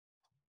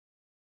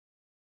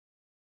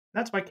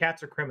That's why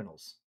cats are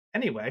criminals.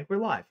 Anyway, we're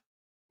live.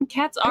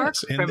 Cats are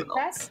Yes,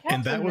 criminals.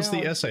 And that was the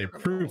known to be essay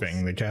criminals.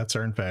 proving the cats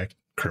are in fact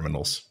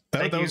criminals.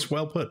 That was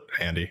well put,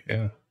 Andy.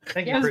 Yeah.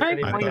 Thank Yeah, you it's for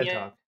very attending my TED poignant.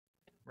 Talk.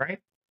 Right?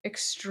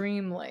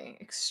 Extremely.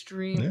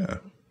 Yeah.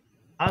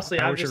 Honestly,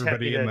 I I'm wish just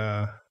everybody happy in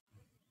that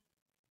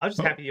I was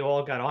just Oh. happy you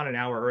all got on an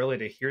hour early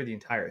to hear the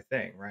entire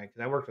thing, right?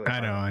 Because I worked really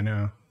hard. I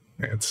know.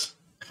 It's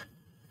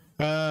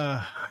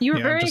You were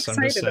very I'm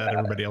excited just sad about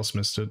everybody else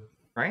missed it.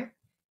 Right?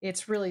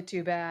 It's really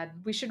too bad.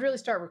 We should really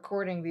start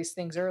recording these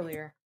things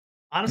earlier.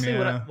 Honestly,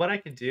 Yeah. what I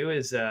could do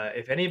is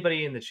if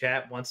anybody in the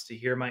chat wants to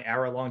hear my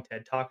hour-long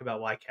TED Talk about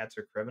why cats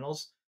are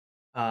criminals,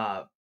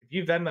 if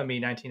you Venmo me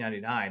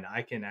 $19.99,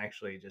 I can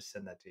actually just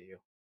send that to you.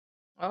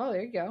 Oh,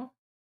 there you go.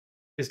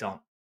 Just don't.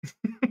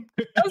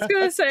 I was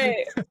gonna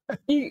say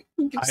you're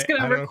just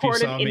gonna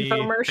record an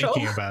infomercial.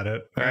 Thinking about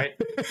it, Right?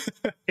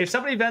 If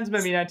somebody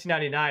Venmo me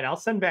 $19.99, I'll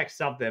send back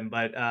something,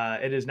 but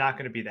it is not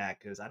going to be that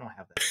because I don't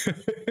have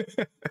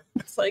that.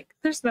 It's like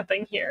there's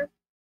nothing here.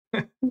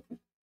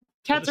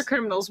 Cats are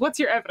criminals. What's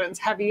your evidence?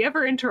 Have you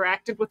ever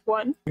interacted with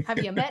one?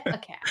 Have you met a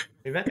cat?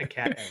 We met a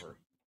cat ever.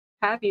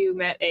 Have you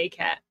met a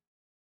cat?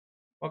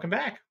 Welcome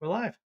back. We're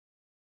live.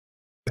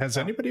 Has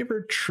anybody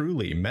ever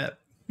truly met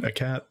a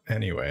cat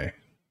anyway?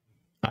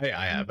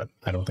 I haven't.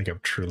 I don't think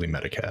I've truly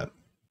met a cat.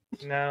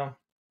 No.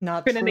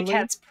 Not Been in a truly.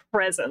 cat's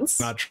presence.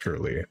 Not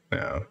truly.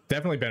 No.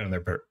 Definitely been in their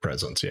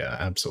presence. Yeah,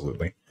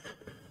 absolutely.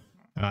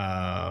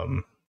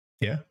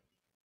 Yeah.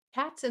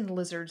 Cats and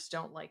lizards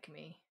don't like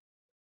me.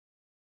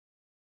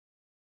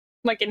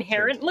 Like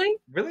inherently?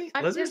 Really?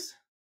 I'm Lizards?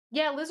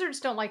 Yeah, lizards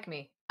don't like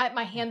me.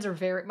 My hands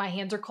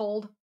are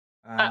cold.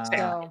 Uh,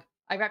 So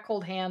I've got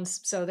cold hands,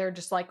 so they're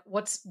just like,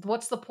 what's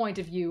the point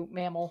of you,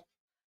 mammal,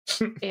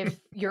 if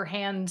your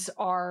hands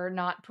are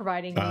not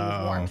providing me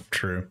with warmth?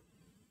 True.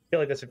 I feel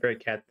like that's a very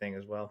cat thing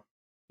as well.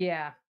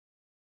 Yeah.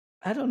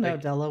 I don't know,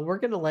 Like- Della. We're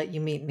going to let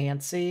you meet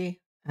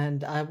Nancy,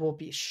 and I will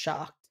be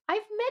shocked.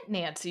 I've met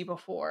Nancy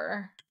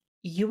before.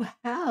 You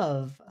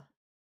have.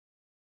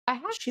 I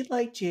have. She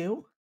liked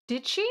you.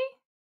 Did she?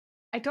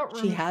 I don't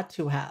She remember. had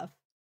to have.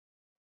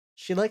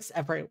 She likes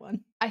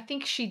everyone. I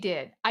think she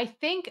did. I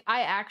think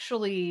I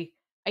actually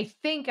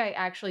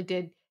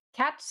did.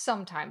 Cats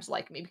sometimes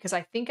like me because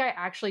I think I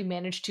actually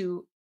managed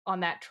to,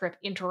 on that trip,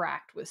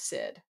 interact with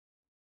Sid.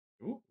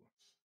 Ooh,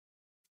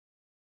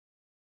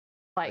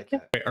 Like,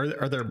 that. Wait,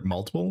 are there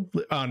multiple?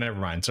 Oh, never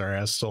mind. Sorry,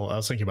 I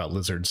was thinking about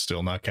lizards,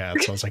 still not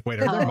cats. I was like, wait,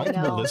 are there Oh,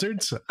 multiple no.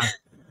 lizards? I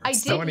I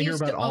want to hear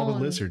used about all the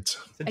own- lizards.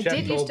 It's a I Jeff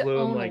did used to Goldblum,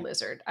 own like, a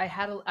lizard. I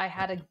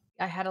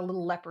had a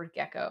little leopard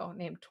gecko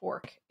named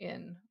Torque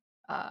in.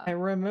 I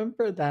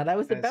remember that. I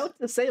was Nice. about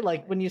to say,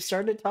 like, when you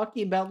started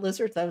talking about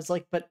lizards, I was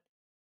like, but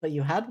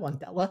you had one,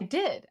 Della.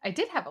 I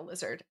did have a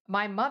lizard.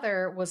 My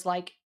mother was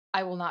like,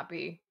 I will not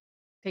be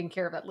taking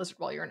care of that lizard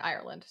while you're in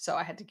Ireland, so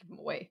I had to give him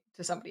away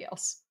to somebody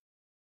else.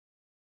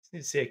 Just need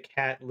to see a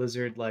cat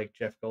lizard like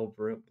Jeff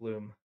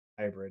Goldblum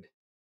hybrid.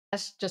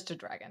 That's just a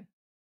dragon.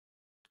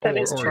 That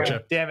is true.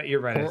 Jeff, Damn it,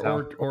 you're right.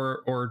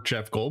 or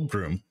Jeff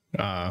Goldblum,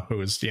 who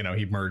was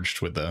he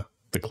merged with the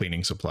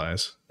cleaning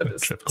supplies. That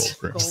is- Jeff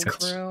Goldblum.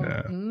 Goldbrew.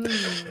 Yeah.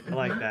 Mm. I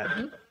like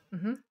that.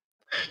 Mhm.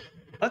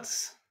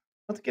 Let's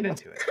get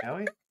into it, shall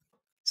we?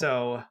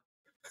 So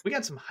we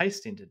got some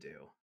heisting to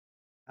do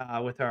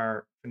with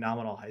our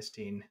phenomenal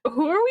heisting.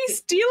 Who are we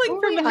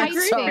stealing from in the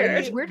Heisting.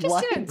 graveyard? We're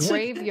just in a What?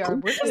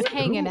 graveyard. We're just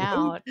hanging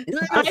out.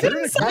 I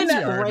didn't sign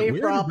That's up.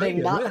 grave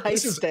robbing, not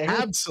This is heisting.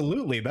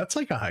 absolutely, that's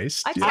like a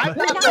heist. I- Yeah. I'm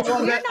We're not not- the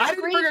one we're that not I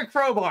didn't bring a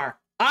crowbar.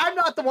 I'm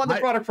not the one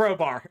that brought a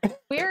crowbar.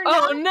 We're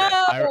Oh not.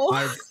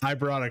 no! I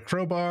brought a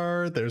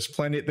crowbar. There's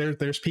plenty.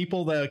 There's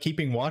people that are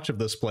keeping watch of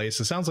this place.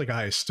 It sounds like a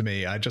heist to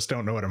me. I just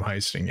don't know what I'm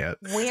heisting yet.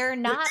 We're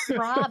not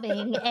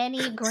robbing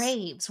any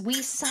graves. We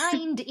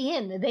signed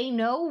in. They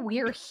know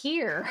we're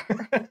here.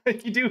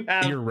 You do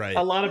have You're right.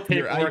 a lot of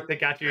You're- paperwork that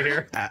got you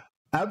here.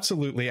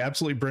 Absolutely.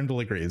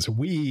 Brindle agrees.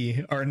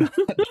 We are not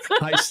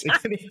heisting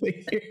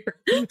anything here.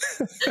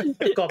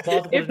 It's called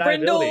plausible If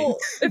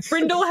deniability.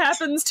 Brindle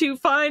happens to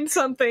find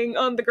something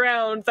on the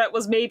ground that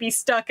was maybe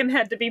stuck and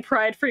had to be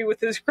pried free with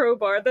his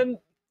crowbar, then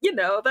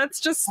that's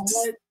just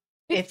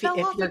If fell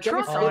you're off the going to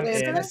truck. support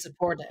it, On I in.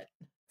 support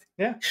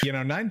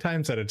it. 9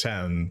 times out of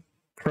 10,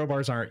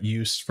 crowbars aren't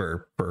used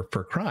for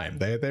crime.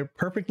 They're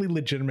perfectly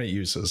legitimate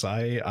uses.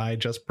 I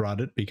just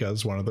brought it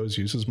because one of those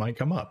uses might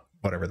come up,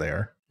 whatever they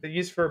are. They're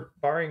used for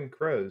barring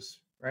crows,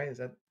 right? Is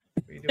that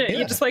what you do?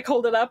 you just like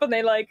hold it up and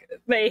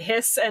they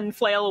hiss and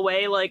flail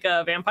away like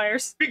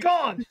vampires. Be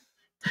gone!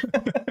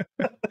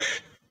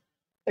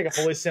 Like a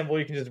holy symbol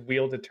you can just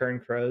wield to turn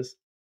crows.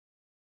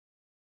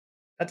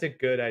 That's a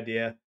good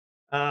idea.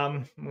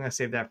 I'm gonna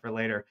save that for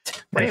later.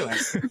 Anyway,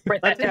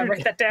 Write that down.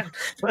 Write that down.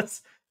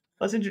 let's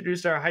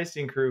introduce our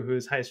heisting crew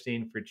who's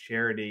heisting for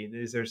charity.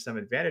 These are some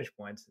advantage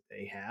points that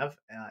they have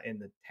in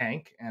the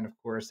tank, and of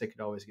course they could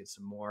always get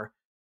some more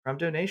from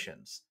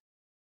donations.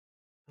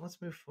 Let's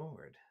move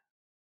forward.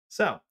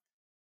 So,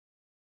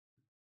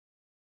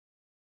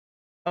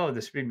 oh,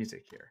 the speed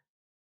music here.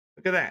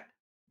 Look at that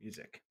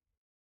music.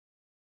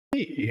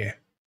 Hey.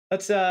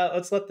 Let's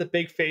let the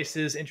big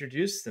faces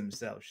introduce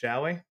themselves,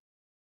 shall we?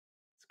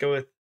 Let's go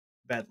with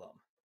Bedlam.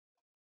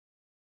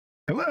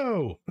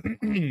 Hello,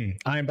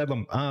 I am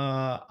Bedlam.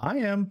 I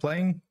am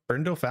playing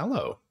Brindle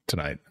Fallow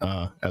tonight,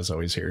 as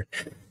always here.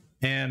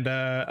 And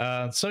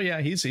so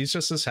yeah, he's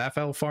just this half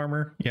elf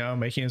farmer,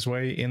 making his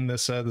way in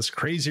this this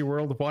crazy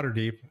world of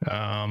Waterdeep,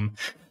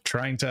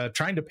 trying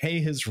to pay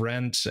his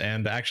rent.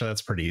 And actually,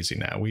 that's pretty easy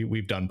now.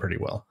 We've done pretty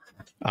well.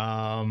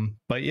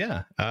 But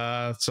yeah,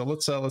 so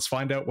let's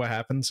find out what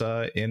happens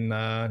in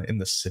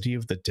the City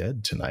of the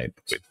Dead tonight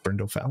with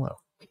Brindle Fallow.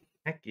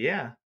 Heck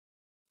yeah!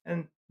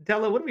 And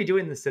Della, what are we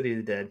doing in the City of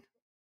the Dead?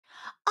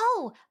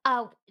 Oh,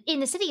 in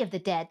the City of the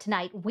Dead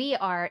tonight, we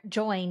are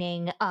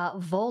joining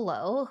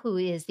Volo, who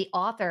is the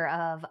author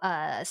of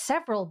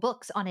several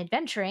books on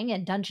adventuring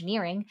and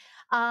dungeoneering,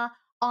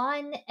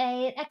 on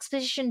an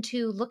expedition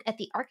to look at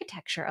the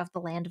architecture of the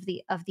land of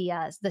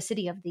the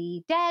City of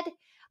the Dead,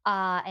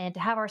 and to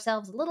have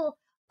ourselves a little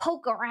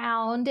poke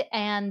around.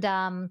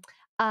 And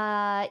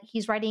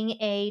he's writing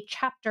a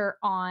chapter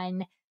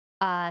on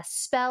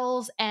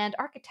spells and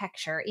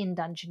architecture in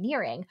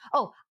dungeoneering.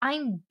 Oh,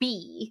 I'm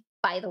B,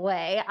 by the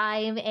way.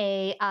 I'm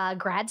a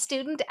grad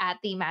student at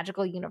the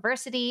Magical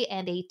University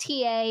and a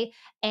TA,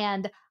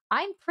 and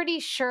I'm pretty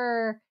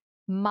sure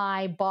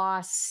my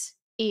boss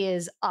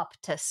is up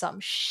to some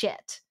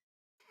shit.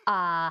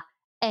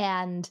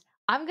 And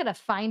I'm going to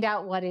find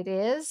out what it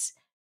is,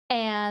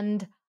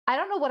 and I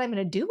don't know what I'm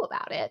going to do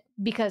about it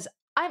because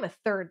I'm a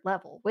 3rd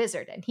level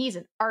wizard and he's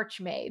an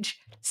archmage.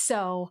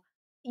 So,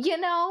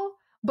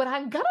 but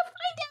I'm going to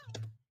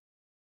find out.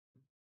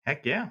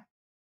 Heck yeah!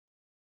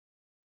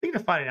 Speaking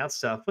of finding out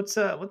stuff,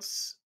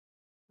 what's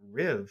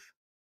Riv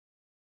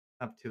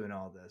up to in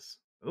all this?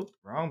 Oh,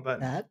 wrong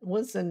button. That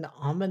was an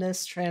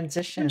ominous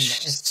transition.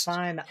 It's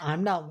fine.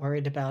 I'm not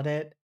worried about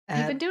it.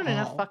 You've been doing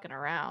enough all. fucking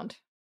around.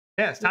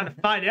 Yeah, it's time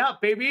to find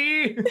out,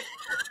 baby.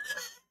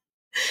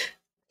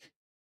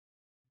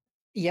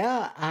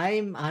 Yeah,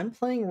 I'm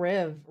playing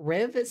Riv.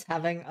 Riv is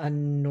having a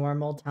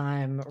normal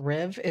time.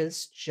 Riv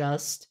is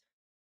just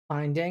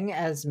finding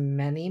as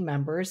many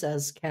members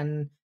as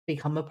can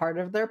become a part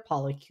of their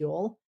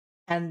polycule,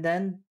 and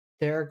then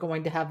they're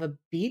going to have a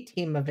B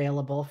team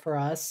available for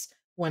us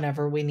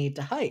whenever we need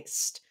to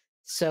heist.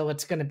 So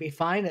it's going to be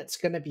fine. It's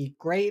going to be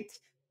great.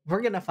 We're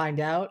going to find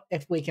out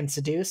if we can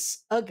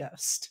seduce a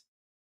ghost.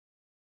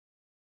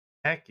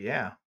 Heck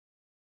yeah!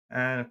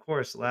 And of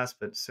course, last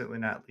but certainly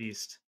not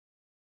least,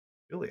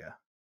 Julia.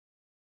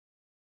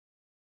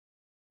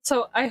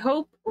 So I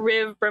hope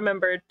Riv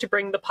remembered to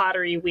bring the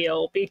pottery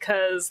wheel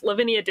because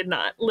Lavinia did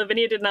not.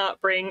 Lavinia did not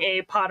bring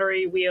a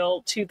pottery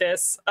wheel to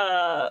this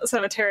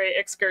cemetery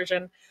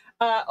excursion.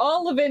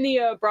 All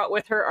Lavinia brought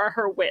with her are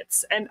her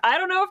wits, and I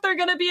don't know if they're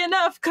gonna be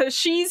enough because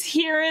she's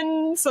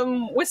hearing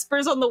some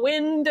whispers on the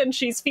wind and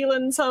she's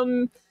feeling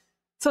some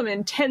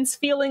intense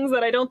feelings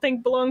that I don't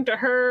think belong to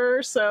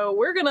her. So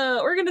we're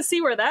gonna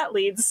see where that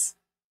leads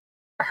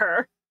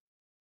her.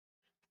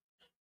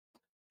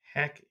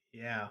 Heck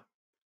yeah!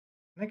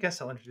 And I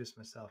guess I'll introduce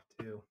myself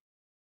too.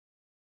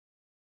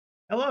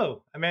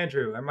 Hello, I'm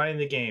Andrew. I'm running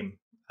the game.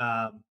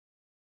 I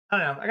don't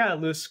know. I got a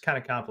loose kind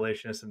of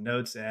compilation of some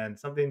notes, and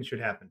something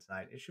should happen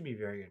tonight. It should be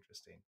very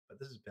interesting. But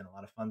this has been a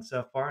lot of fun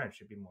so far, and it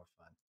should be more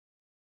fun.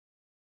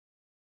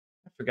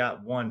 I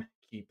forgot one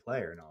key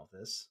player in all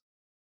this.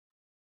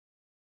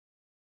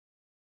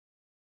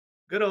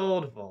 Good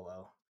old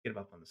Volo. Get him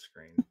up on the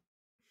screen.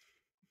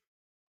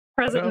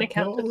 Present and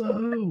accounted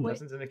for.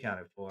 Present and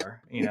accounted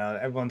for.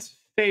 Everyone's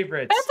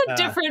favorite.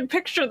 That's a different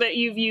picture that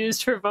you've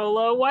used for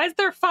Volo. Why is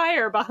there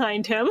fire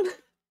behind him?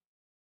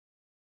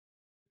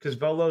 Because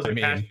Volo's a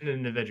passionate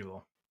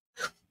individual.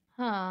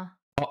 Huh.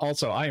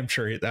 Also, I'm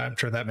sure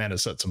that man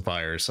has set some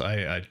fires.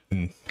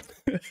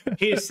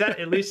 He has set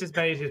at least as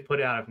many as he's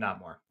put out, if not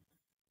more.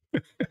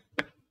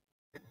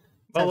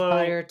 Volo,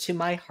 fire to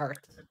my heart.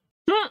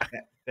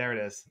 Yeah, there it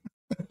is.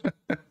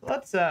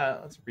 Let's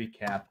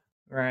recap.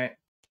 Right.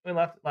 We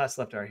last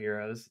left our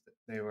heroes.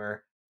 They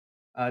were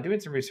doing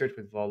some research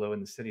with Volo in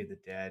the City of the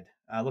Dead,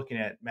 looking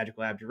at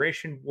magical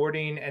abjuration,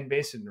 warding, and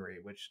masonry,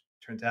 which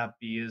turns out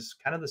B is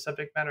kind of the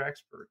subject matter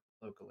expert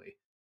locally.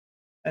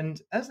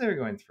 And as they were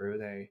going through,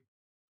 they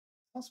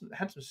also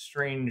had some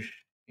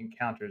strange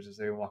encounters as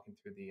they were walking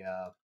through the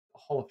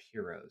Hall of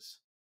Heroes.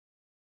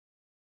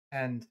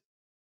 And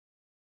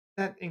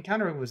that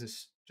encounter was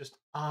this just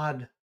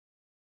odd,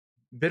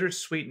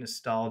 bittersweet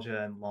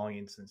nostalgia and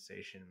longing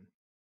sensation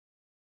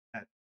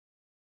that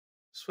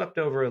swept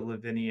over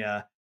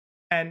Lavinia,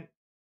 and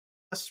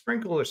a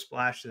sprinkle or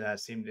splash of that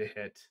seemed to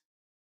hit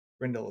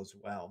Brindle as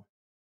well.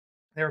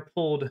 They were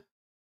pulled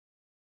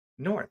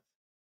north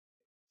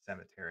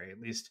cemetery,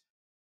 at least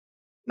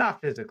not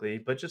physically,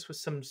 but just with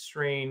some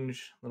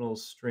strange little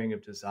string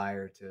of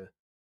desire to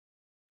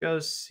go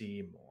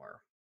see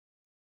more.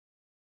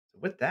 So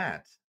with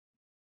that,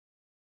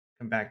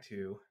 come back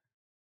to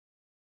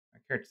my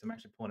characters. I'm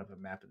actually pulling up a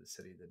map of the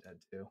City of the Dead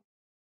too.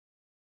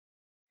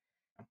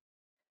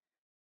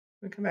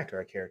 We come back to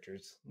our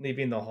characters,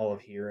 leaving the Hall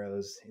of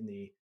Heroes in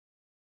the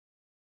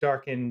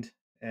darkened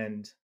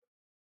and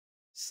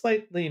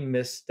slightly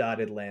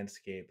mist-dotted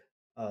landscape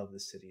of the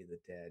city of the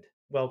dead.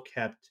 Well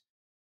kept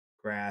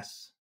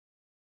grass,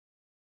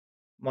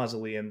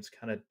 mausoleums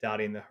kind of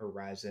dotting the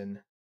horizon.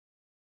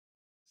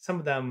 Some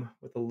of them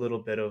with a little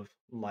bit of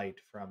light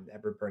from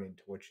ever burning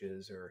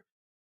torches or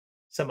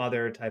some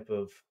other type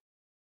of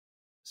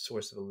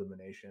source of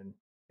illumination,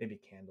 maybe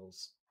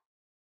candles.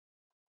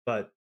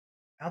 But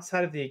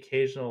outside of the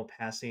occasional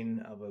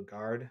passing of a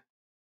guard,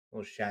 a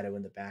little shadow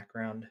in the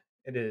background,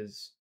 it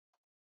is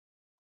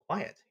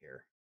quiet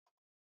here.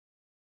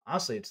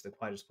 Honestly, it's the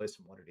quietest place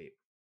in Waterdeep.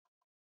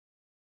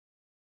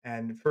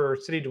 And for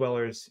city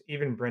dwellers,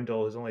 even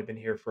Brindle, who's only been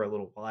here for a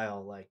little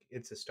while, like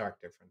it's a stark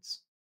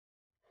difference.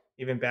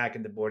 Even back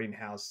in the boarding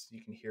house,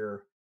 you can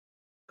hear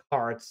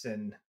carts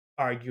and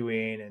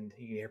arguing, and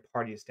you can hear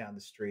parties down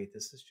the street.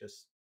 This is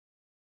just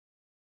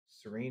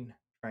serene,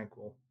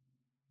 tranquil,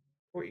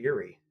 or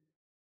eerie,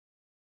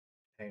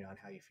 depending on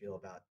how you feel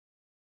about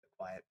the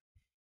quiet.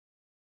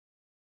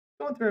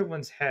 Going through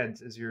everyone's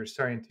heads as you're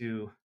starting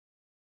to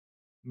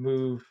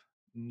move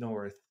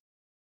north.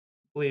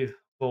 I believe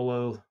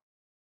Volo.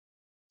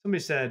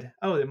 Somebody said,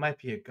 "Oh, there might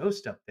be a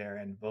ghost up there,"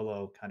 and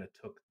Volo kind of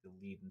took the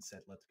lead and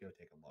said, "Let's go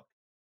take a look."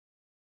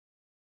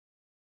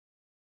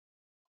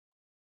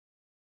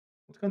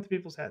 What's going through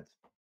people's heads?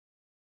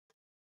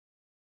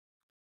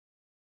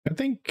 I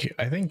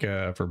think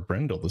for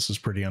Brindle, this is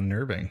pretty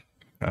unnerving.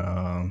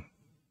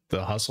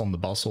 The hustle and the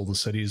bustle of the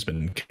city has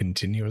been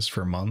continuous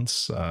for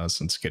months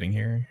since getting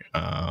here,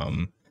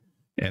 and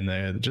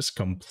the just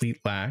complete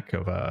lack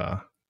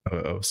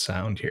of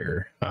sound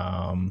here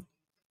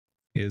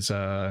is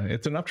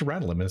it's enough to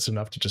rattle him. It's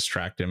enough to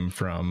distract him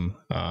from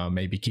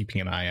maybe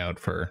keeping an eye out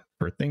for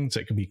things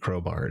that could be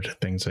crowbarred,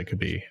 things that could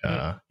be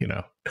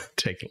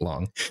take it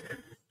long.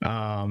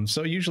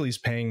 So usually he's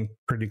paying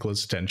pretty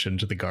close attention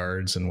to the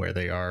guards and where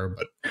they are,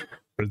 but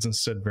is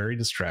instead very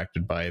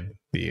distracted by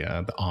the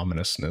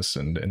ominousness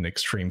and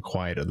extreme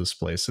quiet of this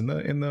place in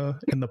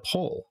the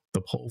pull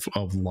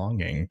of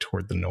longing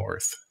toward the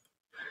north.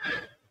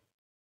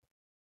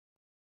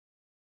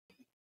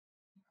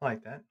 I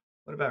like that.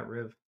 What about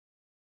Riv?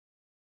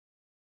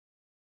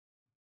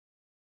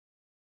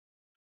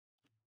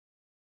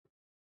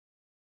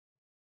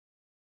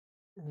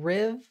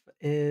 Riv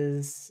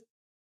is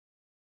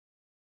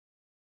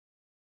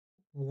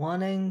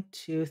wanting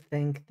to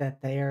think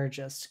that they are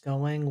just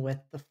going with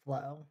the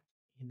flow.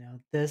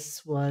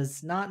 This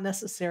was not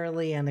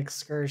necessarily an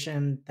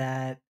excursion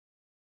that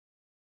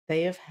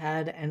they have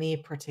had any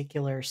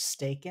particular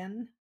stake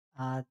in.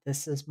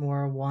 This is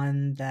more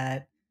one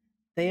that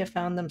they have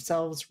found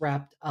themselves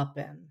wrapped up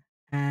in.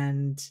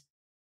 And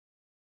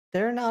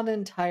they're not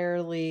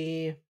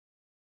entirely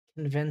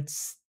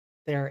convinced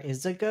there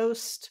is a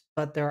ghost,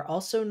 but they're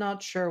also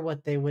not sure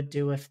what they would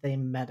do if they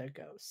met a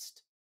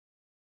ghost.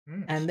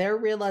 And they're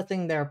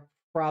realizing they're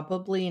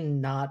probably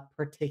not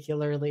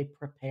particularly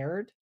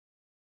prepared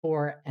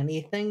for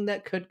anything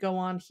that could go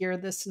on here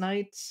this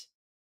night.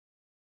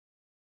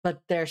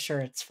 But they're sure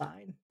it's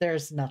fine.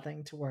 There's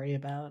nothing to worry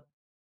about.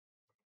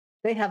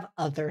 They have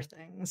other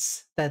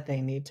things that they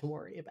need to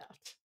worry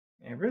about.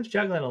 Yeah, Riv's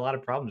juggling a lot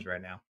of problems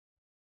right now.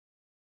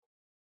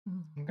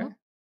 Okay.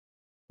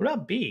 What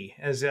about B?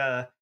 As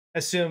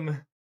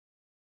assume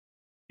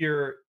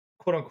your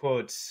quote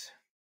unquote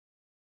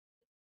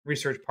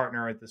research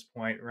partner at this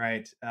point,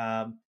 right?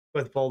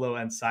 With Volo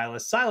and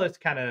Silas. Silas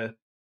kind of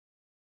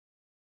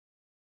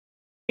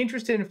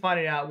interested in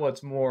finding out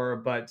what's more,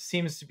 but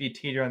seems to be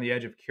teeter on the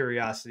edge of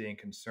curiosity and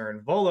concern.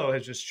 Volo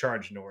has just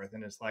charged north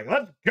and it's like,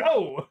 let's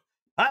go.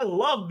 I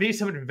love me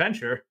some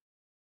adventure.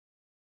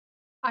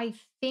 I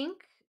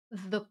think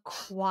the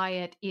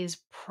quiet is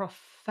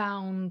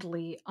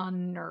profoundly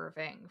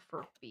unnerving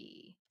for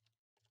B.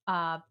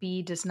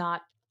 B does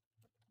not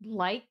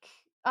like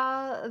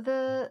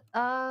this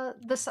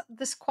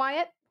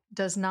quiet,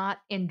 does not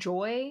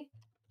enjoy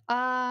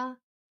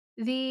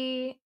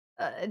the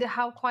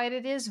how quiet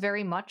it is,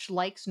 very much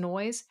likes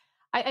noise.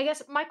 I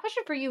guess my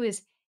question for you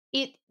is,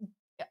 it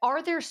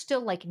are there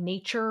still like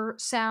nature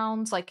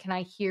sounds? Like, can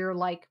I hear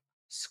like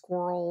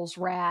squirrels,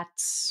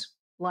 rats,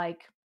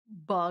 like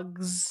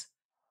bugs?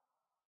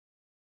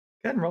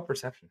 Go ahead and roll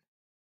perception.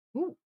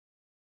 Ooh.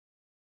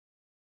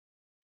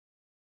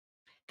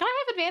 Can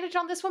I have advantage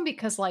on this one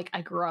because like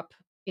I grew up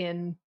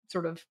in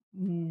sort of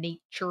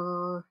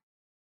nature?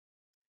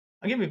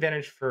 I'll give you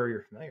advantage for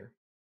your familiar.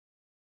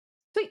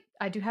 Sweet,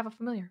 I do have a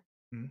familiar.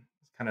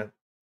 It's kind of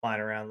flying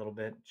around a little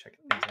bit, checking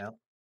things out.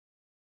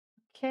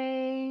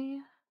 Okay.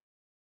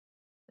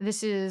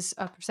 This is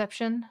a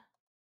perception.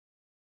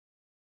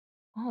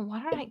 Oh,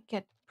 why don't I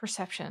get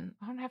perception?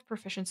 I don't have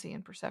proficiency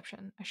in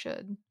perception. I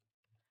should.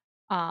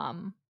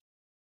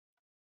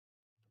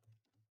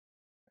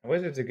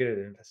 Wizards are good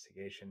at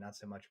investigation, not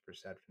so much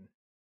perception.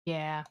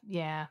 Yeah.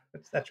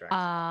 That's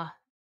right.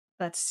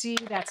 Let's see.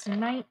 That's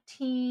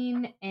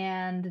 19,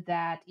 and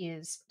that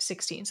is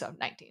 16, so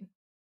 19.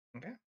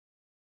 Okay.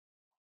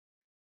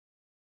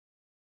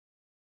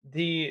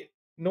 The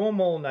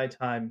normal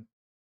nighttime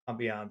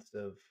ambiance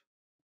of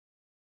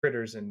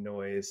critters and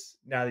noise,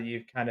 now that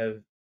you've kind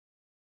of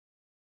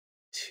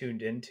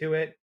tuned into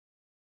it,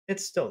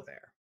 it's still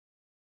there.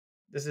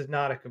 This is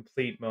not a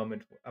complete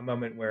moment, a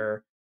moment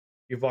where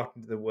you've walked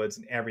into the woods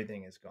and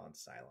everything has gone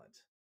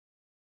silent.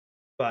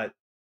 But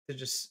the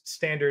just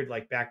standard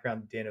like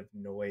background din of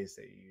noise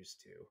that you're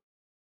used to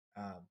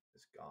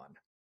is gone.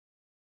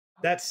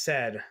 That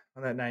said,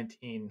 on that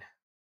 19,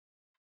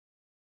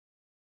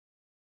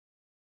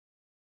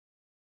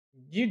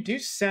 you do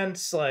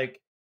sense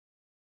like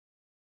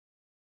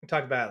we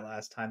talked about it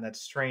last time, that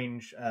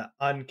strange,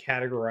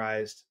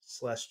 uncategorized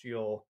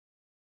celestial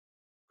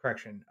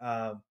correction,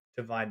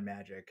 divine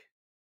magic.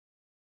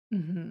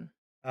 Hmm.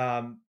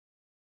 Um,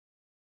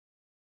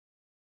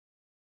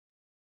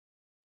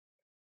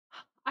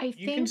 I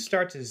you can think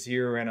start to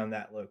zero in on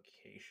that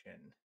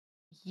location.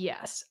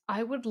 yes,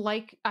 I would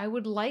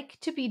like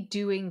to be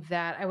doing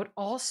that. I would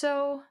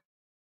also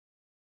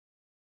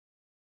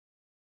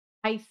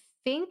I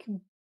think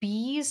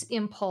B's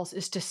impulse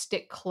is to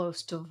stick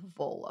close to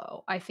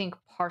Volo. I think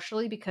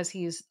partially because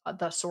he's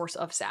the source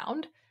of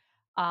sound,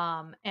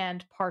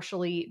 and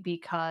partially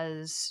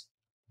because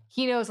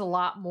he knows a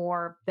lot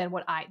more than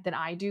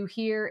I do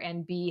here,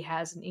 and B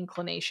has an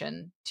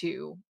inclination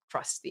to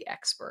trust the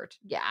expert.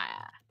 Yeah.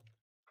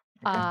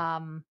 Okay.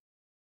 Um,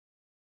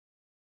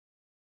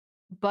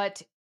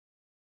 but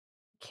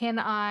can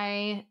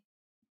I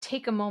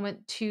take a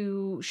moment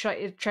to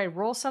try to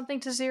roll something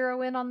to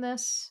zero in on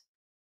this?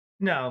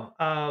 No,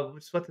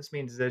 what this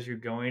means is as you're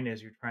going,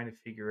 as you're trying to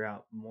figure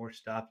out more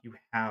stuff, you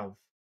have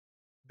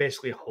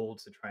basically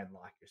holds to try and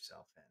lock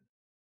yourself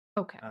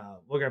in. Okay.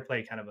 We're gonna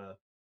play kind of a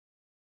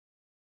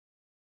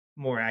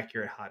more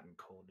accurate hot and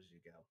cold as you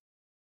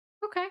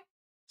go. Okay.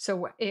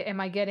 So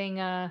am I getting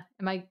am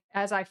I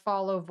as I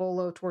follow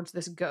Volo towards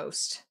this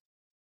ghost?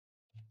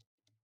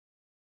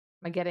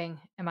 Am I getting You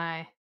am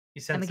I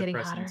sense the getting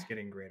precedence hotter?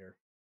 getting greater.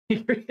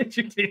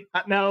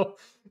 No,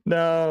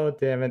 no,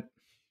 damn it.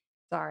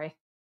 Sorry.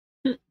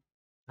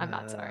 I'm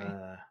not sorry.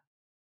 Uh,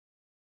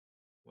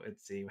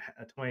 let's see,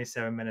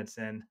 27 minutes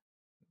in.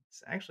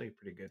 It's actually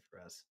pretty good for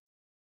us.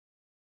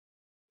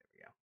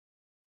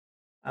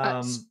 There we go.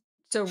 S-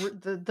 so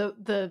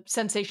the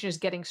sensation is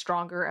getting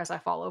stronger as I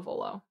follow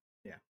Volo.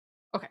 Yeah.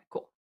 Okay,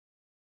 cool.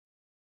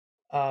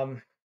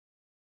 Um,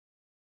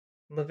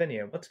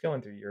 Lavinia, what's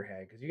going through your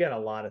head? Because you got a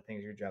lot of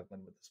things you're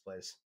juggling with this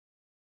place.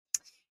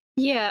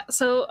 Yeah.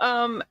 So,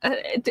 am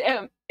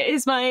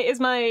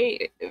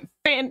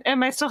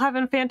I still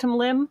having phantom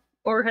limb,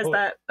 or has Oh,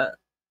 that?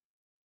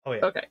 oh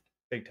yeah, Okay.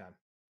 big time.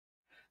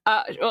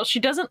 Well, she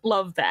doesn't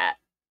love that.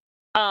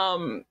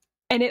 And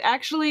it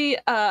actually,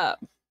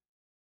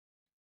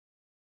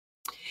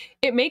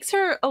 it makes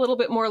her a little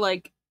bit more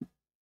like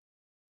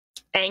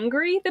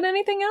angry than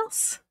anything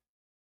else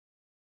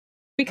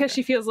because Okay.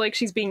 she feels like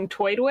she's being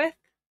toyed with,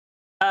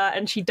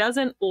 and she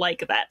doesn't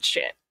like that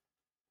shit.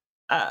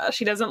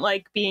 She doesn't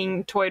like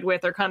being toyed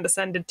with or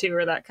condescended to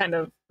or that kind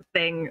of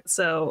thing.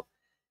 So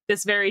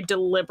this very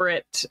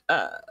deliberate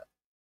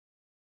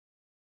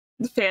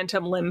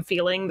phantom limb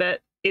feeling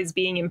that is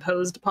being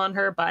imposed upon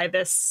her by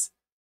this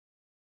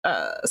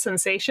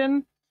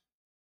sensation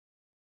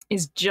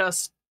is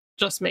just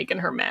making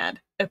her mad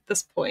at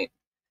this point.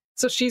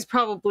 So she's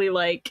probably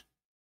like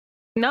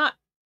not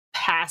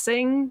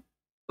passing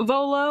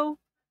Volo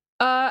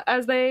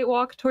as they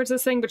walk towards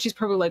this thing, but she's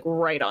probably like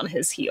right on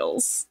his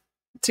heels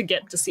to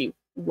get to see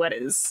what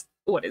is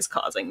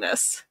causing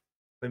this.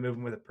 They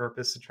moving with a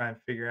purpose to try and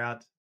figure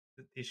out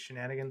these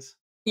shenanigans.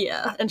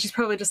 Yeah, and she's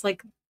probably just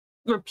like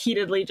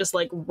repeatedly just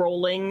like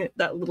rolling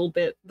the little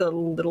bit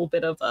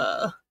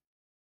of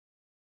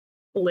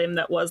limb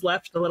that was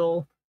left, the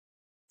little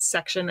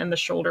section in the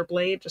shoulder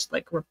blade, just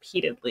like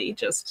repeatedly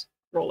just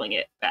rolling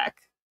it back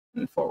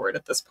and forward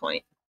at this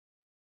point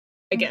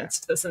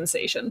against the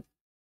sensation.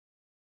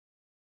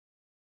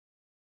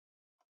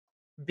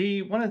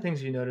 One of the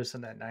things you notice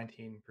on that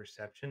 19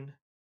 perception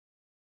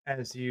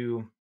as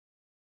you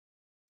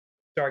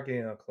start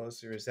getting a little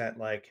closer is that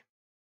like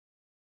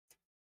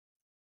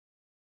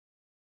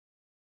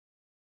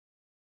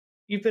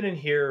you've been in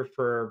here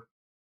for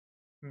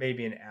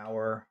maybe an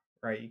hour,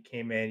 right? You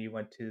came in, you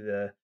went to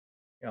the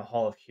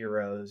Hall of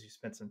Heroes, you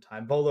spent some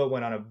time. Bolo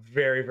went on a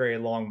very, very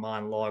long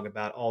monologue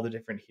about all the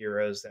different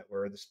heroes that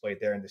were displayed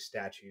there in the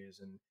statues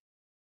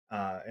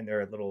and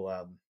their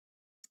little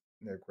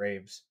their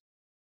graves.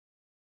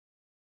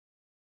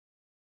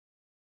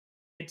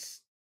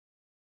 It's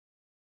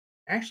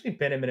actually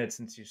been a minute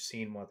since you've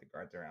seen one of the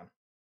guards around.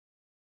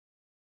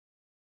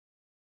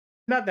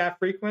 Not that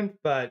frequent,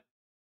 but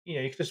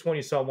you could have sworn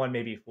you saw one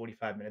maybe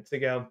 45 minutes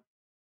ago.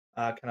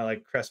 Kind of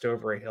like crest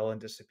over a hill and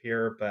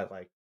disappear, but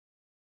like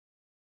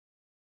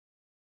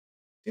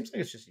seems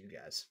like it's just you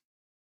guys.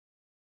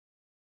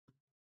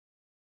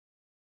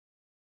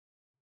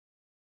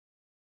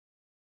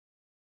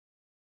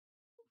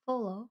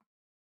 Polo.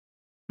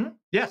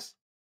 Yes.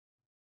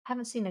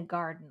 Haven't seen a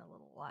guard in a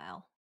little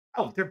while.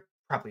 Oh, they're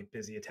probably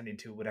busy attending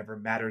to whatever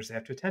matters they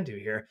have to attend to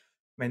here.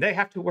 I mean, they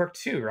have to work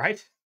too,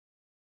 right?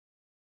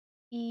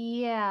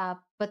 Yeah,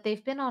 but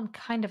they've been on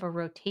kind of a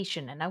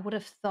rotation, and I would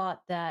have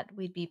thought that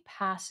we'd be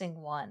passing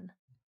one.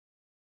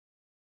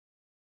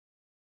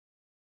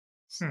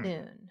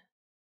 soon.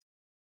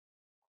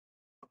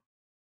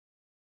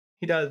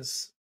 He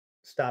does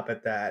stop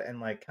at that and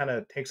like kind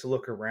of takes a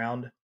look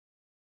around.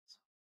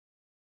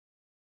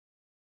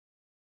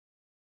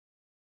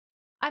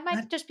 I might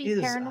That just be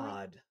is paranoid.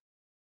 odd.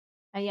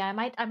 Yeah,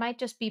 I might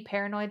just be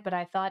paranoid, but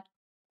I thought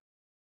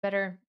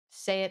better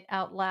say it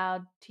out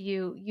loud to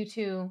you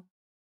two,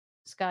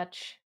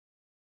 Scotch.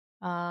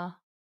 Uh,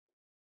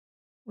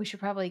 we should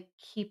probably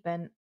keep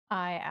an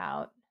eye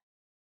out.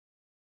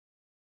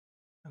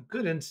 Oh,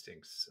 good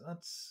instincts.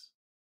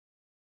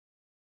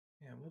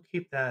 We'll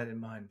keep that in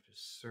mind for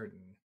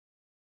certain.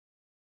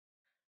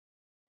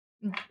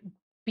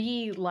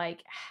 B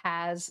like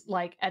has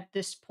like at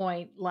this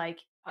point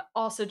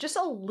also just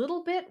a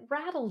little bit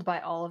rattled by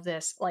all of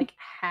this, like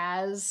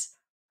has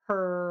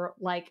her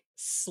like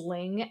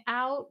sling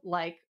out,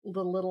 like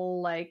the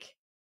little like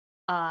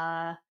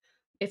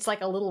it's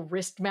like a little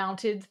wrist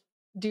mounted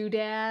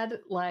doodad,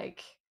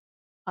 like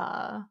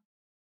uh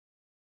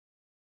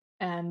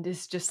and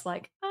is just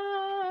like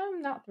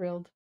I'm not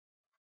thrilled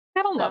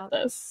I don't love about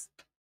this.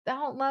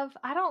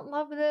 I don't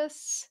love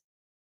this.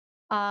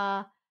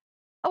 Well,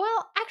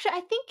 actually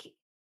I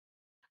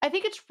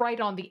think it's right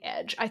on the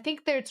edge. I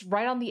think that it's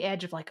right on the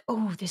edge of like,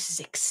 oh, this is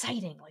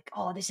exciting. Like,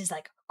 oh, this is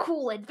like a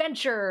cool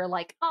adventure.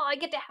 Like, oh, I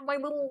get to have my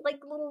little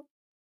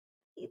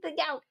thing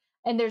out.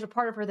 And there's a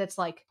part of her that's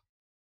like,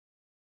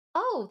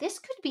 oh, this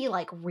could be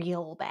like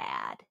real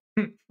bad.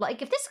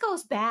 Like, if this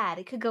goes bad,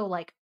 it could go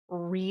like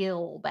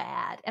real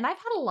bad. And I've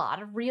had a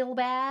lot of real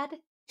bad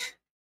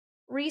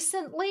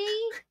recently.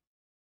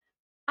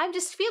 I'm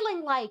just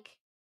feeling like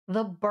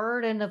the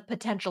burden of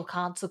potential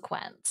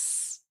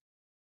consequence.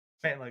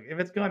 Man, look, if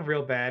it's going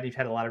real bad, you've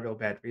had a lot of real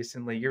bad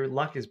recently, your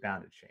luck is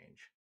bound to change.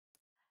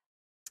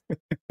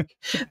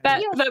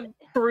 The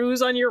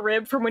bruise on your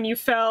rib from when you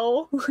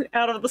fell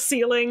out of the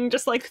ceiling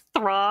just like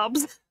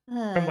throbs.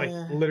 From like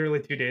literally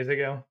 2 days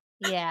ago.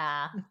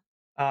 Yeah.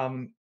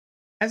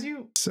 As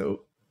you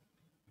So,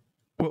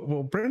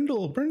 well,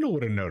 Brindle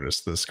would have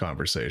noticed this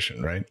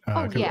conversation, right?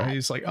 Oh, yeah.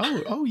 He's like,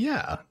 oh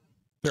yeah,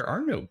 there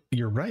are no.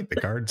 You're right. The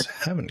guards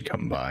haven't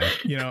come by.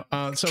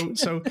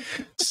 So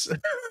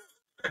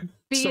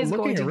B so is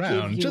looking going to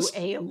around, give you just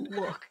a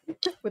look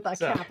with a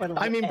So, capital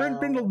I mean, L.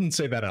 Brindle didn't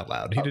say that out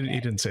loud. He Okay.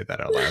 didn't say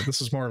that out loud.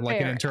 This is more like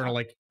Fair an internal,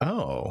 enough. like,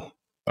 oh,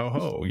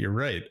 you're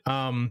right.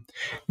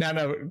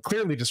 Now,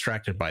 clearly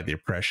distracted by the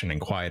oppression and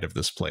quiet of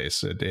this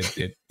place,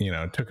 it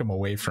took him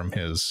away from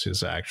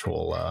his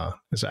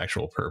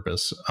actual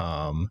purpose.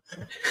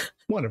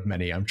 One of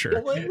many, I'm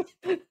sure. What?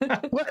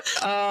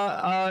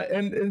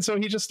 And so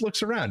he just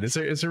looks around. Is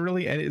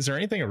there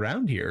anything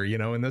around here,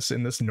 in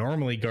this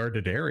normally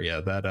guarded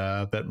area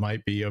that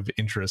might be of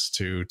interest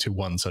to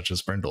one such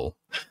as Brindle,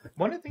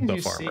 one of the things the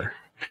you farmer?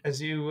 see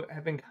as you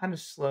have been kind of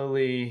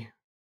slowly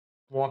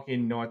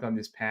walking north on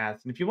this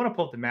path, and if you want to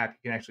pull up the map,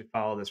 you can actually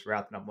follow this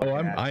route that I'm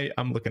looking at.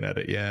 I'm looking at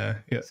it. Yeah.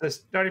 So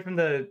starting from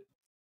the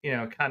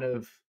kind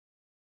of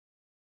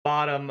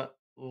bottom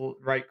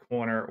right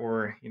corner,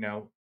 or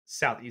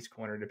southeast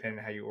corner, depending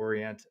on how you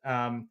orient.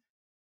 From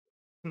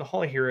the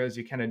Hall of Heroes,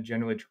 you kind of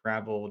generally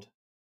traveled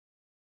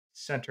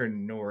center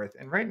north,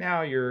 and right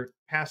now you're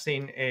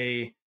passing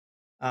a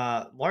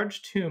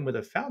large tomb with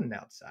a fountain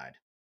outside.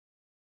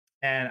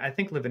 And I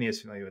think Lavinia is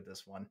familiar with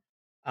this one.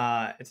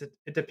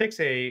 It depicts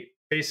a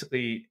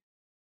basically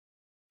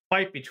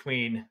fight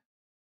between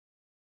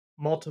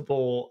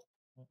multiple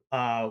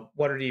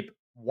Waterdeep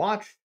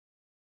Watch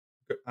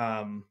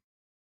Waterdeep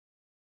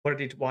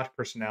Watch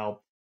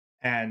personnel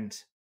and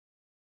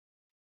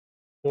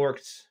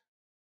orcs,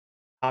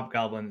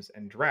 hobgoblins,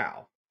 and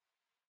drow.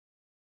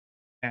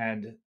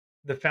 And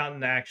the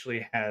fountain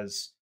actually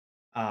has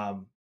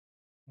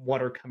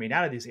water coming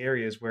out of these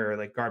areas where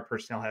like guard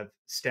personnel have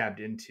stabbed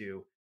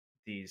into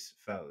these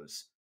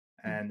foes.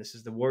 And this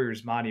is the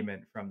Warrior's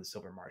Monument from the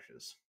Silver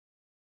Marshes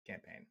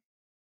campaign.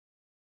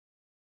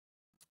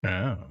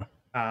 Oh.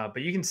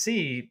 But you can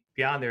see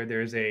beyond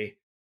there's a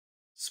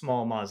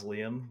small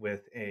mausoleum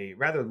with a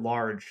rather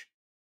large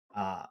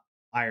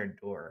iron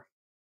door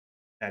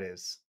that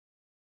is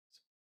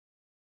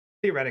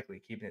theoretically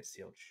keeping it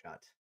sealed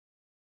shut.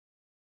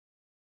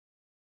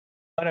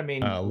 But I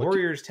mean,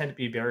 warriors tend to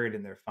be buried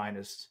in their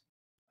finest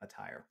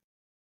attire.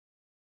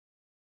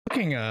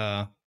 Looking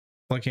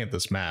at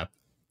this map,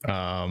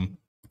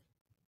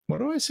 what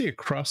do I see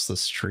across the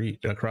street,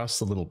 across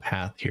the little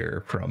path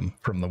here from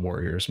the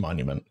Warriors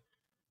Monument?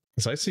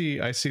 Because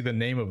I see the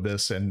name of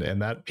this,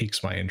 and that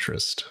piques my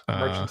interest.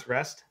 Merchant's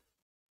Rest.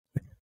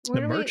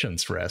 The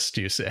Merchant's Rest,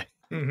 you say?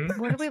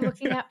 Mm-hmm. What are we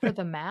looking at for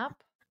the map?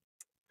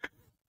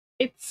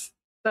 It's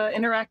the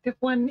interactive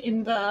one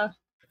in the.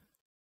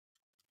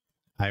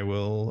 I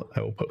will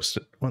post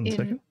it. One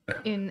second.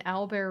 In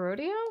Owlbear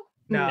Rodeo?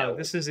 No,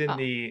 this is this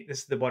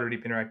is the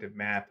Waterdeep interactive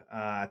map.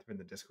 I threw in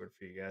the Discord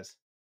for you guys.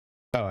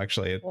 Oh,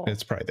 actually,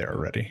 it's probably there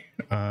already.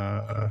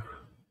 Oh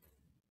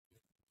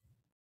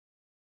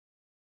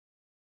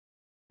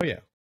yeah.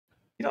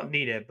 You don't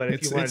need it, but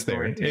if you want it's there.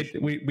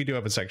 orientation, We do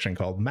have a section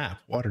called Map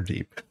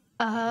Waterdeep,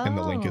 and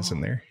the link is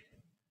in there.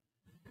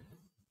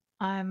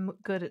 I'm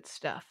good at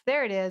stuff.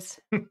 There it is.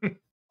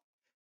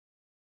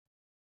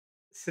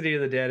 City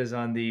of the Dead is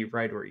on the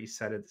right or east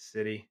side of the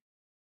city,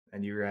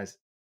 and you guys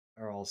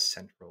are all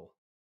central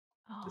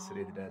to the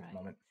City of the Dead at the Alright.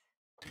 moment.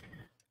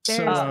 So,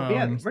 There's But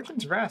yeah,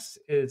 Merchant's Rest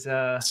is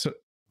so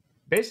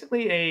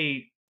basically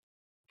a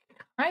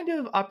kind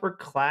of upper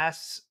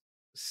class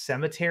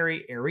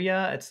cemetery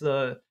area. It's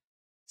the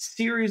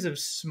series of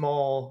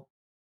small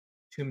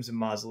tombs and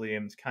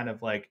mausoleums, kind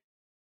of like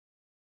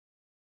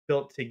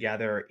built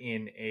together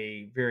in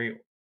a very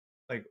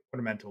like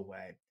ornamental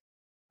way,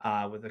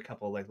 with a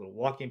couple like little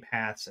walking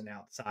paths and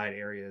outside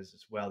areas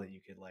as well that you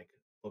could like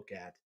look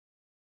at.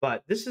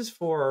 But this is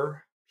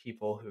for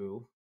people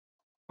who,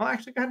 well,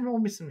 actually, kind of roll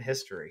me some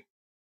history.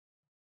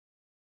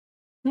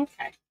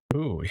 Okay.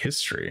 ooh,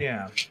 history.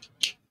 Yeah.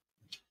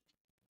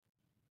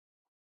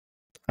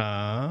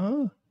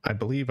 I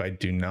believe I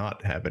do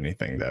not have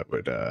anything that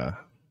would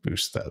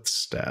boost that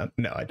stat.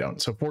 No, I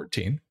don't. So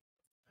 14.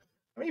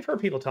 I mean, you've heard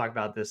people talk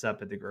about this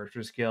up at the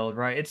Grocers Guild,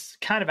 right? It's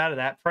kind of out of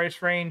that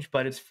price range,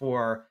 but it's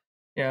for,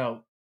 you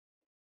know,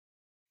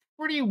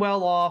 pretty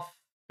well off,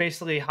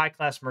 basically high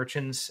class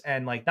merchants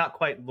and like not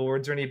quite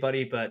lords or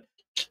anybody, but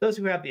those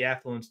who have the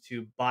affluence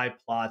to buy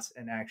plots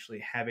and actually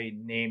have a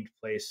named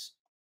place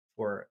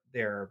for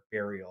their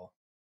burial.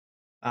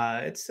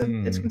 It's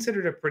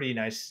considered a pretty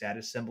nice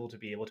status symbol to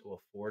be able to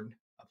afford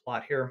a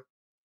plot here.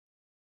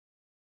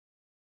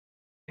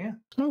 Yeah.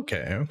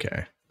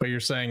 Okay. But you're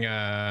saying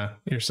that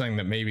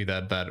maybe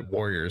that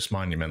warrior's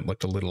monument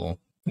looked a little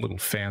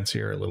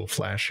fancier, a little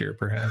flashier,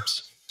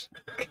 perhaps.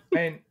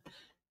 And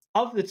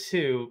of the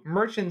two,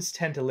 merchants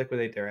tend to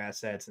liquidate their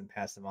assets and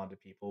pass them on to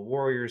people.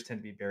 Warriors tend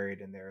to be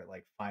buried in their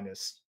like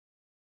finest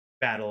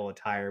battle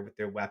attire with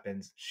their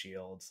weapons,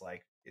 shields,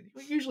 like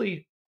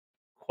usually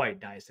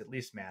quite nice, at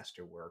least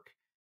masterwork,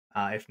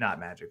 if not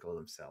magical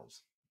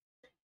themselves.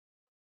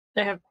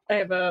 I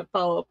have a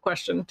follow-up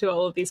question to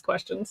all of these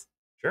questions.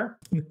 Sure.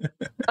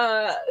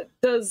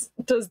 Does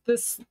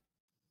this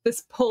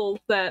pull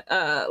that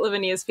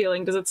Lavinia is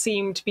feeling, does it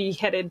seem to be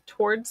headed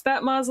towards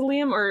that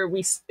mausoleum, or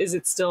is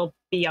it still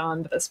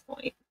beyond this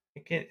point?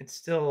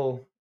 It's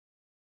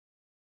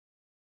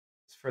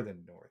further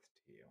north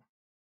to you.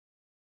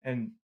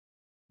 And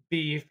B,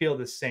 you feel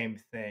the same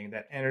thing,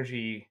 that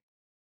energy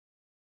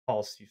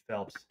pulse you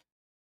felt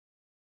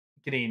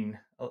getting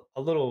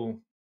a little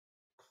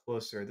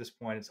closer. At this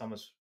point, it's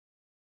almost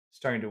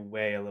starting to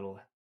weigh a little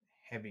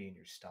heavy in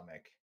your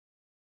stomach.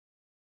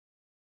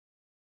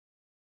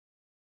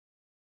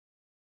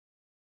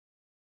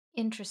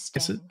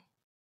 Interesting.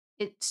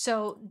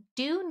 So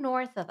due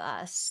north of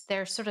us,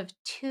 there's sort of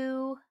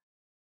two.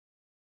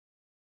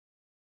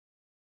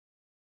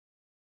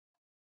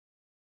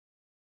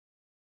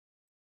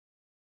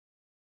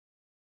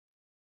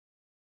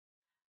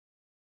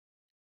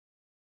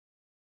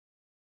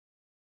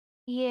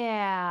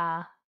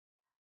 Yeah.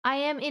 I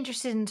am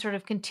interested in sort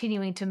of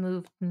continuing to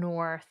move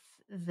north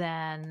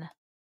then.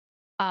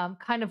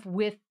 Kind of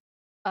with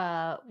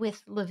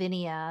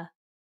Lavinia,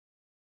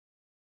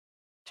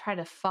 try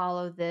to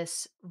follow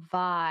this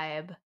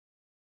vibe.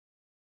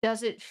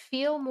 Does it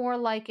feel more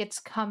like it's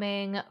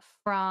coming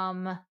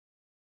from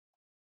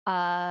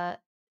uh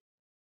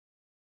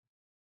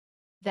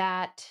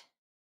that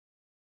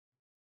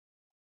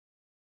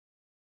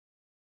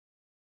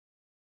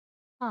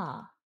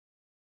huh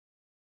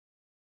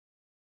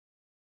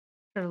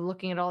sort of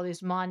looking at all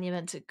these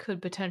monuments it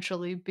could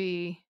potentially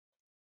be?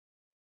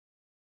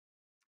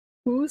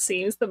 Who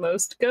seems the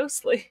most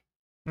ghostly?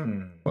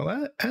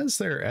 Well, as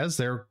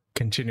they're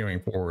continuing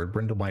forward,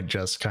 Brindle might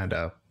just kind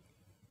of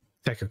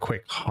take a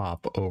quick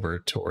hop over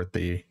toward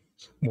the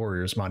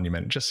warrior's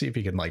monument, just see if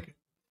he can like.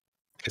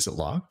 Is it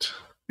locked?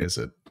 Is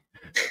it?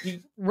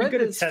 Riv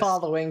is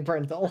following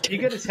Brindle. You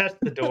get to test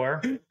the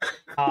door.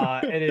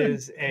 It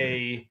is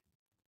a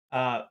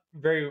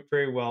very,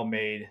 very well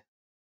made,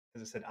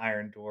 as I said,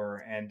 iron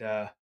door, and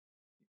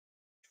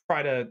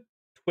try to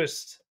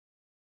twist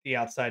the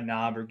outside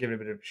knob or give it a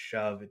bit of a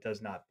shove. It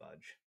does not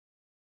budge.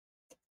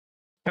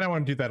 And I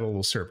want to do that a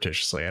little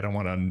surreptitiously. I don't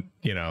want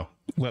to,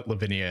 let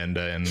Lavinia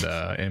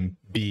and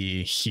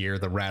B hear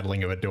the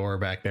rattling of a door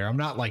back there. I'm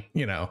not like,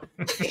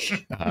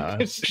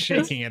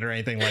 shaking it or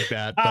anything like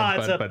that.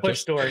 It's a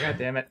push door. God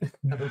damn it!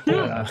 I've been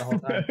pulling it out the whole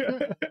time.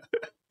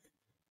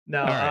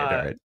 No, all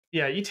right.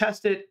 Yeah, you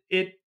test it.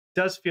 It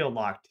does feel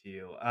locked to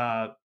you.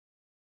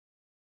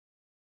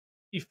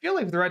 You feel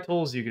like with the right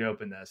tools you could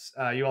open this.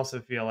 You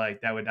also feel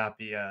like that would not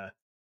be a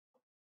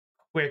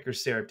quick or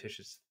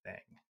surreptitious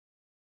thing.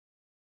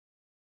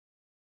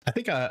 I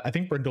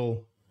think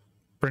Brindle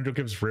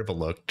gives Riv a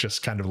look,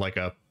 just kind of like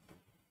a.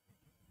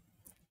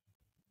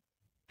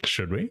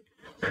 Should we?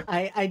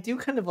 I do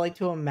kind of like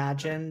to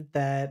imagine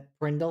that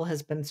Brindle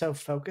has been so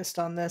focused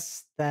on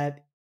this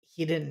that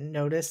he didn't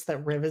notice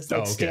that Riv is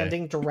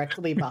standing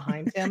directly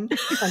behind him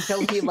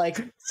until he like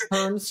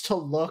turns to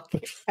look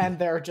and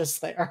they're just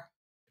there.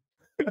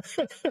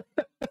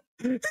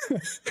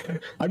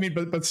 I mean,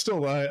 but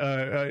still,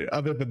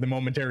 other than the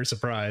momentary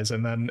surprise,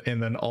 and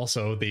then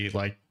also the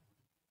like.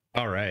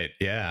 All right,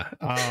 yeah.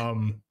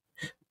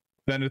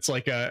 Then it's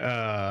like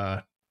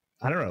I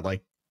don't know,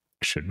 like,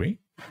 should we?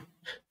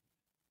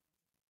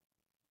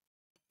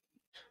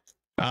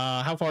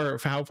 How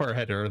far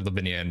ahead are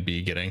Lavinia and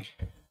B getting?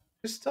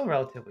 We're still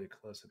relatively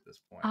close at this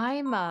point.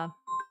 I'm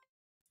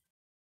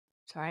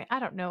sorry, I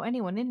don't know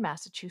anyone in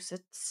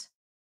Massachusetts.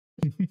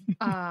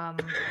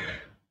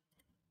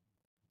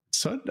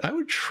 So I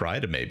would try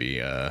to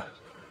maybe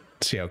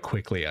see how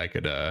quickly I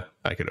could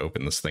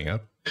open this thing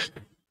up.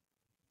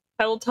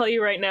 I will tell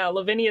you right now,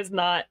 Lavinia is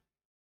not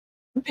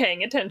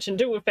paying attention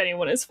to if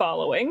anyone is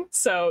following,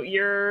 so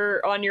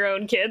you're on your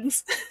own,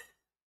 kids.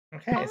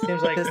 Okay, it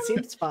seems like This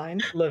seems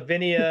fine.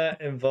 Lavinia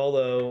and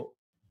Volo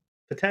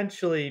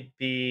potentially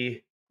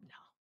be.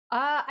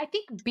 I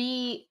think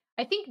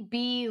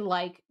B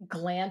like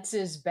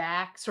glances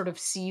back, sort of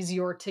sees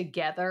you're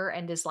together,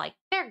 and is like,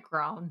 they're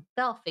grown.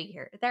 They'll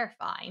figure. They're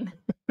fine.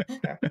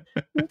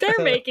 They're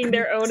making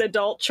their own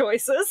adult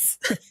choices.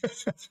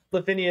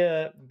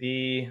 Lavinia,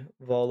 B,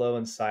 Volo,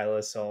 and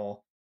Silas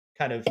all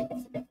kind of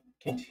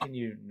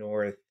continue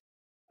north.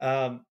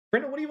 Brendan,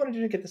 what do you want to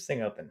do to get this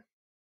thing open?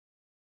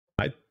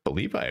 I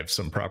believe I have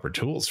some proper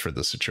tools for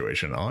the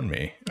situation on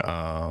me.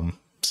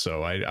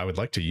 So I would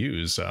like to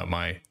use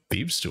my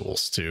thieves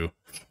tools to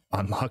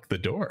unlock the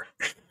door.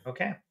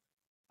 Okay.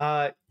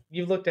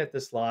 You looked at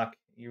this lock.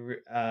 You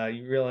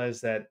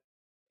realize that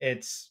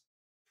it's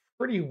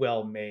pretty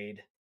well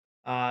made.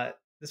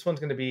 This one's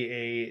going to be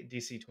a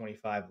DC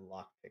 25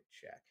 lockpick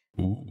check.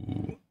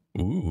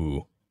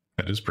 Ooh,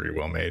 that is pretty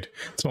well made.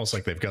 It's almost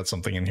like they've got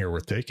something in here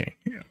worth taking.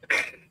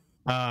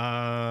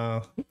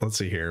 Let's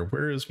see here.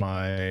 Where is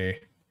my?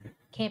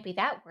 Can't be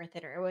that worth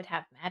it, or it would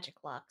have magic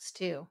locks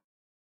too.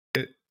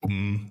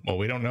 Well,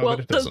 we don't know Well,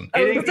 that it doesn't.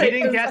 He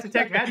didn't cast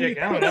detect magic.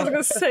 I don't I was know.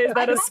 gonna say, is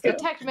that I a got skill?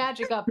 detect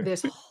magic up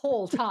this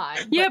whole time.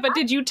 Yeah, but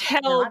did you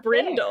tell not there.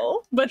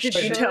 Brindle? But did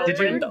you Sure tell Did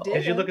Brindle?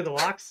 you look at the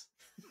locks?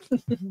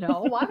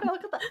 No, why would I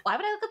look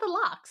at the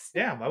locks?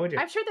 Yeah, why would you?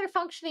 I'm sure they're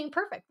functioning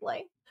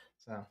perfectly.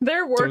 So,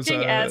 They're So it's,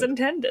 working as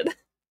intended.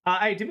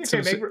 hey, do me a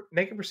So favor.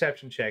 Make a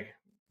perception check,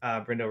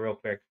 Brendo, real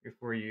quick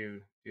before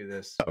you do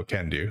this. Oh,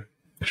 can do.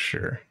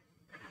 Sure.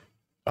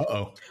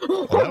 Uh-oh.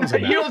 Well, that was a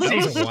You don't that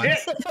was see a one.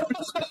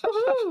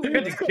 shit.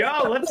 Good to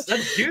go.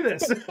 Let's do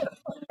this.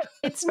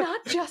 It's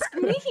not just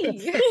me.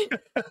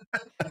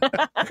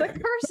 The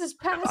curse is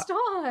passed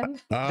on.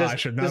 Does- I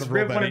should not does have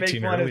rolled Riv that wanna make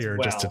 18 one as earlier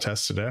just to well?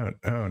 test it out.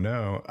 Oh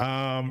no.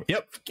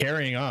 Yep,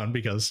 carrying on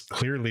because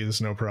clearly there's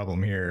no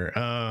problem here.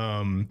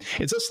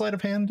 Is this sleight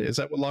of hand? Is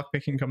that what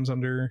lockpicking comes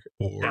under?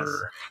 Or Yes.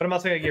 But I'm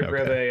also going to give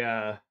Riv Okay.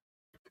 a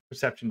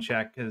perception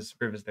check because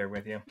Riv is there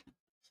with you.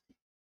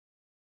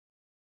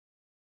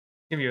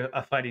 Give you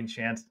a fighting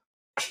chance.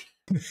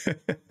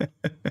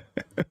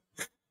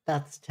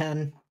 That's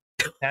 10.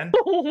 10?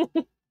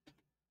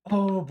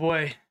 Oh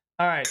boy.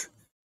 All right.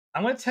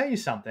 I'm going to tell you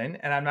something,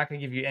 and I'm not going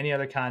to give you any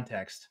other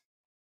context.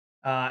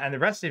 And the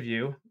rest of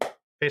you,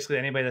 basically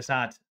anybody that's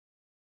not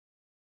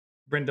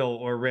Brindle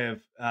or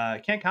Riv,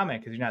 can't comment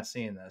because you're not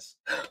seeing this.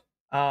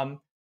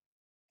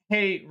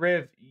 Hey,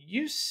 Riv,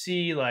 you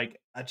see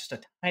like just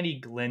a tiny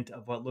glint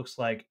of what looks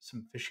like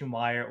some fishing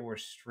wire or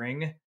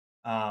string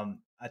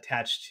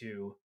attached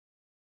to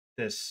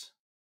this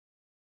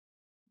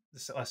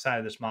side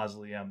of this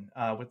mausoleum,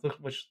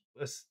 which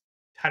was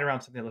tied around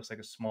something that looks like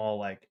a small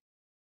like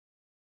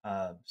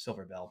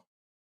silver bell.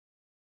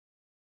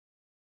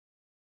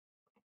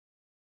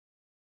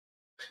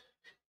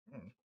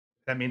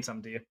 That means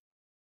something to you.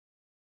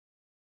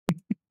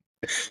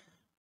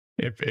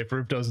 if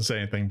Riv doesn't say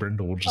anything,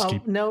 Brindle will just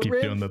keep Riv,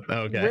 doing the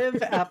okay.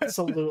 Riv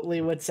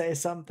absolutely would say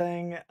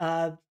something.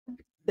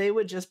 They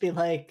would just be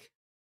like,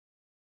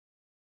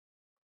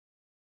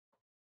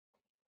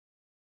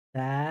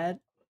 that.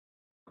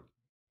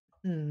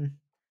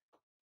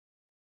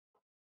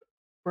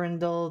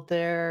 Brindle,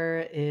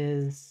 there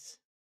is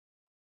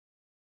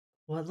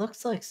what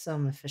looks like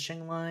some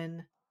fishing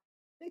line.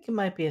 I think it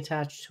might be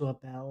attached to a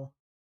bell.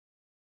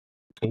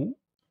 Oh.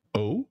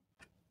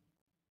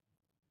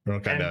 Well,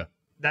 kind of.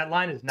 That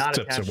line is not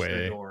steps attached to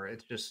away. the door.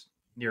 It's just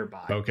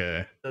nearby.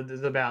 Okay. So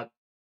there's about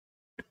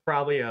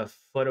probably a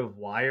foot of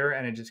wire,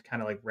 and it just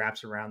kind of like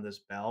wraps around this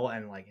bell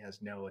and like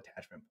has no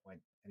attachment point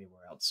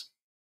anywhere else.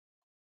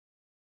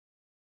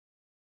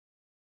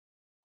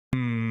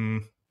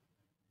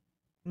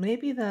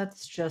 Maybe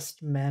that's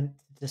just meant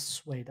to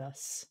dissuade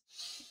us.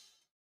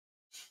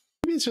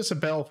 Maybe it's just a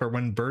bell for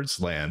when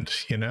birds land,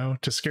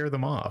 to scare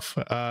them off.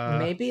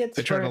 Maybe it's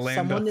they try where to land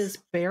someone on- is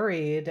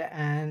buried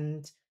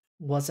and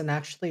wasn't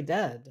actually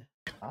dead.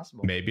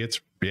 Possible. Maybe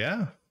it's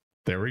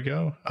there we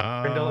go.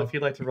 Brindle, if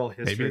you'd like to roll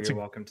history, it's you're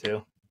welcome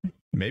to.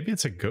 Maybe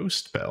it's a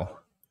ghost bell.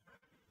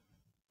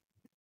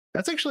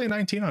 That's actually a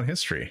 19 on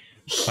history.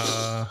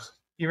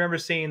 You remember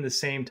seeing the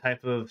same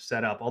type of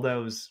setup,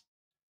 although it was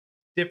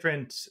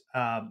different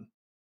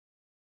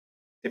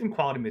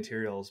quality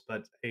materials,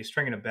 but a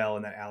string and a bell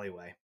in that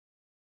alleyway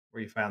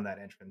where you found that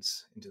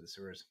entrance into the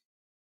sewers.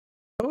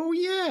 Oh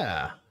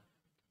yeah,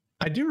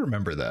 I do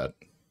remember that.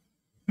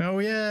 Oh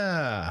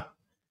yeah.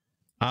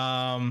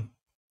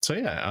 So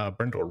yeah,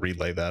 Brent will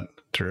relay that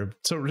to Rib.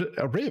 So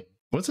Rib,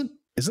 isn't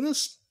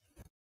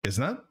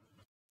that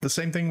the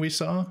same thing we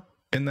saw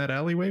in that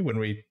alleyway when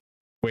we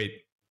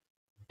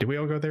did we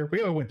all go there?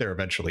 We all went there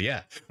eventually.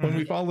 Yeah, when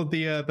we followed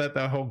the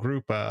that whole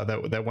group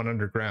that went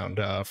underground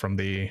from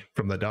the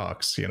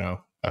docks, you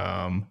know,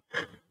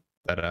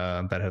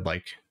 that had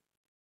like,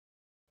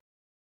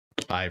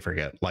 I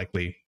forget,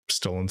 likely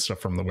stolen stuff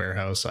from the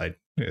warehouse.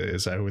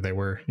 Is that who they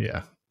were?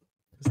 Yeah,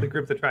 it's the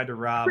group that tried to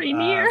rob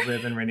Rainier.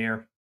 Riv and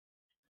Rainier.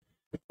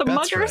 The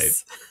That's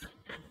muggers. right.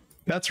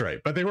 That's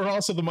right. But they were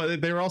also the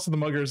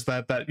muggers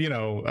that you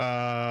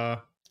know,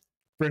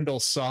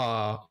 Brindle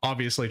saw,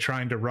 obviously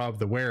trying to rob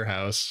the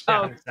warehouse.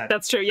 Oh,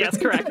 that's true. Yes,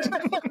 correct.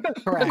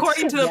 Correct.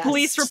 According to the Yes.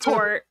 police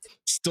report.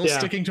 Still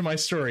sticking to my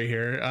story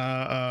here. You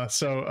know,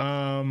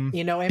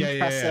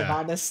 impressive, yeah.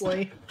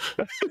 honestly.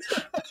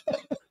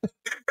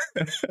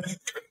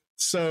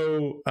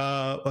 So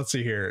let's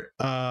see here.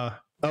 Oh,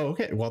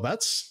 okay. Well,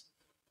 that's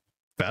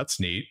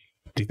neat.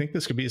 Do you think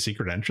this could be a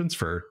secret entrance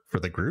for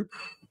the group?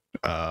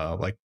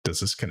 Like, does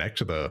this connect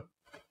to the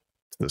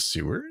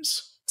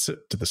sewers? Do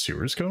the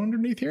sewers go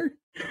underneath here?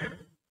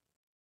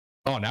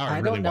 Oh, now I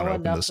really don't know want to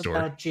open enough this door.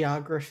 about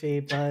geography,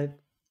 but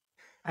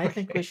I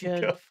think we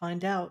should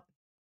find out.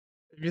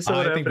 If you still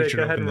want to open it,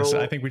 go ahead and roll.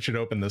 I think we should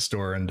open this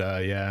door and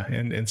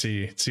and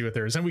see what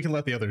there is, and we can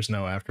let the others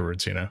know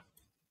afterwards. You know.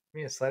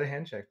 Give me a sleight of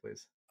hand check,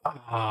 please.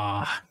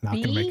 Not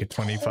gonna make it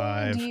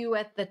 25. Told you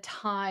at the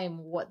time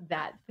what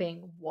that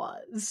thing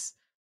was.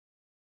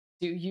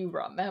 Do you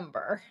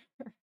remember?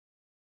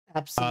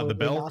 Absolutely. The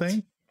bell not.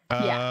 thing?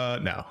 Yeah.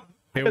 No.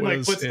 I've been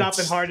like foot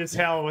stomping hard as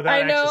hell without.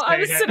 I know. actually I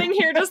was saying it. sitting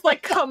here just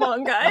like, come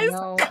on, guys.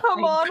 No,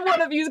 Come on.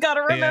 One of you's got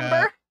to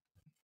remember.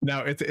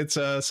 No, it's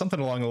something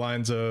along the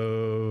lines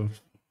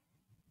of.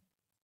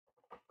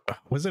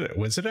 Was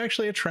it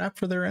actually a trap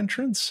for their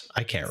entrance?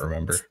 I can't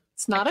remember.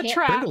 It's not a can't-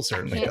 trap. Brindle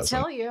certainly Can't doesn't.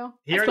 tell you.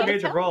 He That's already what made I'm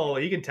the telling roll.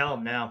 You can tell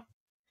him now.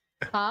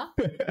 Huh?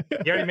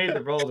 He already made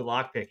the roll to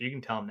lockpick. You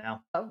can tell him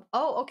now.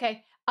 Oh,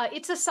 okay.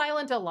 It's a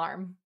silent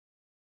alarm.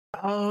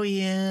 Oh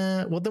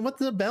yeah. Well, then what's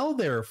the bell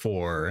there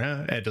for?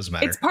 It doesn't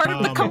matter. It's part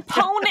of the It's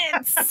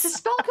components. a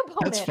spell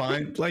component. That's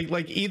fine.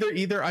 Like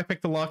either I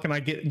pick the lock and I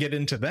get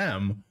into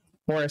them,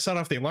 or I set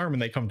off the alarm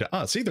and they come to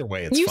us. Either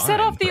way, it's You fine. set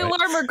off the right?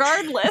 alarm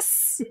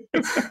regardless.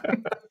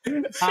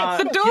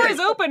 The door is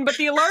open, but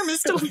the alarm is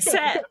still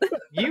set.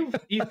 You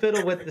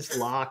fiddle with this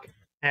lock,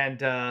 and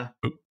That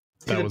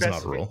was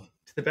not a roll.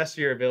 to the best of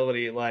your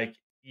ability, like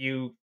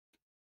you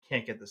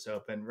can't get this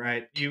open,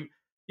 right?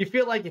 You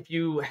feel like if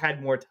you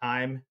had more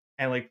time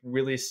and like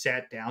really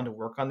sat down to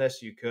work on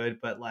this, you could,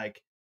 but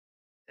like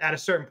at a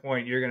certain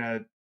point, you're gonna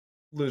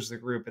lose the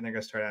group and they're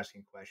gonna start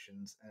asking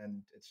questions,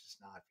 and it's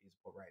just not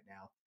feasible right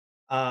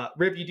now.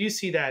 Riv, you do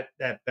see that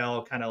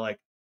bell kind of like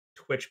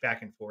twitch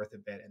back and forth a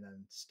bit and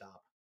then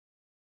stop.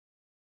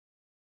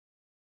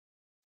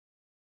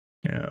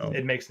 Yeah.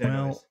 It makes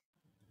no noise.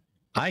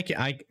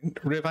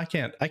 Riv, I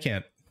can't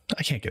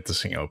get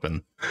this thing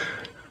open.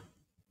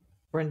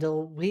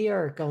 Brindle, we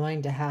are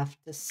going to have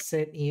to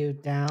sit you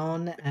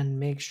down and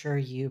make sure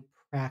you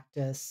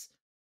practice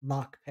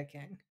lock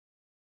picking.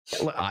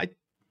 I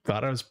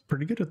thought I was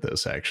pretty good at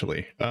this,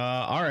 actually.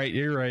 All right,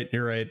 you're right.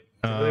 Really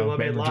well made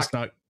Man, we're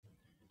lock.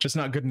 just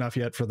not good enough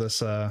yet for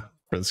this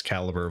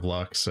caliber of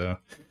luck. So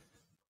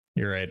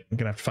you're right. I'm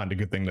gonna have to find a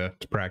good thing to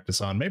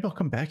practice on. Maybe I'll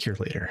come back here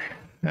later.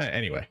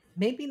 Anyway,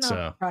 Maybe not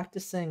So-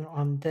 practicing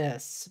on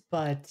this,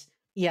 but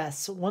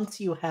yes,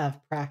 once you have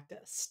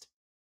practiced.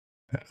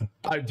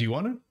 do you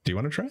want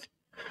to try?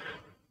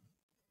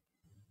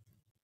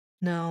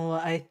 No,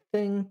 I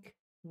think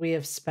we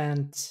have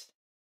spent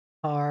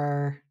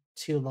far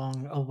too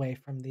long away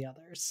from the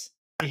others.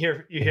 You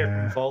hear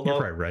Yeah, from Voldo. You're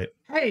probably right.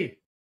 Hey,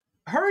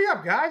 hurry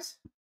up, guys!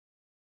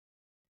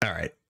 All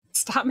right.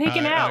 Stop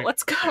making out.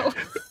 Let's go.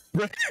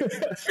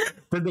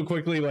 Brindle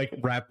quickly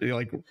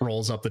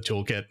rolls up the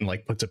toolkit and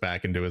like puts it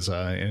back into his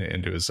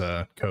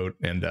coat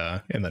and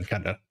then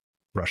kind of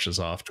rushes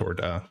off toward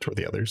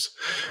the others.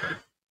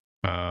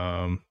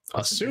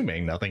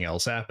 Assuming nothing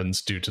else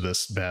happens due to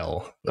this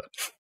bell. But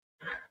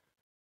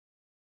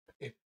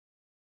If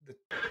the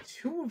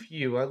two of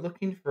you are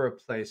looking for a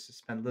place to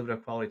spend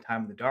limited quality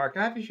time in the dark,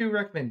 I have a few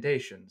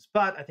recommendations,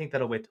 but I think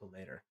that'll wait till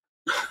later.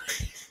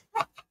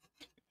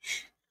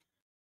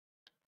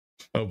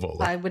 oh,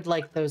 Vola. I would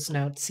like those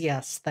notes.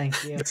 Yes,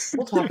 thank you.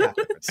 We'll talk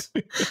afterwards.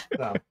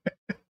 So,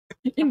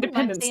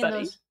 Independent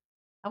study.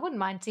 I wouldn't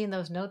mind seeing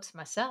those notes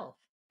myself.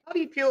 how do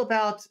you feel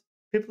about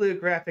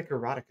bibliographic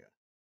erotica?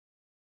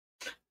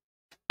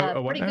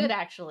 What Pretty now? good,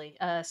 actually.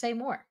 Say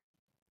more.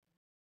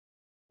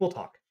 We'll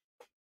talk.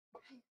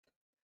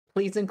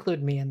 Please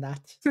include me in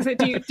that. So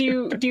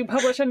do you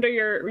publish under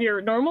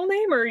your normal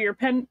name or your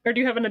pen, or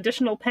do you have an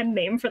additional pen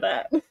name for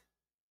that?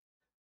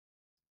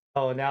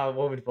 Oh, now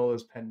what would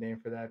Volo's pen name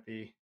for that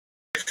be?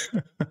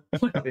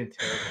 Something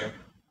terrible.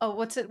 Oh,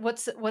 what's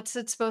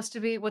it supposed to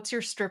be? What's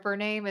your stripper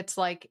name? It's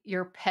like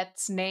your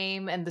pet's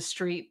name and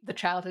the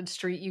childhood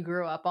street you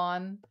grew up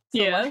on.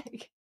 So Yeah.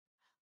 like,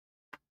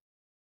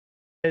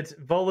 It's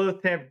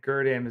Volothamp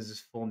Gerdam is his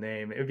full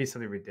name. It would be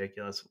something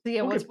ridiculous. so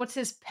yeah, We'll what's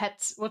his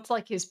pet's? What's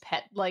like his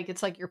pet? Like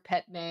it's like your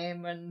pet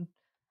name and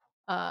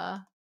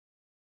the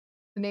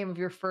name of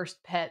your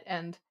first pet.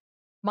 And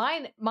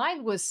mine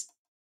was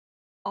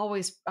I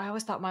always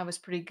thought mine was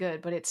pretty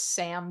good, but it's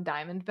Sam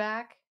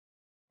Diamondback,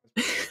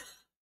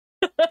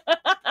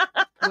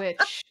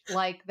 which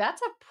like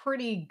that's a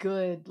pretty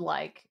good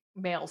like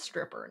male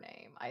stripper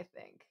name, I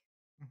think.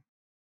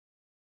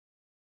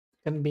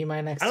 Couldn't be my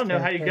I next don't know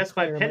how you character, guessed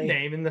my pen clearly.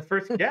 name in the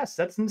first guess.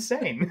 That's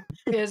insane.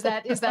 Is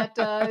that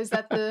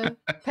the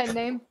pen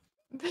name?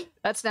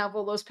 That's now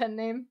Volo's pen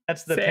name.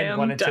 That's the pinned Sam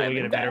one until we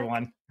get a better Diamondback.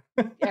 one.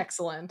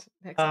 Excellent.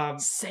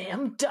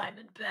 Sam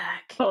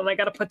Diamondback. Oh, and I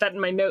gotta put that in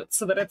my notes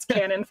so that it's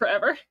canon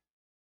forever.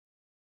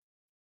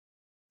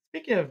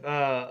 Speaking of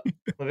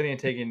Lavinia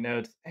taking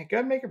notes, hey, go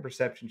ahead and make a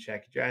perception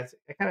check. I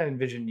kind of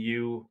envision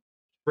you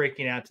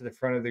breaking out to the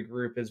front of the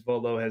group as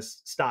Volo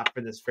has stopped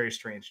for this very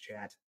strange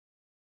chat.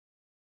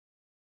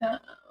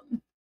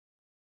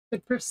 The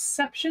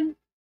perception?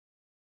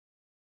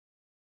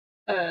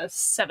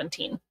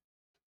 17.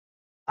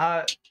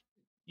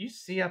 You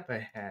see up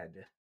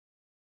ahead.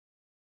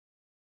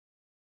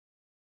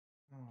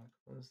 Oh, I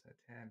closed that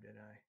tab, did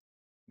I?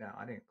 No,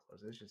 I didn't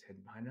close it. It's just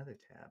hidden behind another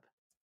tab.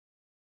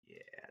 Yeah,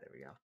 there we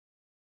go.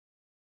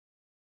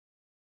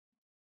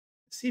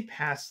 See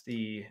past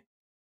the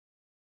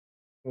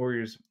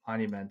Warriors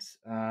Monument.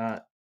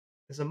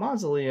 There's a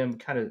mausoleum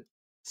kind of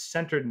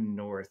centered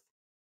north,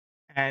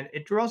 and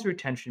it draws your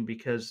attention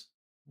because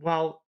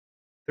while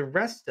the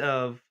rest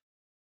of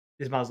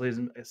these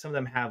mausoleums, some of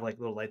them have like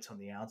little lights on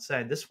the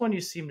outside, this one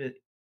you seem to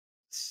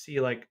see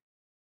like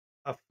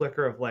a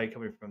flicker of light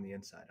coming from the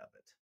inside of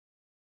it.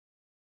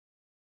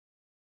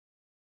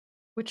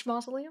 Which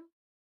mausoleum?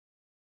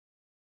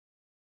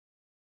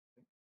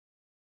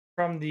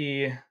 From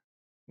the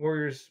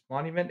Warriors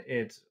Monument,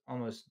 it's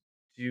almost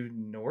due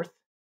north.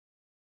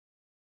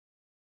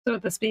 So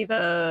would this be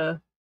the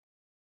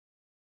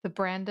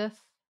Brandith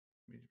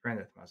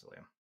Brandith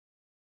Mausoleum.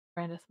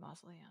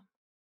 Mausoleum.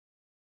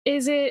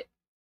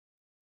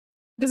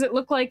 Does it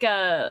look like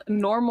a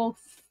normal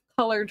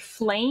colored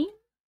flame?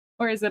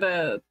 Or is it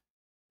a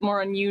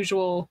more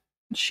unusual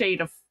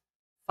shade of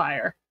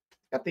fire?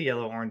 It's got the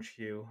yellow-orange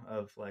hue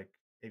of like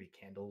maybe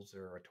candles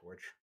or a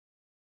torch.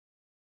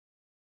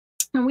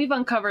 And we've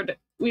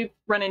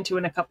run into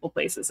in a couple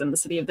places in the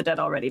City of the Dead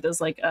already.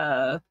 There's like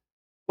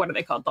what are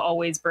they called? The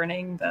always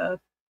burning,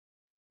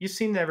 You've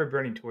seen the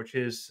ever-burning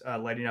torches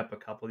lighting up a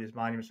couple of these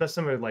monuments, but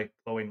some are like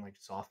glowing like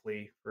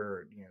softly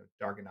for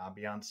darkened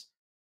ambiance.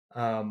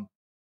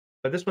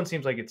 But this one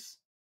seems like it's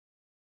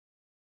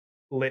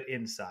lit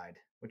inside,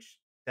 which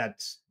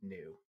that's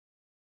new.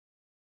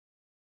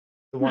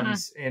 The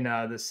ones in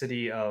the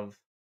city of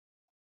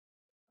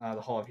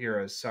the Hall of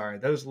Heroes, sorry,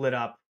 those lit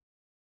up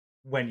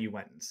when you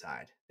went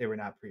inside. They were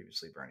not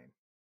previously burning.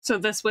 So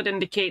this would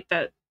indicate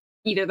that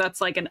either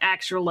that's like an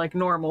actual like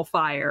normal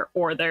fire,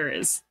 or there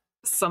is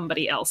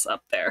somebody else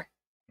up there.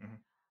 Mm-hmm.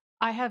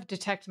 I have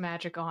detect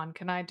magic on.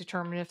 Can I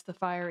determine if the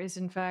fire is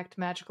in fact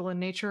magical in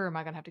nature, or am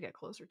I gonna have to get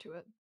closer to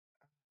it?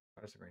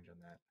 What's the range on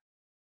that?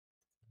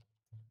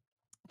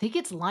 I think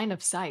it's line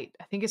of sight.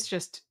 I think it's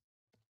just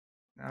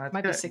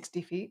might be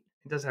 60 feet.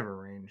 It does have a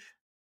range.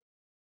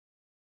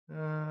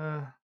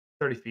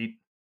 30 feet.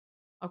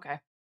 Okay.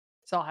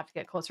 So I'll have to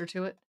get closer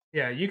to it.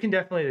 Yeah, you can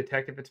definitely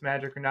detect if it's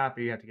magic or not,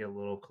 but you have to get a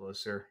little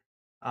closer.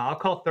 I'll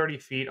call 30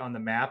 feet on the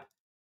map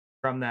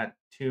from that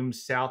tomb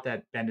south,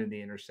 that bend in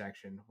the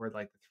intersection where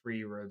like the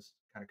three roads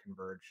kind of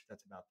converge.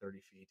 That's about 30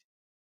 feet.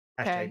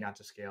 Okay. Hashtag not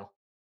to scale.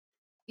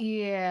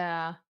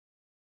 Yeah.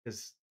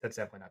 Because that's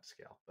definitely not to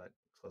scale, but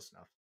close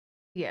enough.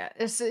 Yeah.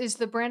 Is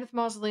the Brandith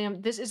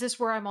Mausoleum is this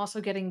where I'm also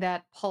getting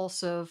that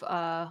pulse of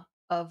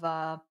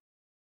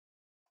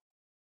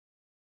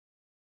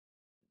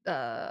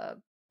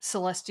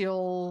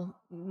celestial,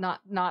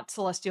 not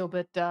celestial,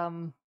 but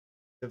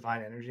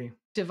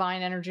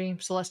Divine energy,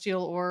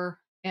 celestial or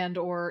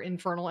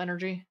infernal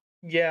energy?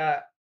 Yeah,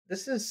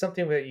 this is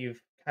something that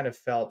you've kind of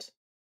felt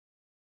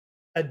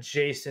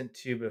adjacent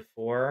to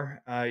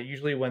before.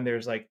 Usually when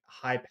there's like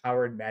high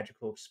powered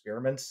magical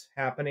experiments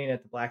happening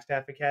at the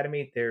Blackstaff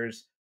Academy,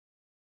 there's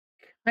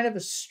kind of a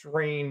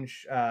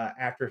strange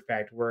after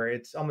effect where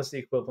it's almost the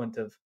equivalent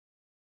of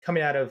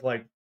coming out of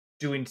like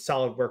doing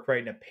solid work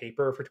writing a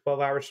paper for 12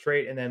 hours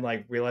straight and then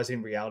like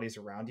realizing realities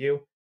around you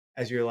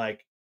as you're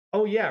like,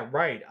 oh yeah,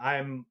 right,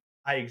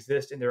 I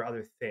exist and there are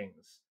other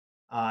things.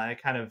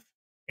 It kind of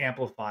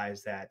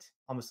amplifies that,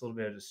 almost a little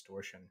bit of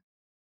distortion.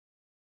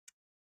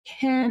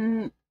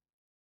 I'm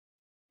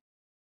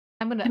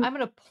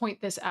gonna point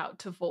this out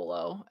to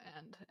Volo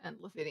and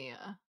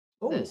Lavinia.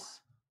 Oh,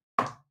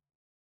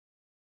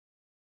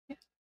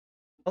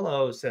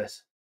 hello,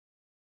 sis.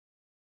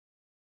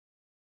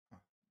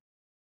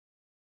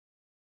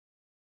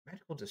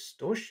 Magical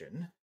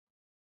distortion,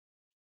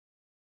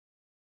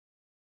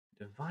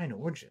 divine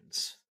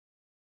origins.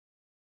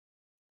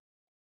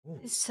 Ooh.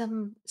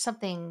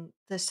 Something,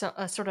 this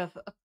a sort of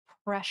a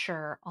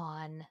pressure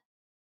on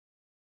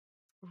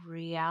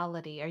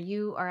reality.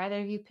 Are either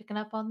of you picking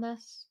up on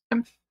this?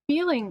 I'm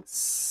feeling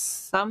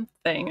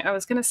something. I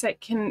was gonna say,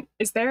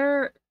 is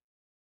there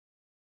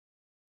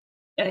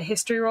a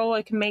history roll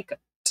I can make,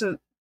 to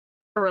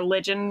a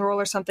religion roll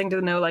or something,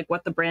 to know like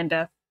what the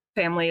Brandeth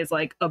family is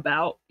like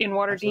about in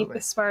Waterdeep Absolutely.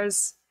 as far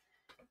as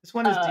This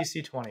one is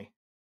DC 20.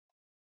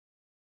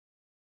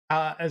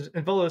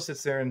 And Volo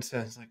sits there and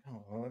says, like,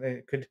 oh, well,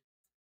 they could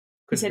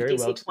you said very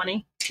DC well,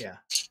 20. yeah,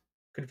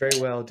 could very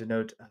well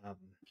denote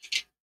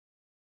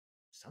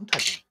some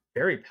type of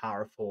very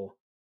powerful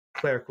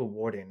clerical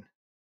warding.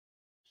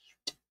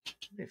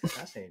 It'd be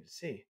fascinating to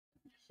see.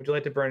 Would you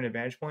like to burn an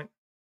advantage point?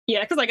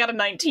 Yeah, because I got a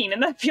 19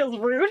 and that feels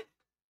rude.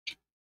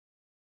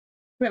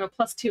 We have a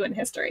 +2 in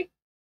history.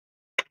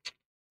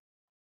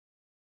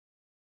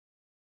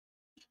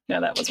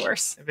 No, that was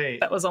worse.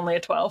 That was only a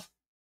 12.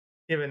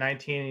 You have a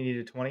 19 and you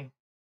need a 20?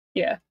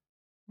 Yeah.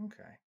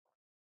 Okay.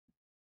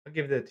 I'll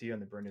give that to you on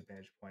the burn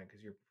advantage point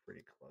because you're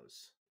pretty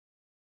close.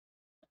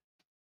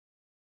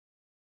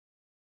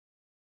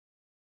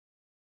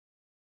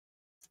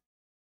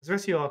 As the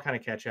rest of you all kind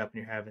of catch up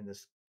and you're having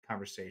this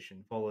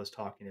conversation, Volo's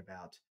talking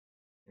about,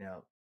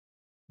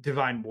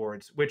 divine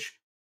wards, which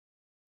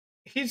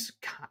he's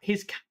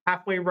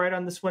halfway right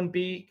on this one,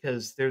 B,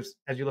 because there's,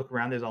 as you look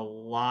around, there's a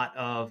lot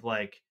of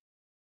like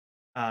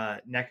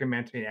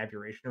necromancy and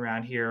abjuration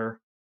around here.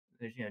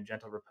 There's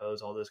gentle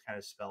repose, all those kind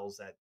of spells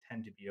that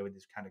tend to be over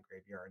these kind of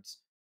graveyards,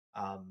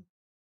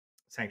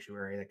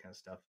 sanctuary, that kind of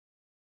stuff.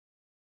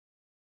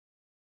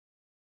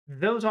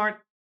 Those aren't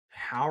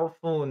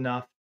powerful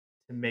enough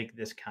to make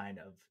this kind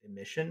of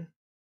emission,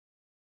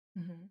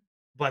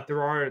 but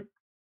there are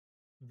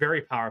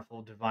very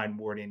powerful divine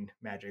warding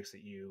magics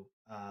that you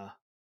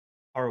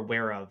are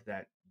aware of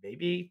that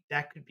maybe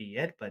that could be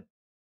it, but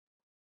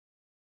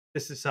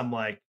this is some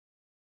like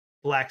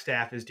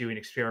Blackstaff is doing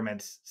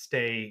experiments,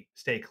 stay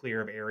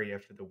clear of area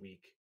for the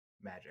weak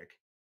magic.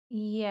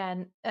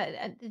 Yeah,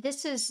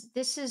 this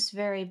is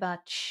very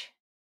much.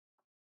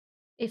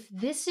 If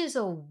this is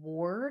a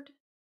ward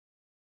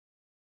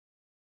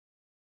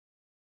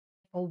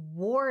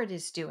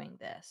is doing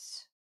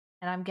this,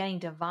 and I'm getting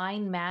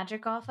divine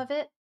magic off of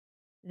it,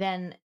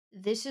 then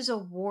this is a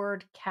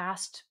ward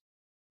cast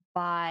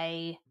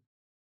by.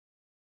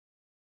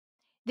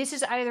 This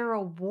is either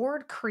a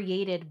ward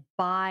created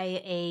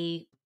by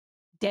a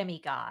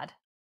demigod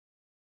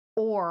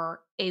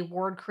or a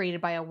ward created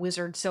by a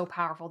wizard so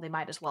powerful they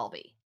might as well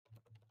be.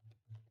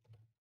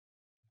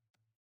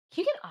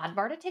 Can you get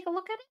Oddvar to take a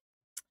look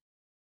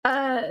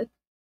at it?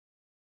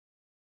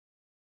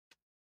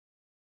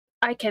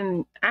 I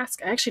can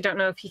ask. I actually don't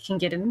know if he can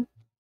get in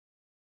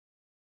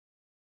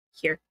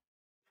here.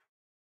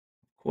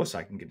 Of course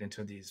I can get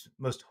into these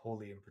most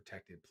holy and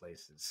protected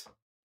places.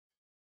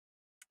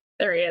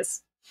 There he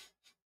is.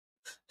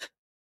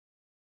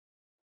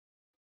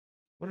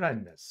 What did I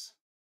miss?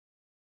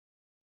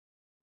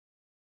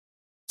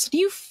 So do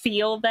you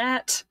feel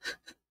that?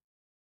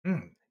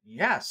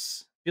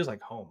 Yes. Feels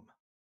like home.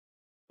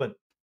 But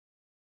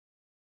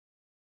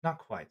not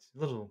quite. A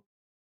little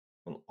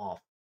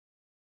off.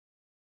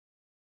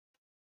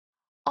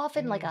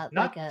 Often like a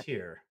not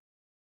here.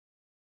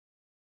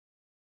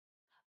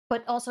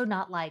 But also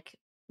not like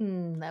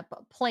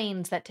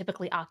planes that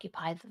typically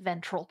occupy the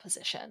ventral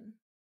position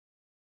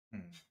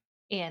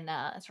in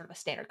sort of a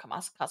standard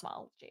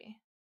cosmology.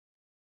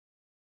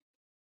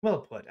 Well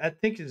put. I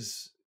think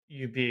as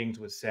you beings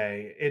would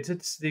say,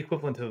 it's the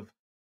equivalent of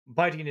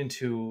biting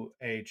into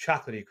a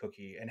chocolatey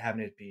cookie and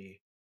having it be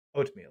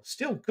oatmeal.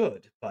 Still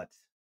good, but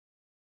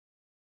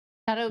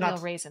not oatmeal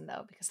raisin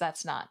though, because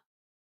that's not.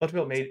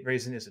 Oatmeal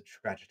raisin is a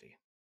tragedy.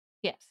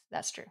 Yes,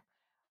 that's true.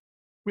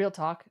 Real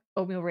talk,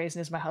 oatmeal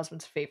raisin is my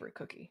husband's favorite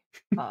cookie.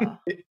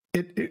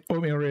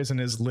 Oatmeal raisin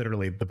is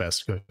literally the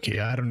best cookie.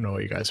 I don't know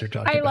what you guys are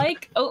talking about. I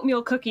like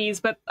oatmeal cookies,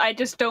 but I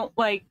just don't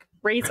like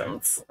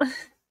raisins.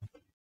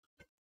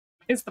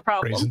 Is the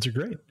problem. Raisins are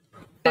great.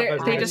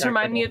 They just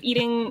remind me of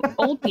eating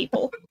old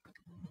people.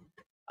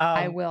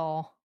 I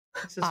will.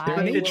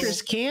 They're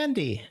nature's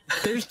candy.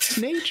 There's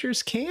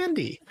nature's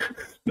candy.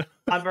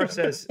 Advar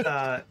says,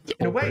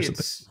 in a way,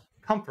 it's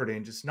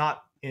comforting, just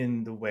not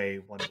in the way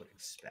one would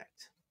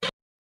expect.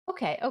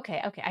 Okay.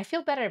 I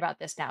feel better about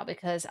this now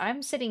because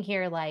I'm sitting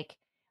here like,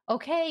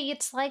 okay,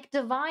 it's like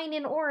divine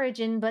in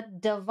origin,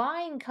 but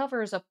divine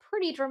covers a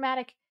pretty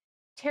dramatic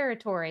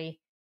territory.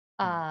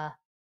 Want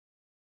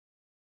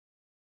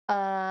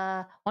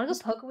to go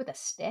poke it with a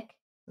stick?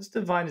 This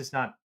divine is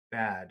not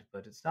bad,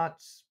 but it's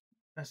not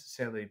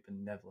necessarily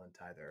benevolent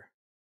either.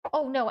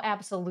 Oh no,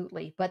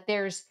 absolutely. But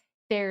there's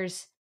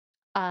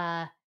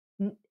not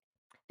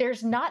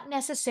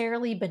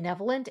necessarily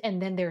benevolent, and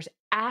then there's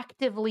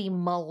actively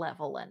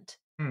malevolent.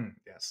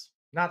 Yes,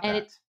 not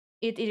and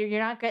that. You're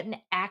not getting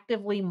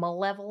actively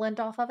malevolent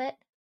off of it.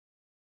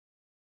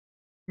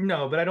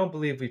 No, but I don't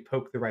believe we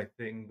poked the right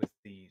thing with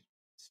the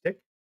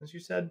stick, as you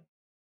said.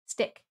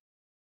 Stick.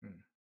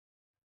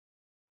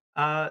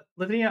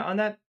 Lavinia, on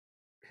that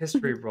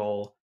history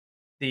roll,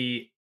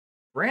 the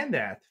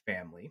Brandath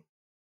family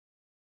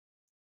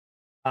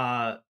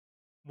was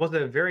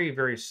a very,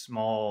 very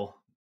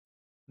small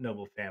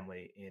noble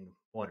family in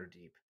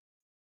Waterdeep.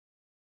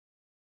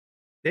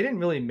 They didn't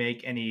really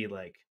make any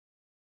like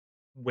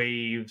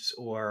waves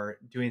or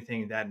do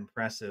anything that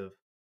impressive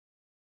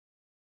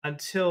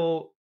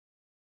until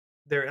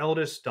their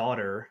eldest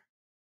daughter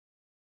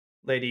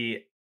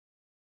Lady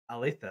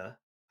Alitha,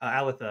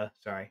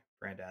 sorry,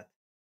 Brandeth,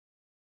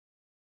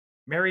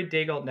 married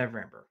Dagult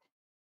Neverember.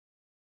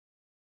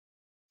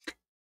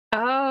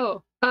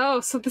 Oh,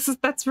 so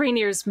that's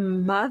Rainier's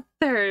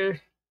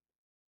mother.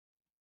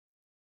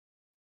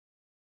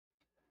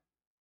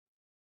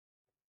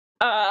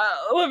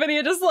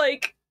 Lavinia just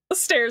like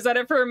stares at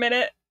it for a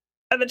minute,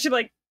 and then she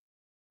like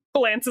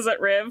glances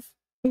at Riv,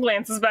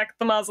 glances back at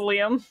the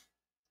mausoleum.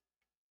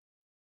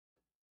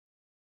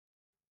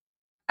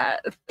 Uh,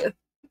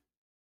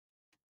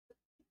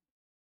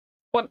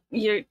 what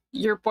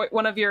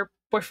one of your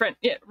boyfriend,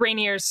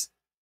 Rainier's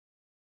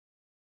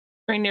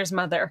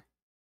mother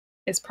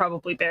is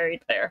probably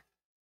buried there.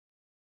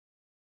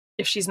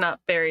 If she's not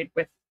buried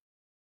with,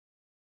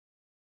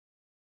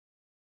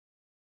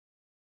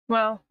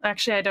 well,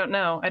 actually, I don't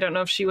know. I don't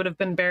know if she would have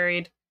been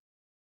buried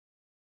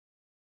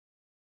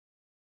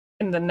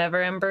in the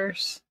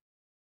Neverembers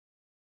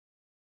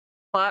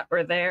plot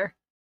or there,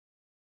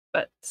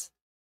 but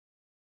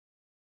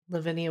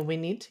Lavinia, we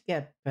need to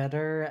get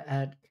better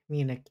at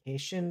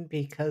communication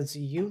because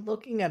you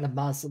looking at a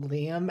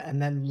mausoleum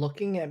and then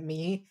looking at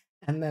me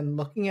and then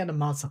looking at a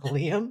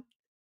mausoleum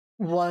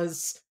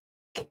was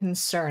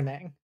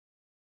concerning.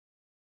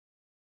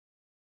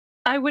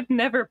 I would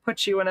never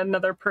put you in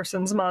another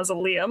person's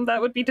mausoleum.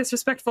 That would be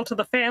disrespectful to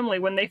the family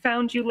when they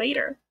found you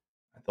later.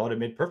 I thought it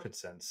made perfect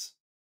sense.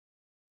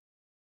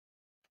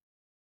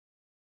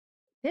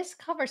 This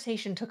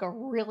conversation took a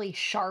really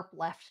sharp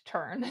left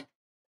turn.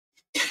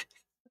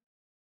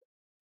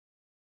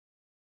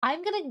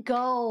 I'm gonna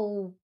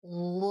go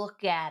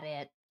look at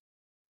it,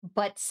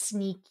 but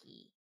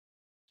sneaky.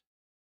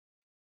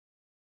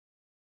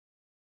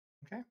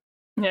 Okay.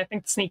 Yeah, I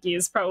think sneaky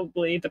is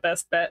probably the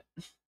best bet.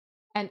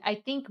 And I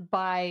think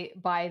by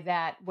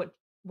that,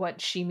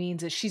 what she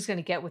means is she's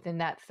gonna get within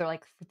that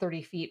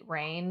 30 feet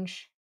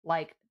range,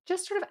 like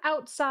just sort of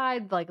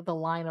outside like the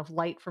line of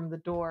light from the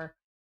door,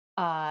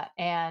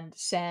 and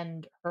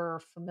send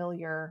her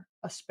familiar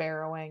a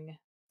sparrowing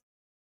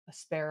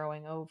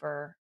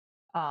over,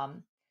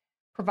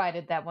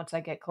 provided that once I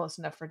get close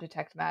enough for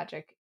detect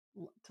magic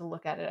to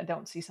look at it, I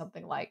don't see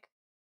something like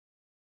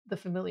the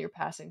familiar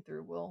passing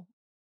through will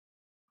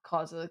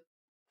cause a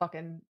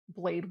fucking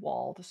blade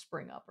wall to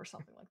spring up or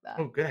something like that.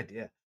 Oh, good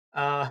idea.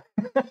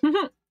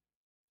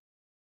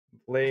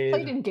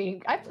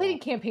 Blade. I've played in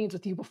campaigns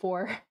with you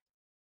before.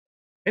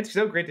 It's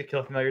so great to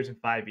kill familiars in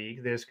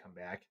 5e. They just come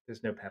back.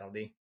 There's no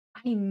penalty.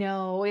 I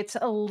know it's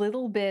a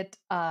little bit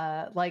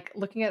like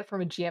looking at it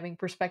from a GMing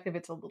perspective,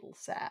 it's a little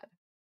sad.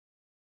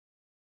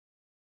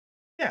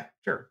 Yeah,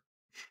 sure.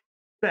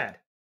 Bad.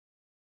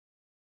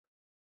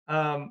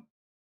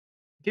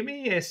 Give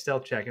me a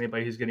stealth check.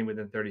 Anybody who's getting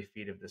within 30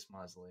 feet of this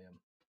mausoleum.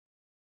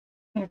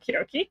 Okie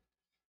dokie.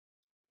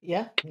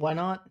 Yeah, why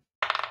not?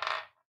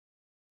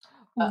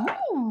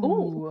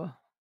 Ooh.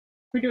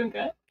 We're doing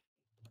good.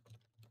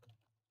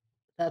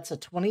 That's a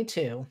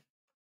 22.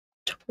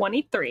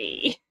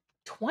 23.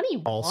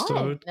 21.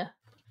 Also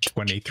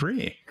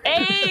 23.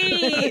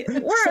 Hey,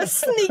 we're a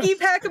sneaky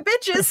pack of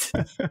bitches.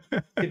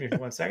 Give me for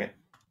 1 second.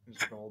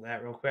 Just roll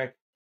that real quick.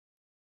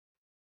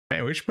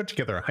 Man, we should put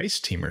together a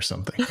heist team or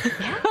something.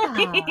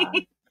 Yeah.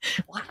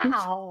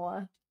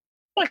 Wow.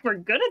 Like we're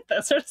good at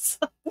this or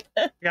something.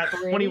 I got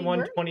 21,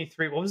 Great.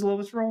 23. What was the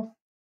lowest roll?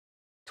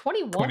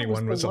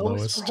 21 was the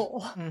lowest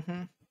roll.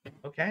 Mm-hmm.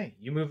 Okay,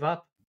 you move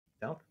up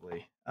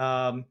stealthily.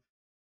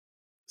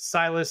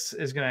 Silas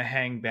is going to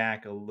hang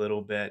back a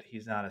little bit.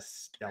 He's not a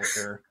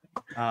stealther.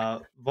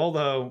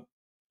 Volo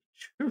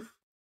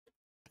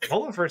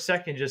for a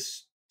second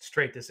just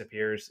straight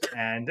disappears,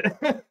 and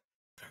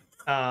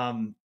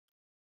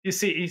you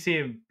see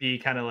him be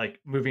kind of like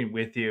moving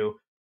with you,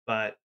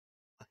 but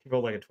he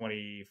rolled like a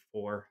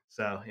 24.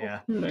 So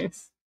yeah,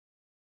 Nice.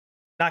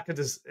 not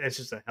because it's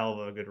just a hell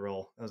of a good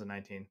roll. That was a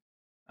 19.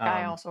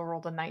 I also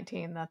rolled a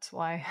 19. That's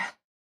why.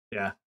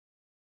 Yeah,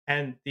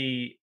 and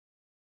the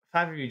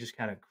 5 of you just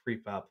kind of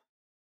creep up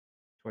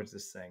towards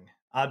this thing.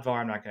 Oddvar,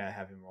 I'm not gonna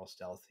have him roll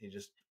stealth. He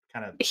just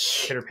kind of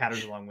pitter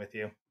patters along with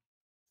you.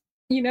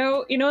 You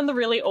know, in the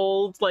really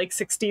old like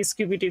 60s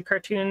Scooby-Doo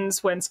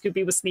cartoons when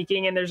Scooby was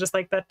sneaking and there's just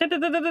like that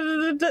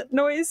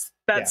noise,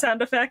 that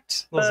sound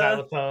effect,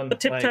 Xylophone, the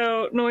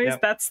tiptoe noise.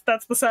 Yep.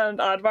 That's the sound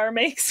Oddvar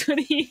makes when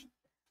he.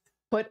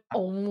 But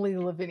only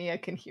Lavinia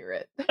can hear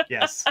it.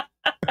 Yes.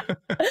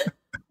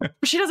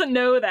 She doesn't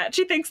know that.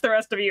 She thinks the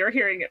rest of you are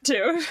hearing it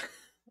too,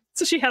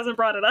 so she hasn't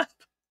brought it up.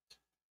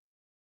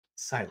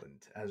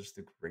 Silent as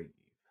the grave.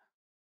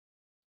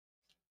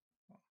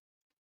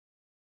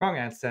 Wrong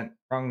accent.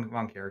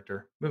 Wrong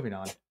character. Moving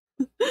on.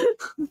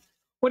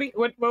 What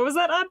was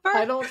that, Oddvar?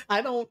 I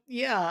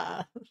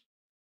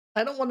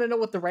don't want to know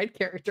what the right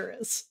character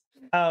is.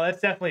 Oh,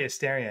 that's definitely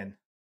Asterion.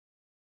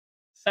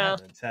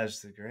 Silent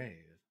as the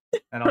grave.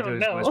 And I'll do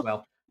his voice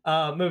well.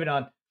 Moving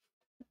on.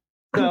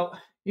 So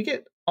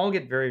you all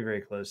get very,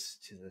 very close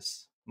to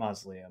this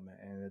mausoleum,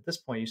 and at this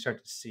point you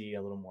start to see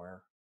a little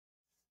more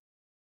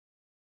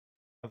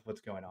of what's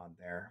going on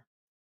there.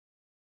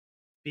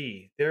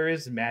 B, there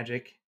is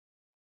magic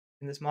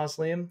in this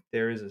mausoleum.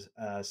 There is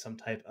some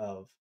type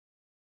of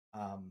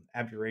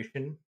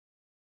abjuration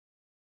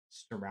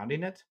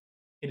surrounding it.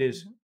 It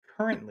is Mhm.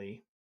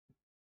 currently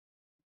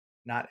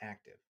not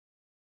active.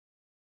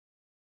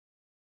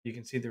 You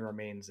can see the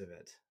remains of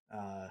it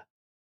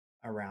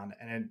around,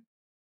 and it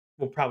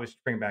will probably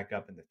spring back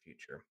up in the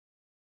future.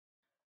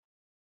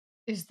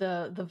 Is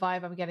the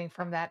vibe I'm getting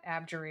from that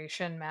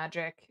abjuration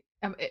magic?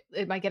 Am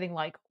I getting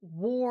like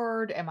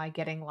ward? Am I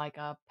getting like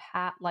a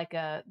pat? Like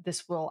a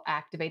this will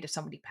activate if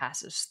somebody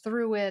passes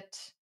through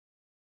it?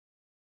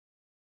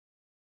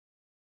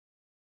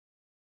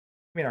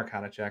 I mean,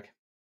 Arcana check.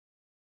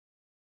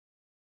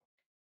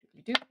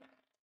 Do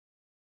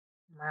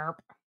Merp.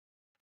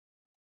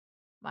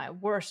 My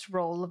worst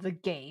roll of the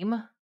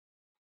game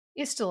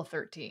is still a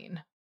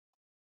 13.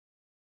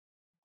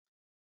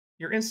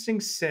 Your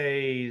instincts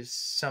say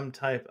some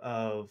type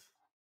of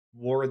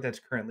ward that's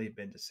currently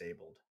been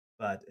disabled,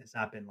 but it's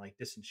not been like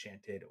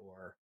disenchanted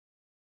or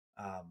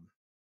um,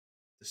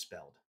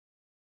 dispelled.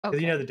 Because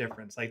you know Okay. the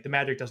difference. Like the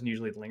magic doesn't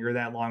usually linger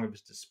that long if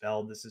it's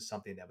dispelled. This is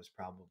something that was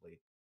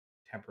probably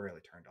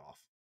temporarily turned off.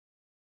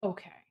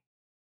 Okay.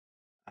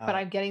 But Uh,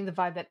 I'm getting the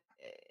vibe that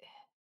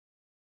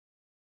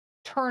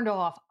turned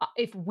off.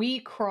 If we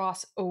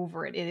cross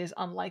over it, it is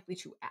unlikely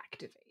to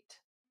activate.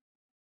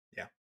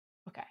 yeah.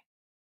 Okay.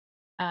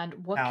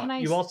 And what Now can I?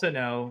 you also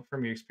know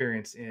from your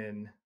experience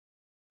in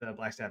the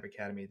Blackstaff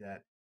Academy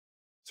that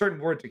certain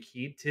words are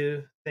keyed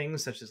to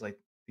things, such as like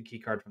the key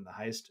card from the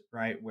heist,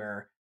 right?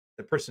 Where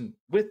the person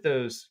with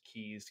those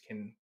keys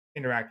can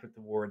interact with the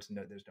wards and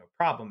there's no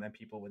problem, and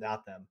people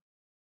without them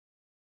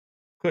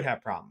could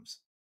have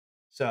problems.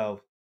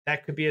 So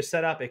that could be a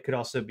setup. It could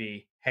also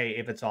be, hey,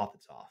 if it's off,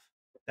 it's off.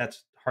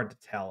 That's hard to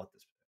tell at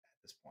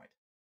this point,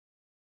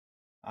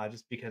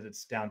 just because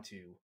it's down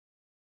to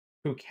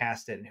who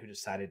cast it and who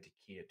decided to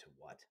key it to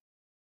what.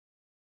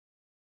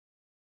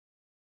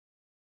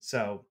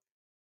 So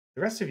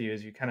the rest of you,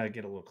 as you kind of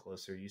get a little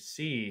closer, you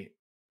see,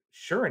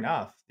 sure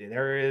enough,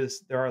 there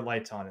are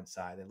lights on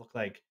inside. They look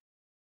like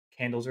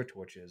candles or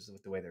torches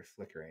with the way they're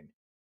flickering,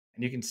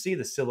 and you can see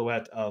the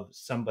silhouette of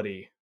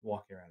somebody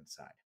walking around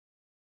inside.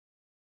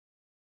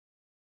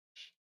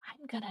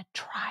 I'm gonna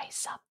try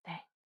something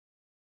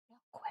real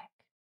quick.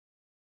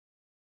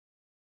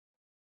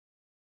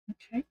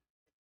 Okay.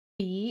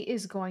 B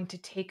is going to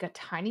take a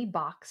tiny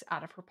box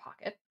out of her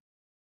pocket,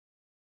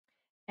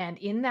 and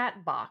in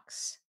that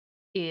box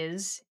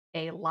is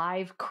a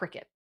live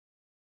cricket,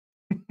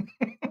 a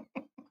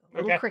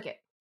little Okay. cricket.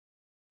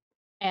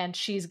 And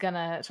she's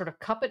gonna sort of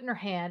cup it in her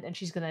hand, and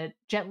she's gonna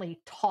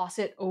gently toss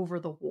it over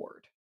the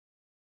ward,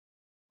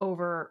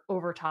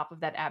 over top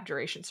of that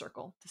abjuration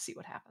circle to see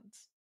what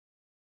happens.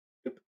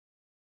 Boop.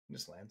 It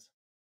just lands.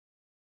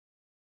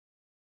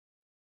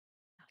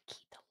 Not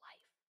key to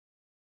life.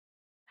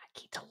 Not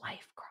key to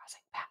life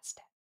crossing past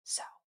it.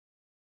 So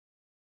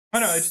Oh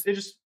no,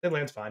 it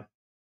lands fine.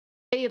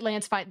 it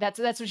lands fine. That's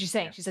what she's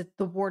saying. Yeah. She said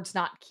the ward's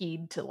not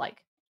keyed to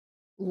like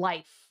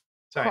life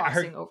Sorry,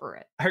 crossing over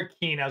it. I heard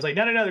keen. I was like,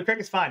 no, the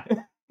cricket's fine.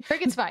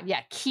 Cricket's fine.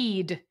 Yeah,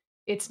 keyed.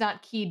 It's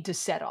not keyed to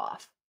set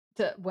off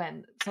to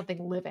when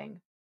something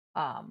living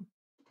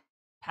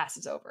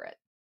passes over it.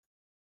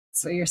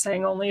 So you're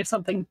saying only if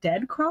something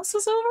dead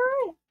crosses over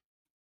it?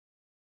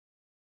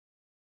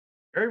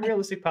 Very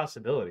realistic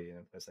possibility in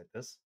a place like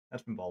this.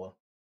 That's from Bolo.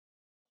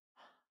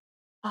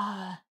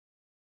 Yeah,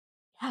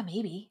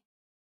 maybe.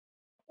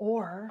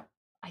 Or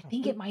I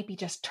think it might be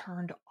just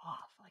turned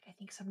off. Like I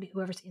think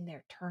whoever's in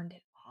there turned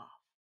it off.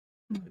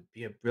 It would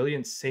be a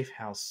brilliant safe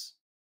house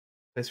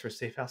place for a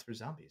safe house for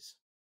zombies.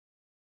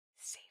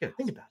 Safe Yeah,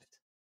 think house. about it.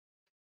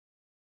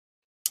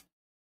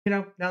 You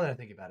know, now that I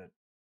think about it,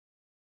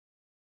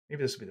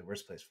 maybe this would be the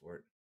worst place for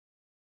it.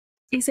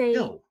 Is a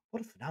Still,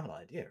 what a phenomenal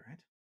idea, right?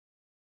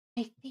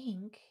 I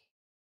think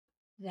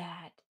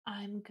that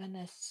I'm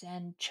gonna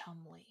send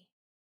Chumley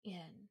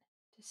in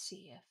to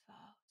see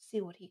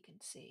what he can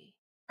see.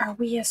 Are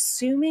we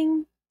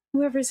assuming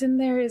whoever's in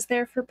there is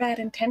there for bad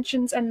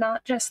intentions and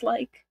not just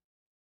like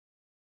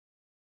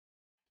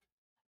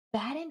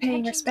Bad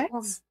paying intentions or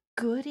respects?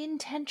 good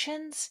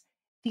intentions?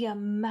 The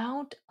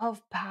amount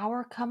of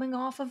power coming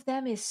off of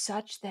them is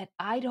such that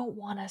I don't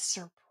want to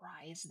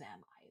surprise them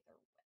either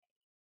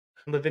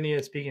way.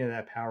 Lavinia, speaking of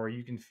that power,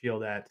 you can feel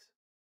that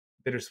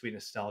bittersweet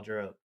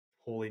nostalgia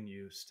pulling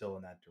you still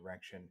in that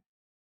direction.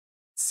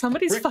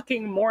 Somebody's Rick-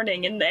 fucking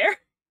mourning in there.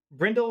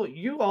 Brindle,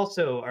 you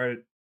also are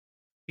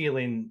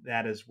feeling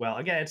that as well.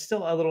 Again, it's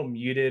still a little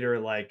muted or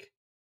like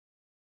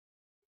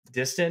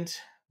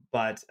distant,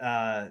 but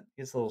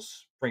it's little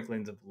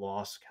sprinklings of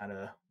loss kind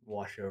of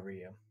wash over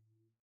you.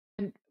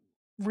 And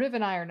Riv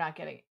and I are not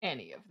getting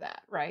any of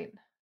that, right?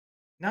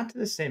 Not to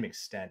the same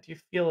extent. You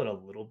feel it a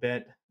little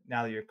bit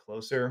now that you're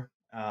closer.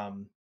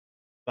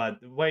 But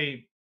the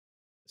way,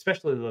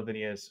 especially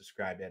Lavinia has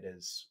described it,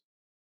 is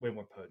way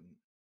more potent.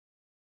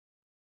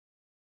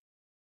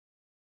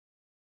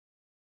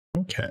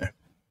 Okay.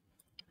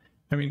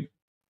 I mean,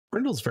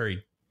 Brindle's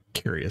very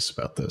curious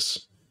about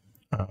this.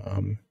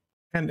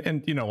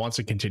 And you know, wants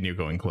to continue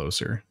going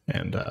closer.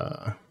 And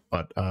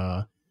but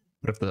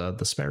if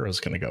the sparrow's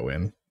gonna go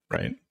in,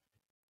 right?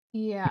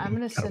 Yeah, I'm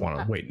gonna Kind of send. want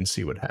to wait and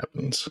see what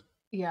happens.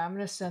 Yeah, I'm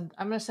gonna send.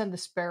 I'm gonna send the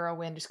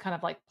sparrow in, just kind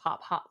of like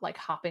like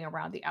hopping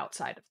around the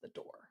outside of the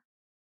door.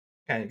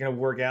 Kind of gonna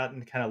work out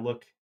and kind of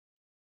look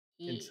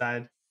Yes.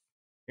 inside.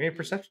 Give me a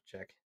perception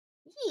check.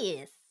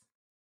 Yes.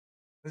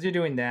 As you're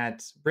doing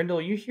that,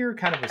 Brindle, you hear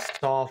kind of a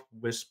soft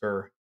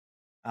whisper.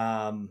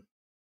 Um,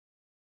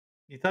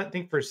 you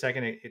think for a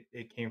second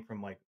it came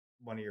from like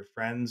one of your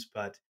friends,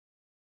 but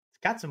it's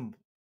got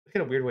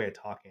a weird way of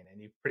talking,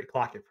 and you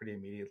clock it pretty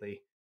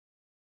immediately.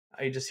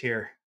 You just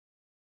hear,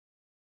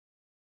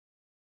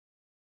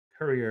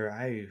 "Courier,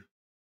 I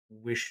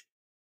wish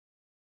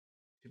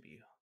to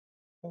be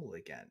whole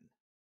again,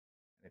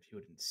 and if you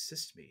would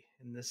insist me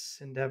in this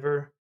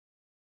endeavor,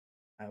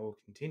 I will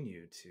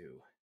continue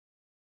to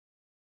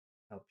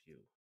help you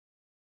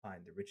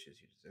find the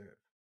riches you deserve."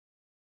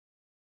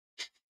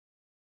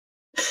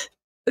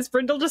 Is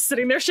Brindle just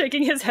sitting there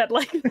shaking his head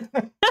like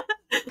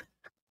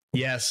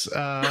Yes,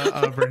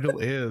 Brindle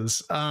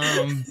is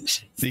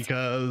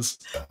because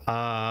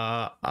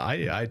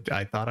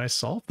I thought I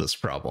solved this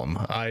problem.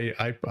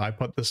 I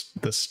put this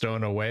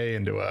stone away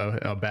into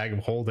a bag of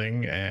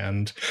holding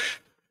and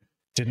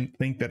didn't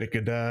think that it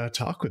could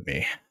talk with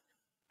me.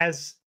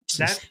 As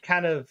that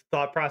kind of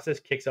thought process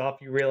kicks off,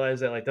 you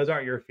realize that like those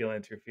aren't your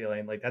feelings you're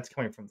feeling, like that's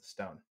coming from the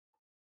stone.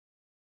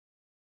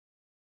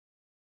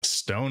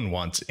 Stone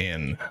wants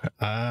in.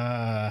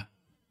 Oh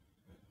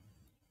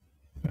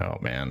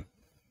man.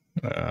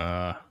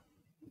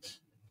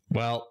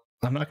 Well,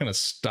 I'm not going to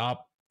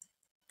stop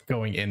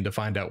going in to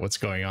find out what's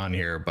going on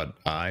here, but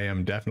I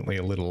am definitely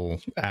a little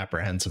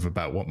apprehensive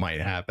about what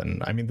might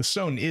happen. I mean, the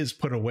stone is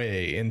put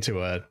away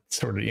into a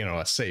sort of,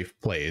 a safe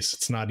place.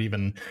 It's not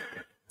even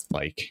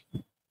like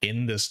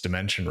in this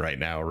dimension right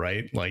now,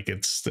 right? Like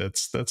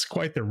that's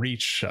quite the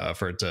reach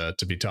for it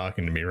to be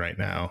talking to me right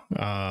now.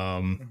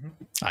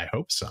 I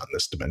hope so in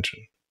this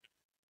dimension.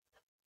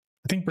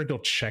 I think Brindle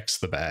checks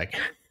the bag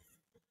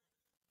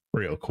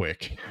real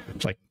quick.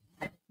 It's like,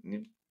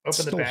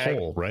 Open the bag.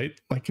 Whole, right?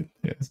 Like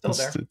it's still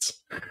there.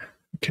 It's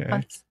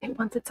okay. it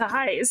wants its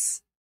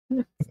eyes.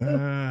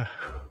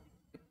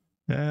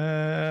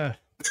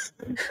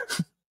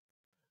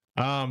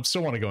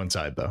 Still want to go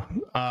inside though.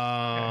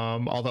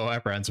 Although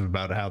apprehensive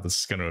about how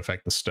this is going to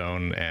affect the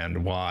stone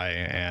and why,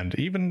 and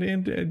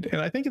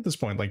I think at this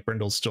point, like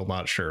Brindle's still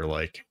not sure.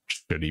 Like,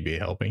 should he be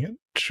helping it?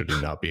 Should he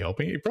not be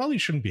helping it? He probably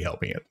shouldn't be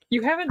helping it.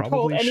 You haven't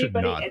Probably told should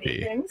anybody not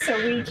anything,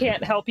 so we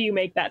can't help you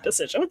make that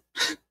decision.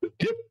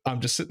 Yep, I'm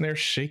just sitting there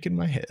shaking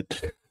my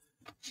head,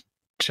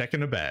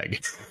 checking a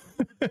bag.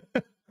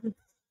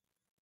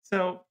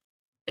 So,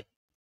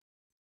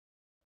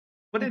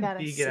 what did got a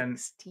B get?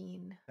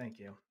 16. Thank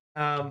you.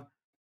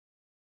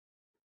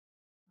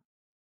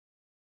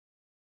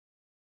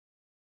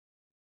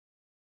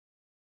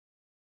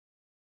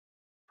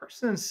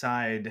 Person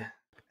inside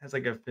has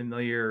like a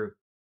familiar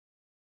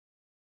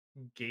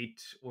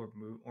gait or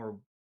move or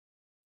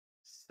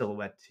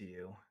silhouette to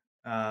you.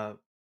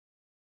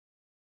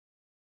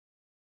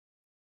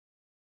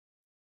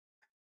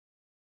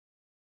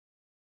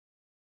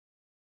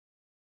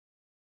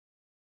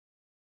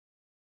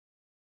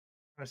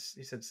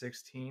 You said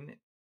 16.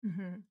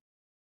 Mm-hmm.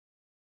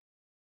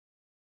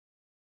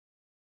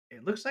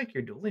 It looks like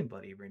your dueling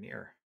buddy,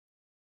 Rainier.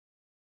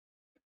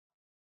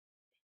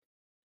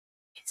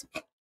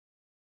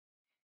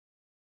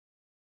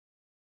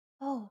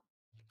 Oh.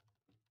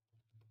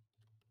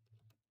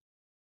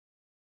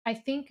 I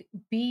think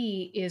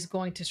B is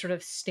going to sort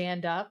of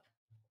stand up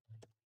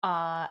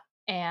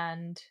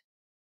and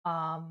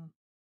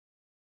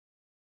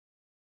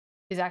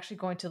is actually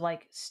going to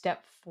like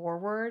step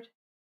forward.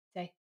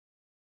 Say,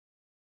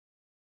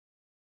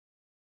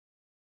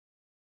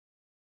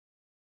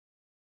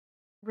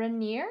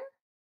 Rainier?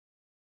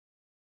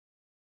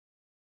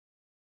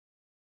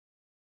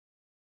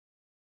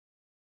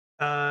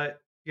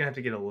 You have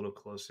to get a little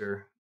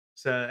closer.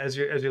 So as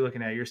you're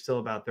looking at it, you're still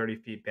about 30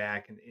 feet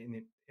back and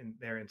in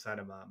there inside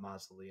of a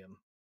mausoleum.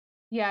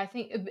 Yeah, I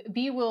think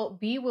B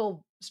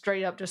will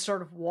straight up just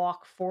sort of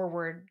walk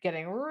forward,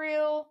 getting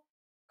real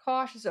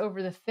cautious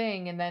over the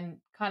thing, and then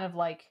kind of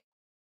like,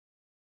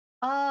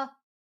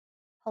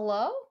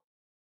 hello?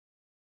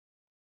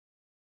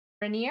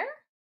 Rainier?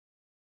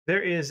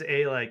 There is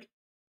a like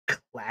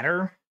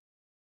clatter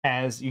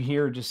as you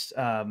hear just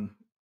something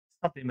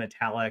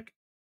metallic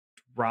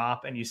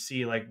drop, and you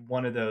see like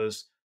one of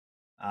those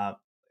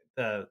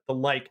the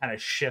light kind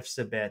of shifts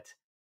a bit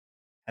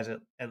as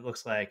it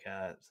looks like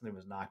something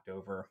was knocked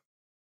over,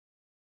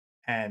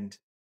 and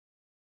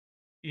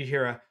you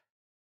hear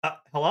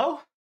hello.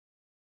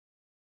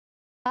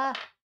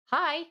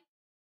 Hi.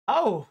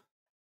 Oh,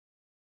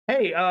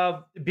 hey,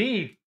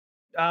 B,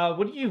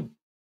 what are you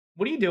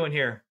doing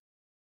here?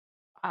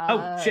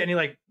 Oh shit! And he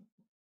like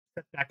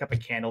sets back up a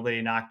candle that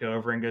he knocked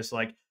over and goes to,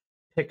 like,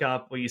 pick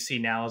up what you see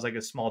now is like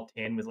a small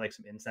tin with like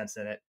some incense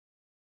in it.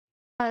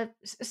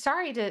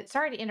 Sorry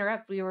to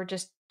interrupt. We were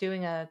just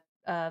doing a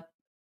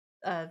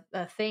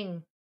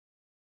thing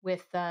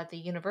with the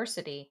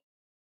university.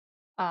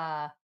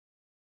 Yeah,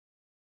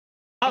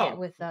 Oh,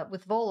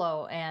 with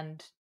Volo,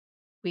 and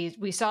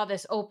we saw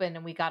this open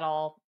and we got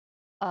all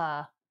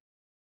uh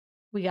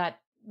we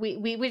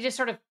just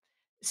sort of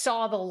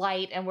saw the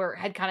light and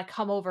had kind of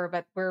come over,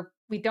 but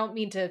we don't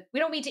mean to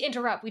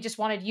interrupt. We just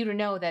wanted you to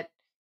know that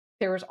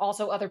there was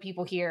also other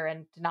people here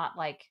and to not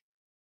like,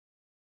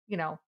 you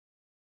know,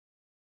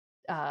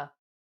 uh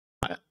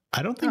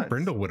I don't think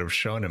Brindle would have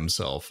shown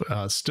himself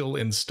still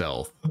in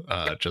stealth,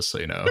 just so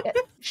you know.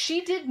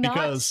 She did not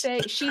Because- say,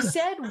 she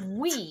said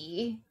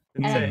we,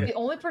 and the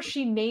only person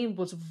she named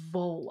was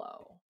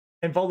Volo.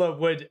 And Volo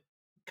would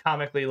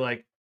comically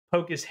like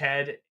poke his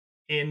head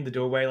in the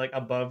doorway, like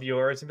above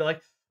yours, and be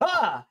like,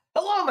 "Ah,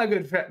 hello, my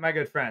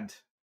good friend."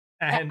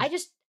 And I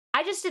just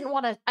didn't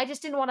want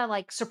to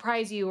like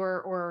surprise you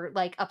or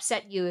like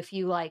upset you if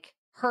you like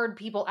heard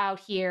people out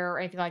here or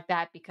anything like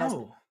that, because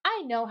oh,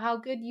 I know how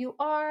good you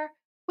are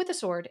with a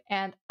sword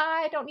and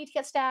I don't need to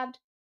get stabbed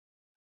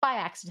by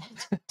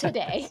accident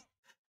today.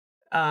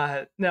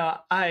 no,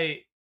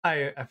 I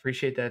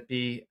appreciate that,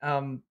 B.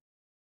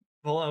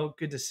 Volo,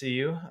 good to see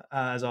you,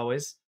 as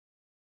always.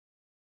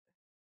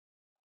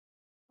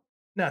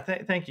 No,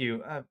 thank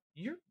you.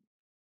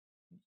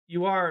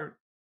 You are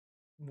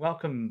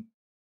welcome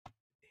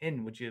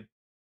in. Would you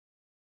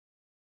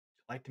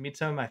like to meet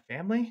some of my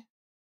family?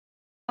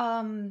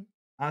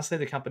 Honestly,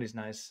 the company's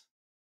nice.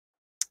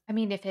 I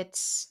mean, if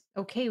it's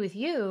okay with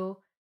you,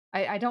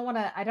 I don't want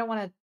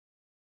to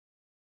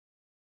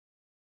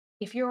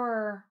if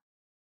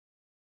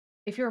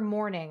you're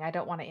mourning, I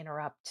don't want to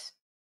interrupt.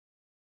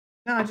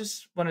 No, I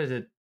just wanted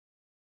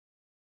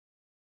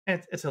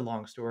to. It's a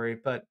long story,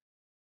 but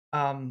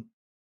um,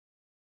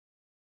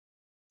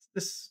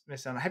 this may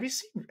sound. Have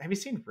you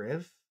seen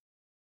Riv?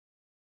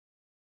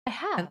 I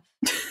have.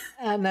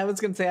 And I was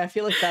going to say, I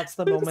feel like that's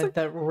the moment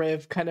that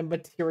Riv kind of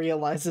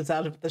materializes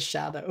out of the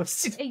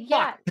shadows.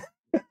 Yeah.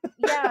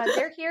 Yeah,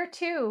 they're here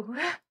too.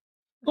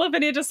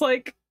 Lavinia just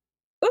like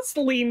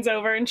leans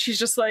over and she's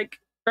just like,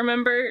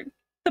 remember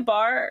the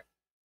bar?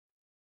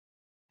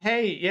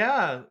 Hey,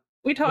 yeah,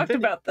 We talked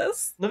Lavinia- about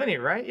this.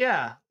 Lavinia, right?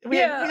 Yeah, we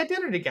had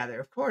dinner together,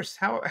 of course.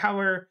 How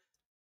are?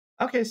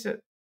 Okay, so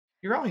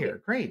you're all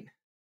here. Great.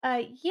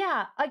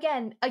 Yeah,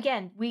 again,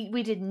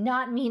 we did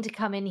not mean to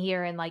come in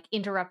here and like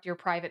interrupt your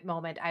private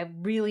moment. I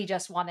really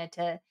just wanted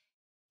to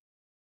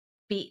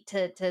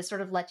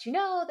sort of let you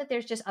know that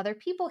there's just other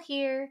people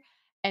here,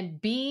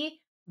 and B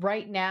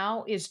right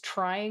now is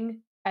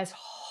trying as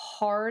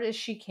hard as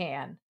she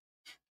can.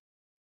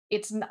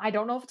 I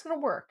don't know if it's going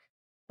to work,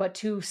 but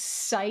to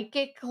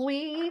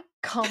psychically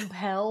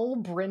compel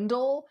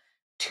Brindle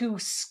to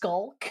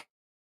skulk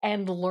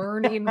and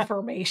learn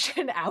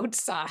information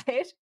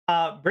outside.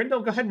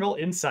 Brindle, go ahead and roll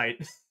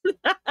insight.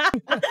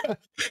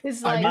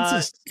 It's I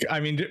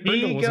like, mean, B,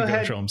 Brindle go wasn't going to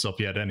ahead. show himself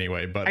yet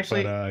anyway. But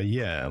Actually-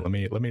 yeah, let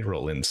me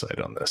roll insight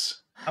on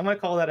this. I'm gonna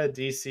call that a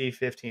DC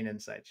 15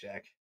 insight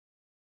check.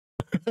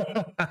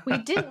 we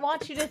didn't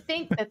want you to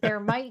think that there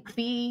might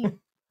be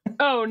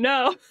Oh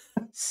no.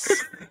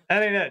 I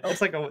mean,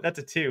 it's like that's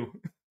a 2.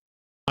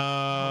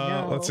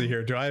 Let's see no.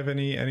 here. Do I have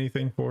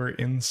anything for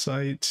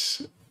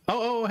insight?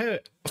 Oh,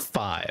 hit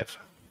 5.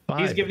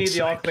 He's giving you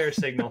the all insight. clear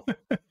signal.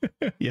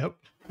 Yep.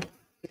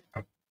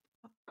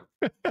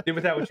 Do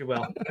with that what you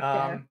will.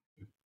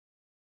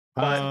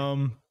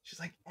 But she's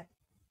like,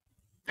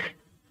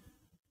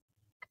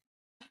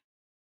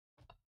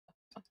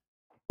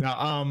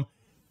 now,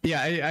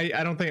 yeah,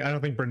 I don't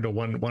think Brindle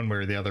one way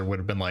or the other would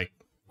have been like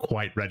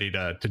quite ready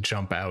to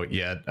jump out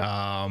yet.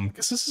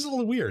 Because this is a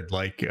little weird.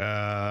 Like,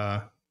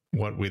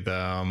 what with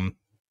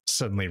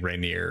suddenly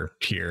Rainier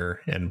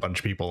here and a bunch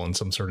of people and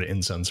some sort of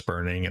incense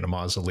burning in a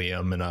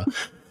mausoleum in a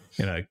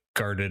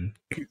guarded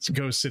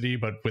ghost city,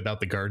 but without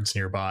the guards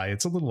nearby.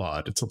 It's a little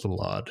odd.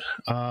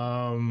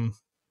 But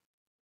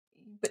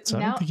So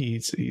I now, don't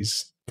think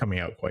he's coming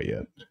out quite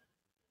yet.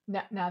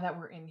 now that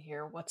we're in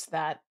here, what's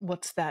that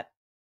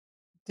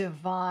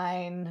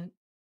divine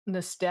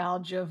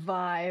nostalgia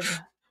vibe?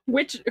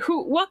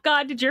 What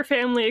god did your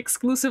family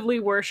exclusively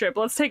worship?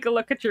 Let's take a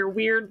look at your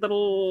weird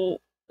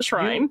little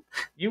shrine.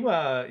 you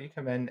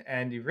come in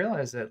and you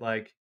realize that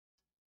like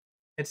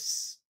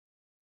it's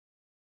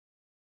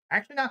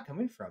actually not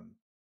coming from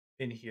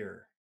in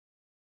here.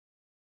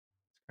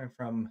 It's coming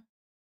from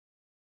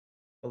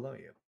below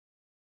you.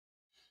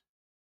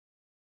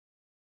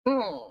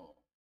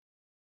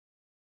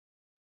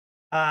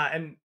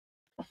 And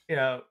you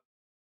know,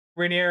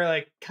 Rainier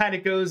like kind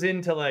of goes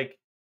into like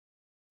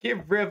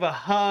give Riv a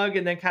hug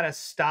and then kind of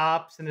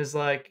stops and is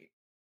like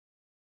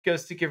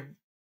goes to give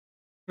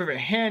Riv a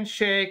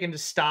handshake and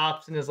just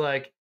stops and is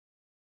like,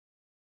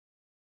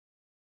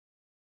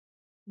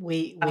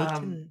 We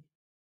can.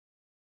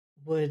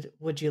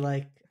 Would you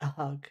like a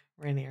hug,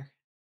 Rainier?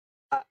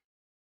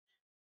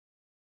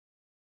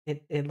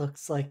 It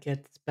looks like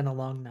it's been a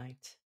long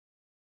night.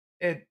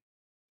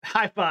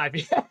 high five.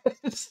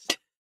 Yes.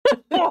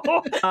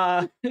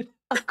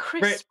 A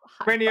crisp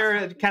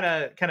Rainier kind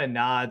of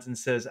nods and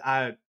says,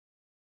 I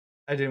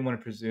didn't want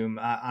to presume.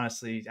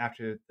 Honestly,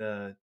 after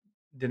the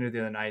dinner the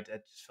other night, I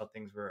just felt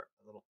things were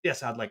a little.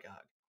 Yes, I'd like a hug.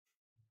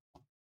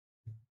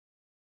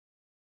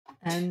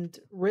 And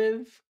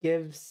Riv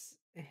gives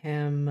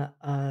him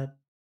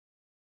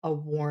a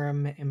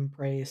warm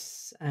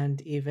embrace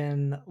and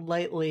even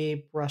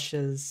lightly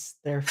brushes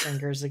their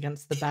fingers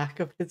against the back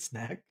of his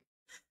neck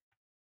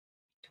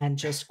and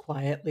just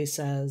quietly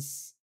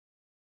says,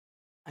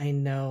 I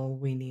know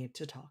we need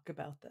to talk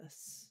about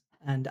this,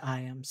 and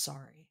I am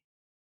sorry.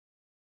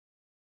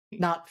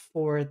 Not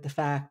for the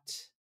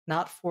fact,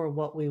 not for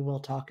what we will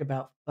talk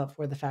about, but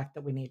for the fact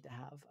that we need to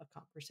have a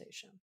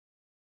conversation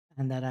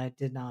and that I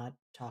did not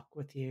talk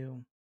with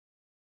you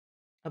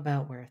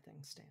about where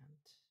things stand.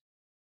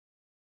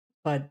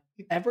 But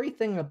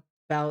everything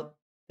about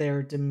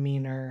their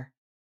demeanor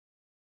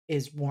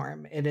is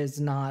warm. It is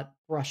not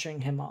brushing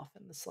him off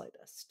in the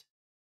slightest.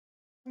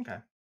 Okay.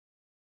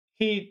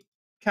 He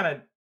kind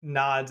of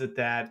nods at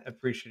that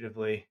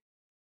appreciatively,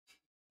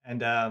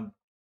 and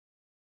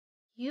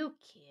You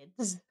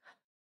kids.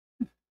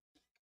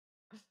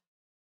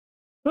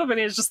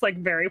 Lavinia is just like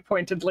very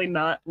pointedly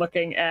not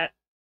looking at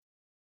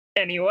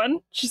anyone.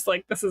 She's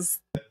like, this is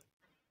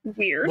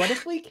weird. What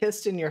if we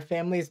kissed in your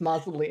family's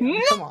mausoleum?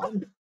 Come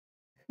on.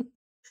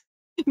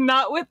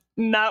 Not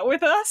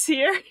with us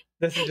here.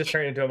 this is just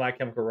turning into a My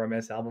Chemical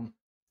Romance album.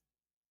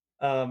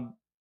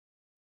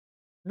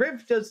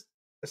 Riv does.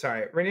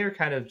 Sorry, Rainier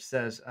kind of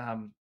says,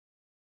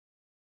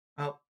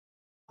 well,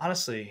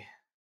 honestly,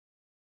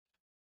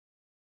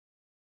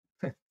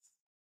 it's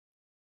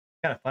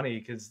kind of funny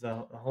because the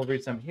whole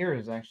reason I'm here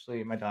is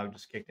actually my dog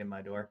just kicked in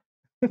my door.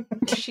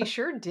 She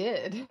sure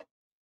did.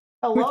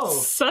 Hello. With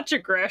such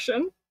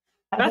aggression.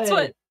 That's Hey,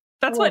 what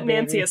hello,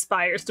 Nancy baby.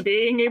 aspires to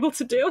being able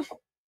to do.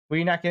 Were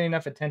you not getting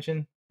enough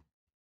attention?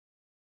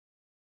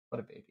 What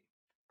a baby.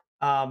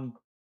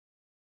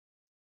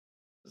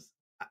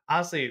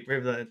 Honestly,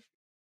 Riv,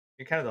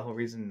 you're kind of the whole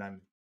reason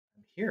I'm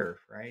here,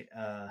 right?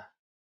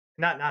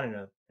 Not in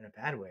a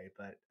bad way,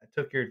 but I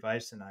took your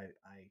advice and I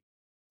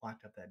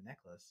locked up that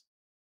necklace.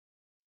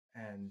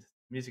 And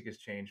music has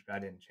changed, but I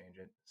didn't change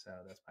it. So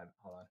that's my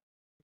hold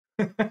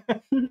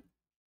on.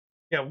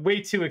 Yeah,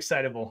 way too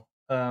excitable.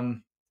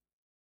 And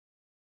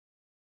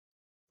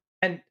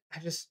I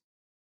just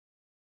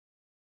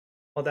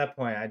at that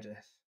point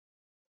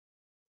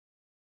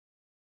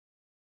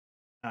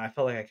I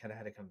felt like I kinda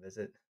had to come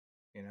visit,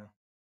 you know.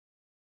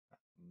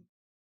 It's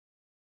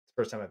the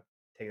first time I've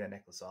taken that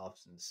necklace off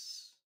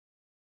since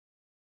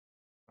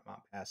my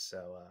mom passed,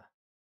 so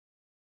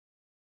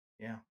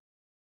yeah.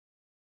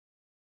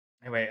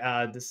 Anyway,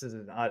 this is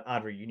an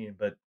odd reunion,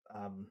 but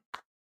I'm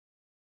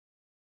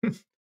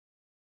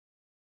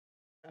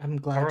how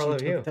glad are all you of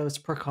took you? those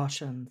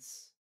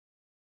precautions.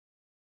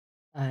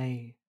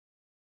 I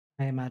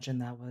I imagine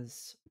that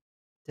was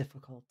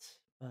difficult,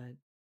 but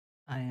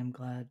I am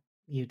glad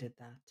you did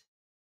that.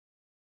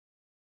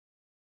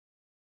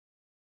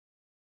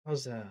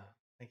 How's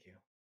thank you.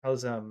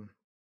 How's how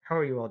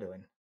are you all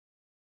doing?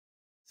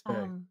 It's been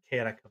a Um,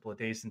 chaotic couple of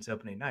days since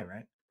opening night,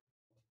 right?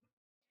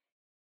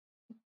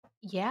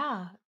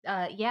 yeah,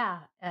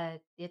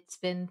 it's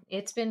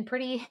been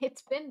pretty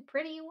it's been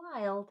pretty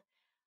wild.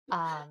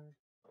 Um,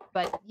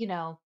 but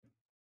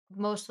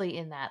mostly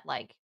in that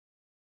like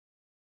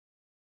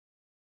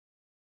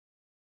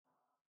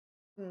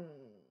mm,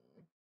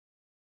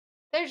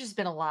 there's just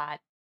been a lot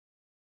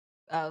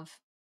of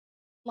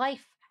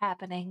life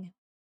happening.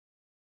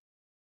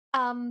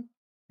 Um,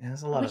 Yeah,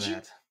 there's a lot of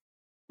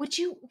would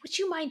you that. would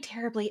you mind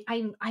terribly?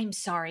 I'm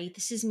sorry.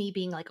 This is me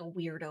being like a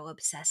weirdo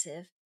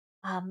obsessive.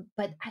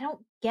 But I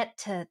don't get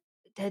to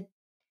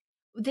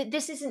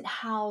this isn't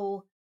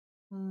how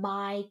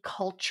my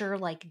culture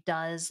like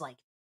does like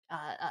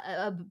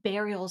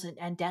burials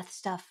and death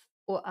stuff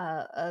or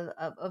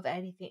of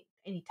anything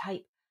any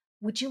type.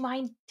 Would you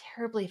mind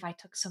terribly if I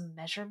took some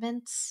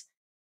measurements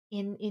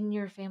in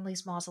your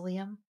family's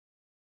mausoleum?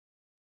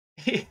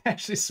 He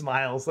actually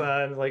smiles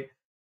and is like,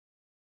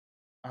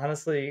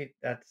 honestly,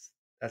 that's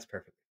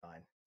perfectly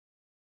fine.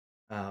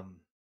 Um,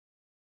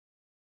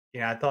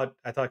 yeah,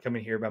 I thought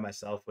coming here by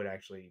myself would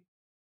actually,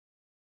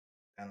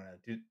 I don't know,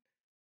 dude,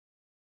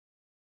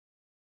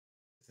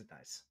 this is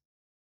nice.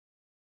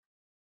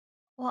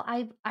 Well,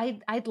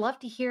 I'd love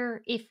to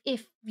hear if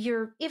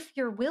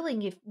you're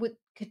willing, if would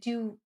could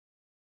you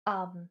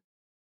um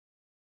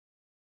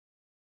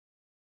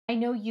I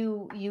know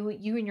you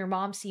and your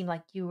mom seem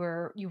like you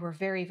were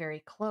very very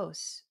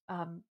close.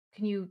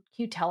 Can you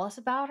tell us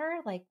about her?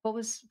 Like what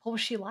was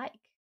she like?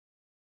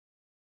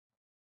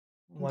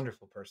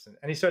 Wonderful person.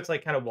 And he starts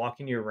like kind of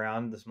walking you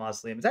around this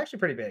mausoleum. It's actually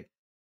pretty big.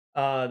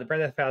 The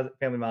Brenda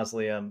family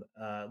mausoleum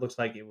looks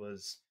like it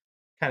was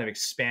kind of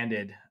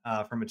expanded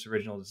from its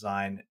original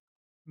design.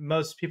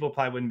 Most people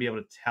probably wouldn't be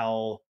able to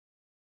tell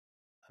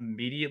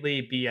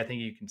immediately. I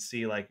think you can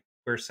see like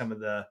where some of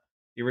the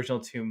original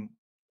tomb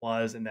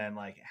was, and then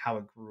like how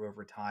it grew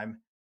over time,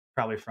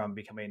 probably from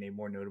becoming a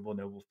more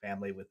noble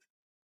family with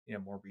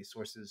more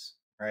resources,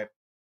 right?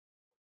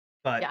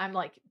 But Yeah, I'm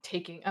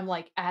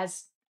like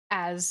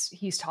as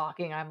he's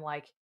talking, I'm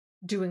like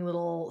doing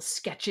little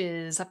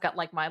sketches. I've got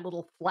like my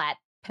little flat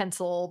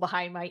pencil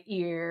behind my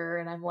ear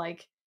and I'm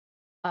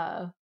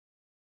uh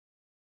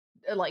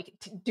like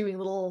doing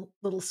little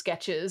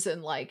sketches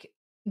and like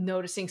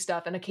noticing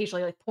stuff and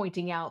occasionally like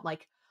pointing out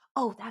like,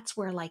 oh, that's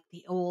where like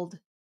the old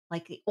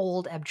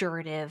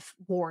abjurative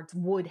wards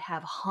would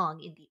have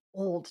hung in the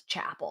old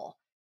chapel.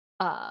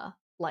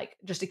 Like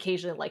just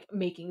occasionally like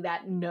making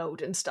that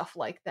note and stuff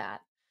like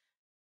that.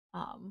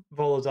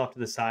 Volo's off to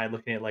the side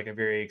looking at like a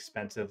very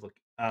expensive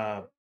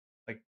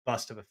like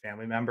bust of a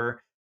family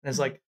member. And it's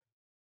like,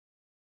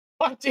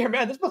 oh dear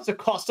man, this must have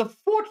cost a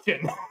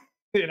fortune.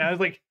 It's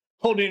like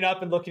holding it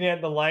up and looking at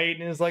the light,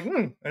 and it's like,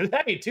 it's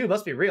heavy too,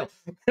 must be real.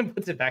 And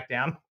puts it back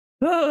down.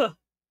 Ugh.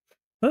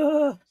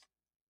 Ugh.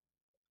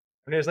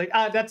 And it's like,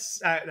 that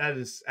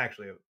is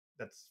actually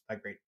that's my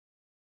great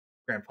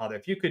grandfather.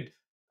 If you could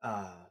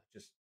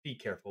just be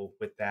careful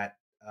with that,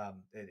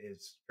 it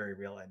is very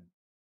real and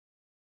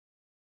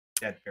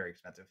very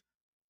expensive.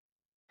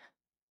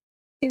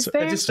 Is So-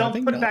 there? Just I don't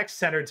think put it that- back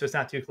centered so it's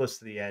not too close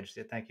to the edge.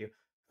 Yeah, thank you.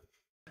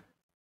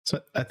 So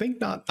I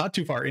think not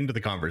too far into the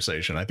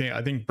conversation. I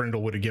think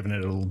Brindle would have given it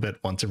a little bit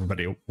once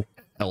everybody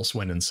else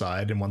went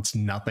inside and once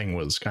nothing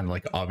was kind of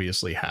like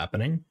obviously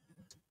happening.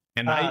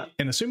 And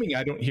and assuming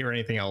I don't hear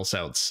anything else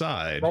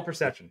outside. Roll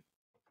perception.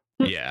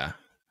 Yeah.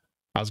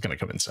 I was gonna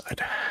come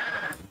inside.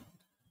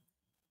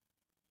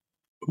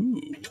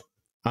 Ooh.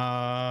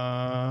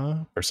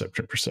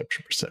 Perception.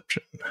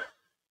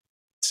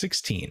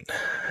 16.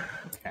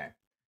 Okay.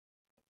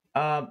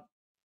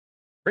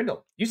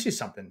 Brindle, you see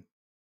something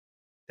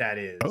that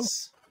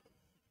is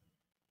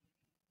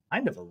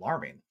kind of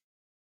alarming.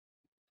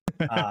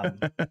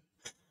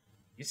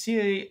 You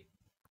see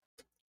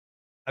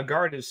a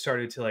guard has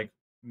started to like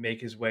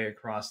make his way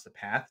across the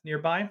path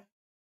nearby.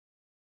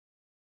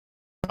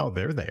 Oh,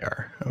 there they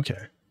are. Okay.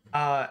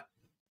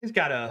 He's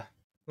got a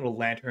little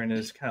lantern and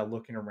is kind of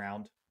looking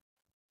around.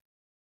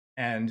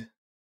 And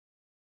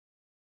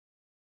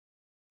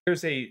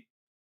there's a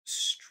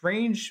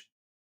strange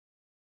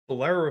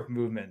blur of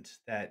movement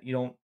that you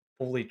don't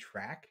fully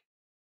track.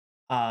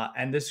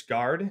 And this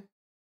guard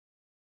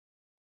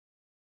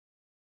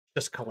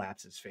just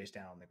collapses face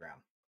down on the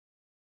ground.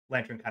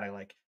 Lantern kind of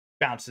like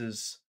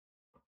bounces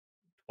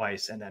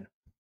twice and then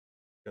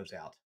goes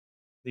out,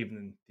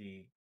 leaving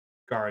the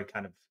guard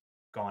kind of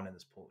gone in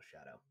this pool of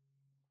shadow.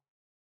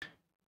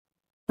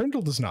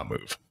 Brindle does not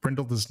move.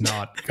 Brindle does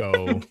not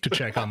go to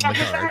check on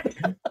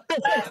the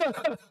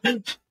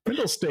guard.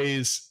 Brindle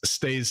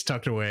stays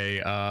tucked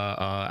away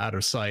out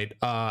of sight.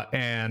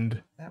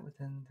 And That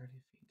within 30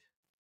 feet.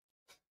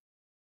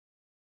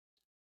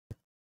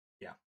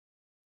 Yeah.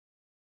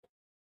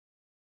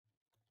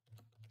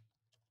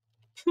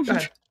 Go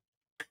ahead.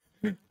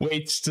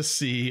 waits to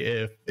see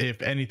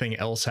if anything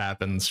else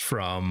happens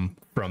from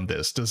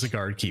this. Does the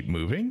guard keep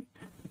moving?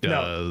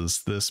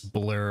 Does this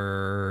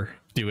blur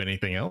do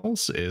anything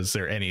else? Is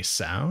there any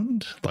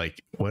sound?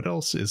 Like, what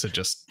else? Is it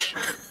just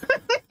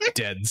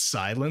dead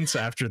silence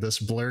after this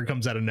blur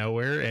comes out of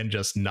nowhere and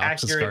just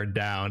knocks this guard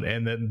down?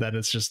 And then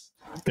it's just,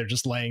 they're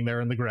just laying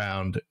there on the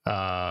ground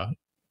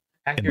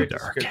in the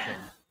dark. Description.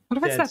 What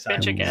if it's Dead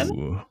that bitch again?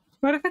 Ooh.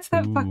 What if it's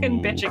that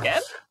fucking bitch Ooh.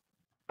 again?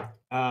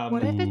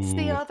 What if it's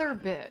the Ooh. other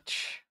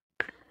bitch?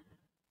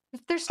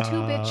 If there's two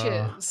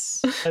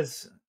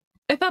bitches.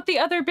 I thought the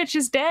other bitch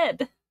is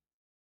dead.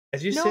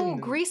 As you No, sit in,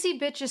 greasy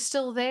bitch is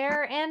still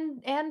there,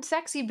 and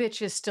sexy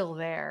bitch is still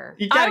there.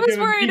 you I gotta was give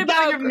 'em- worried you gotta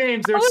about- give 'em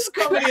names. I There's was,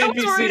 so many I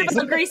was worried NPCs.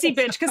 about greasy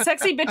bitch because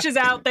sexy bitch is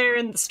out there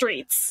in the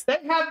streets. They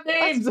have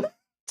names. That's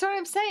what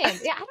I'm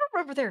saying. Yeah, I don't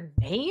remember their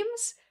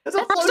names. That's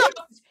a That's photo.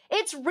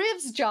 It's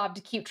Riv's job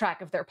to keep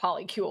track of their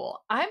polycule.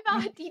 I'm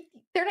not. They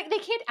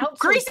can't outsource.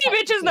 Greasy that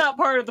bitch to is me. not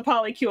part of the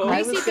polycule. I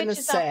Greasy was gonna bitch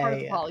is not part of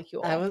the say,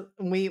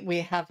 polycule. we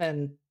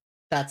haven't.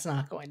 That's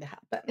not going to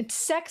happen. It's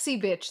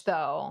sexy bitch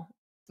though.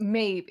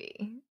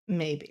 Maybe.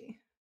 Maybe.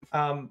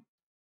 No,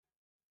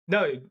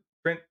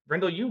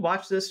 Brindle, you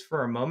watch this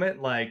for a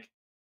moment. Like,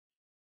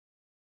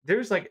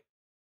 there's like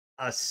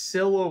a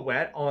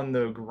silhouette on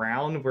the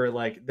ground where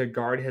like the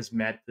guard has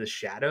met the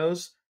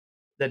shadows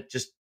that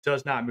just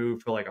does not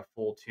move for like a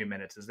full 2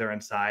 minutes as they're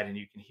inside, and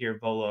you can hear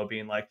Volo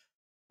being like,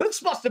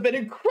 "This must have been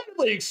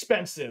incredibly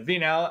expensive,"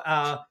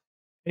 and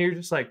you're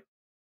just like,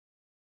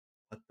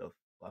 "What the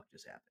fuck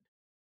just happened?"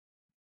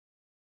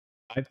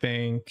 I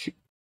think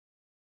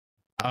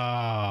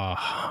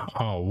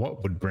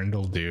what would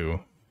Brindle do?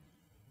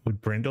 Would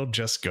Brindle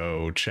just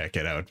go check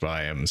it out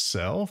by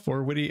himself,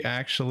 or would he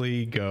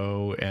actually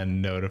go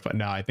and notify?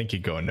 No, I think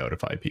he'd go and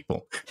notify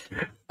people.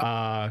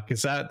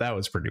 Because that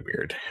was pretty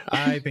weird.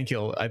 I think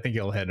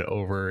he'll head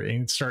over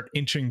and start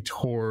inching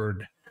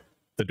toward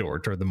the door,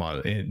 toward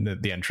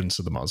the entrance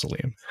of the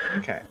mausoleum.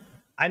 Okay,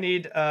 I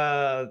need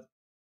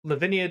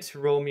Lavinia to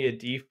roll me a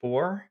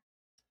d4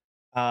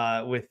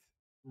 with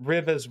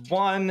Riv as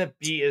 1,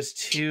 B is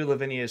 2,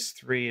 Lavinia is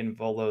 3, and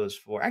Volo is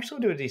 4.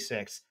 Actually, we'll do a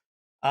d6.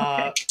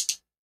 Okay.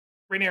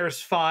 Rainier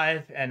is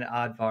 5, and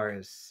Advar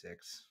is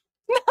 6.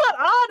 Not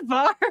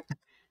Advar.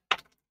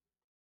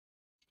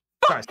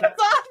 Sorry, It's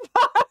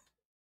Advar.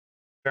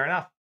 fair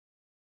enough.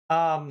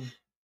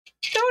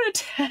 Don't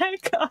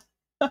attack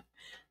us.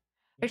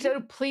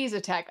 So please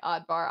attack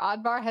Oddbar.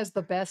 Oddbar has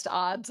the best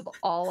odds of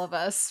all of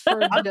us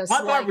for just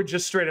Oddbar would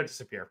just straight up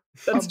disappear.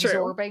 That's true.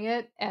 absorbing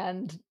it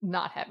and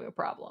not having a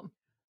problem.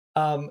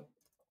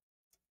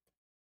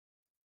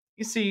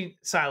 You see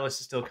Silas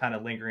is still kind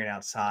of lingering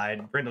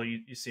outside. Brindle,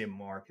 you see him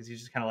more because he's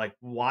just kind of like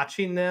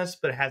watching this,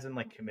 but hasn't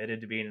like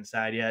committed to being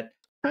inside yet.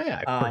 Oh,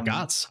 yeah, I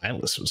forgot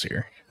Silas was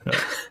here.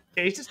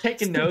 Yeah, he's just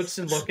taking notes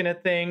and looking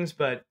at things,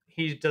 but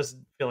he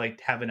doesn't feel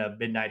like having a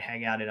midnight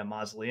hangout in a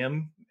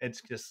mausoleum.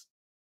 It's just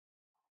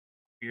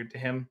weird to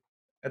him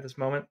at this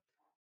moment.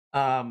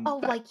 Oh,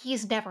 like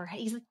he's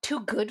too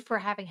good for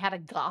having had a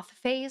goth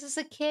phase as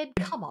a kid.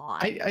 Come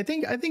on. I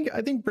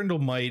think Brindle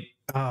might.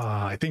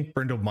 I think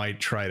Brindle might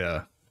try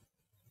to.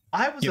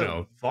 I was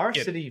a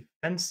varsity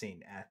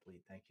fencing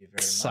athlete. Thank you very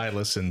much.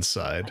 Silas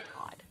inside. Oh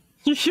my God.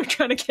 You're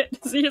trying to get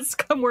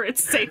come where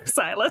it's safe,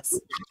 Silas.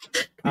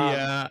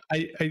 Yeah,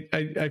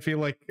 I feel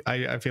like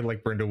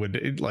Brindle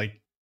would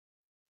like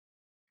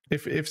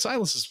if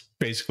Silas is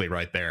basically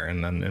right there,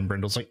 and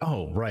Brindle's like,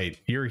 oh right,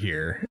 you're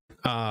here.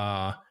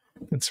 And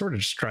sort of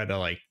just try to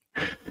like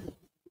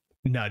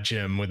nudge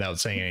him without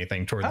saying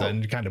anything toward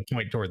the kind of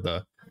point toward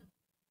the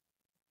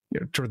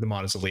toward the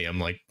mausoleum,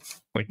 like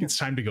it's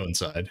time to go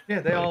inside. Yeah,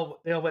 they all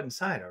went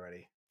inside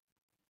already.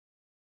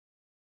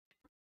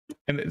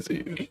 And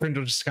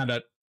Brindle just kind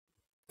of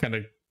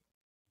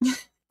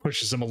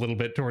pushes him a little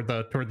bit toward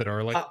the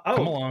door, like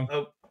come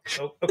along.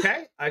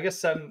 Okay. I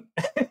guess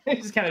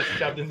he's kind of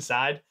shoved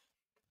inside.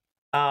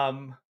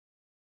 What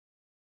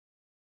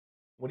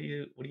do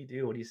you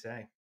do? What do you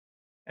say?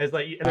 As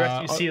like the rest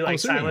of you see like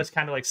Silas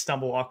kind of like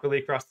stumble awkwardly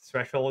across the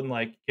threshold and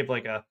like give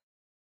like a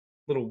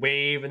little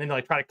wave and then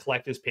like try to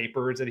collect his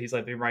papers that he's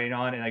like been writing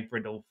on, and like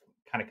Brindle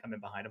kind of come in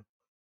behind him.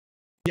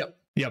 Yep.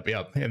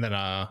 And then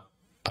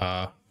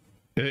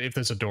if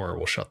there's a door,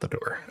 we'll shut the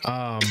door.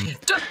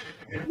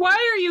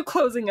 Why are you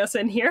closing us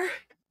in here?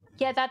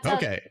 Yeah, that's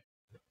okay.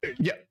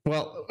 Yeah,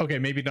 well, okay,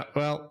 maybe not.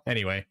 Well,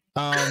 anyway,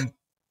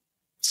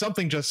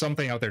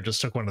 something out there just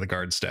took one of the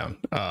guards down.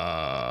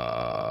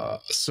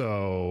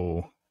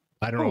 So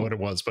I don't know what it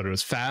was, but it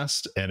was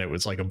fast and it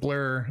was like a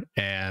blur,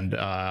 and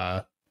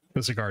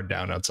there's a guard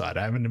down outside.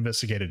 I haven't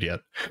investigated yet.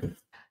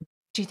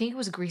 Do you think it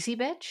was a greasy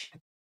bitch?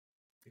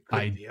 It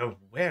could be a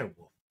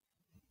werewolf.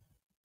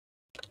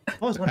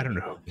 I don't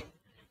know.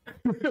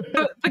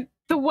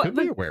 Could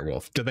be a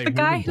werewolf. Did they? The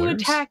guy who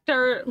attacked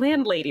our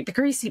landlady, the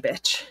greasy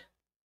bitch.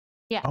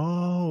 Yeah.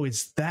 Oh,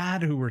 is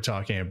that who we're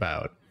talking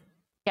about?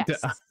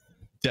 Yes.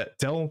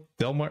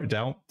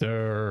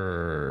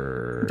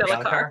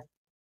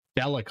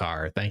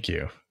 Delacar. Thank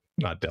you.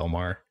 Not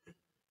Delmar.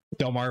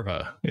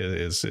 Delmarva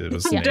was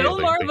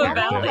Delmarva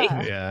Valley.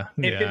 Yeah.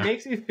 If it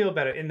makes you feel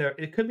better,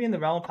 it could be in the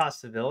realm of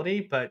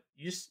possibility, but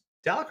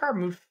Delacar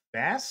moved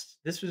fast.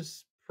 This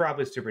was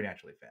probably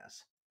supernaturally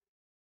fast.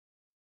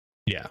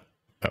 Yeah.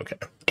 Okay.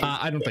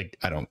 I don't think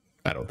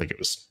it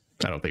was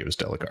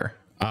Delacar.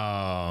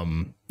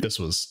 This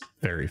was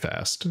very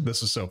fast.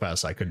 This is so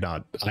fast I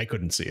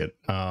couldn't see it.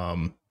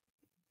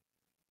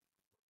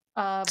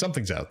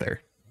 Something's out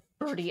there.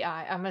 Birdie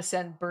Eye. I'm gonna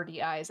send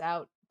Birdie Eyes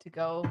out to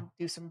go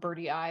do some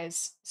Birdie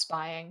Eyes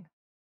spying.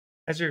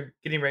 As you're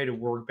getting ready to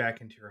work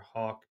back into your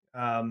hawk,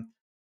 I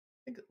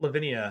think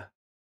Lavinia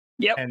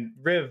and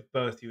Riv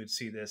both you would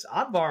see this.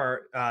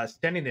 Oddbar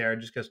standing there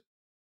just goes,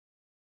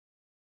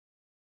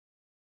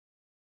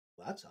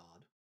 well, that's odd.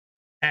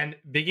 And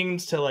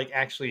begins to like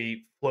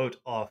actually float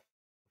off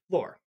the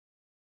floor.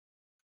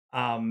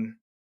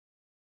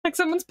 Like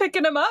someone's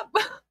picking him up.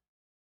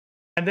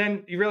 And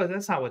then you realize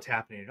that's not what's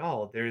happening at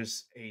all.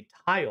 There's a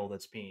tile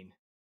that's being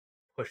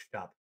pushed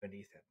up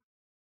beneath him.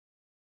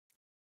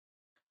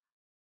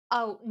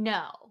 Oh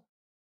no.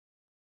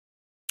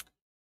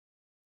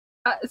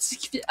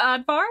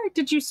 Advar,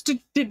 did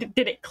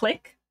it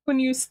click when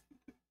you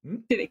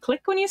did it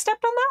click when you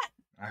stepped on that?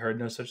 I heard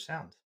no such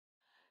sound.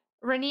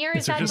 Rainier,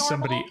 is there just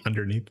normal? Somebody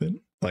underneath it,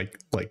 like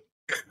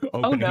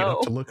opening it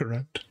up to look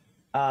around?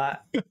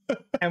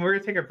 And we're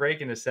gonna take a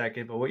break in a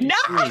second, but what you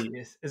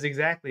see is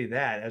exactly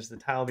that. As the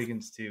tile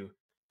begins to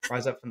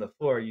rise up from the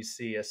floor, you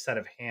see a set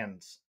of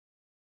hands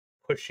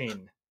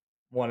pushing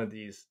one of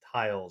these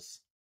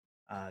tiles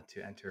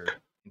to enter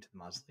into the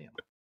mausoleum.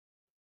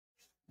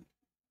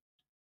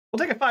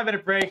 We'll take a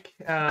 5-minute break.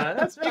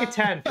 Let's make it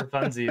 10 for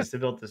funsies to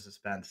build the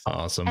suspense.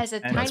 Awesome. As a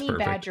tiny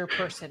badger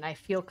person, I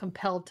feel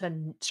compelled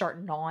to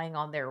start gnawing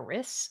on their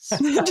wrists.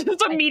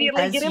 Just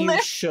immediately get in there.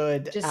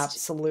 Should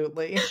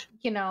absolutely.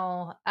 You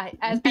know,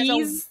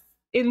 these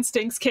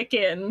instincts kick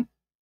in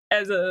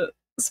as a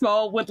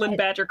small woodland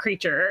badger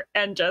creature,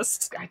 and I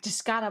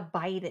just gotta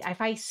bite it.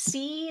 If I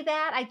see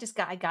that,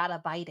 I gotta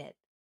bite it.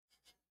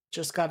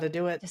 Just gotta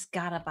do it. Just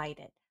gotta bite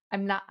it.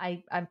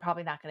 I'm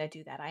probably not going to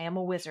do that. I am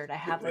a wizard. I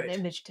have an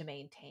image to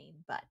maintain,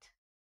 but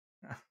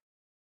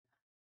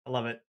I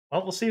love it.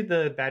 Well, we'll see if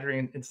the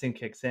badgering instinct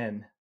kicks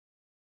in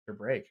for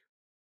break.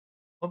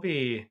 We'll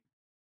be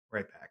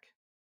right back.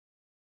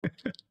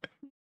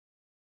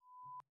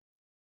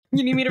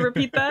 You need me to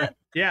repeat that?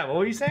 Yeah, what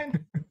were you saying?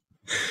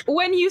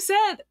 When you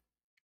said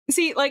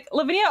See, like,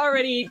 Lavinia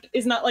already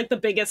is not like the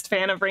biggest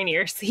fan of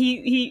Rainier's.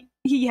 He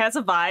has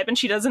a vibe and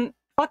she doesn't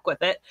fuck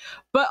with it.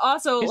 But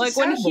also, He's like, a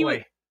sad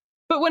boy.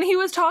 when he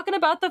was talking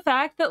about the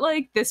fact that,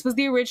 like, this was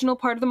the original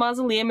part of the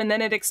mausoleum and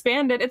then it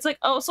expanded, it's like,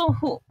 oh,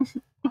 so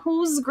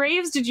whose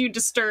graves did you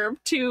disturb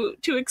to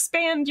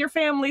expand your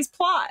family's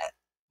plot?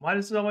 Why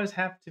does it always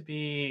have to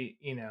be,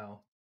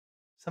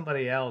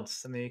 somebody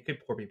else? I mean, it could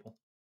poor people.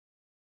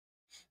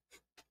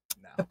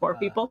 No. The poor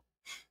people.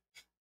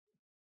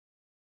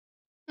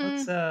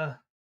 Let's So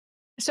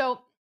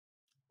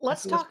let's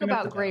let's talk bring up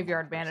about the dialogue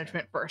graveyard for a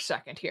management second. for a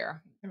second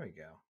here. There we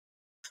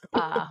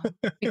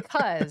go.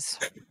 Because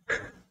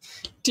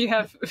Do you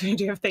have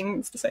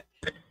things to say?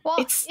 well,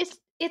 It's-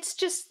 it's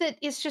just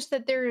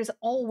that there is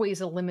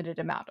always a limited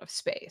amount of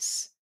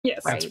space.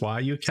 Yes. Right. That's why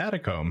you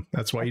catacomb.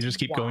 That's why you That's just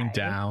keep going why.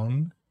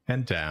 down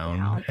and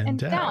down and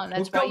down.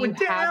 That's We're why you going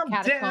have down,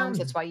 catacombs. down.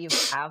 That's why you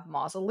have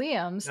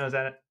mausoleums. No, is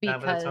that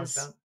what that song's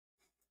Because about?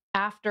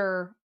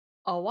 after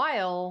a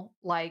while,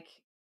 like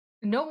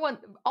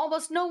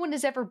almost no one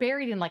is ever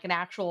buried in like an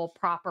actual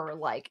proper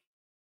like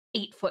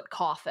 8-foot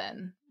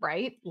coffin,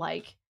 right?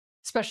 Like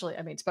especially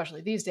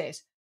these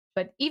days.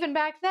 But even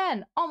back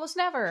then, almost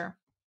never.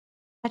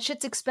 That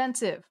shit's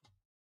expensive.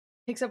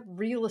 Takes up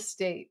real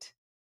estate.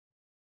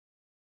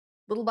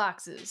 Little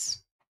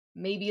boxes.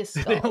 Maybe a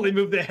skull. They only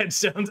move the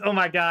headstones. Oh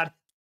my god.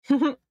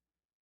 The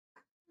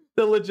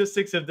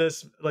logistics of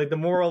this, like the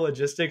moral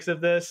logistics of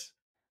this,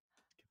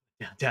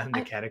 down in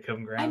the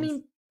catacomb grounds. I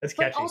mean, that's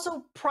but catchy.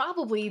 also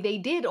probably they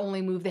did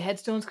only move the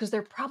headstones because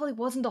there probably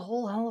wasn't a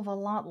whole hell of a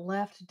lot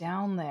left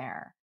down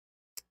there.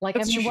 Like,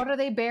 That's I mean, true. what are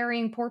they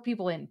burying poor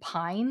people in?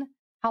 Pine?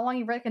 How long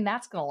you reckon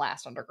that's going to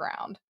last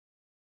underground?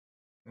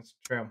 That's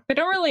true. They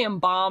don't really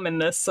embalm in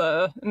this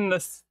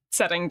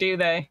setting, do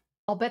they?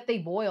 I'll bet they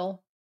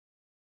boil.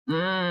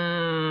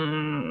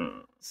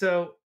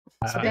 So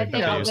I bet bet they-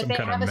 they I'll use bet some they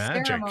kind have of a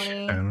magic.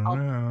 ceremony. I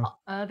don't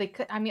know. They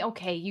could. I mean,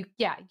 okay,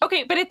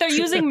 Okay, but if they're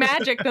using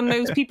magic, then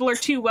those people are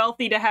too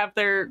wealthy to have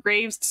their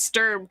graves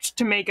disturbed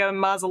to make a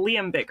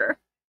mausoleum bigger.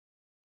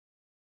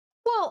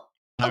 Well,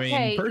 I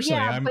okay, mean,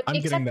 personally, yeah, but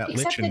I'm getting that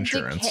except lich the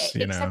insurance, decay,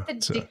 you know. except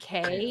the so-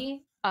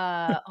 decay.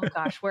 Oh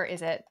gosh, where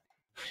is it?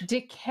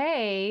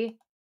 Decay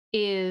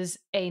is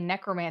a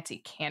necromancy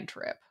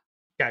cantrip.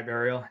 Sky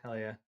burial, hell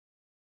yeah.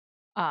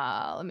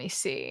 Let me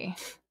see.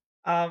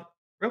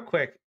 Real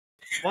quick,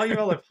 while you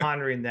all are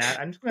pondering that,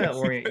 I'm just going to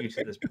orient you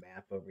to this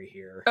map over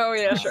here. Oh,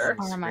 yeah, on sure.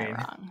 the Or am I screen.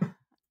 wrong?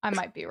 I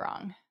might be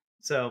wrong.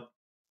 So,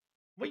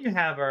 what you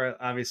have are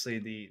obviously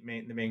the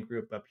main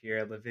group up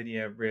here: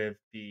 Lavinia, Riv,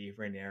 B,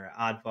 Rhaenyra,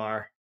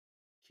 Advar,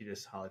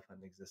 cutest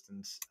Hollyfund in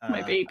existence.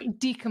 My baby.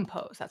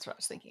 Decompose. That's what I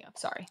was thinking of.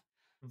 Sorry.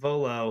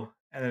 Volo,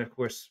 and then of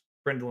course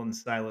Brindle and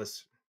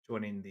Silas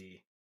joining the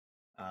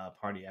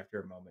party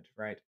after a moment,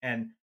 right?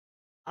 And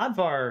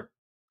Advar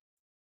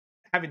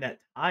having that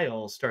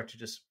tile start to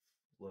just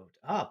float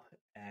up,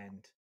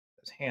 and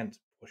his hands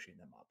pushing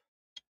them up.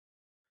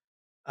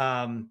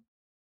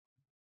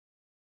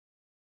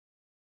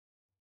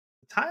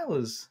 The tile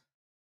is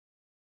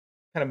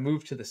kind of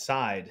moved to the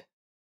side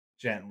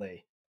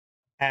gently,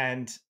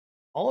 and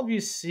all of you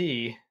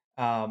see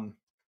a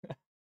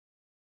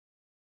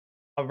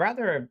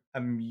rather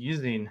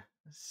amusing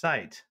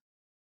sight.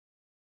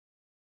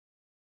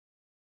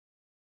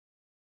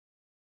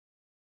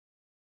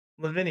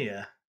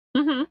 Lavinia.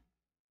 Mm-hmm.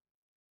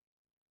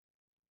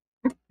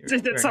 you Is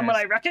it someone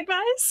I recognize-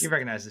 recognize? You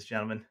recognize this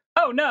gentleman.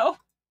 Oh, no.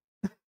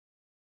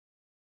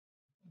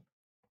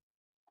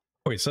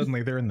 Wait,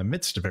 suddenly they're in the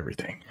midst of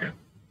everything.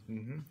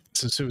 Mm-hmm.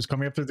 So who's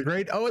coming up through the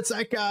grate? Oh, it's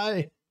that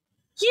guy.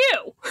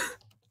 You!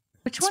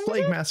 Which It's one?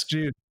 Plague Is it? Mask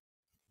Jude.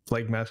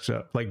 Plague Mask,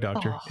 Plague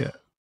Doctor. Oh. Yeah.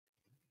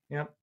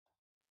 Yep.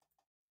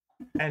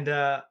 And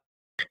I'm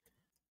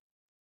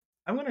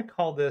gonna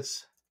call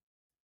this.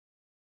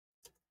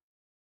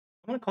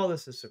 I'm gonna call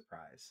this a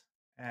surprise,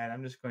 and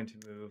I'm just going to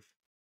move.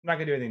 I'm not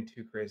gonna do anything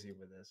too crazy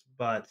with this,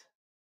 but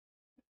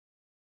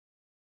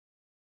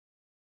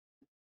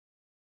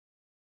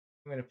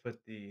I'm gonna put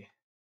the.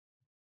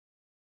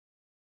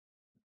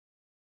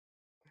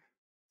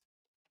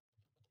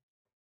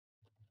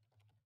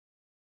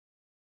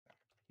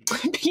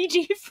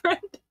 PG friend.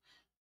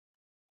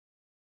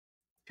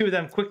 Two of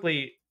them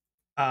quickly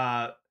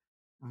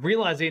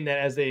realizing that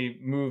as they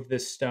move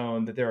this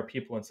stone that there are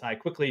people inside,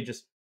 quickly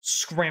just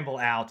scramble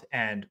out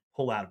and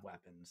pull out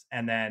weapons,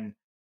 and then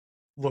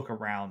look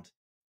around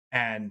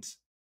and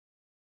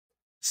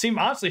seem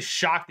honestly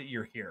shocked that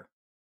you're here.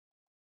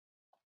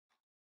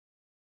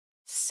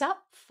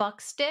 Sup,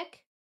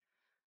 fuckstick?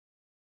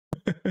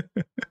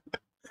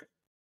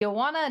 You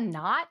wanna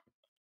not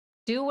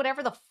do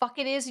whatever the fuck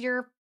it is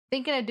you're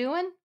thinking of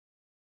doing?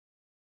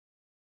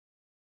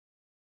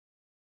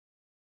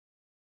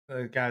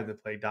 The guy with the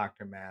Plague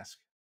Doctor mask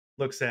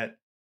looks at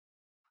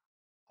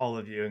all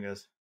of you and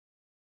goes,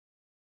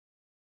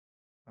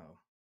 "Oh,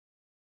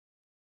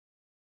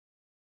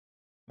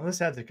 well,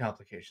 this adds to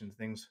complication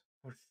things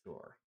for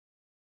sure."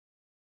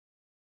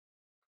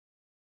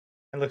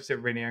 And looks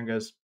at Rainier and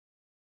goes,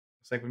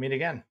 "Looks like we meet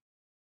again."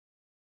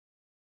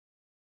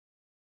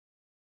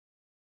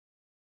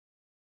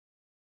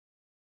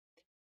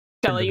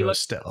 Della, you go look.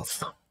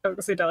 stealth. I was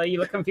gonna say, Della, you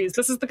look confused.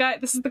 This is the guy.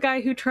 This is the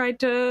guy who tried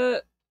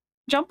to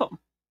jump him.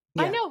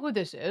 I Yeah. know who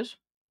this is.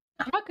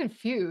 I'm not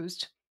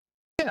confused.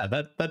 Yeah,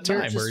 that You're time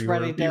where just you were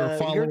ready you were to- you're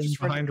following just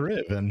ready- behind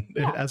Riv and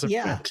Yeah. as a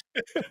Yeah.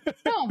 friend.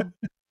 No.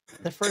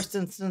 The first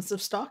instance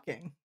of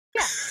stalking.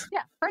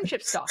 Yeah.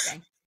 Friendship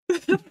stalking.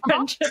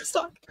 Friendship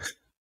stock.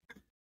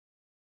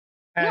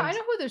 Yeah, And I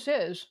know who this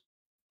is.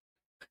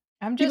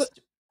 I'm You-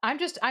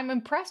 I'm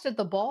impressed at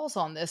the balls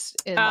on this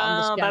on this Oh,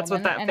 gentleman, that's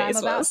what that and I'm face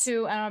was.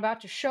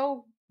 about to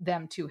show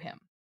them to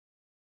him.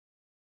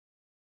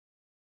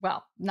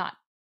 Well, not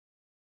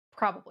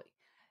probably.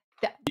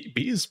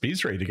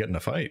 B's ready to get in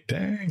a fight.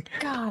 Dang.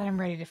 God, I'm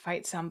ready to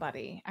fight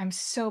somebody. I'm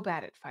so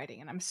bad at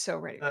fighting, and I'm so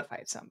ready to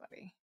fight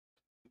somebody.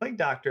 Plague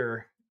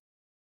Doctor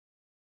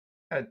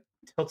kind of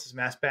tilts his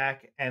mask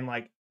back and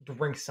like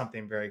drinks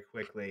something very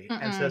quickly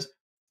and Mm-mm. says,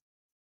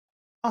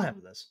 "I'll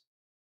handle this."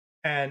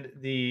 And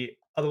the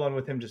other one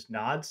with him just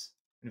nods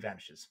and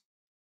vanishes.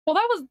 Well,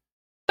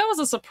 that was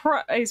a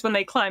surprise when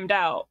they climbed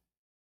out.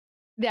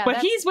 Yeah,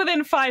 But he's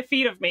within 5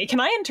 feet of me. Can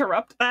I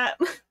interrupt that?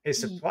 His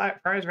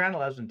surprise round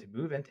allows him to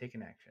move and take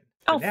an action.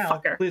 For Oh, now,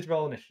 fucker. please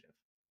roll initiative.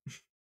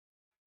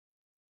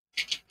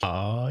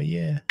 Oh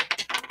yeah.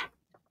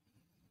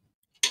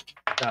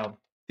 So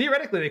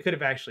theoretically, they could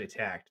have actually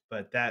attacked,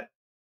 but that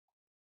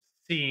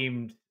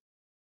seemed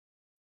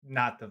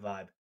not the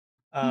vibe.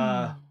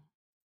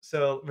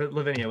 So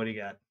Lavinia, what do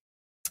you got?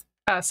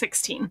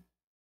 16.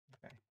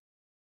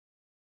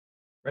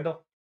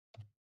 Rendell?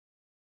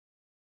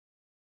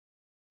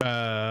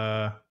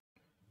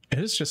 It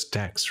is just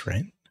Dex,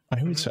 right? I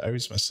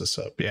always mess this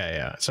up.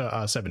 Yeah.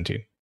 So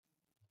 17.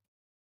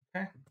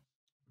 Okay.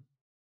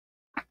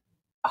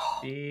 Oh,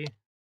 B.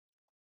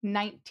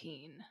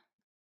 19.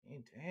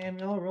 Damn,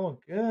 y'all are rolling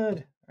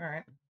good. All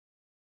right.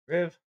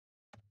 Riv.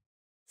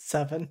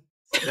 7.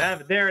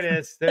 There it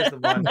is. There's the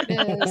one.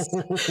 It is.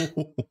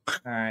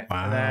 All right.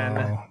 Wow. And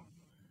then,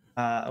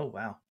 oh,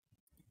 wow.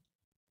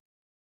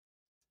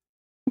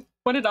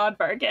 what did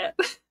Oddvar get?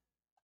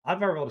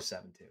 Oddvar rolled a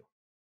 7 too.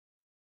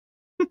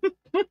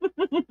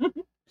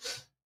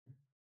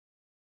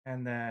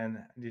 And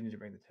then I do need to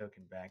bring the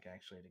token back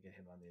actually to get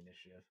him on the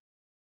initiative.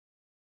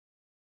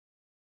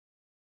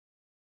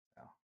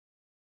 So.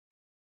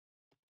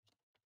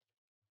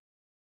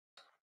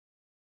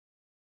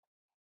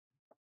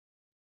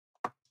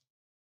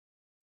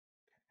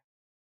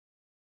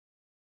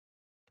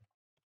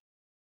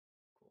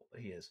 Cool.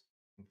 He is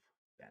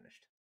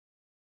vanished.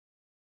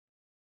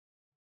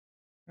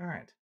 All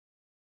right.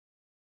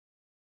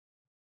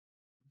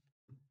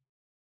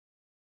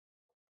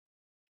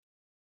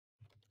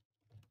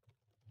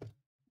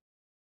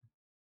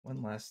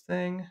 One last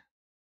thing.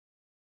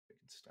 We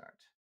can start.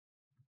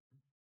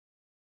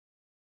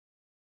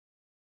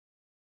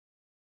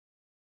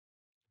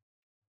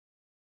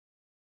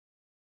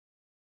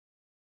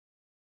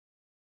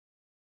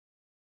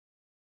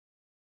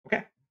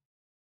 Okay.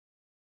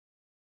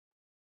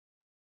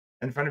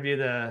 In front of you,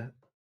 the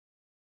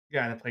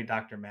guy that played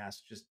Dr.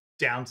 Mask just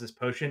downs this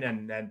potion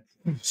and then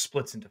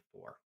splits into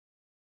 4.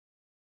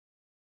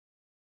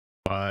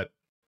 But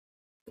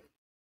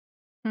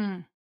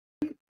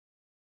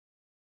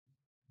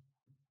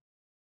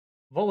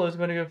Volo's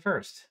going to go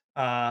first.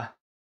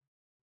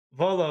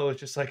 Volo is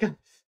just like,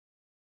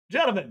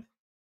 gentlemen,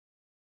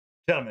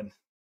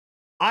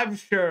 I'm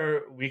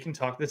sure we can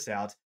talk this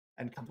out.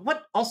 And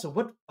what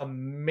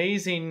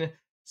amazing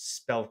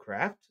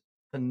spellcraft,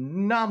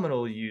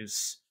 phenomenal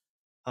use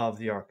of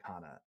the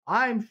Arcana.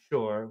 I'm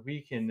sure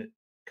we can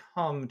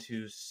come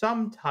to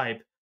some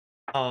type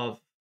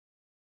of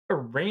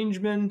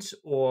arrangement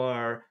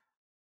or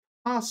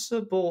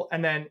possible,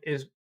 and then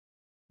is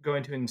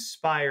going to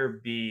inspire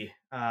B.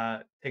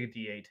 Take a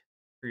D8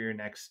 for your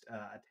next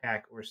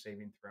attack or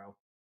saving throw.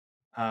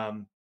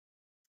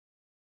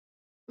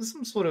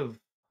 Some sort of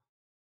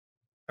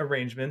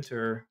arrangement,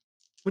 or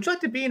would you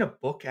like to be in a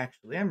book?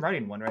 Actually, I'm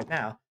writing one right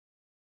now,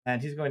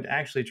 and he's going to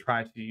actually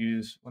try to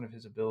use one of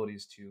his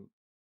abilities to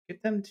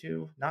get them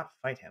to not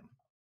fight him.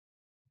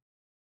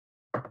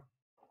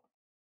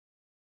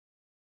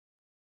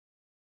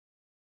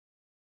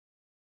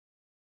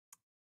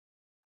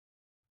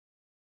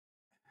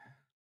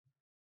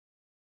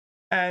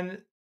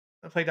 And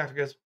the plague doctor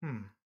goes,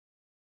 well,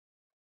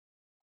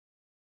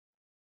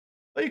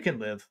 you can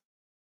live.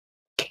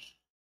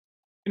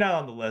 You're not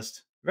on the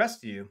list. The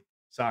rest of you,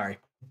 sorry.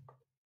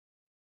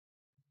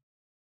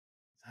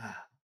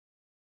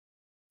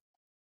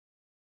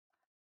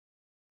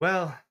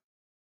 Well,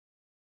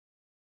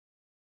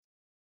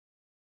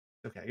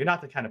 okay, you're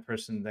not the kind of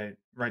person they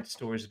write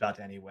stories about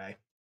anyway.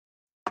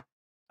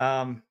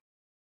 I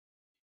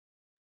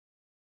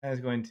was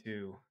going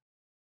to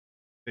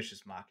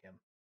vicious mock him.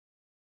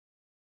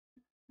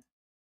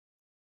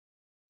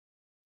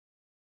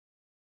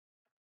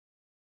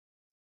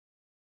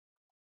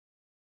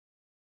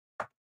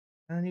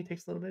 And then he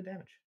takes a little bit of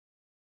damage.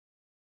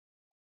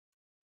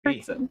 B.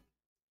 Person.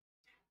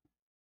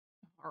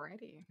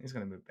 Alrighty. He's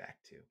going to move back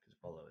too, because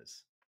Volo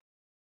is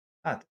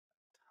not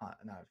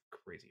a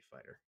crazy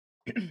fighter.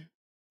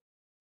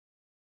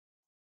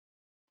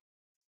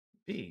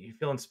 B, you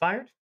feel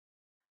inspired,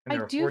 and I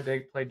there are do. four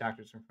plague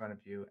doctors in front of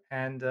you,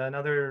 and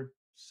another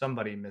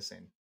somebody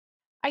missing.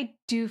 I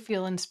do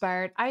feel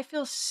inspired. I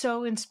feel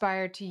so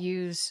inspired to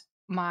use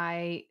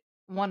my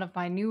one of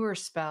my newer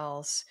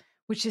spells,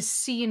 which is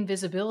see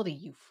invisibility,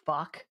 you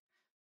fuck.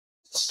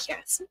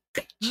 Yes.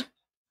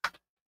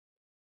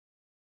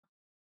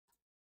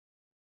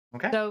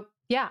 Okay. So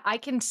yeah, I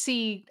can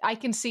see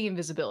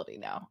invisibility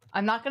now.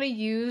 I'm not gonna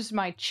use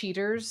my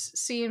cheaters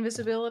see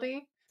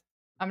invisibility.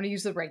 I'm gonna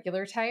use the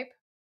regular type.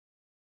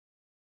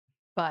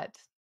 But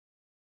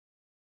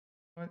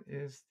What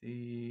is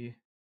the?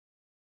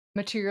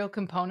 material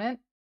component,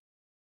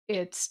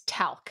 it's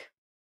talc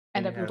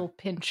And and a you have little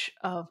pinch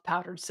of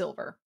powdered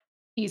silver.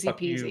 Easy fuck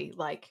you. peasy.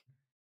 Like,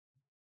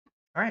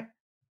 All right.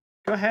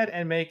 Go ahead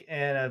and make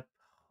an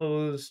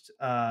opposed. It's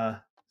going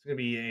to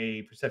be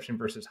a perception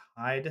versus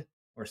hide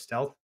or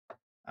stealth.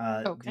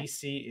 okay.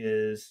 DC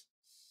is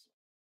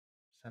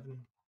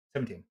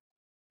 17.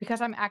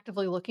 Because I'm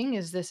actively looking,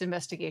 is this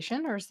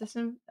investigation or is this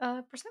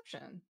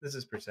perception? This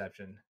is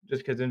perception.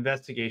 Just because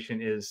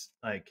investigation is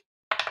like,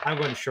 I'm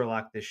going to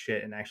Sherlock this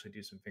shit and actually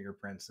do some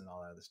fingerprints and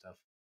all that other stuff.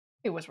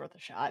 It was worth a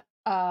shot.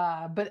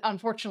 But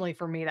unfortunately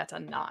for me, that's a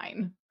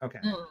 9. Okay.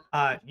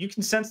 Mm. You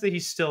can sense that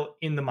he's still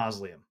in the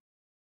mausoleum,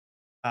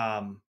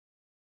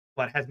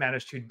 but has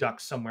managed to duck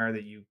somewhere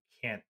that you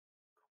can't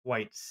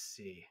quite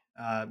see.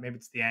 Maybe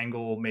it's the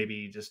angle,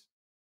 maybe just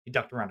he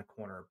ducked around a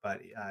corner, but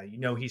you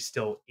know he's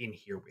still in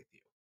here with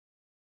you.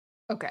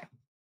 Okay.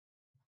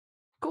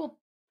 Cool.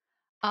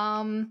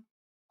 Um,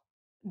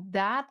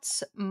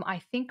 that's I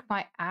think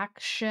my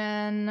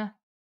action.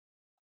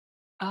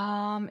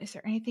 Is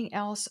there anything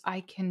else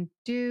I can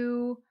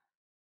do?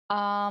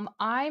 I'm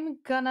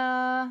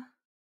gonna.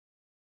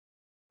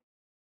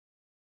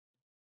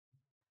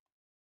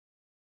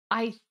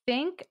 I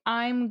think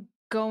I'm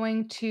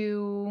going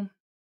to.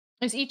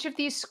 Is each of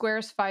these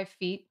squares 5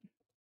 feet?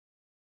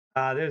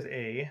 There's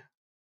a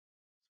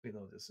speed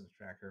low distance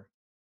tracker,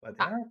 but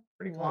they Ah, are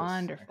pretty close,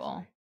 wonderful.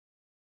 actually.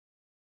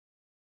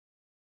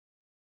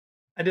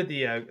 I did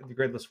the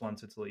gridless one,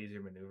 so it's a little easier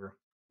to maneuver.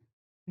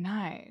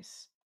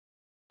 Nice.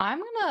 I'm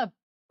gonna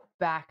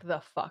back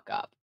the fuck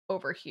up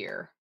over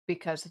here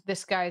because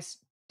this guy's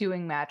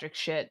doing magic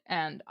shit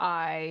and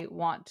I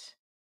want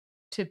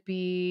to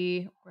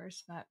be.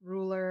 Where's that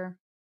ruler?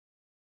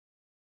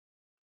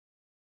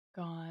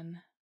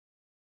 Gone.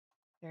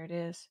 There it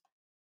is.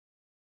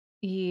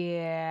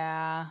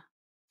 Yeah.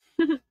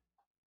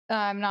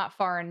 I'm not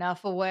far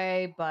enough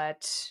away,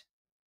 but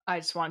I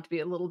just want to be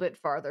a little bit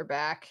farther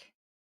back.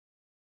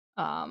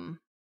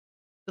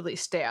 At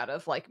least stay out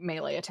of like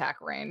melee attack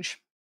range.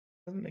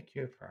 Doesn't make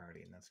you a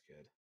priority, and that's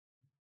good.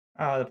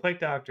 The plague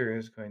doctor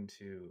is going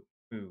to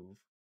move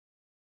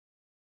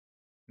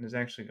and is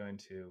actually going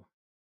to.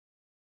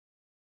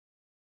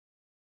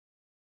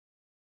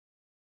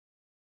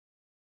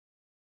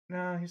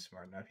 No, he's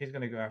smart enough. He's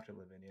going to go after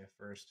Lavinia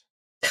first.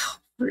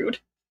 Rude.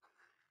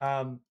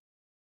 What's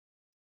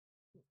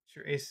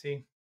your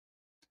AC?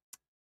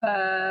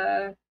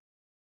 Uh,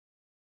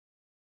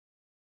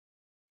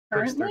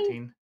 First currently,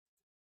 13.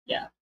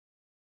 yeah.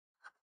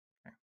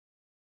 Okay.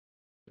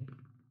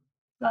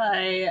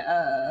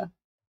 I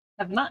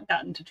have not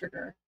gotten to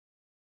trigger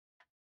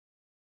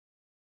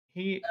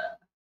He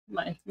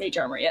my mage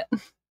armor yet.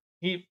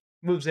 he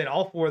moves in.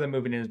 All four of them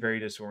moving in is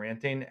very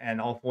disorienting, and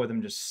all four of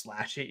them just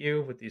slash at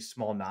you with these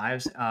small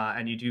knives.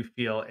 And you do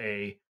feel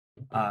a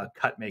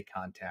cut make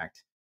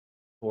contact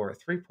for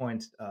 3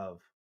 points of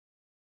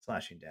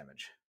slashing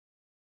damage.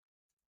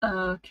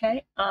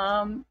 Okay.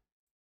 When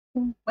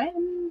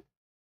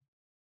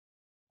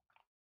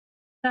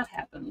that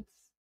happens.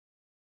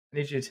 I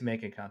need you to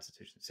make a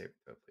Constitution saving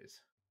throw, please.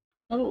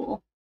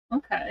 Oh,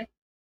 okay.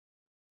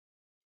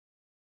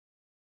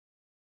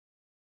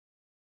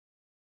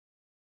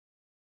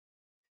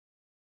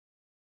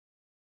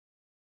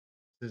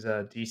 This is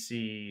a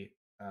DC.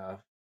 Was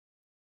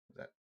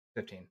that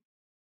 15?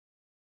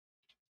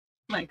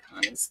 My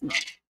con is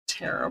not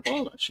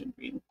terrible. That should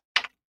be.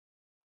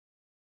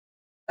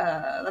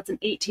 That's an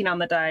 18 on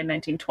the die,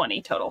 19,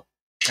 20 total.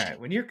 All right.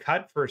 When you're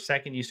cut for a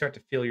second, you start to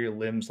feel your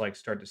limbs like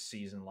start to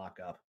seize and lock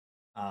up,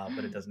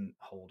 but it doesn't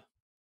hold.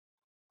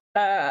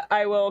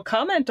 I will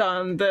comment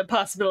on the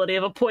possibility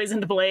of a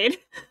poisoned blade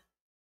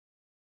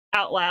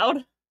out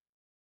loud.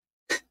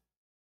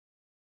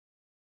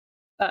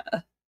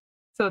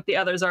 So that the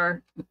others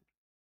are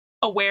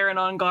aware and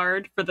on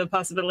guard for the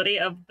possibility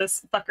of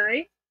this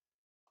fuckery.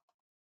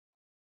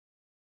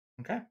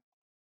 Okay.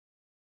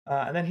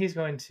 And then he's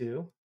going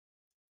to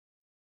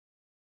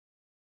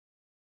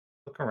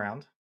look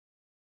around.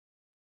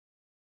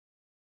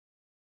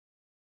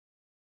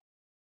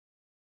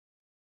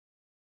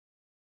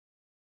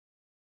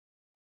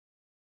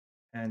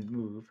 And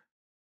move.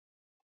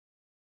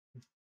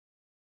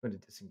 Going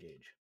to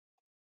disengage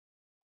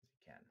as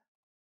he can.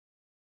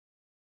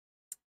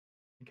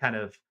 He kind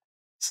of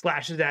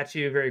slashes at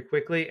you very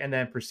quickly and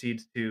then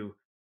proceeds to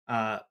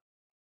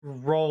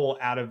roll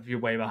out of your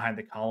way behind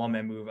the column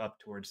and move up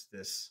towards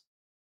this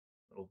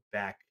little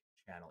back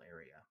channel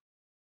area.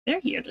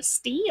 They're here to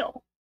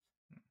steal.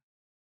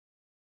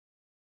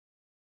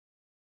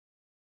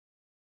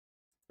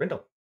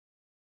 Brindle.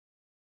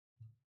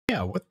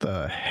 Yeah, what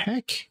the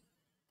heck?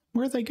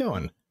 Where are they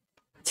going?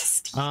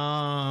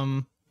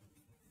 I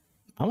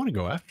want to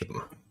go after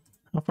them.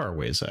 How far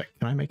away is that?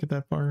 Can I make it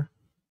that far?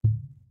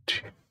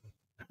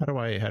 How do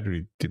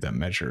we do that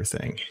measure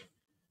thing?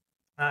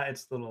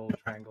 It's the little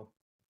triangle.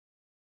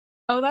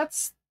 Oh,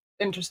 that's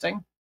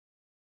interesting.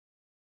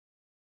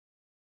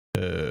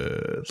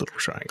 Little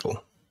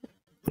triangle.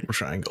 Little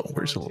triangle.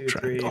 Where's the One, little two,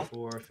 three, triangle?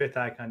 four, fifth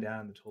icon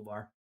down in the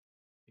toolbar.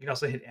 You can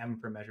also hit M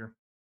for measure.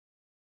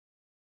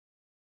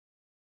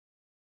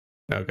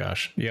 Oh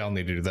gosh. Yeah, I'll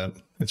need to do that.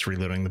 It's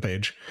reloading the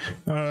page.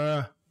 You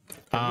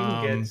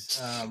can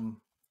get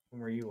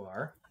from where you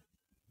are.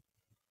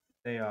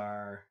 They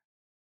are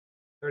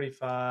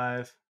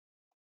 35,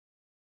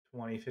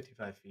 20,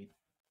 55 feet.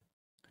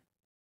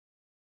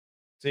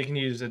 So you can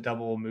use a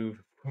double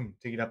move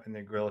to get up in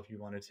the grill if you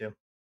wanted to.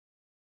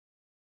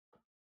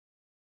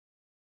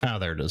 Oh,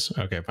 there it is.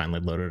 Okay, finally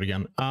loaded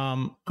again.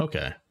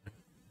 Okay.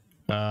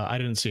 I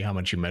didn't see how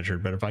much you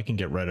measured, but if I can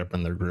get right up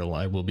in their grill,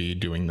 I will be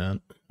doing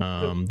that.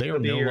 They are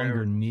no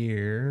longer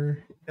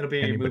near. It'll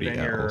be anybody moving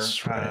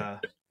else, your. right?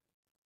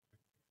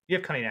 You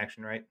have cunning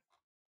action, right?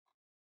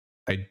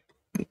 I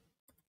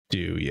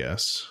do,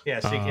 yes. Yeah,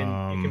 so you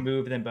can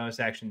move and then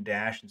bonus action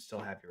dash and still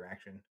have your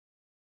action.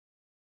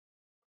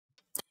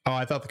 Oh,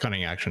 I thought the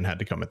cunning action had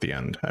to come at the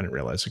end. I didn't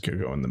realize it could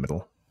go in the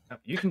middle.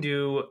 You can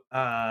do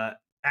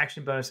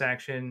action, bonus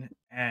action,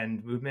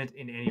 and movement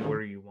in any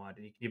order you want.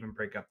 And you can even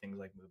break up things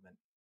like movement.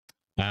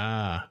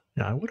 Yeah,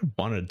 I would have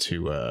wanted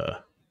to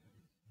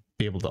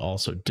be able to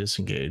also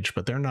disengage,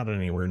 but they're not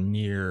anywhere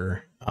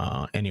near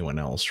anyone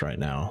else right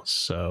now.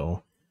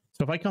 So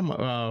if I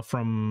come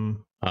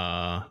from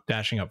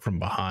dashing up from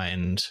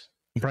behind,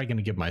 I'm probably going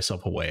to give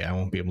myself away. I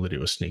won't be able to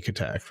do a sneak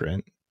attack,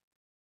 right?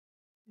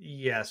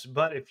 Yes,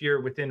 but if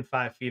you're within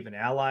 5 feet of an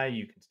ally,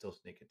 you can still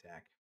sneak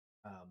attack.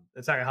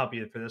 It's not gonna help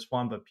you for this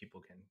one, but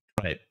people can.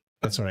 Right.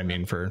 That's what I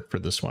mean for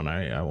this one.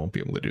 I won't be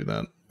able to do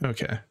that.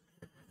 Okay.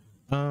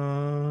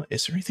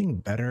 Is there anything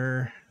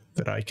better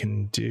that I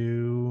can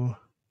do?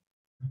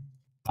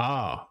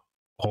 Ah,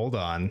 hold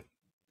on.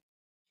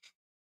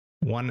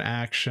 One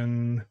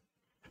action.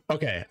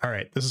 Okay, all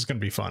right. This is gonna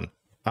be fun.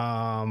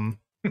 I'm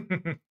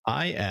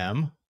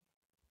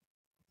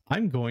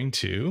going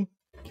to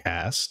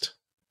cast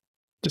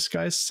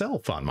Disguise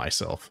Self on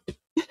myself.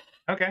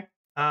 Okay.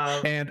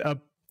 And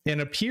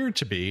appear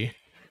to be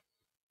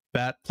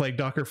that Plague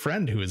Doctor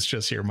friend who was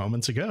just here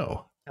moments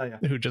ago. Hell yeah.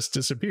 Who just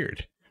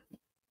disappeared.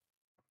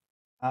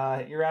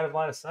 You're out of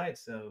line of sight,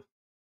 so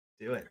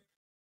do it.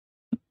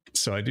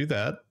 So I do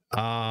that.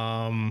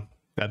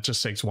 That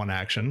just takes one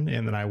action,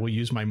 and then I will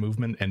use my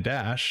movement and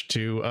dash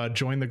to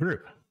join the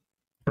group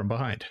from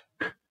behind.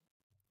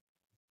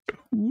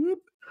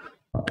 Whoop.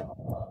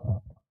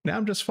 Now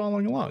I'm just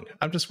following along.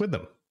 I'm just with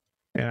them.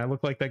 And I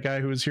look like that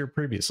guy who was here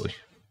previously.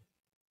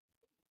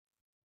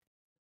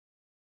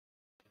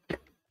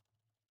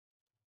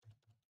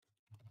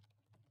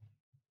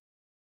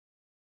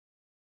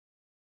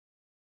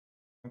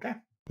 Okay.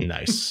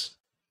 Nice.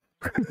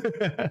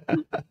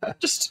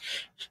 Just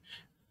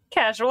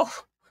casual.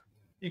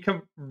 You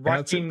come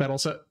That's rushing. it.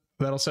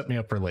 That'll set me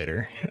up for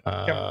later.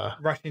 Come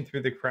rushing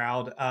through the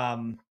crowd.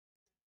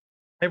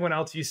 Everyone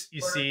else, you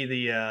see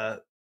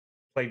the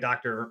Plague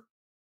Doctor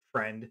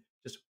friend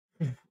just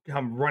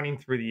come running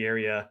through the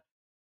area.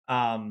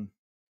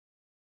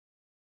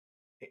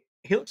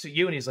 He looks at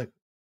you and he's like,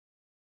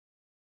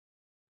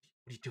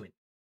 "What are you doing?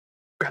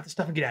 Grab the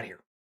stuff and get out of here.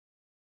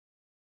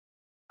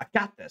 I've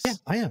got this." Yeah,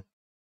 I am.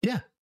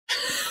 Yeah.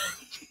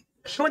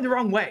 Going the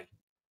wrong way.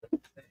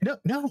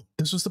 No,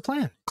 this was the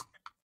plan.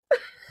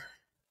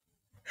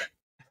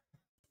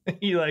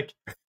 He like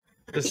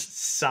just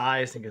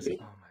sighs and goes, "Oh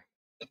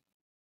my."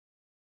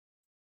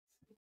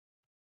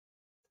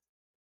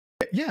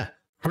 Yeah,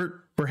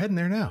 we're heading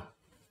there now.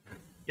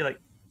 He like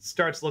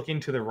starts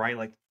looking to the right,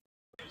 like,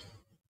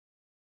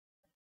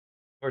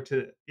 or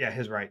to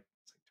his right.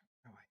 It's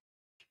like,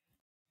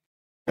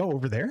 Oh,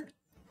 over there?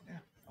 yeah.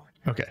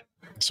 Okay.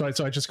 So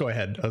I just go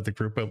ahead of the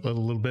group a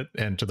little bit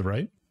and to the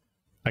right.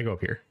 I go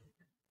up here.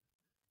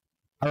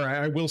 All right,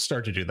 I will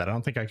start to do that. I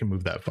don't think I can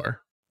move that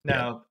far.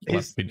 No, It'll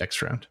have to be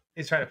next round.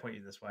 he's trying to point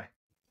you this way.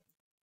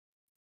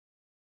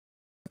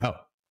 Oh,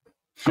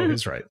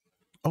 he's right.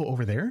 Oh,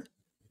 over there?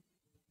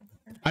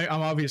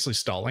 I'm obviously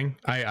stalling.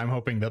 I'm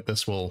hoping that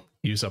this will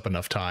use up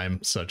enough time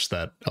such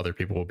that other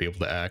people will be able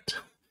to act.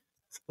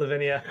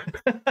 Lavinia.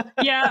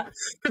 Yeah.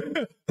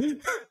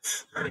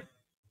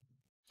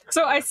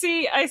 So I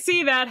see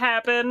that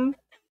happen.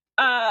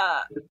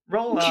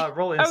 Roll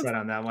insight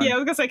on that one. Yeah, I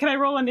was gonna say, can I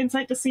roll an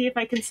insight to see if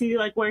I can see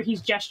like where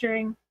he's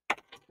gesturing?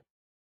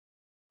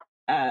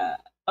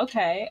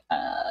 Okay.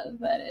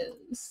 That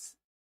is.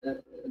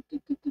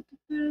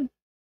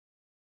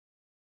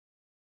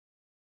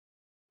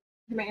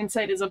 My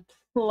insight is a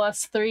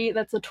 +3.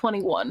 That's a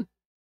 21.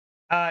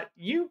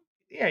 You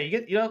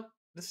get,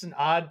 this is an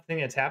odd thing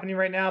that's happening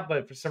right now,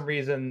 but for some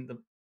reason the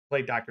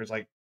Plague Doctor's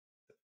like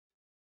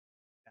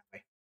that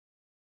way.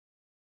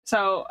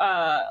 So,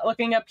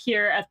 looking up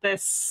here at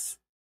this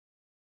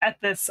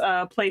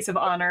place of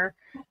honor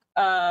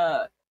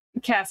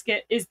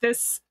casket. Is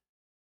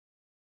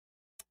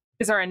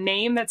there a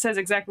name that says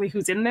exactly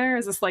who's in there?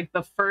 Is this like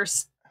the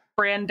first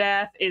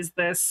Brandath? Is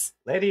this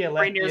Lady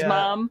Rainier's Alethea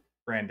mom?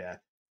 Brandath.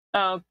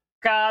 Oh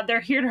God, they're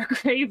here to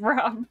grave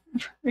rob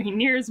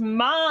Rainier's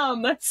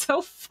mom. That's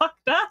so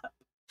fucked up.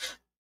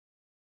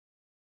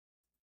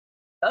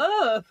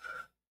 Ugh.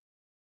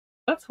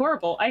 That's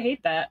horrible. I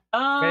hate that.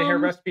 May her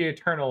rest be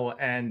eternal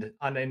and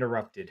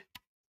uninterrupted.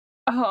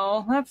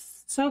 Oh,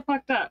 that's so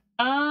fucked up.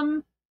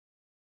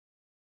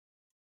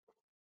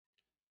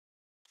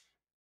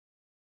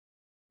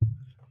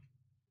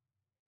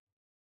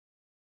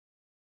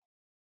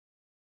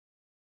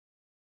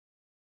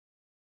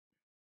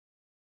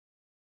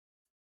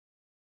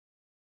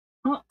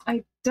 Well,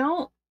 I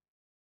don't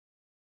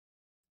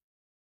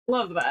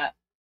love that.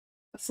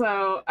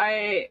 So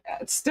I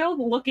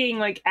still looking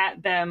like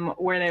at them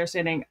where they're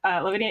standing.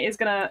 Lavinia is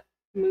gonna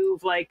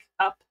move like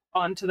up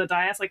onto the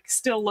dais, like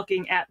still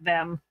looking at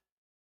them.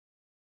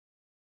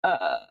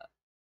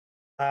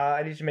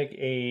 I need you to make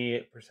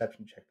a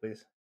perception check,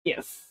 please.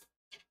 Yes.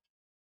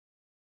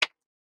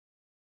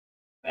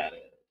 That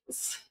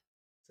is.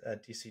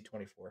 DC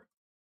 24.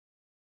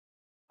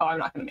 Oh, I'm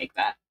not gonna make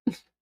that.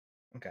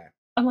 Okay.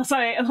 Unless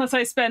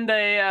I spend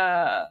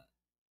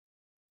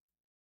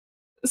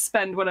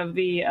one of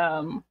the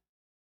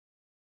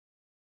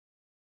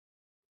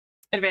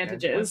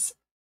advantages.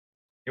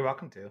 You're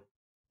welcome to.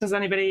 Does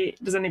anybody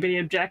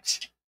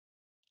object?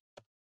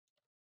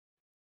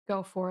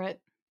 Go for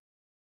it.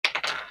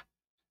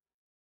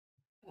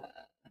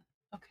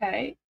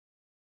 Okay.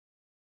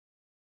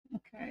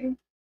 Okay.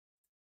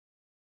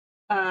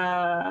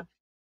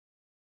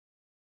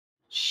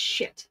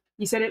 Shit.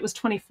 You said it was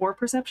 24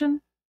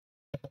 perception?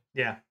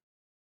 Yeah.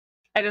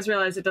 I just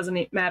realized it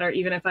doesn't matter.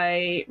 Even if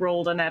I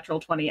rolled a natural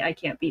 20, I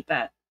can't beat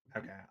that.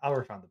 Okay. I'll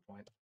refund the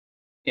point.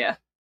 Yeah.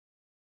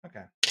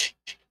 Okay.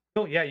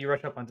 Cool. Yeah, you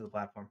rush up onto the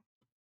platform.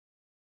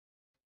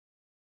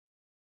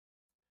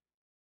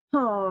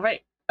 All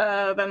right.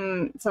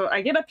 Then, so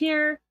I get up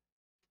here.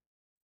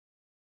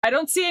 I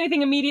don't see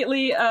anything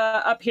immediately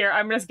up here.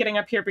 I'm just getting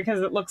up here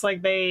because it looks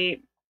like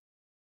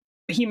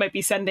he might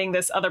be sending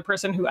this other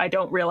person who I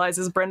don't realize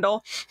is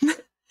Brindle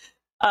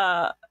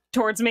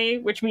towards me,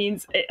 which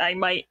means I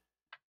might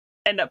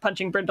end up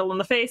punching Brindle in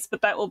the face,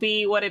 but that will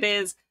be what it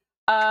is.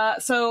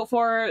 So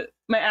for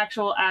my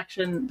actual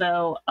action,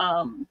 though,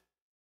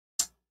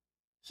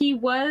 he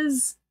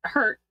was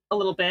hurt a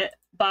little bit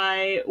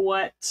by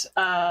what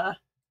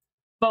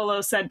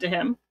Bolo said to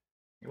him.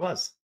 He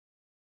was.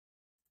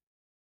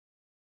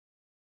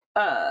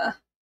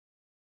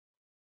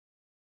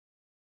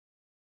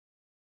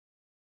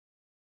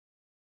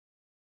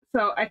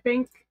 So I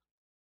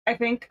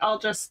think I'll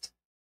just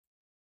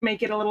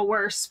make it a little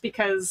worse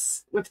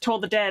because with Toll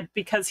the Dead,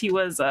 because he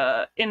was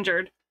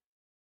injured,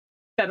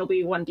 that'll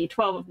be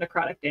 1d12 of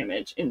necrotic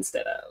damage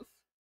instead of.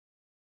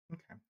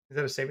 Okay. Is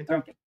that a saving throw?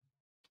 Okay.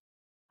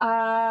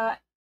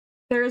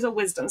 There is a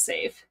wisdom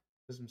save.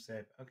 Wisdom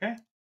save. Okay.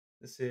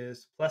 This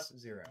is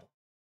 +0.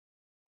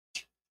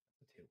 2.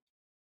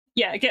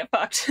 Yeah, get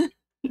fucked.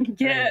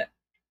 Get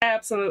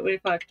absolutely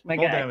fucked, my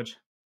Full guy. damage.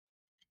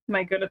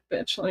 My good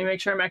bitch. Let me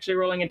make sure I'm actually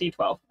rolling a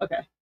d12.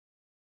 Okay.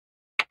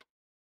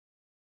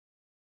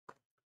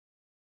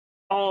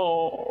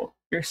 Oh,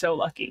 you're so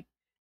lucky.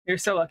 You're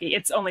so lucky.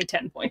 It's only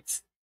 10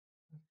 points.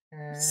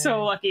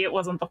 So lucky it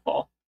wasn't the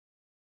full.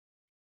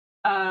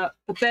 But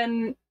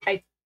then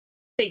I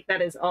think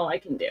that is all I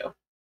can do.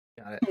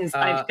 Got Is it.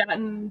 I've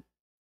gotten.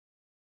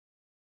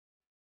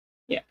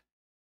 Yeah.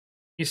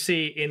 You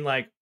see, in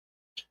like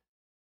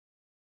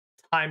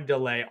time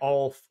delay,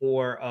 all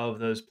 4 of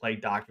those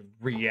plague doctors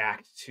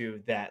react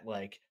to that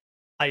like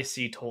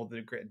icy Toll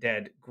the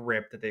Dead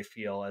grip that they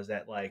feel as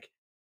that like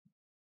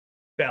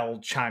bell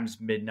chimes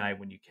midnight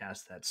when you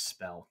cast that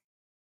spell.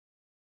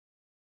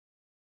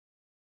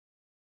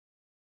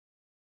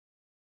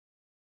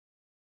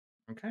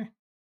 Okay.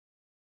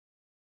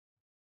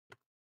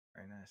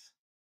 Very nice.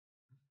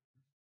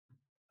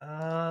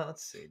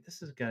 Let's see.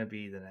 This is gonna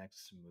be the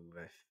next move,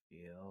 I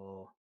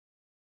feel.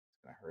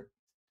 It's gonna hurt.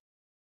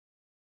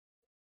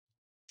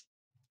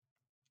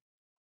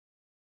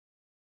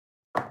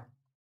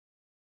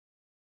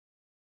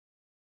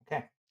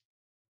 Okay.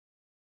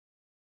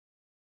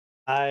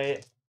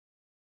 I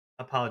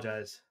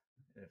apologize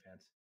in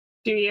advance.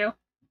 Do you?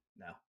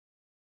 No.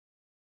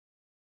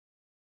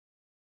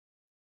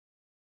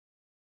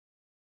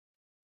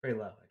 Very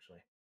low,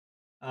 actually.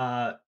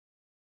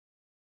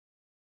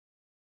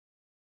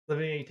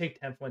 Lavinia, you take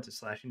 10 points of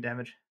slashing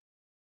damage.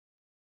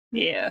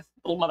 Yeah,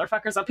 little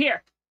motherfuckers up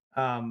here.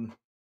 I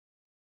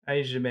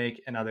need you to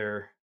make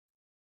another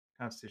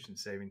Constitution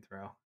saving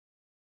throw.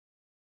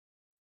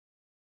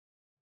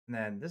 And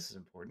then this is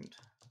important.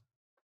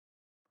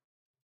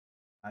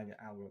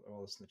 I'll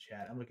roll this in the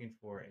chat. I'm looking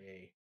for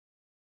a.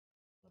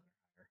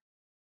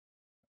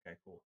 Okay,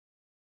 cool.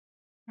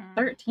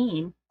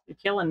 13. You're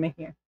killing me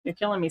here. You're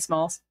killing me,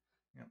 Smalls.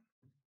 Yep.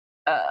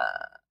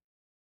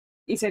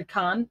 You said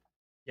con?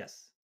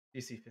 Yes.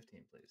 DC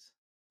 15, please.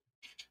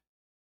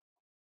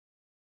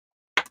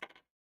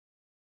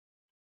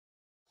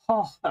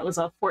 Oh, that was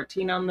a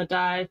 14 on the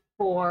die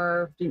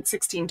for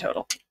 16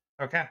 total.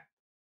 Okay.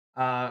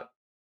 You are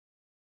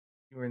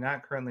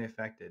not currently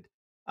affected.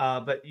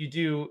 But you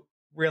do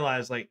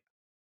realize, like,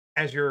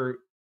 as you're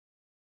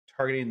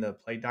targeting the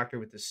plague doctor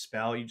with this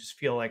spell, you just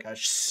feel like a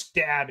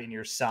stab in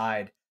your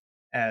side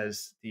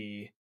as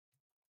the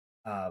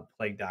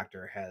plague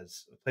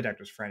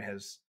doctor's friend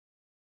has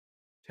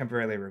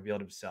temporarily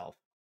revealed himself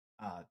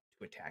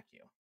to attack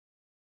you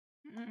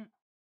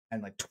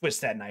and like twist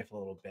that knife a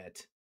little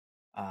bit.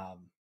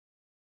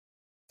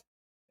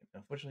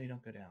 Unfortunately, you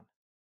don't go down.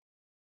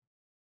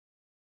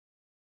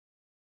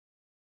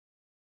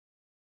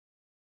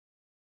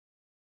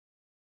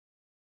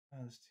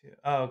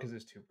 Because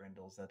there's two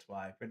Brindles. That's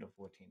why Brindle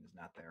 14 is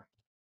not there.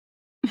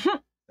 So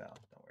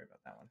don't worry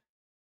about that one.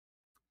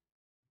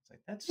 It's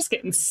like that's just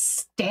getting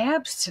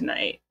stabbed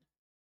tonight.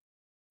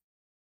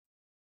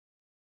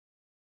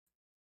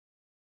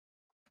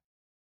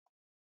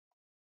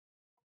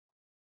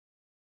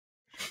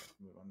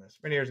 Move on this.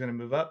 Rainier's going to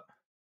move up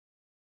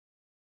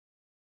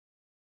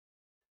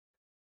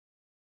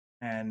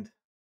and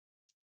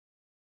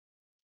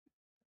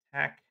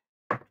attack.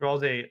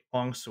 Draws a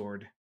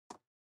longsword.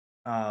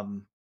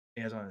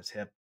 He has on his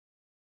hip,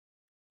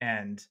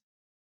 and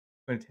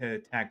going to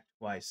attack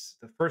twice.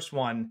 The first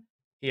one,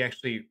 he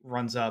actually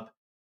runs up,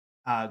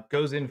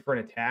 goes in for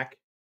an attack,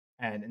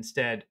 and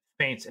instead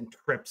feints and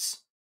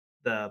trips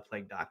the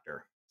plague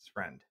doctor, his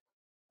friend,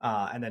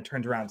 and then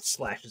turns around and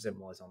slashes him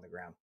while he's on the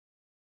ground.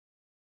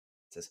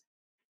 Says,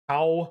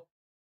 "How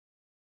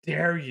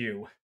dare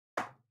you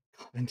come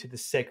into the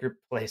sacred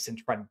place and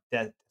try to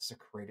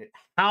desecrate it?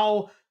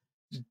 How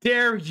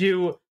dare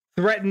you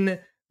threaten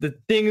the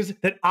things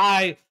that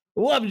I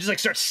love?" And just like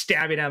start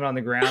stabbing him on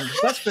the ground.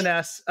 Less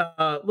finesse,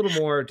 a little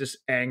more just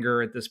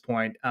anger at this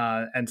point,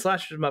 and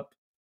slashes him up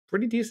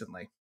pretty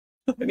decently.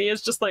 And he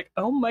is just like,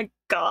 oh my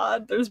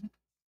god, there's.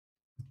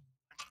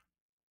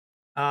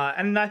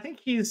 And I think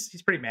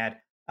he's pretty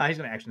mad. He's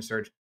gonna action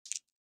surge.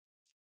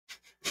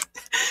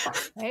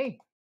 Hey.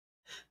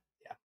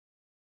 Yeah.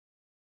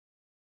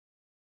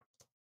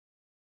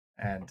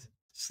 And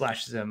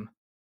slashes him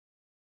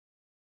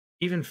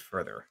even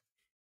further.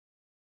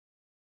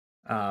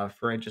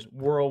 For a just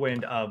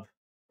whirlwind of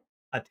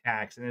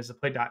attacks, and as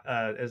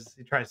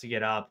he tries to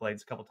get up, like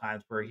a couple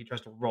times where he tries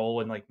to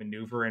roll and like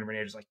maneuver, and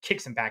Rainier just like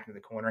kicks him back into the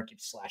corner and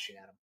keeps slashing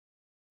at him.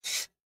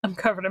 I'm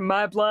covered in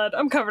my blood.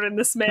 I'm covered in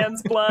this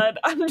man's blood.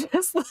 I'm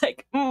just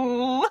like,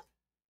 Pretty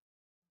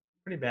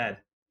bad.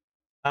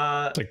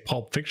 It's like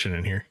Pulp Fiction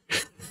in here.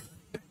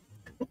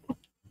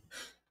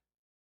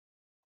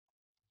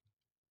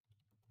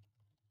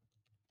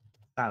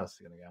 Silas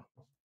is gonna go.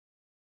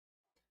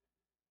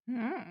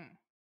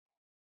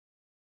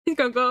 He's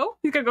gonna go.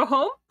 He's gonna go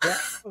home. Yeah.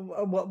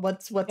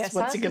 What's he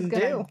gonna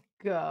do?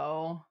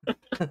 Go.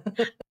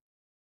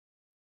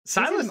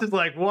 Silas is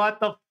like, what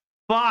the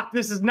fuck?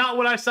 This is not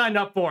what I signed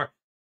up for.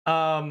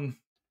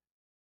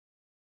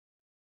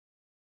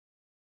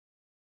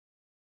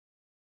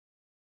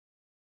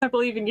 I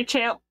believe in you,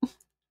 champ.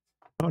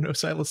 Oh no,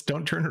 Silas,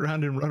 don't turn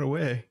around and run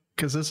away,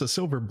 because there's a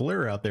silver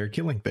blur out there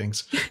killing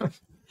things.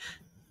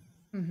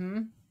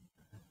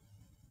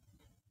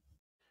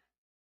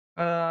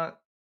 I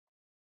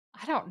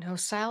don't know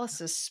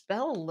Silas's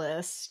spell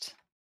list.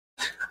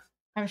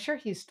 I'm sure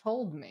he's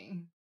told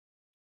me.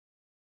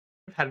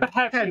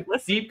 I've had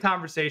deep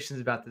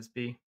conversations about this,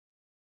 B.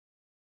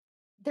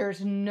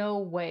 There's no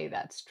way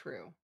that's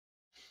true.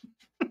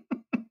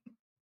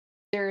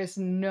 There is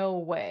no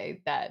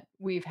way that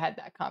we've had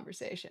that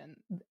conversation.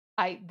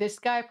 This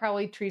guy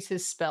probably treats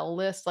his spell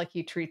list like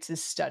he treats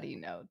his study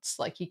notes,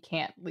 like he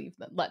can't leave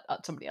them,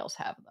 let somebody else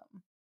have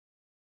them.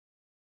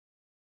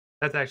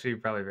 That's actually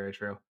probably very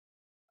true.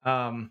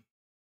 All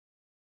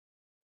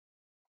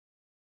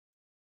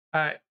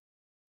right,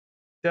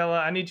 Della,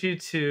 I need you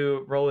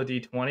to roll a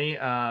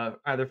d20,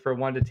 either for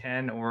 1 to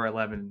 10 or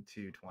 11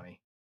 to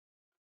 20.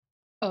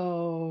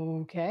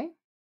 Okay.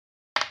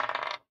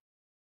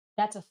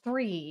 That's a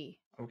 3.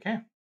 Okay.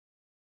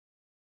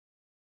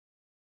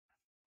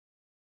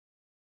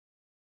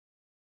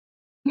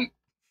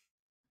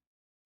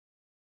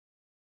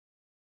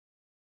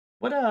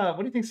 What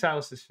do you think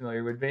Silas is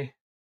familiar would be?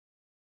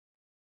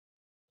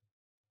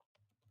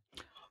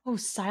 Oh,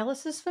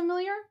 Silas is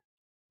familiar?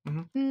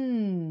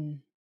 Mm-hmm.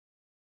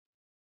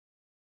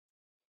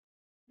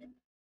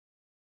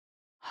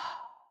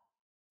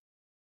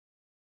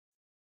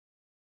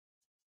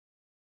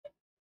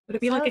 Would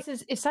it be Silas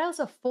like is Silas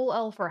a full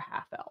elf or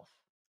half elf?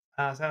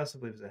 Silas, I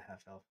believe, is a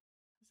half elf.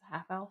 Is a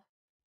half elf?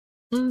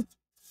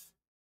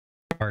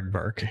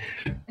 Aardvark.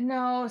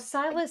 No,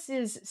 Silas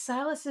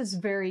is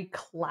very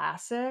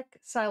classic.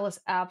 Silas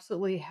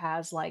absolutely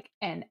has like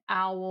an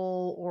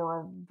owl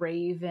or a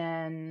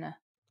raven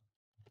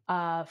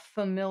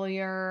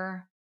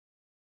familiar.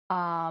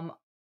 I'm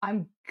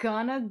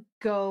gonna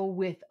go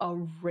with a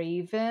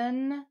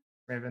raven.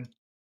 Raven.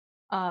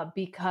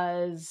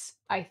 Because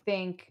I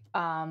think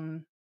he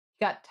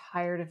got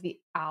tired of the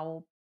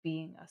owl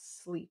being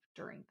asleep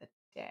during the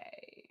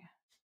day.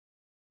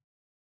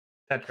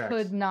 That tracks.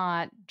 could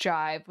not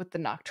jive with the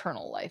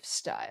nocturnal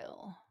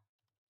lifestyle.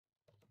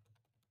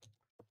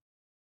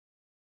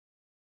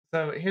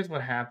 So here's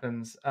what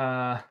happens.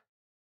 They're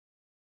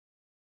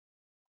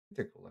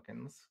cool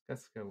looking.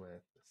 Let's go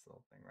with this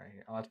little thing right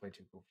here. Oh, that's way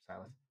too cool for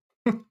Silas.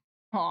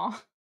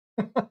 Aw.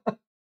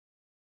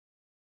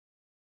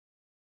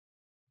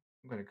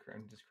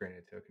 I'm just creating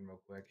a token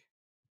real quick.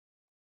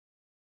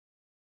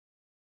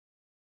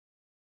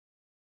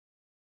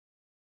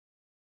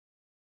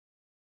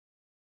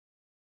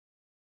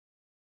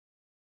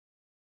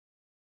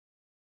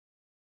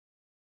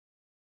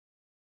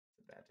 It's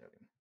a bad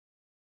token.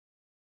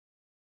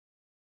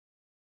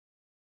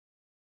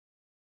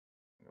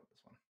 I'll go with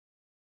this one.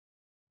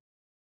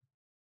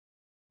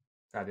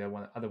 God, the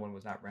other one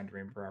was not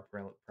rendering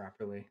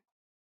properly.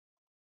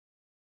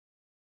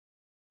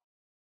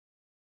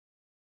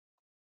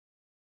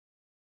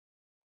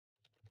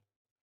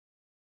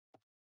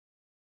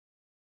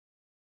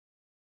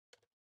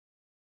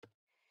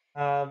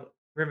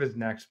 Riv is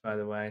next, by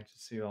the way,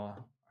 just so you all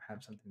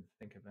have something to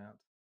think about.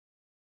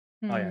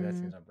 Oh yeah, that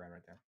seems on brand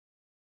right there.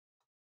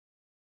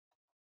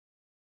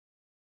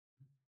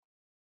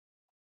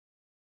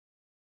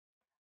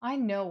 I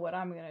know what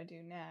I'm gonna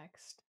do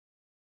next.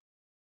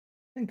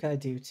 I think I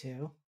do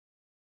too.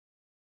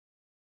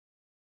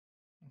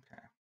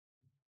 Okay.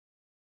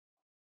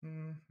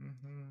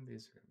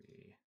 These are gonna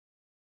be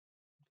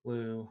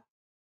blue.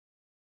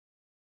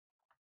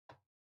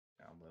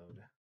 Download.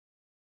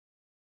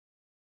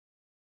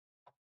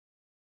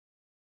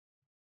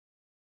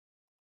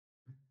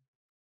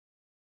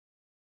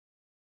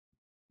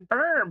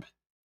 Burb.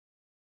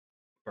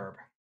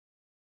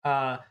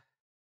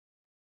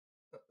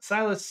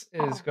 Silas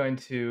is going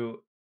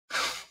to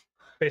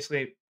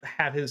basically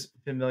have his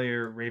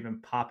familiar raven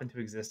pop into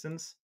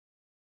existence.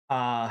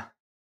 And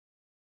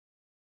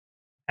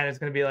it's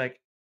going to be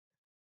like,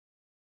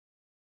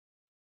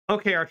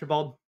 okay,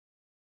 Archibald,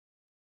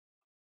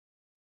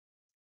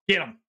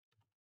 get him.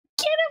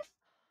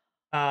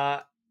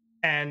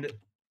 And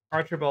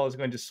Archibald is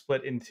going to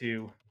split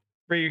into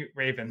 3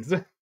 ravens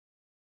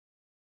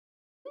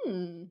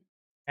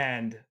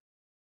and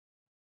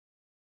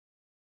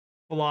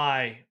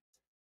fly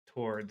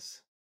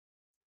towards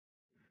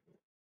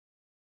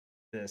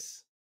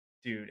this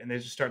dude, and they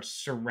just start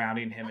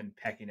surrounding him and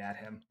pecking at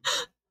him.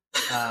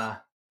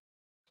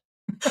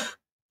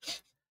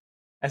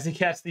 As he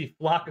casts the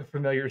Flock of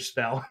Familiar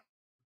spell.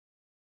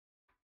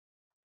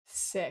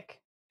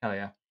 Sick. Hell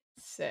yeah.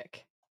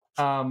 Sick.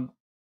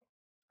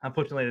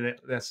 Unfortunately,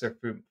 that's their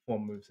full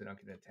moves. They don't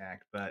get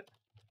attacked, but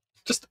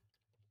just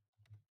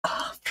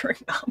offering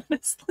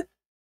ominously.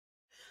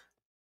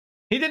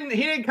 He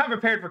didn't come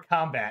prepared for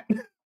combat.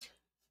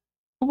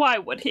 Why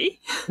would he?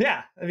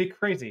 Yeah, that'd be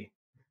crazy.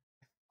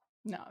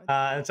 No.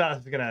 And Silas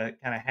is gonna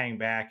kind of hang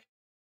back.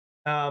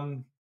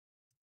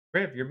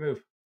 Riv, your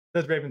move.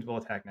 Those ravens will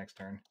attack next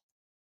turn.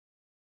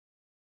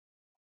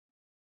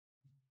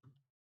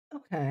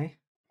 Okay.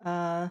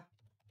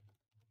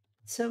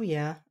 So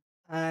yeah,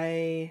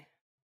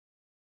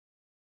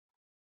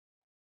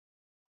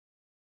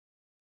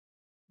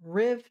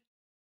 Riv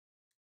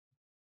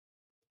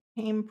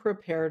came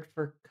prepared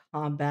for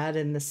combat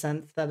in the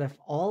sense that if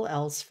all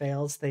else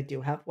fails, they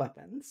do have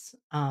weapons.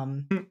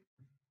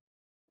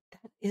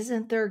 That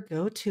isn't their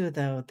go-to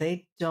though.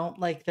 They don't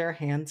like their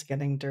hands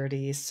getting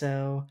dirty,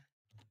 so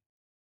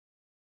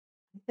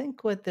I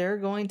think what they're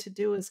going to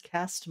do is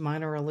cast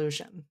Minor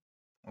Illusion.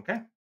 Okay.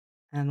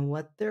 And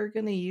what they're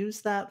going to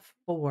use that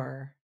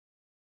for,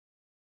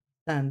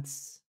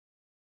 since,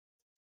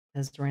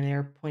 as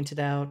Rainier pointed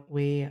out,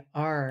 we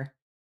are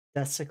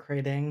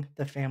desecrating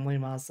the family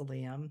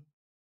mausoleum,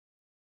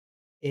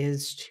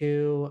 is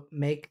to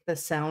make the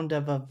sound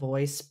of a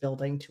voice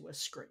building to a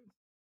scream.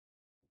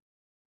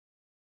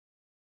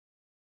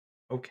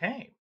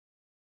 Okay.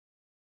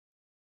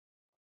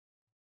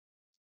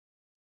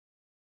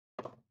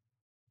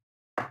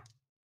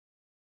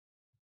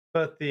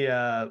 But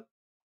the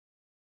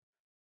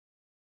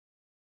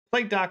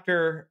plague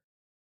doctor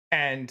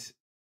and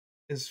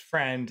his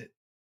friend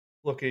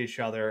look at each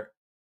other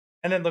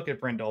and then look at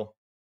Brindle.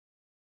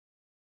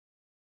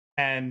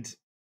 And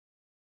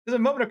there's a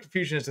moment of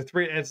confusion as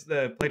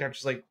the plague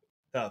doctor's like,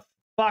 the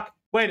fuck?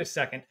 Wait a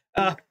second.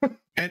 And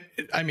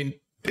I mean,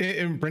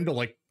 and Brindle,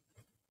 like,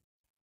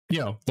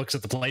 looks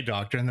at the plague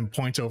doctor and then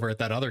points over at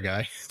that other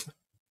guy.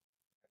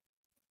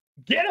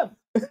 Get him!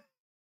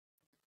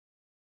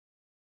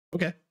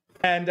 Okay.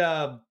 And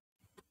I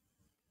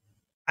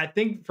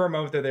think for a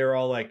moment there they were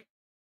all like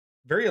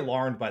very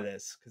alarmed by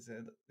this because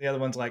the other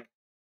one's like,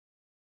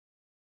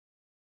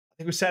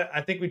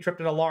 I think we tripped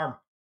an alarm.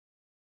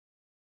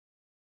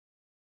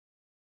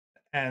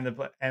 And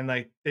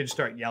like they just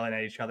start yelling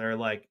at each other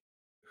like,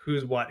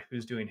 who's what,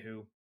 who's doing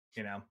who,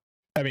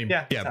 I mean,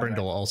 yeah,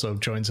 Brindle also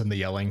joins in the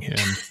yelling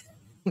and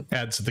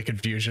adds to the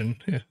confusion.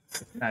 Yeah.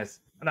 Nice.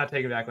 I'm not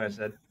taking back what I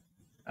said.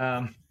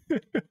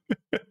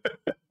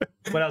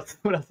 What else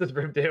does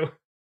Riv do?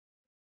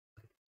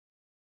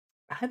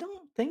 I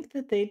don't think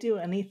that they do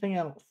anything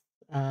else.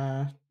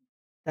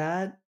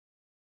 That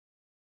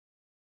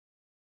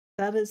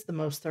That is the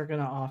most they're going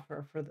to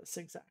offer for this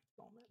exact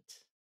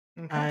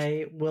moment.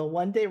 Okay. I will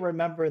one day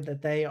remember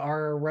that they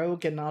are a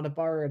rogue and not a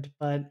bard,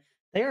 but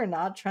they are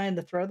not trying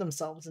to throw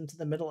themselves into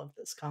the middle of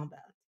this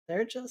combat.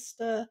 They're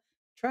just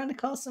trying to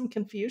cause some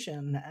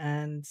confusion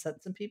and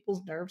set some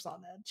people's nerves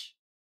on edge.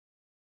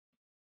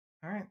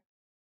 All right.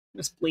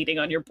 Just bleeding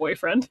on your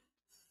boyfriend.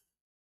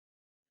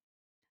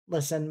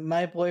 Listen,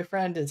 my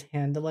boyfriend is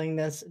handling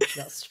this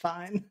just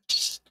fine.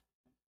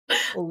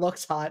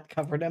 Looks hot,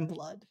 covered in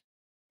blood.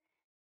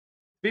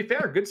 To be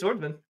fair, good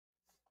swordsman.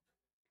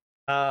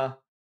 Advar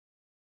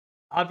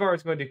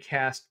is going to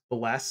cast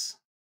Bless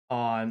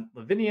on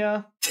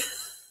Lavinia,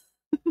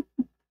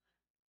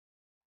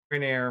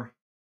 Greenair,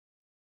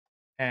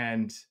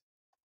 and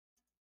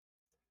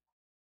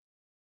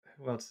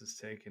who else has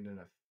taken an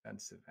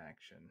offensive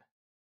action?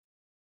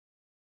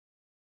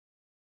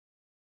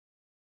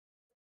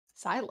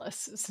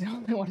 Silas is the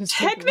only one who's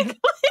Technically,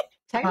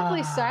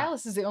 Technically, Ah.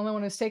 Silas is the only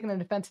one who's taken a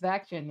defensive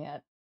action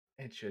yet,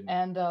 It should.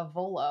 and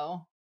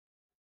Volo.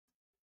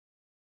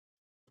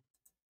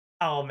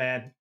 Oh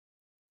man.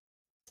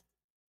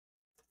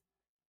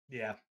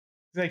 Yeah.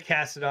 He's gonna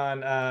cast it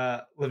on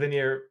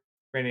Lavinia,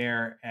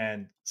 Rainier,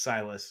 and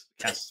Silas.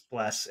 Casts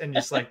Bless and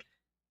just like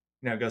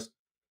goes.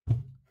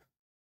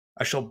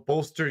 I shall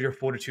bolster your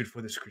fortitude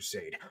for this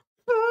crusade.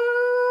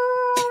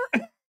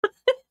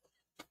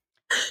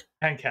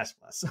 And cast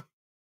Bless.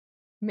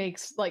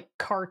 Makes like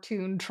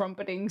cartoon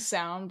trumpeting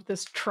sound,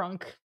 this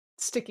trunk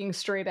sticking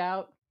straight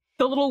out.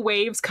 the little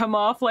waves come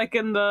off like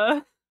in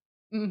the.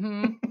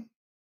 Mm-hmm.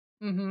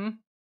 Mm-hmm.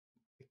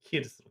 The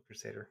cutest little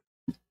crusader.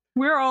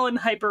 We're all in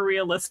hyper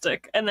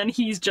realistic, and then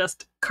he's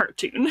just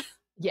cartoon.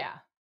 Yeah.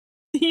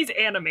 He's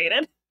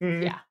animated.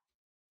 Mhm. Yeah.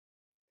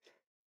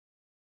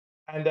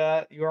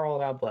 And you are all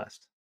now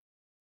blessed.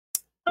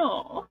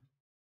 Oh,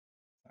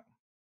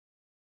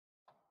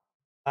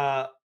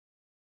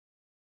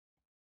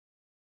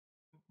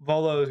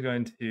 Volo is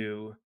going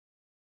to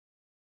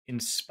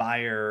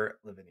inspire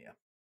Lavinia.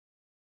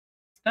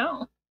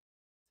 oh,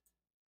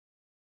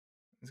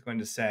 He's going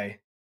to say,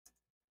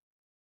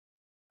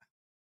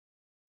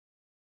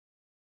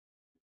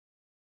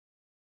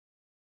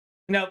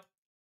 a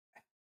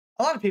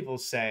lot of people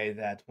say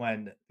that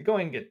when the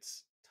going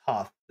gets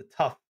tough, the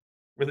tough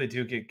really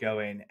do get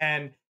going.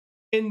 And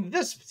in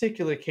this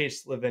particular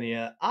case,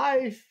 Lavinia,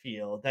 I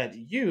feel that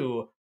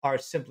you are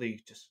simply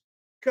just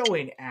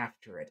going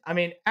after it. I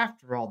mean,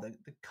 after all, the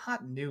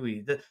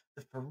continuity, the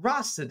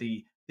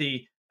ferocity,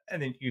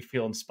 and then you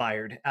feel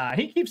inspired.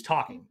 He keeps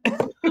talking.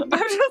 I'm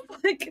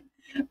just like,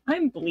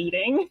 I'm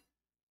bleeding.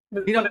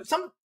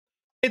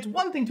 It's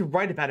one thing to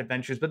write about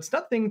adventures, but it's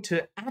nothing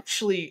to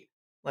actually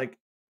like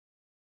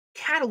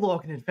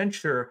catalog an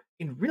adventure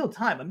in real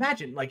time.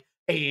 Imagine like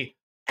a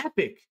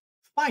epic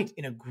fight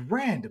in a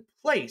grand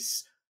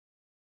place.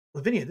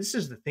 Lavinia, this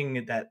is the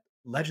thing that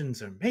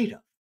legends are made of.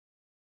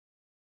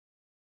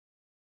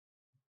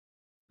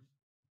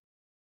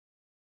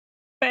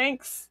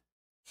 Thanks.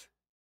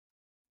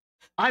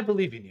 I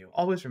believe in you.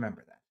 Always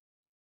remember that.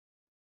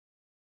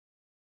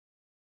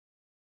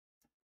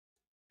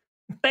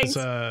 Thanks.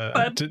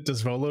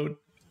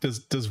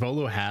 Does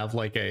Volo have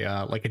like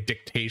a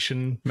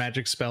dictation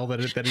magic spell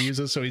that he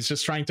uses? So he's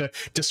just trying to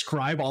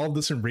describe all of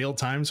this in real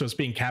time, so it's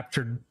being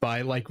captured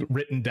by like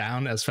written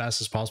down as fast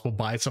as possible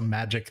by some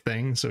magic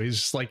thing. So he's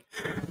just like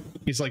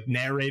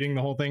narrating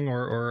the whole thing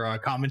or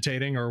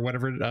commentating or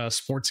whatever,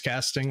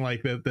 sportscasting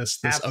like this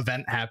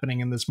event happening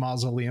in this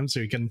mausoleum,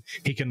 so he can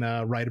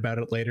write about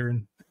it later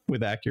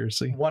with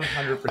accuracy.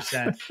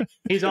 100%.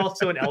 He's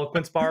also an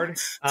eloquence bard,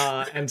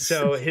 and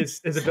so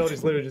his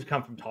abilities literally just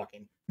come from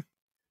talking.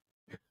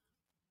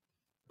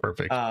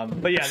 Perfect.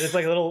 But yeah, there's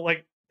like a little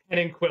like pen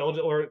and quill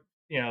or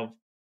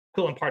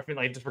quill and parchment,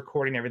 like just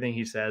recording everything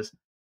he says.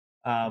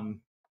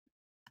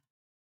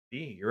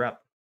 B, you're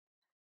up.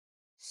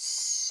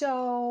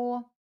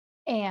 So,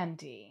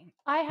 Andy,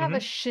 I have a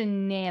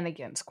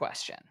shenanigans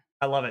question.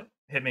 I love it.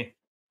 Hit me.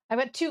 I've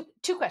got two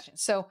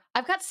questions. So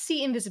I've got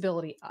see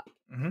invisibility up,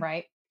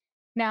 right?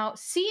 Now,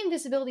 see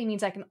invisibility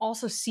means I can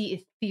also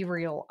see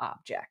ethereal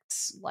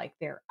objects, like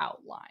they're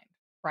outlined,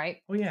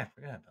 right? Oh yeah, I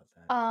forgot about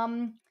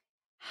that.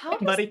 How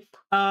does, buddy?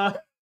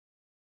 What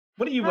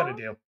do you want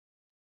to do?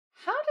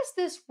 How does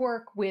this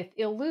work with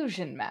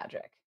illusion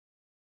magic?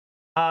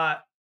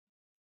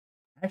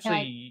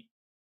 Actually,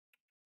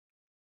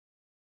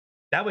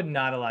 that would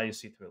not allow you to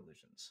see through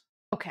illusions.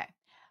 Okay.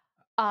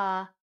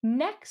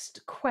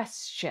 Next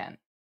question.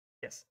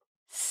 Yes.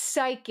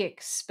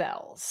 Psychic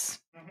spells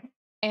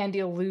and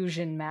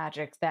illusion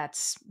magic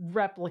that's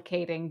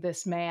replicating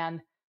this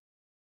man.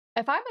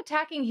 If I'm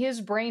attacking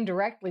his brain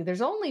directly,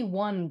 there's only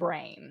one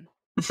brain.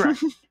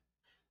 Correct.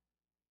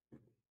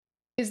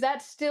 Is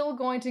that still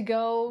going to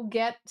go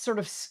get sort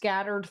of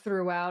scattered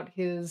throughout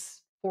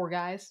his four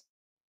guys?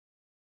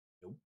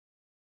 Nope.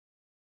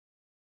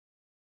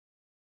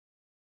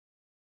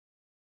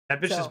 That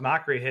vicious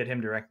mockery hit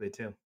him directly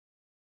too.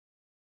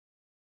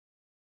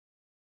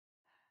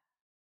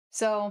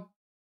 So,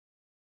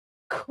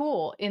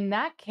 cool. In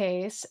that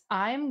case,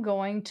 I'm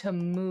going to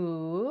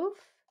move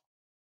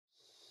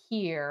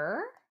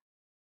here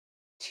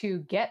to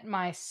get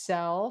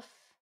myself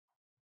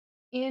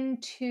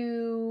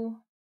into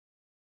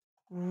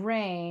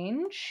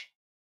range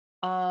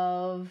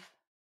of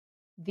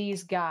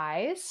these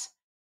guys.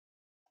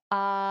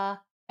 And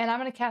I'm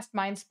going to cast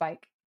Mind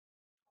Spike.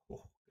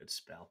 Oh, good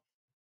spell.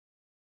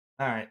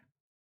 All right.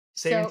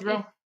 Saving So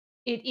throw?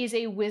 it is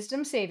a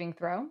wisdom saving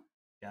throw.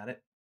 Got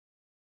it.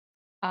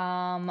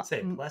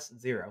 Say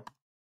 +0.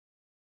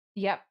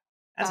 Yep.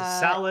 That's a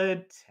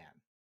solid 10.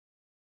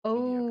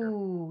 Mediocre.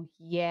 Oh,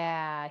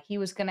 yeah. He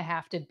was going to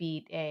have to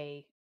beat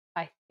I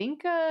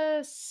think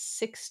a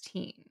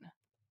 16.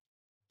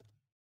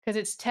 Because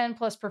it's 10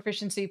 plus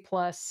proficiency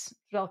plus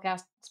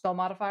spell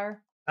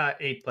modifier.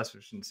 8 plus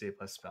proficiency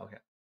plus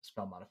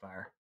spell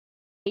modifier.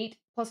 8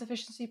 plus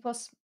efficiency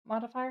plus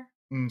modifier?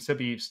 So it'd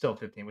be still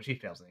 15, which he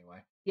fails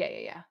anyway.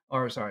 Yeah.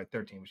 Or sorry,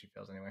 13, which he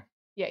fails anyway.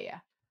 Yeah.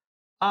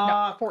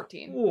 No,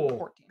 14. Cool.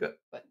 14.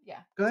 But yeah.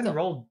 Go ahead and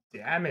roll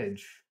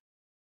damage.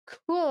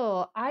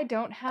 Cool. I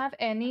don't have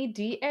any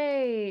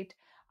D8.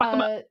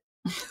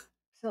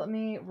 So let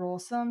me roll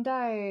some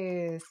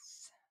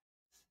dice.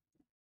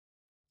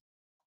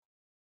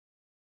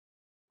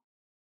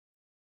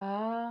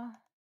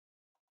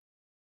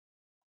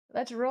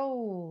 Let's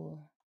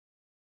roll.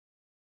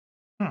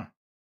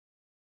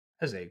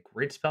 That's a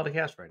great spell to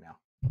cast right now.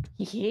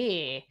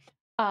 Yeah.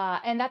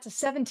 And that's a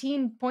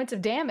 17 points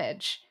of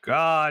damage.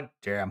 God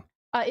damn.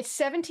 It's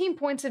 17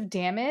 points of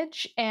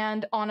damage,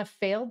 and on a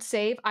failed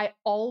save, I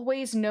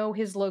always know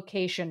his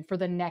location for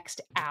the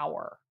next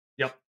hour.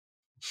 Yep.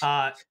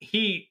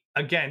 He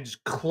again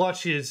just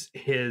clutches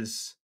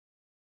his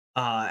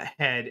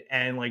head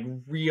and like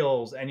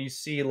reels, and you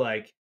see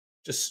like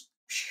just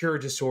pure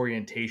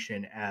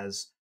disorientation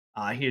as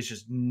he is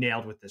just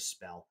nailed with this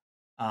spell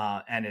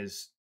and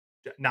is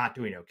not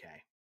doing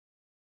okay.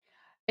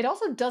 It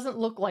also doesn't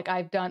look like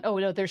I've done. Oh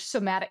no, there's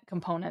somatic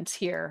components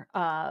here.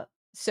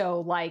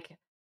 So like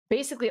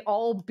basically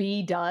all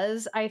B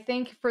does, I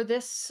think, for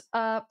this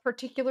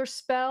particular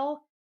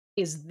spell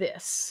is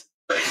this.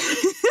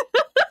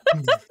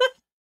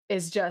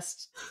 Is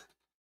just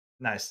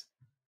nice.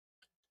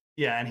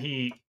 Yeah, and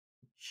he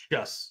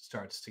just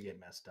starts to get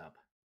messed up.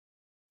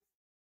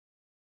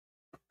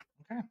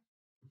 Okay.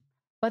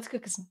 That's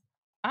good because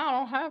I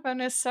don't have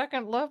any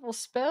second level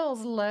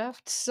spells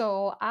left,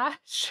 so I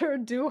sure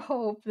do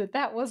hope that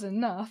that was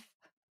enough.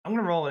 I'm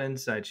going to roll an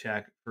insight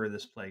check for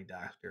this plague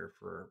doctor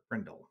for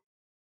Brindle.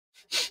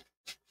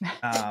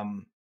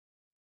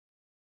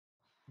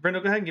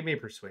 Brindle, go ahead and give me a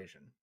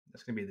persuasion.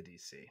 That's going to be the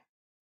DC.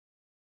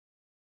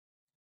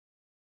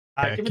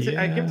 Give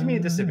it to me a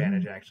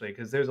disadvantage, actually,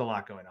 because there's a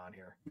lot going on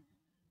here.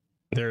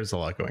 There's a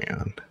lot going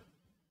on.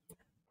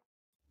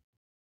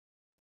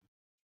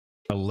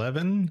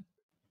 11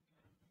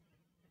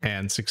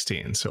 and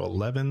 16. So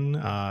 11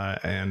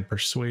 and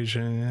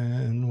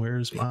persuasion.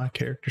 Where's my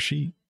character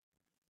sheet?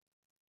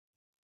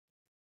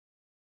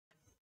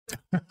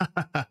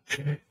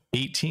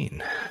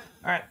 18.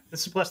 All right,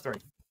 this is +3.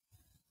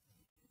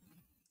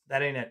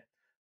 That ain't it.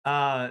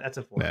 That's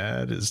a 4.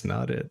 That is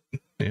not it.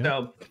 Yeah.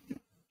 So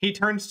he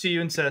turns to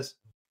you and says,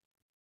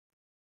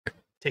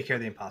 "Take care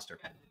of the imposter."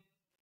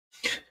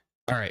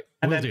 All right,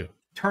 and will then do.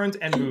 Turns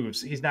and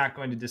moves. He's not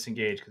going to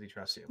disengage because he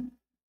trusts you.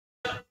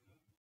 What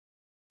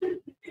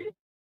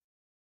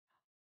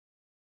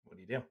do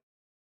you do?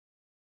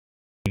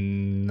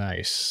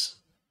 Nice.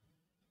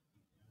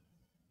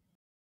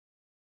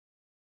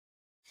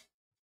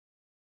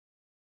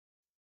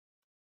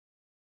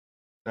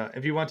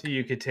 If you want to,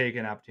 you could take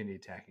an opportunity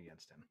attack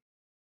against him.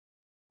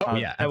 Oh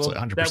yeah,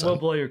 absolutely, 100%. That will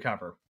blow your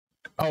cover.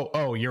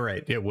 Oh, you're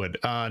right. It would.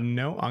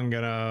 No, I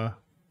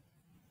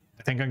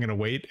think I'm gonna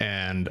wait,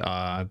 and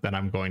then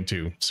I'm going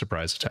to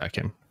surprise attack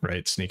him.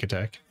 Right, sneak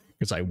attack,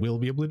 because I will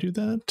be able to do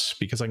that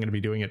because I'm going to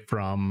be doing it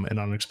from an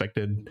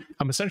unexpected.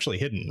 I'm essentially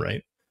hidden,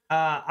 right?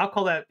 I'll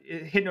call that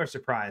hidden or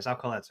surprise. I'll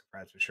call that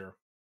surprise for sure.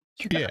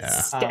 Yeah.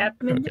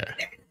 Stab him.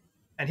 Okay.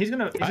 And he's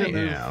gonna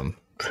move.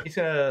 He's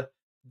gonna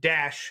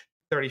dash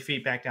 30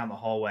 feet back down the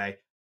hallway,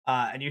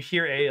 and you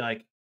hear a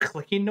like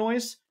clicking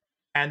noise,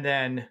 and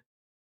then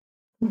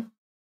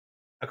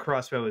a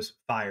crossbow is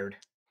fired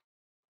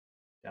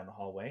down the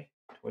hallway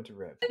towards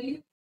Riv.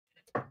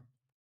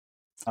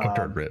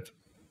 Toward Riv.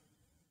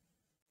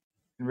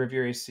 And Riv,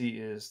 your AC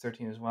is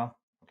 13 as well.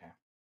 Okay.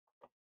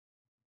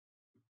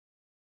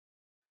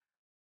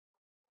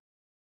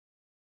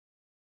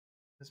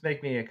 Let's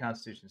make me a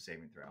Constitution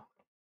saving throw.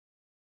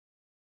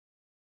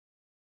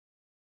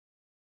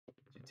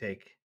 You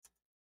take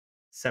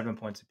 7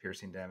 points of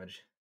piercing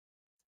damage.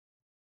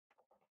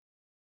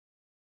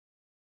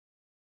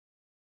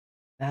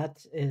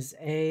 That is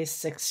a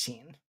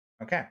 16.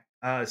 Okay.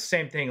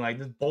 Same thing. Like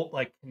this bolt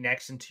like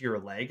connects into your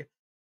leg,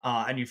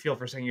 and you feel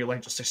for a second your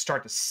leg just to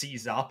start to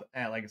seize up,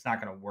 and like it's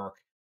not going to work.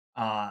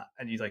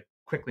 And you like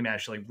quickly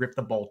manage to like rip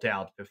the bolt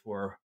out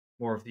before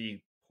more of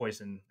the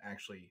poison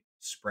actually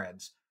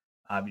spreads.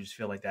 You just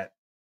feel like that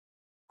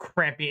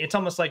cramping. It's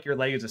almost like your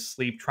leg is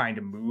asleep trying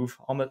to move,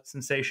 almost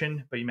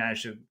sensation, but you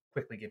manage to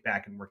quickly get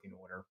back in working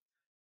order.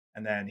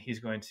 And then he's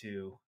going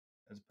to,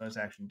 as a bonus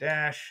action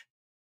dash,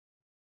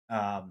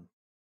 action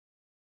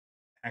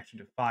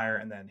to fire,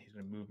 and then he's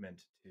going to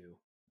movement to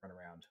run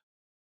around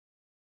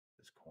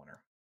this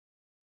corner.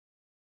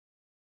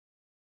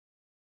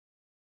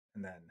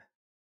 And then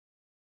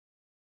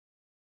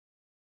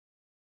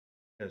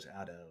goes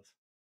out of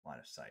line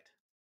of sight.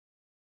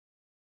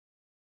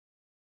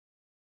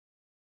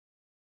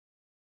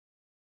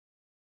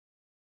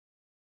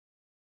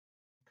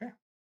 Okay.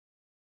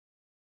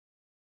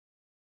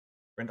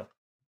 Brindle.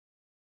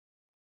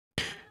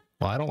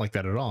 Well, I don't like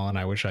that at all, and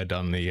I wish I'd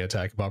done the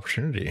attack of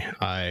opportunity.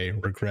 I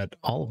regret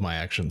all of my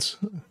actions,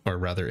 or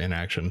rather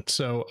inaction.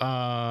 So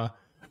I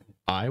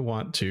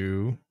want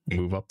to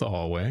move up the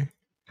hallway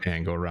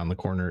and go around the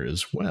corner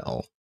as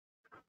well.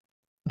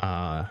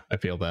 I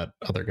feel that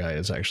other guy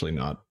is actually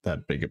not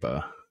that big of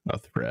a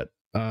threat.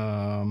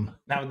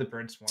 Not with the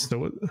bird swarm.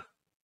 So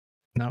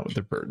not with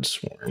the bird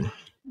swarm.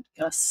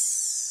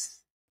 Yes.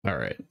 All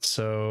right,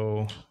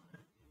 so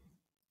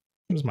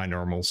this is my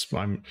normal.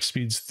 I'm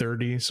speed's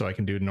 30, so I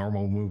can do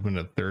normal movement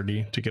of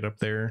 30 to get up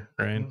there,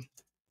 right?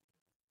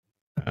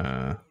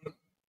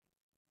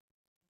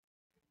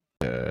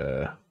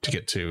 To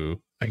get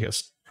to, I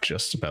guess,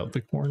 just about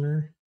the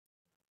corner,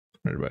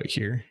 right about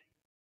here.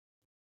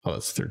 Oh,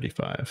 that's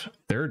 35.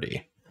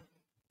 30.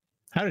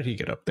 How did he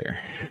get up there?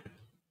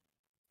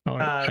 Oh,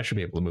 I should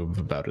be able to move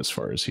about as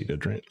far as he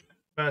did, right?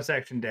 Bonus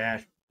action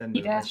dash. Then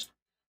He dashed.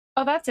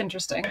 Oh, that's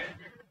interesting.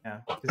 Yeah.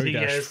 Oh, he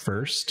dashed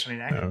first?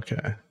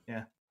 Okay.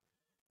 Yeah.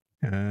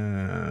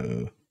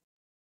 All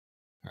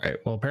right.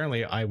 Well,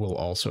 apparently I will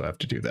also have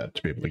to do that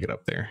to be able to get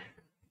up there.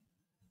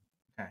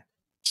 Okay.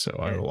 So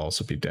I will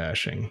also be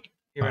dashing.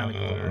 You're around the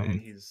corner, and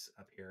he's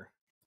up here.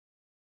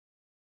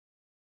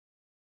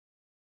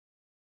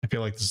 I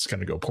feel like this is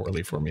going to go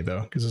poorly for me,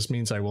 though, because this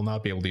means I will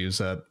not be able to use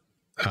that,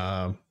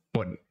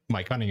 what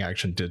my cunning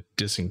action did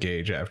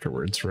disengage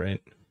afterwards, right?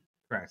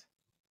 Correct.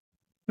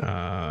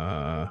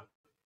 I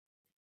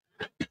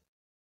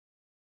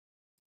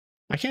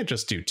can't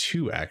just do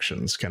 2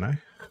 actions, can I?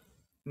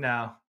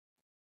 No.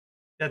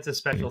 That's a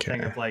special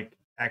thing of like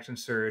action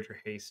surge or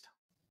haste.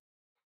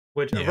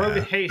 Which a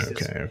rogue haste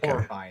is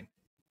horrifying.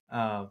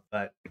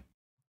 But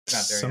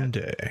not there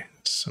yet.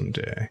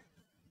 Someday.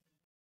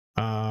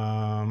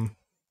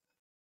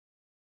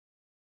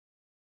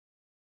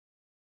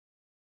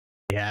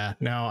 Yeah,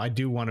 no, I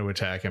do want to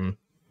attack him.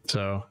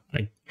 So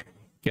I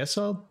guess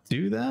I'll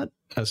do that.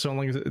 So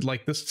long as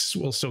like this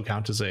will still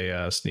count as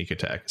a sneak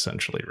attack,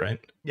 essentially, right?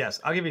 Yes,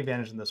 I'll give you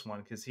advantage in this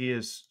one because he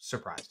is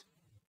surprised.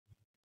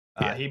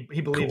 Yeah,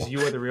 he believes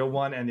you are the real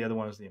one, and the other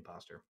one is the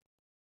imposter.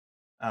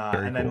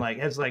 And then like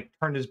has like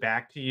turned his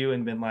back to you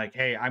and been like,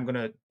 "Hey, I'm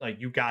gonna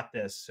like you got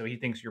this." So he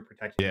thinks you're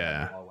protecting him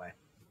in the hallway.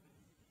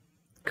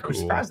 Cool. I'm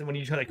surprised when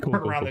you like turn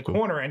around the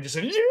corner and just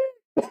say, "Yeah!"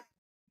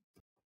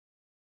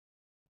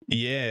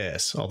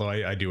 Yes, although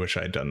I do wish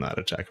I had done that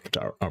attack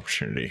of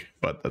opportunity,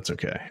 but that's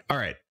okay. All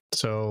right,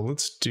 so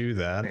let's do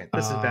that. Okay,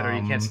 this is better.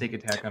 You can't sneak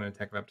attack on an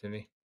attack of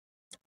opportunity.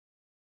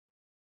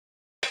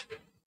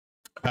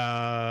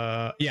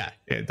 Yeah,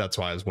 that's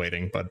why I was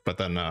waiting. But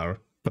then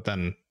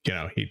you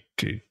know he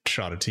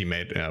shot a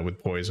teammate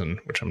with poison,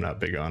 which I'm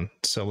not big on.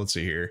 So let's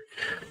see here.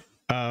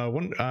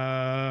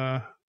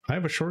 I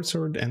have a short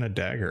sword and a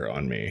dagger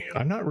on me.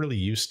 I'm not really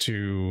used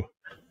to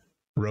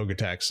rogue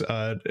attacks.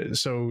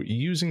 So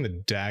using the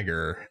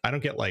dagger, I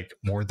don't get like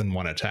more than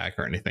 1 attack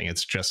or anything.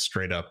 It's just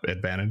straight up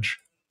advantage.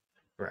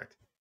 Correct.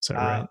 Is that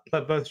right?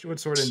 But both short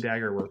sword and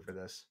dagger work for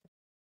this.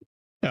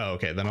 Oh,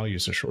 okay. Then I'll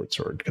use a short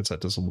sword because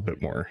that does a little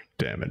bit more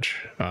damage.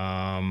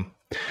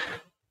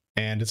 And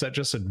is that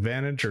just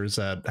advantage, or is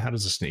that how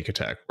does a sneak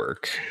attack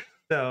work?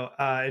 So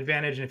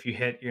advantage, and if you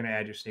hit, you're gonna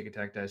add your sneak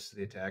attack dice to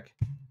the attack.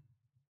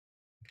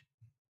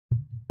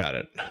 Got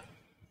it.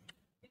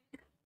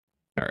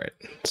 All right.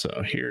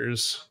 So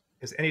here's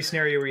because any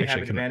scenario where you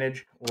have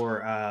advantage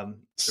or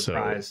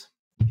surprise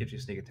gives you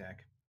sneak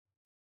attack.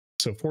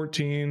 So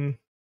 14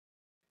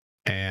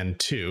 and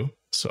 2.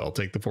 So I'll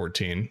take the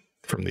 14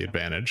 from the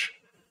advantage.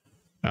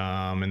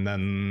 And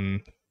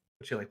then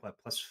which you like what,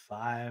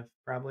 +5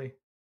 probably?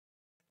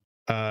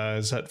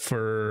 Is that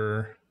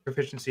for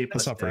proficiency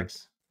plus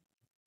dex?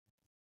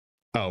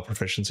 Oh,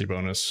 proficiency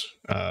bonus.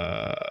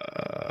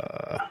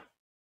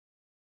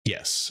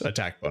 Yes,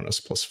 attack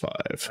bonus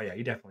 +5. Oh yeah,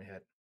 you definitely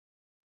hit.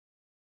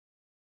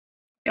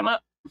 Come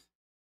up.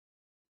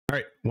 All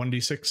right,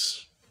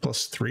 1d6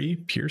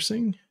 +3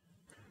 piercing.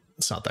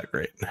 It's not that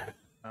great.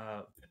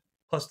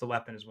 Plus the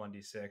weapon is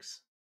 1d6.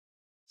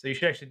 So you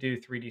should actually do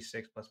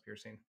 3d6 plus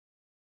piercing.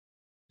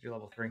 You're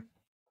level 3.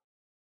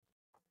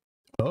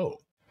 Oh,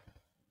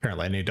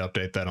 apparently I need to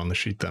update that on the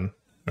sheet then.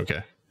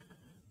 Okay,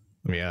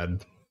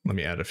 let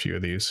me add a few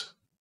of these.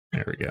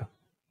 There we go.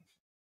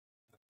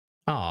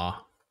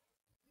 Ah.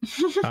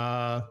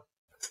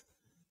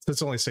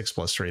 That's only 6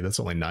 + 3. That's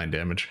only 9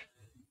 damage.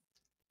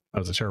 That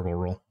was a terrible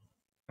roll.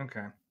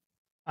 Okay.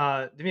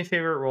 Do me a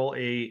favor, roll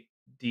a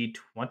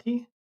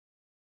d20.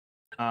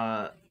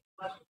 Let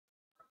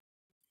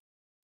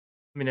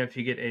me know if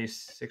you get a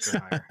 6 or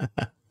higher.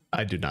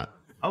 I do not.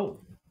 Oh,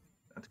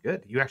 that's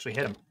good. You actually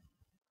hit him.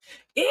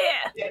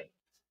 Yeah.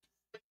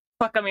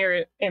 Fuck a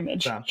mirror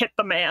image. So. Hit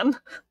the man.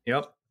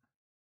 Yep.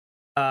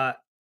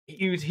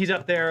 He's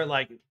up there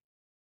like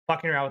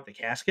fucking around with the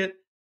casket,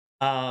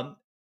 and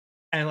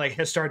like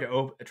has started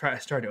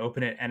to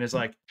open it, and is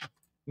like,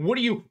 "What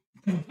do you?"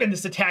 And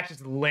this attack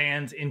just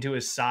lands into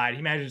his side.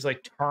 He manages to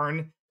like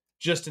turn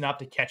just enough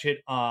to catch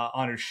it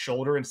on his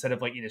shoulder instead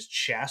of like in his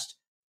chest.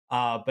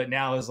 But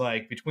now is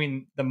like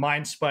between the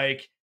mind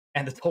spike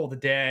and the Toll of the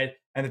Dead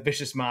and the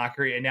vicious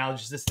mockery, and now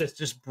just this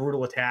just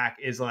brutal attack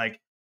is like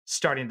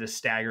starting to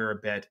stagger a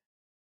bit,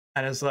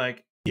 and it's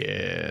like,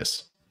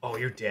 yes, oh,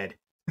 you're dead.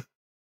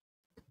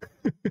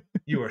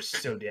 You are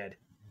so dead.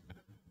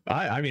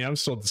 I mean, I'm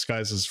still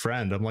disguised as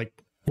friend. I'm like,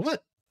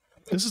 what?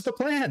 This is the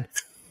plan.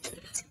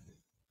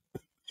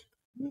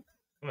 I'm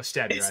gonna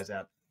stab your eyes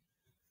out.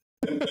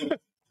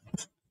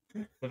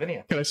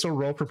 Lavinia. Can I still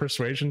roll for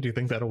persuasion? Do you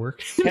think that'll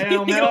work?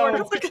 Hell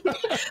no.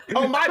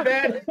 Oh, my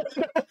bad.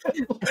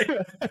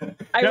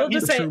 I will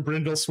just say, true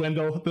Brindle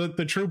swindle.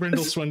 The true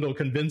Brindle swindle.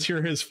 Convince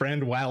you're his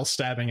friend while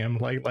stabbing him.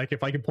 Like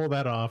if I can pull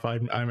that off,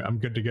 I'm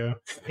good to go.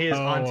 He is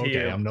onto okay.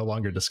 you. I'm no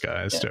longer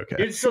disguised. Yeah. Okay.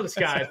 You're still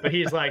disguised, but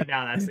he's like,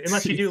 no, that's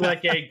unless you do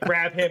like a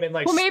grab him and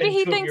like. well, maybe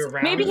he thinks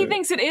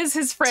thinks it is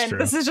his friend.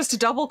 This is just a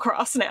double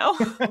cross now.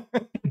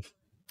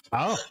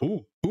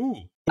 Oh, ooh.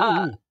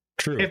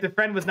 True. If the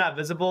friend was not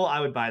visible,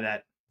 I would buy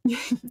that.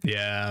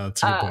 Yeah,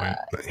 that's a good point.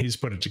 He's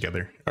put it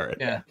together. All right.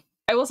 Yeah.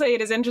 I will say it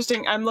is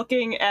interesting. I'm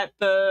looking at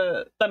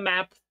the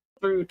map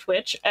through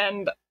Twitch,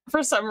 and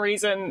for some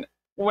reason,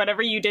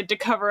 whatever you did to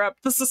cover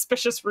up the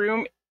suspicious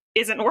room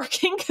isn't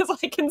working because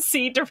I can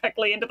see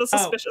directly into the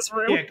suspicious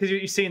room. Yeah, because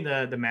you're seeing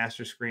the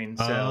master screen.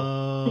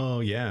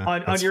 So yeah.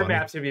 On your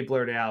maps it'd be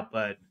blurred out,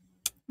 but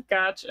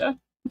gotcha.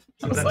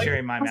 I'm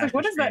sharing my master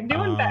what is that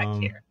doing back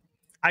here?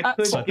 I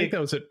think that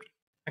was it.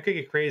 I could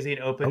get crazy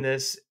and open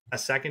this a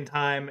second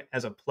time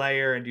as a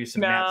player and do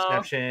some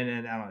mapception,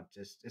 and I don't know,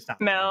 it's not.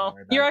 No,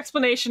 your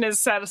explanation is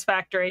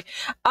satisfactory.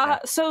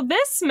 So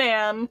this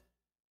man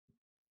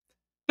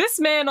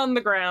on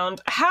the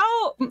ground,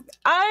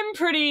 I'm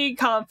pretty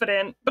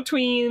confident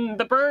between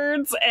the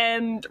birds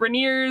and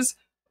Rainier's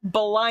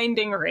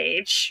blinding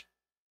rage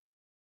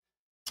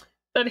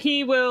that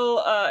he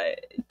will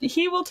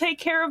take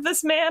care of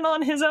this man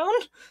on his own.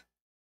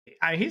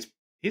 He's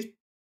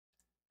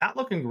not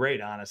looking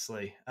great,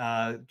 honestly.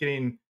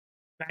 Getting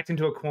backed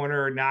into a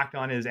corner, knocked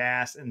on his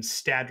ass, and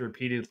stabbed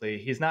repeatedly.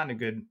 He's not in a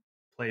good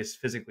place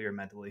physically or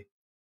mentally.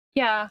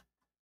 Yeah.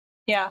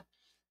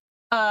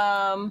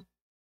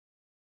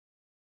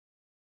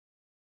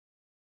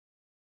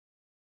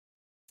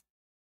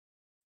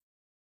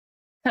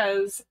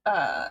 Because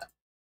I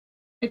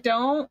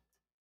don't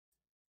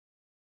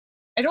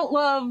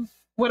love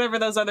whatever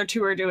those other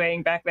two are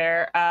doing back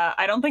there.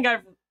 I don't think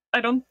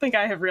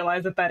I have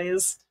realized that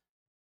is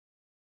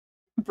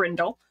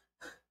Brindle.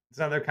 It's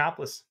another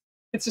accomplice.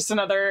 It's just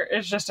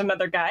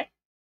another guy.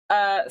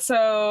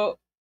 So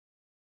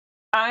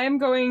I'm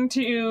going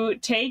to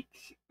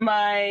take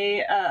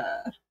my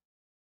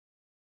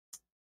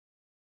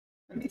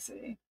let me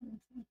see.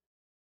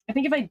 I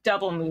think if I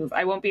double move,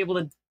 I won't be able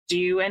to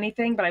do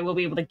anything, but I will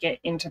be able to get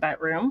into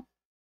that room.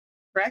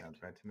 Correct?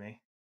 Sounds right to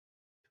me.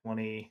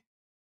 20,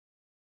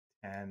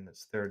 10,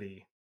 that's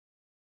 30.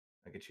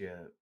 I'll get you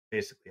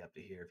basically up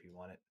to here if you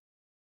want it.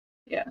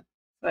 Yeah.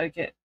 So I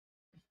get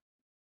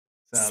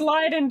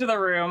slide into the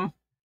room.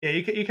 Yeah,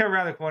 you come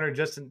around the corner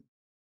just in.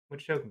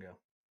 Which show can go?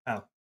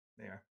 Oh,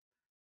 there.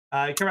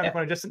 You come around the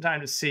corner just in time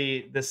to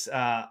see this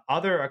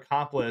other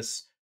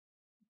accomplice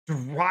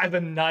drive a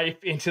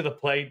knife into the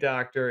plague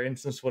doctor in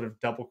some sort of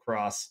double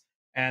cross,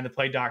 and the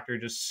plague doctor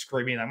just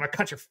screaming, "I'm gonna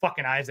cut your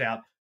fucking eyes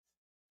out."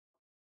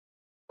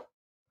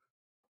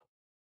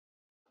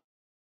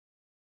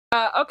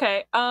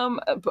 Okay.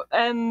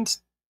 And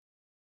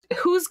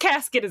whose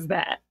casket is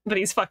that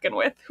he's fucking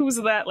with? Who's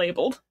that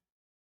labeled?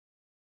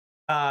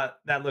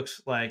 That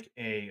looks like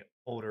a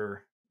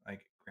older,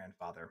 like,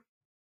 grandfather.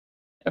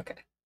 Okay.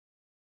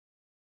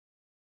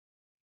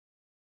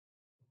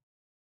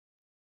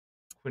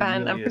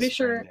 And I'm pretty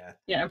sure.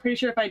 Yeah, I'm pretty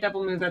sure if I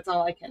double move, that's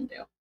all I can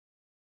do.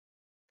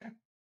 Okay.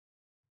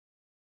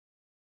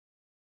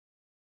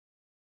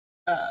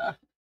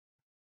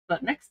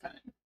 But next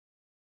time.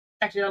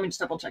 Actually, let me just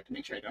double check to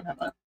make sure I don't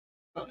have a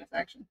bonus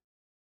action.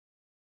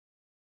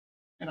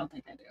 I don't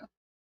think I do.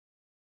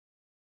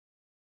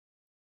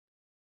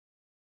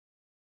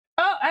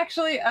 Oh,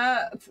 actually,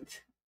 I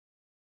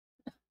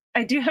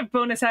do have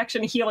bonus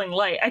action healing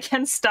light. I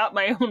can stop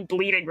my own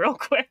bleeding real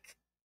quick.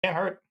 Can't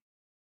hurt.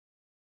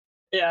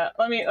 Yeah,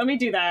 let me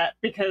do that,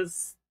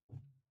 because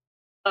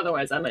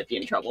otherwise I might be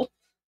in trouble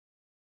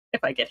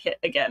if I get hit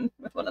again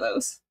with one of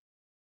those.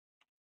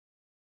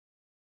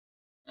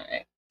 All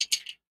right.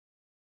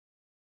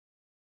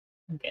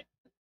 Okay.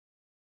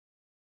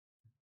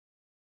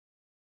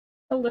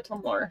 A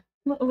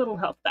little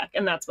health back,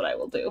 and that's what I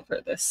will do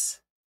for this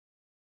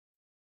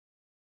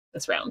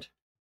round.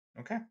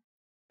 Okay.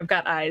 I've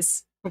got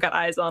eyes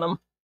on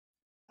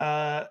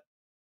them.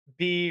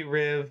 B,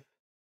 Riv,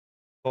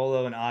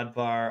 Bolo, and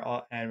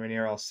Oddvar and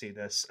Rainier all see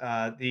this.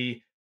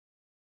 The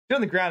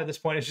on the ground at this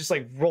point is just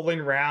like rolling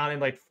around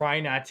and like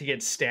trying not to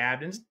get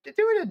stabbed and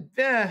doing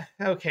a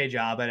okay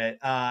job at it.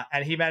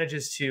 And he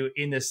manages to,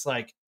 in this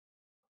like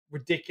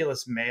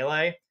ridiculous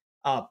melee,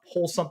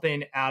 pull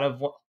something out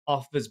of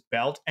off of his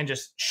belt and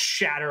just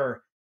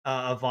shatter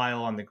a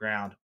vial on the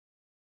ground.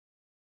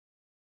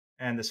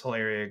 And this whole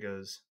area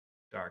goes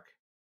dark.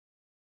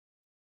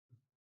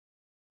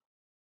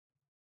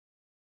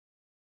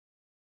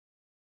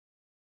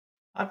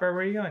 Hopper,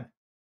 where are you going?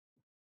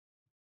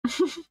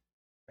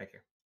 Back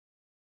here.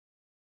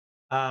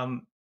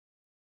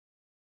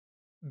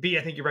 B,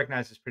 I think you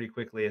recognize this pretty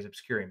quickly as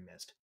obscuring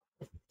mist.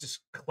 Just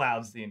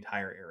clouds the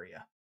entire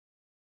area.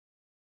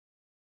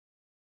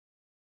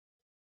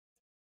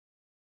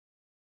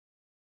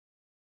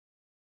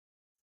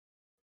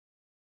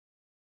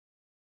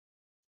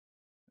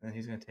 And then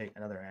he's going to take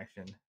another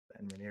action,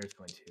 and Rainier is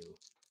going to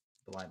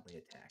blindly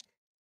attack.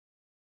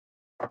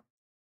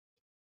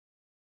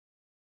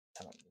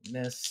 I don't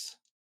miss.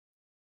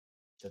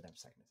 Doesn't have a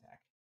second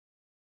attack.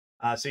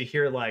 So you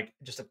hear like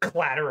just a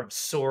clatter of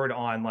sword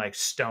on like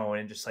stone,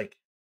 and just like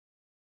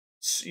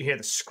you hear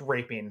the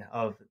scraping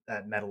of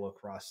that metal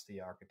across the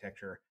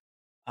architecture.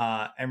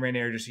 And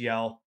Rainier just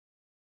yell,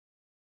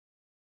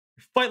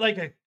 "Fight like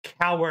a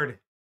coward!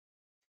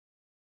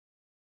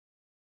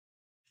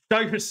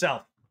 Show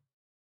yourself!"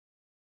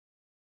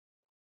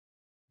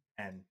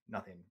 And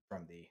nothing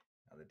from the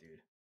other dude.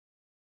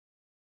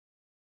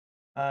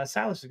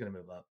 Silas is going to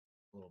move up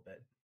a little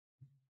bit.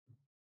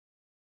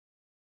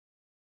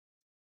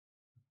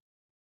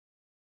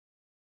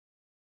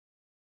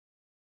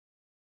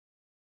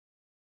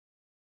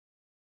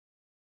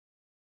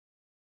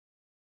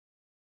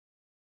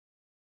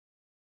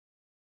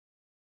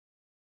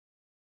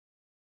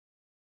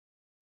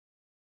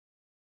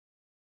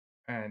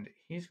 And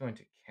he's going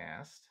to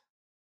cast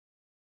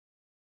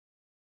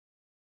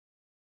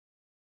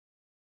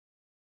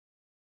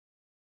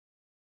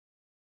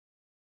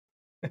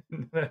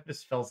that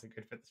just feels so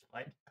good for this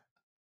fight.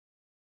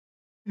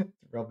 It's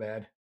real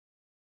bad.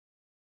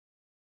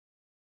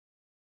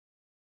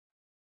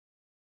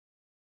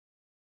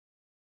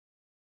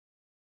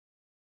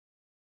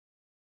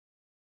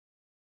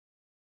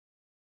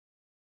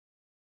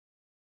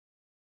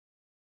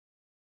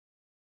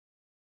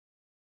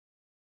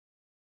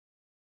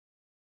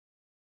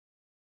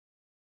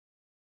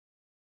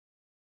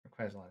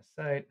 Requires a lot of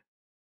sight.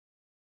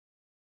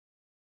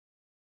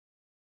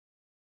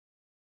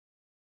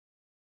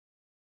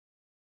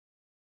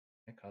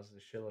 It causes a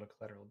shitload of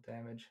collateral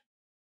damage.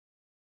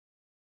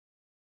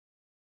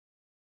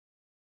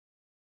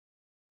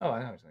 Oh,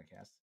 I know he's going to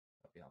cast.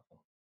 That'll be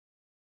helpful.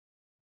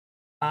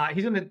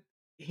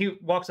 He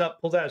walks up,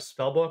 pulls out his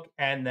spell book,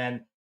 and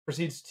then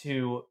proceeds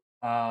to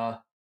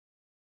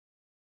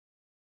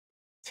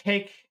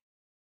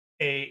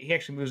he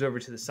actually moves over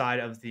to the side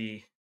of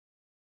the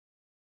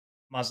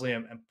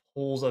mausoleum and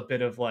pulls a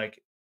bit of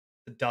like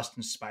the dust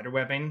and spider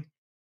webbing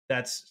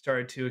that's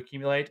started to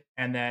accumulate,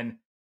 and then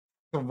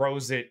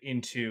throws it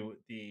into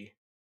the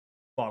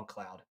fog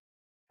cloud.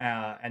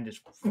 And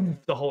just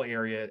the whole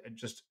area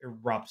just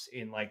erupts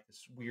in like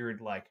this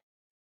weird, like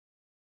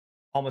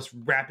almost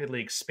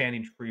rapidly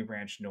expanding tree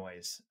branch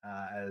noise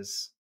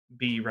as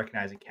B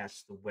recognizes it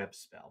casts the web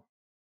spell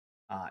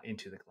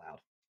into the cloud.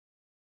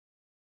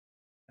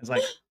 It's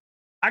like,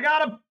 I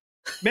got him,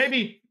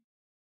 maybe.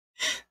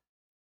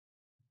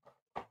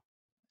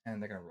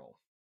 And they're gonna roll.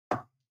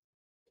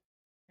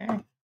 Okay.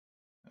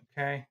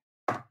 Okay.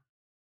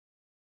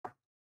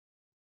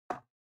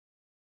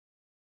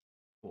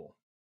 Cool.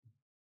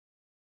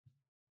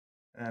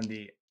 And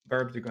the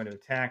verbs are going to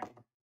attack.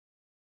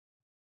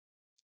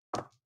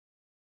 Oh,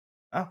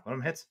 one of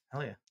them hits.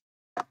 Hell yeah.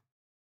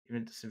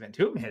 Even disadvantage.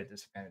 Two of them hit at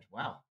disadvantage.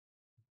 Wow.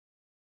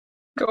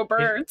 Go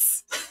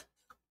birds.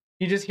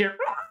 You just hear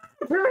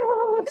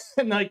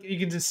and like you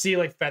can just see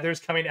like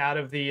feathers coming out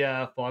of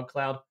the fog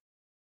cloud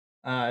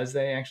as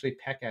they actually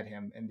peck at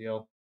him and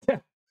deal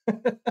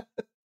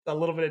a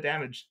little bit of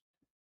damage.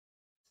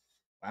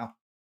 Wow.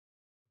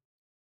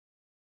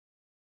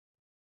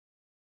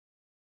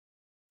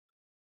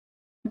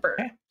 Birds.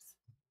 Okay.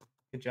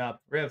 Good job,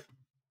 Riv.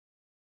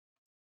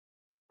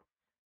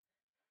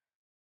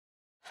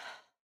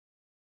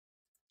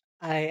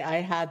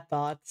 I had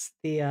thoughts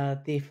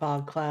the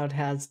fog cloud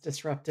has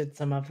disrupted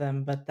some of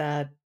them, but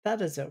that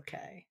is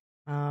okay.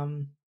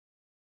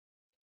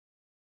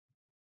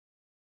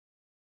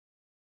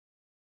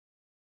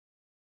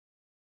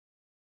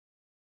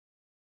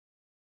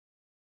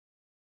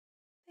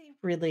 They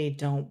really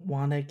don't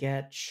want to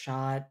get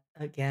shot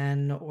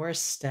again or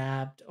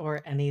stabbed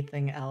or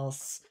anything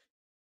else.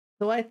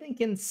 So I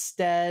think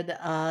instead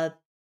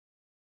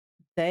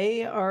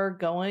they are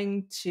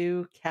going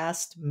to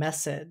cast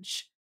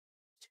message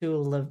to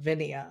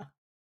Lavinia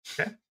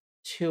Okay.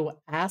 to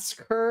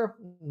ask her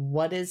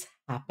what is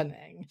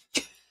happening.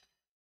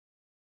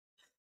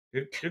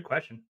 Good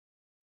question.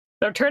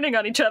 They're turning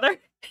on each other.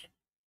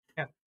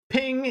 Yeah.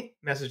 Ping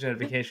message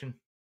notification.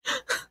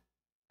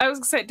 I was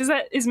gonna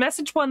say, is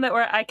message one that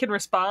where I can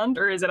respond,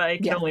 or is it I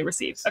can only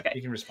receive? Okay.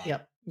 You can respond.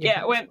 Yep.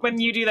 Yeah, when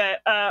you do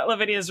that,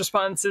 Lavinia's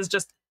response is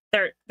just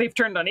they've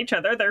turned on each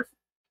other. They're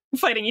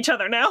fighting each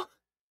other now.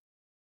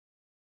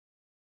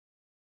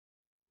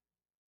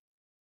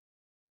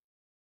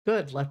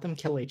 Good, let them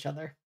kill each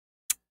other.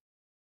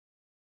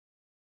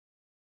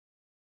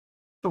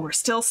 But we're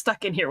still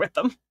stuck in here with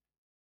them.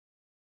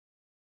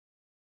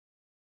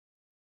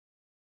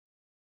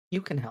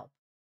 You can help.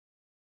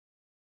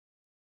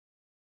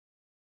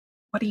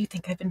 What do you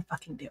think I've been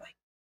fucking doing?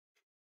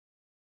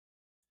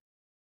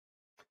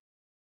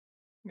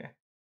 Okay.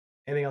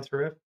 Anything else for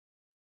Riv?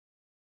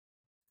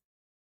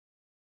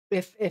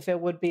 If it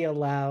would be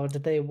allowed,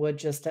 they would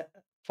just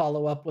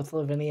follow up with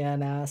Lavinia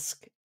and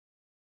ask,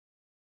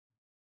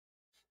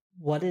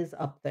 what is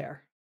up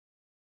there?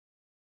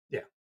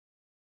 Yeah.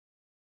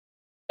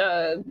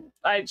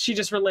 She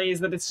just relays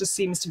that it just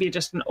seems to be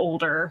just an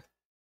older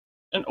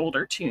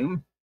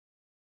tomb.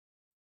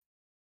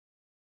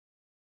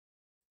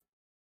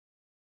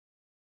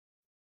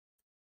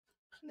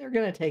 They're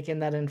going to take in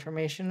that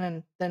information,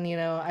 and then,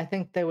 I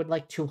think they would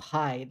like to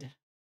hide.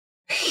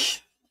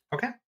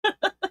 Okay.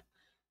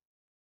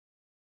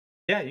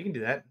 Yeah, you can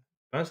do that.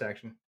 Bonus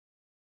action.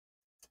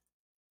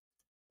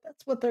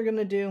 That's what they're going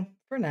to do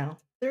for now.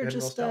 They're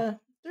just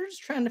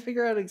trying to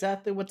figure out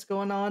exactly what's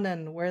going on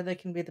and where they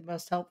can be the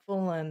most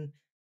helpful and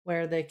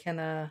where they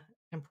can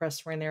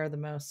impress Rainier the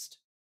most.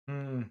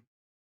 All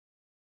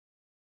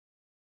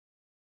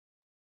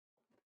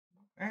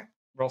right.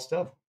 Roll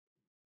stealth.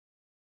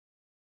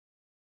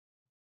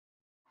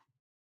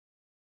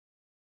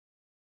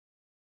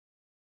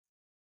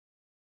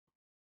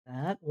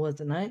 That was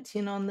a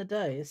 19 on the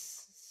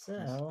dice,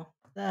 so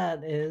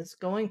that is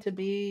going to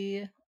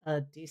be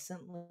a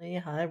decently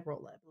high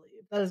roll, I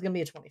believe. That is going to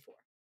be a 24.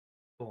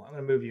 Cool. I'm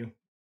going to move you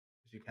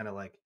as you kind of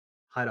like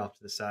hide off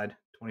to the side.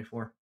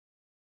 24.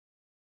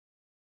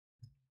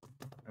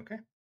 Okay.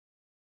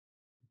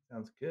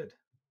 Sounds good.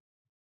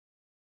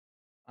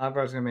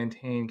 Alvar's going to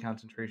maintain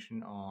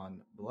concentration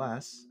on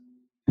Bless.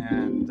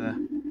 And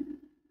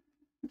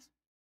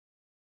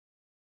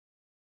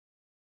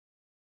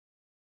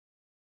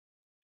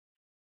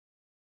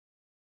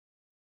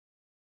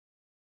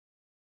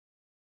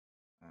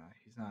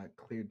he's not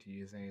cleared to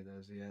use any of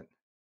those yet.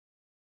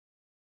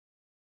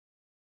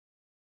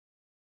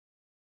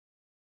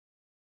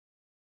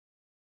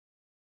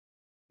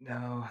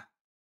 No.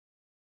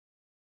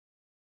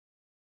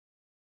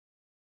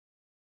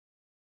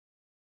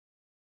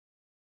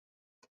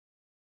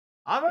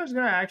 Alvar's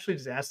going to actually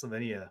just ask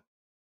Lavinia,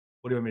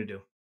 what do you want me to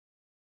do?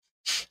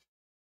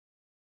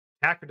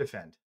 Attack or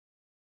defend?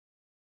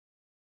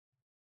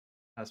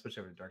 I'll switch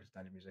over to Darkest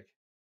Dungeon music.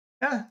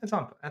 Yeah, that's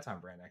on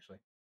brand actually.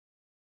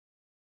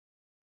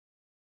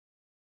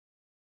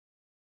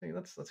 Hey,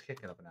 let's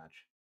kick it up a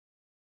notch.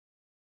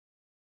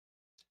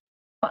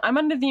 I'm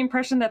under the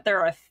impression that there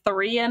are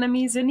 3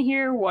 enemies in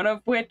here, one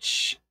of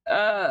which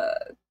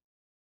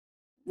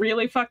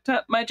really fucked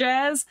up my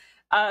jazz.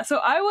 So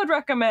I would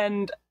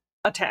recommend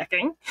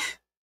attacking.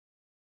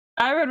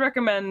 I would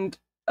recommend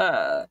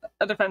a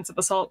defensive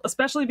assault,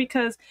 especially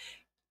because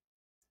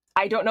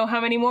I don't know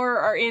how many more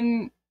are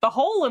in the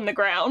hole in the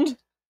ground.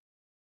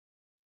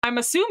 I'm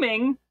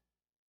assuming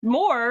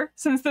more,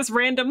 since this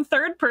random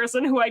third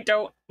person who I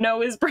don't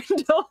know is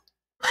Brindle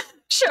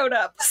showed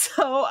up.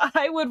 So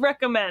I would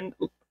recommend.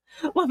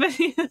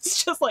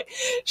 Lavinia's just like,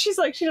 she's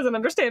like, she doesn't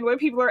understand why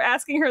people are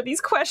asking her these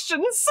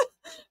questions.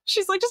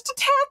 She's like, just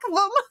attack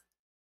them.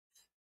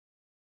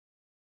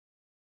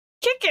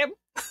 Kick him.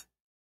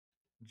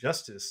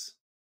 Justice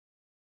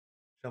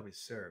shall be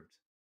served.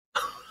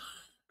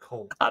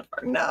 Cold. God,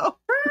 no.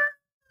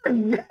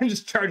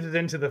 Just charges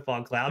into the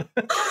fog cloud.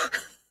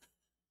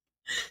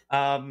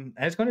 And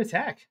it's going to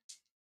attack.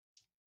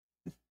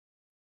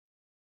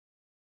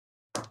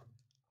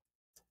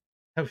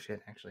 Oh shit,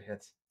 actually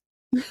hits.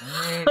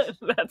 Right.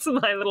 That's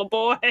my little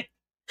boy.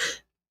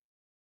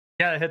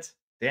 Yeah, it hits.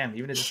 Damn,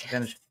 even at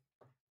disadvantage.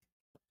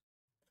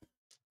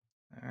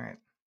 Alright.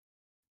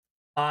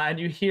 And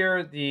you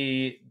hear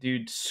the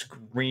dude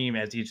scream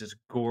as he's just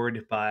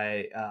gored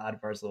by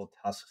Advar's little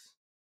tusks.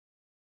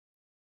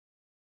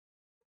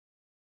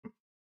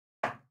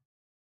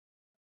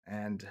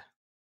 And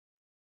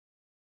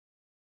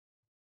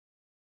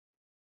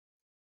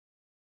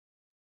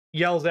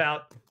yells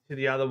out to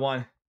the other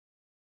one,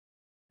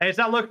 "Hey, it's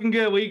not looking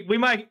good. We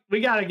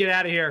gotta get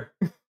out of here."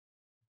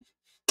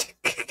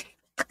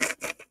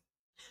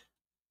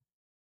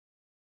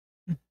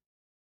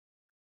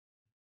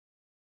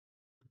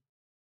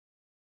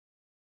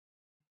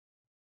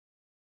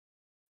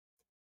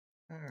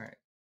 All right.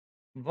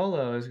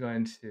 Volo is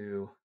going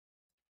to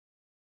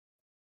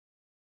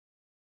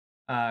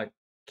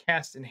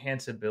cast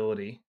Enhance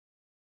Ability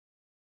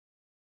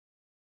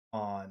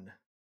on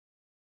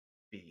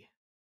B.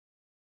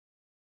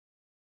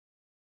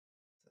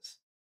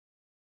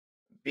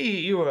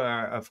 B, you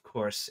are, of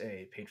course,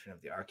 a patron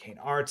of the arcane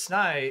arts, and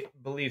I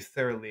believe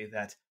thoroughly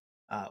that,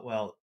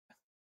 well,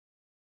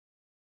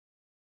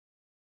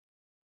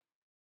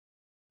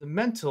 the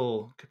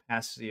mental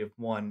capacity of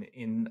one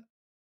in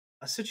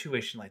a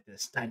situation like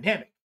this,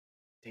 dynamic,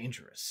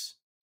 dangerous,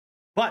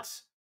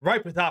 but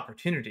ripe with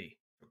opportunity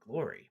for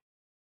glory.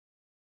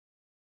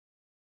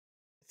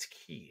 It's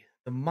key.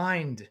 The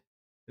mind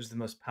is the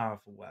most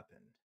powerful weapon.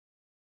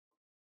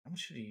 I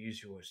want you to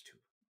use yours to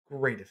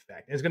great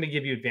effect. It's going to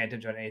give you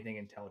advantage on anything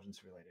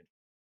intelligence related.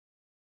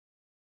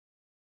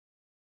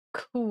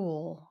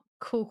 Cool.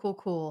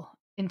 Cool.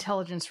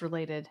 Intelligence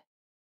related.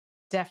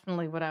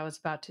 Definitely what I was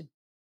about to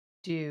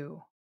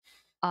do.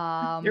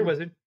 You're a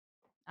wizard.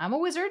 I'm a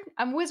wizard.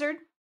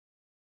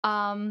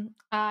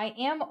 I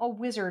am a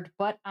wizard,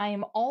 but I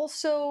am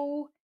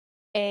also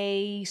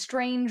a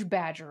strange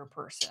badger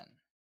person.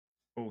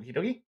 Okie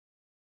dokie.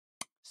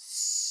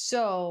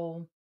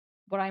 So,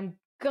 what I'm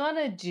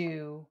gonna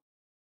do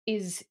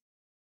is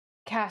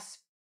cast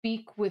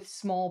Speak with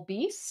Small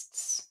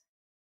Beasts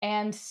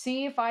and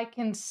see if I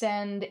can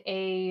send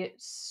a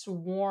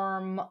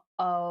swarm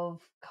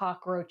of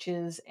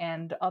cockroaches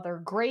and other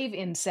grave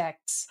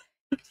insects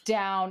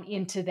down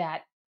into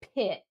that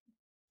pit.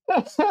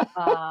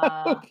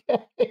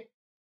 Okay.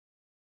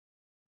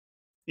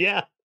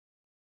 Yeah.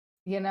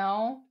 You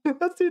know?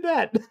 Let's do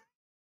that.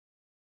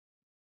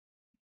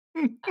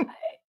 I-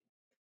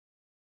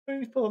 Let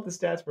me pull up the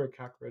stats for a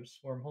cockroach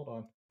swarm. Hold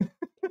on.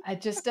 I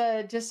just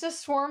a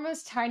swarm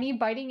of tiny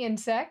biting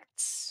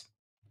insects.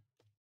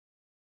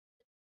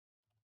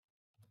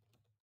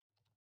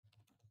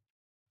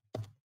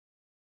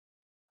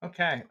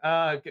 Okay.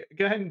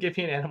 Go ahead and give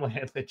me an animal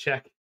handling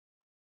check.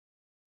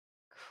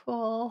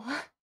 Cool.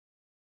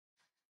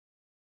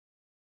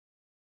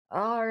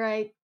 All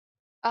right.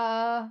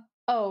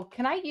 Oh,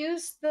 can I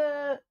use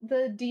the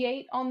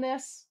D8 on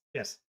this?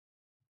 Yes.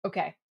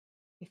 Okay.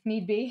 If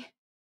need be.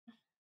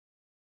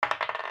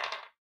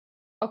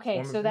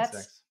 Okay, Swarm so of that's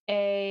insects.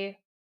 a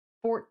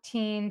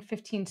 14,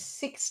 15,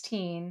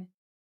 16.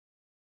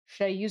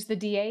 Should I use the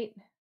D8?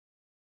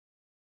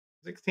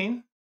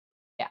 16?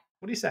 Yeah.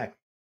 What do you say?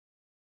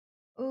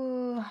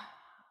 Ooh.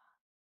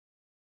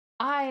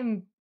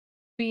 I'm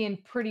being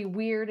pretty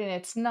weird, and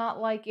it's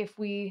not like if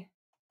we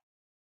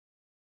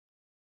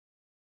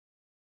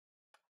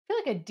I feel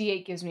like a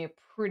D8 gives me a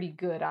pretty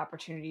good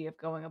opportunity of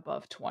going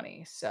above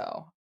 20.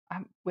 So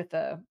I'm with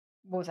a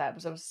what was that?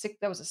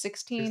 That was a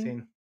 16?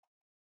 16.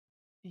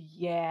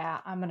 Yeah,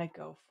 I'm gonna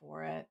go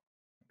for it.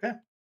 Okay.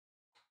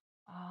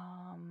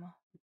 Um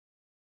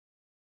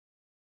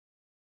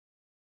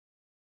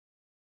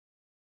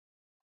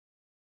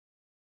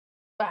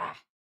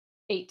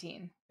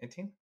 18.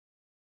 18?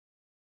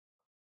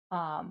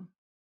 Um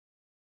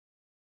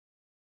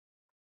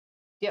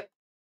yep.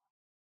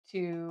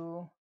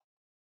 To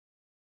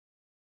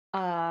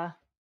uh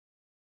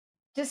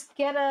just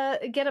get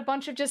a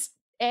bunch of just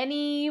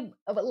any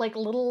like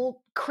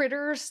little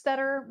critters that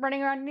are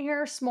running around in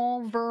here,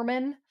 small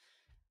vermin,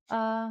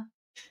 uh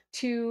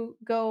to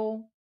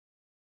go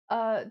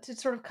to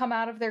sort of come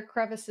out of their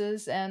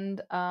crevices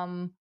and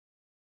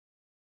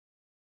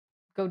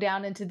go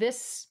down into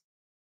this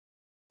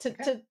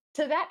Okay.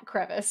 to that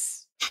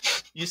crevice.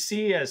 You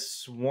see a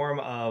swarm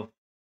of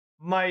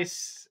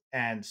mice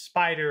and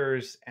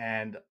spiders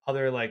and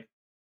other like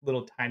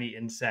little tiny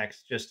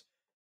insects just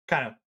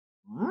kind of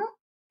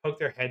poke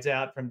their heads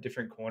out from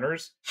different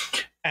corners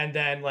and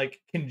then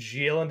like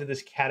congeal into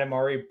this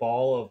katamari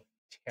ball of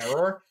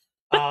terror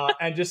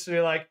and just be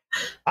like,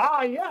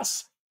 ah,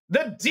 yes,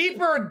 the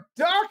deeper,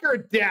 darker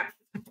depth.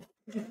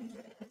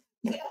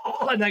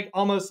 And like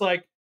almost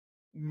like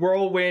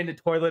whirlwind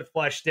toilet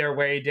flush their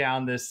way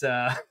down this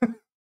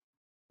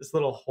this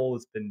little hole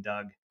that's been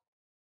dug.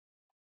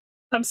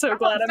 I'm so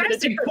glad I'm in a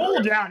Nice and different cool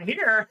room. down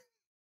here.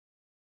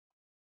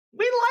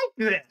 We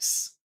like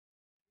this.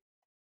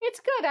 It's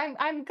good.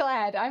 I'm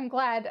glad. I'm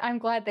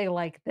glad they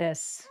like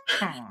this.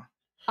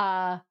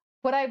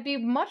 What I'd be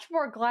much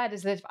more glad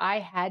is that if I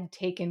had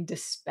taken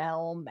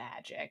Dispel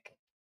Magic.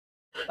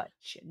 But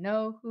you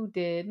know who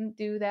didn't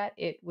do that?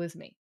 It was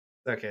me.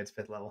 Okay, it's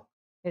 5th level.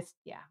 It's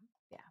yeah.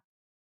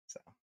 So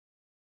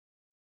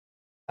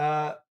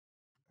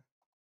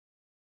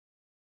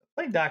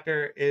Plague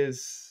Doctor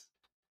is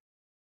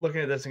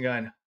looking at this and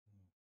going,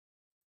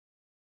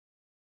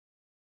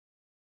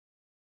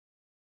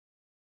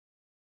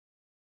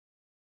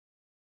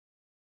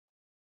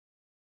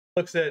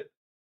 looks at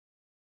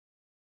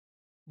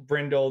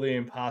Brindle the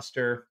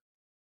imposter,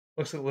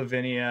 looks at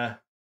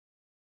Lavinia.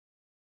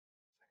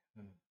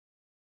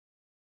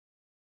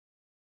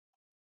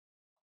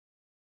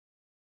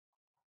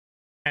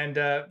 And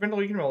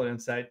Brindle, you can roll an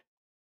insight.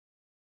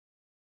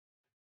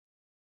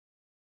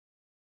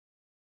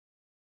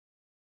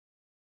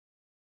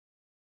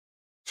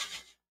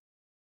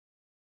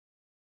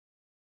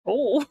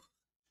 Oh,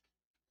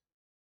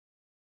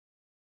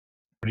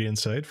 Pretty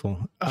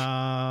insightful.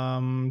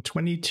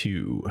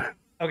 22.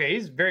 Okay,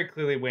 he's very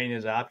clearly weighing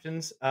his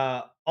options.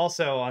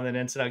 Also, on an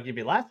insight, I'll give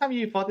you. Last time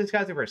you fought these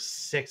guys, there were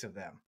 6 of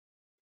them.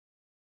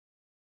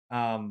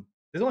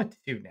 There's only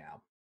 2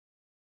 now.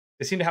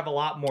 They seem to have a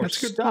lot more That's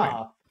a good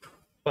stuff,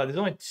 but there's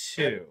only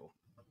 2.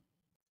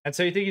 And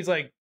so you think he's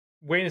like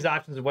weighing his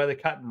options of whether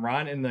to cut and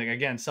run, and like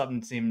again,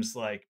 something seems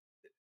like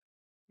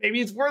maybe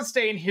it's worth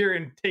staying here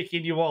and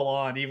taking you all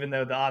on, even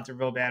though the odds are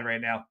real bad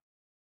right now.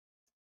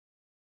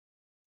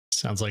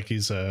 Sounds like he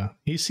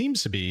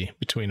seems to be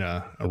between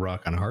a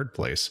rock and a hard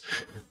place.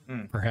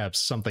 Perhaps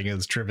something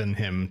has driven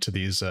him to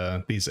these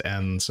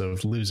ends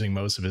of losing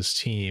most of his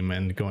team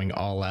and going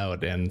all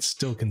out, and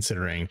still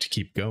considering to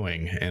keep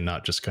going and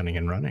not just cutting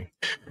and running.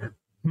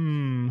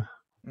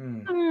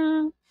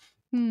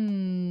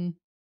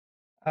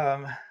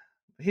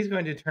 He's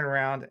going to turn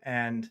around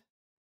and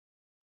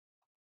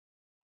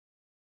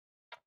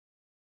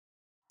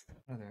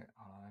I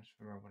just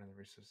remember what other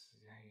resources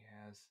he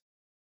has.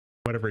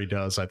 Whatever he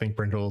does, I think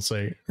Brenda will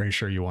say, "Are you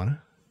sure you want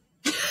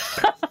to?"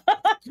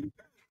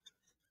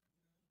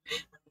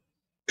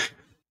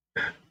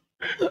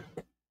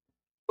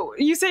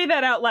 You say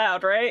that out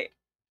loud, right?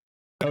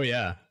 Oh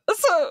yeah.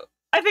 So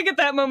I think at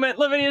that moment,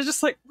 Lavinia's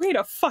just like, wait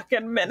a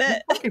fucking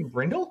minute. Fucking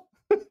Brindle?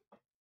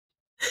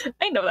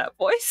 I know that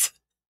voice.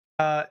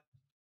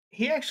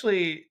 He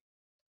actually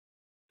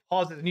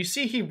pauses, and you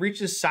see he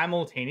reaches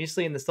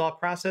simultaneously in this thought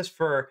process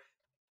for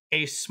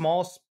a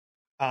small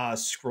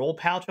scroll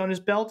pouch on his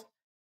belt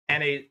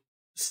and a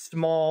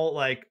small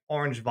like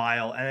orange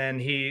vial, and then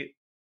he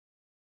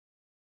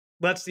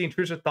lets the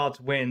intrusive thoughts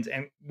win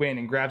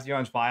and grabs the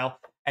orange vial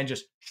and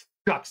just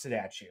chucks it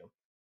at you.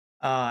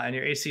 And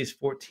your AC is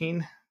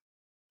 14.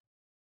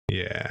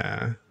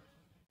 Yeah.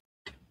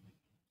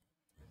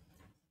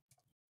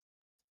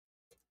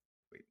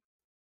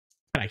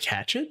 Can I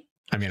catch it?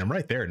 I mean, I'm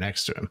right there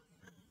next to him.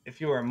 If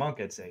you were a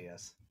monk, I'd say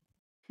yes.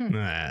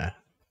 Nah.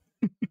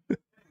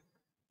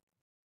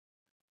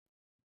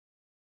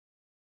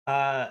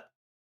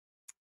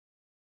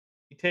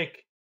 You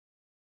take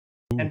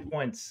 10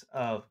 points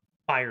of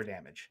fire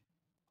damage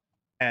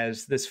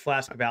as this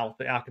flask of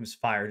the alchemist's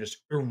fire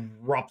just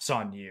erupts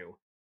on you.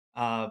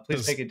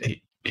 Please make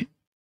it.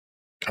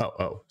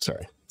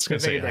 Sorry.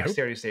 Make a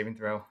dexterity saving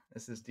throw.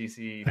 This is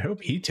DC. I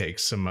hope he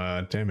takes some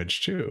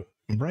damage too.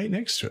 I'm right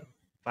next to him.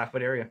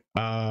 5-foot area.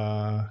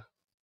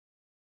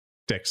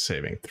 Dex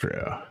saving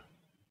throw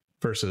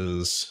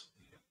versus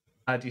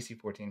DC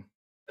 14.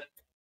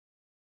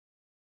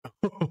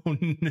 Oh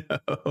no.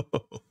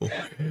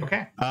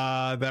 Okay.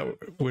 That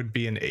would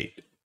be an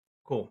 8.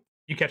 Cool.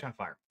 You catch on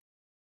fire.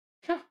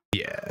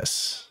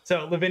 Yes.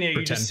 So Lavinia, For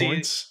you 10 just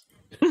points?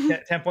 see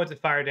 10 points of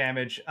fire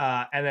damage,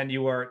 and then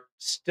you are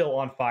still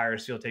on fire,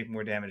 so you'll take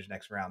more damage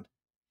next round.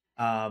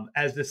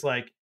 As this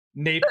like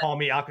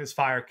napalmy alchemist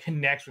fire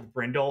connects with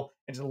Brindle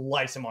and just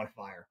lights him on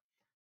fire.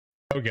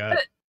 Oh god.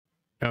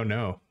 Oh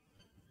no.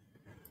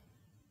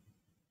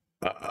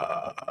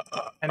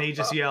 And he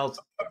just yells,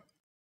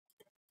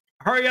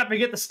 "Hurry up and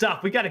get the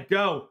stuff. We gotta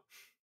go."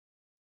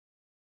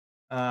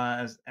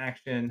 As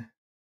action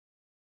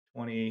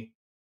 20,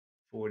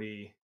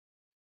 40.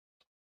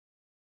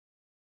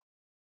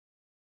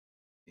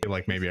 I feel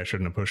like maybe I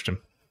shouldn't have pushed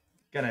him.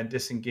 Gonna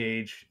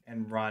disengage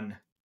and run.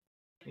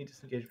 Can you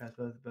disengage past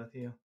both of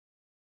you?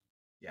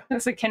 Yeah.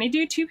 So can he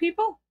do 2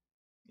 people?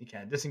 You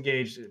can.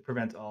 Disengage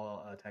prevents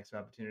all attacks of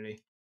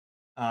opportunity.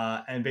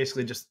 And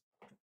basically just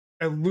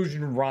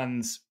illusion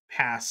runs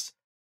past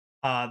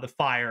the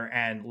fire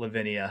and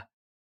Lavinia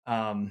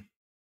to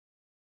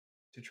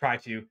try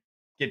to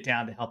get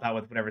down to help out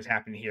with whatever's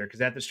happening here, because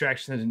that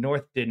distraction to the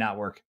north did not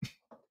work.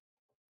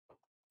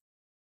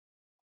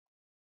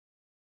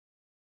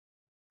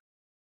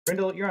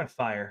 Brindle, you're on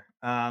fire.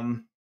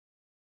 Go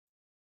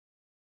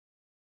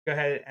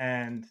ahead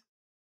and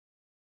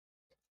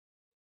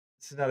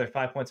this is another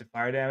 5 points of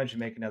fire damage, and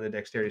make another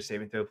dexterity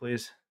saving throw,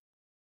 please.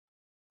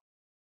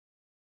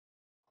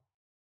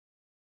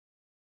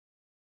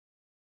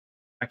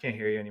 I can't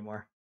hear you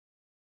anymore.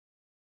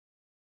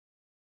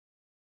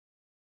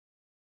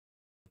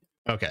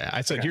 Okay, I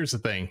said, here's the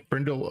thing.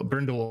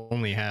 Brindle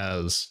only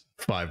has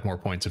 5 more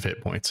points of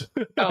hit points.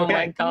 Oh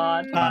my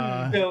god.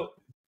 So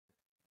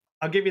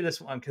I'll give you this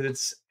one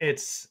because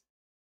it's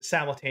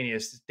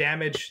simultaneous.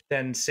 Damage,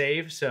 then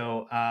save.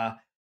 So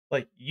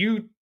like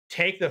you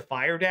take the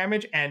fire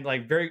damage and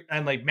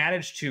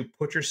manage to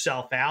put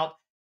yourself out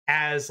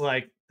as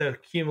like the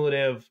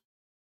cumulative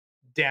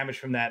damage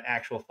from that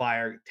actual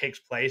fire takes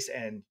place,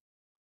 and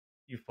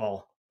you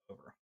fall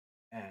over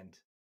and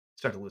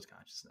start to lose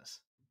consciousness.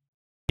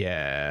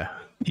 Yeah.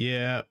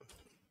 Yeah.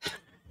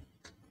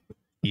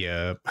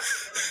 Yeah.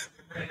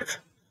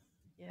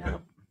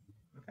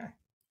 Okay.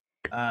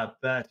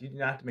 But you do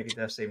not have to make a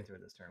death saving throw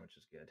this turn, which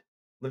is good.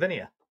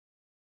 Lavinia.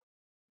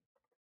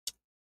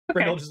 Okay.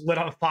 Brindle just lit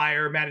on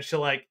fire, managed to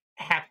like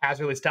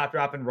haphazardly stop,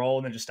 drop, and roll,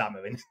 and then just stop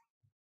moving.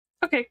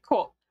 Okay,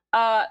 cool.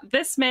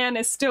 This man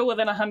is still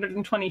within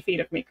 120 feet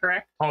of me,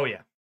 correct? Oh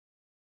yeah.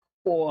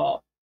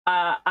 Cool.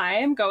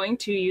 I'm going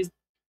to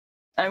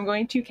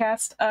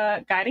cast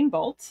Guiding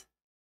Bolt.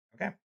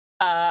 Okay.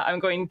 I'm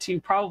going to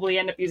probably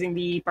end up using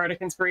the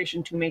Bardic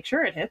Inspiration to make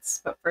sure it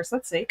hits, but first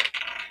let's see.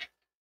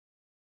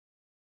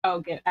 Oh,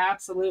 get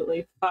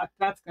absolutely fucked.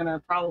 That's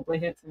gonna probably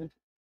hit.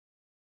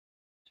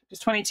 Does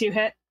 22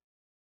 hit?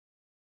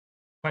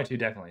 22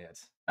 definitely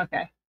hits.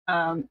 Okay.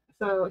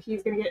 So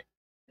he's gonna get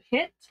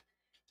hit.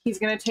 He's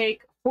going to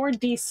take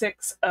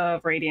 4d6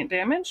 of radiant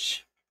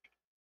damage.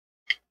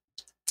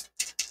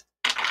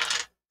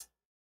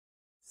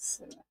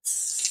 So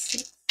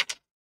that's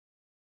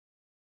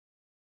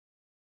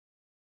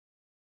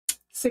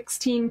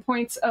 16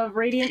 points of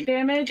radiant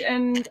damage,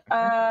 and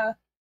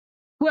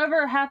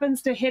whoever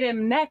happens to hit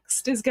him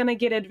next is going to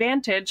get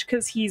advantage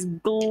because he's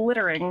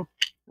glittering.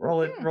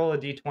 Roll a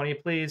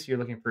d20, please. You're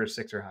looking for a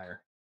 6 or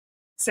higher.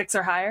 6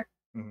 or higher.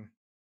 Mhm.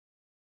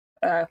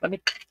 Let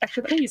me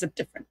use a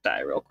different die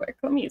real quick.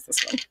 Let me use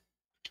this one.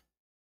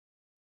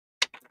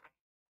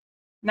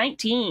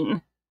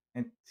 19.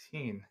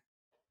 19.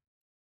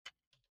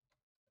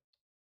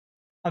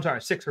 I'm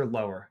sorry, 6 or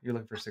lower. You're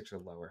looking for 6 or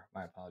lower.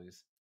 My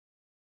apologies.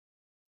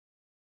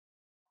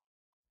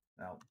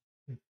 No,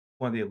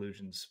 one of the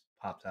illusions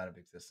pops out of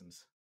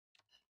existence.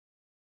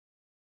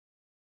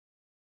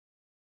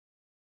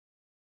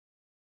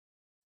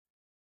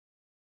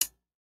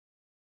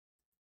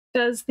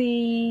 Does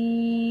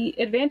the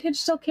advantage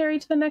still carry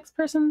to the next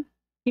person,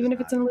 even if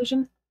it's an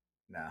illusion?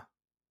 No.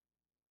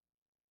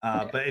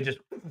 Okay. But it just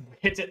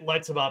hits it,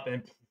 lights him up,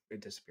 and it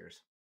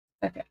disappears.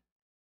 Okay.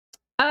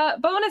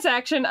 Bonus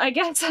action. I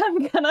guess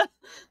I'm gonna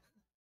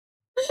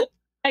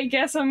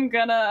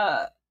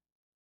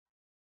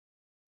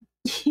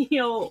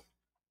heal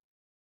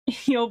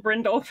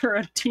Brindle for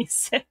a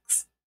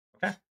d6.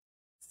 Okay.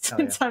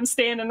 Since I'm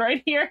standing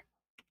right here.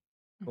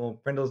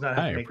 Well, Brindle's not.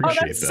 I having to make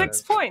appreciate that's that.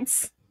 6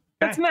 points.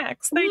 That's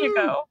max. There you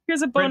go.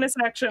 Here's a bonus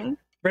action.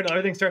 Brindle,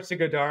 everything starts to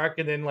go dark,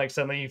 and then like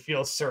suddenly you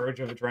feel a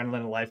surge of adrenaline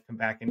and life come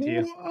back into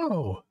you.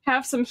 Whoa!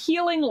 Have some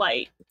healing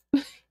light.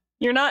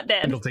 You're not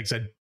dead. Kendall takes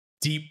a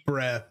deep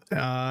breath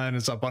and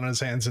is up on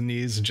his hands and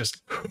knees and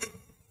just.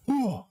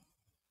 Oh.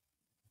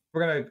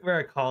 We're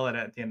gonna call it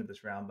at the end of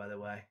this round, by the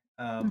way.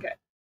 Okay.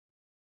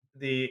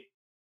 I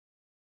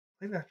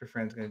think Dr.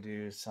 Friend's gonna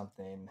do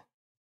something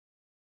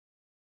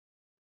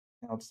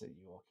else that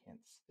you all can't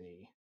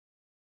see.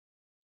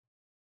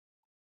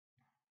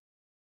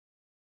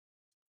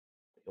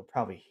 You'll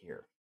probably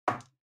hear.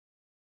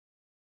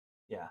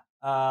 Yeah.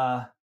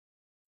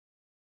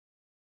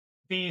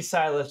 B,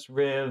 Silas,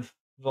 Riv,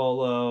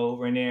 Volo,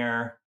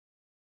 Rainier,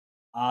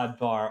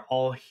 Oddbar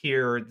all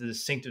hear the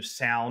distinctive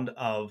sound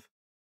of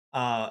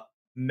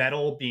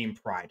metal being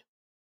pried.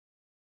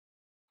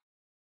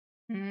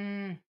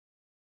 Hmm.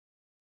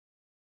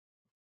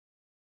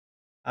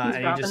 He's And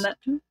you dropping just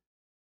that too.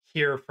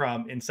 hear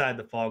from inside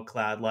the fog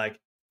cloud, like,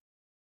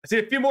 I see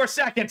a few more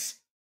seconds.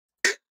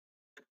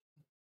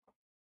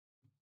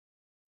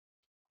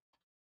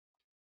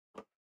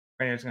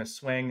 Rainier's going to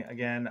swing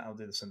again. I'll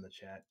do this in the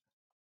chat.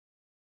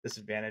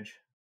 Disadvantage.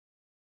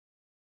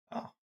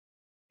 Oh.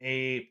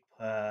 8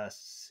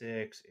 plus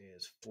 6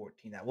 is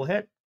 14. That will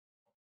hit.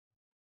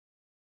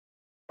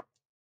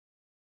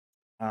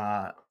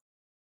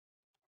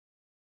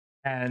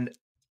 And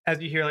as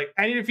you hear, like,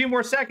 I need a few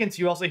more seconds,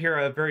 you also hear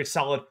a very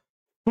solid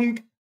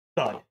thunk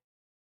thud.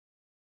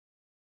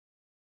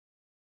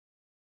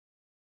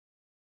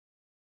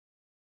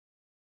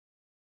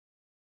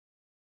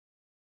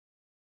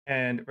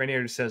 And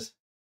Rainier just says,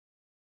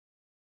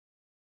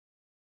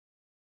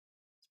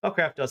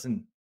 spellcraft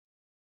doesn't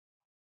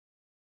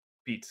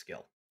beat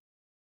skill.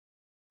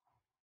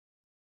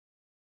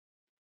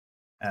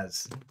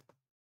 As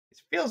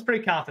he feels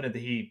pretty confident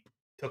that he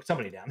took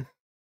somebody down.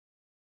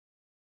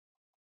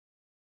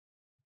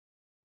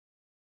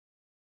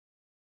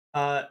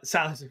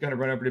 Silas is going to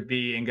run over to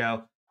B and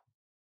go,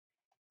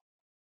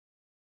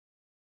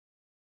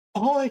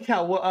 holy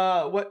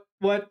cow,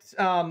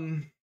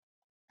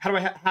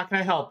 how can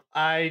I help?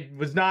 I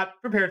was not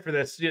prepared for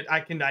this. I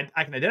can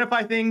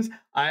identify things.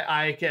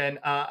 I can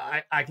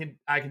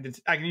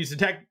use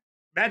detect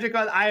magic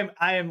on.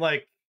 I am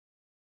like,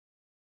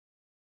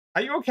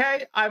 are you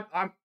okay? I'm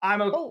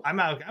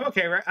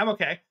okay, right? I'm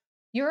okay.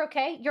 You're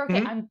okay. You're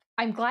okay. Mhm.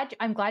 I'm glad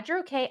you're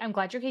okay. I'm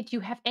glad you're okay. Do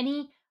you have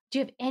any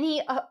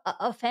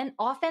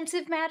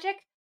offensive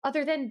magic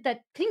other than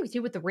that thing with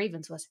you with the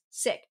ravens was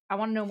sick? I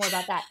want to know more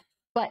about that.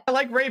 But I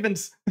like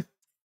ravens.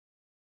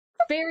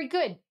 very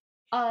good.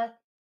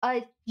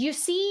 You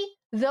see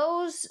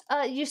those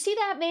you see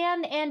that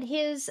man and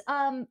his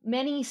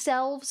many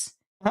selves.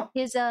 Huh?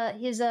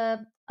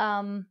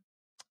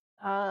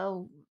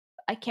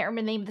 I can't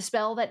remember the name of the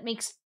spell that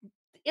makes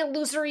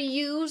illusory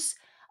use.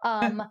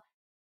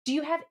 Do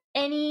you have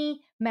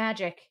any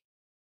magic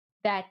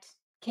that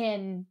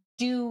can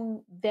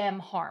do them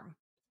harm?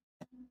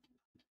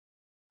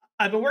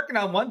 I've been working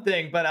on one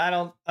thing, but I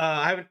don't.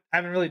 I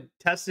haven't really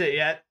tested it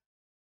yet.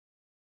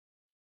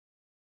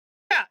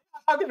 Yeah,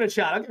 I'll give it a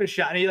shot.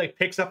 And he like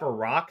picks up a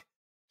rock,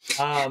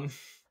 and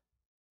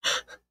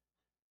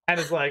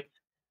is like,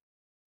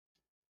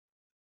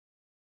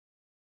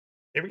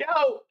 "Here we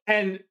go!"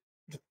 and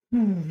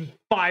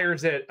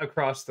fires it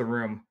across the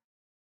room.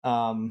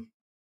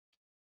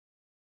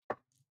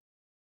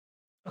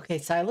 Okay,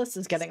 Silas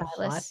is getting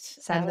hot,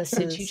 and this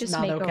Did you is just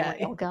not make okay.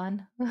 a rail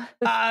gun?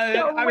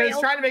 I was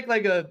trying to make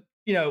like a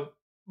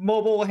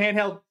mobile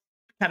handheld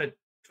kind of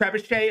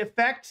trebuchet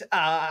effect.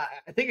 I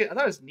thought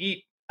it was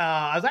neat.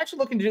 I was actually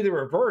looking to do the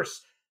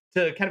reverse.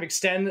 to kind of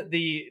extend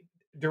the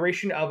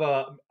duration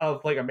of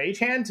like a mage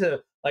hand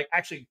to like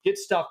actually get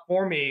stuff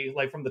for me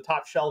like from the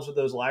top shelves of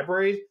those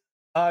library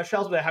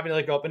shelves without having to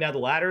like go up and down the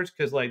ladders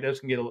because like those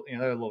can get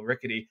they're a little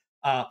rickety.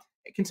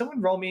 Can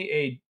someone roll me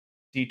a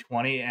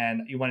d20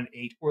 and you want an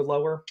 8 or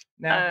lower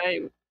now?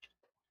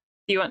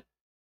 You want?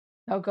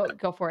 Oh,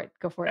 go for it.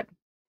 Go for it.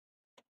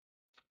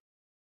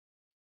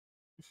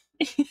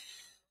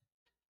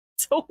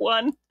 It's a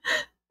 1,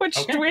 which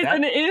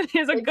Okay,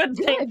 is a good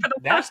thing for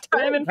the first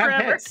time in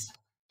forever. Hits.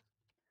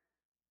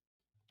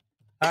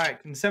 All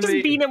right, can somebody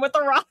Just beat him with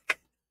a rock?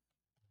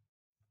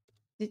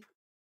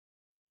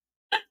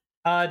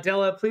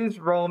 Della, please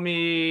roll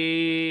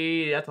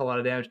me. That's a lot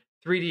of damage.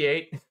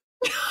 3d8.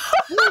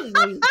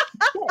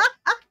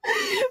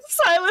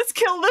 Silas,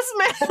 kill this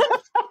man.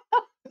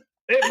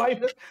 It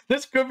might.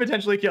 This could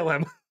potentially kill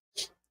him.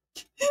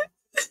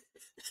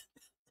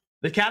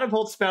 The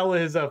catapult spell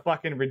is a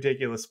fucking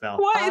ridiculous spell.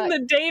 What in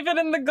the David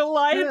and the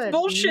Goliath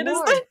bullshit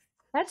is this?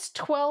 That's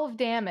 12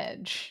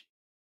 damage.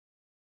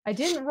 I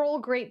didn't roll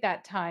great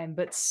that time,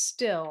 but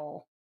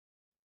still.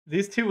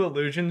 These two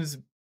illusions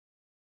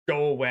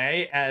go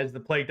away as the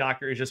plague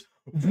doctor is just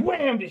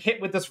whammed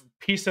hit with this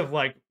piece of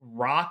like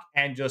rock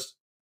and just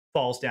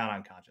falls down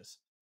unconscious.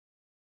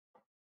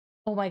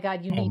 Oh my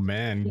god, you need. Oh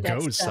man,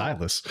 go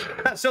Silas.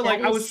 So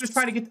like I was just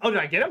trying to get. Oh, did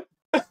I get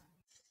him?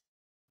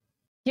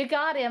 You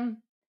got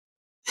him.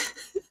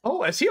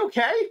 Oh, is he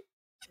okay?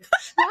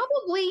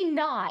 Probably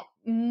not.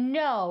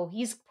 No,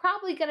 he's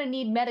probably gonna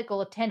need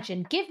medical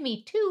attention. Give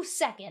me 2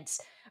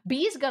 seconds.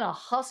 Bee's gonna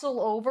hustle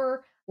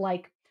over,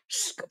 like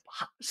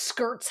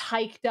skirts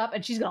hiked up,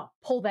 and she's gonna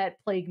pull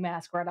that plague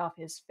mask right off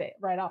his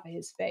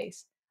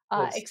face.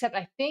 Except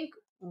I think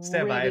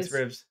stand by its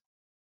ribs.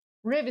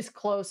 Riv is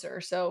closer,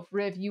 so if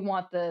Riv, you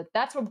want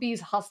that's what Bee's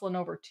hustling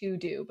over to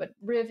do. But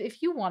Riv,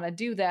 if you want to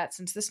do that,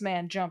 since this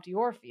man jumped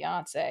your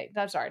fiance,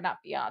 I'm sorry, not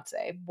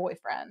fiance,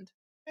 boyfriend.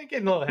 You're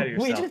getting a little ahead of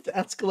yourself. We just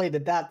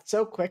escalated that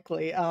so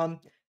quickly.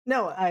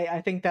 No,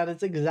 I think that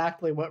is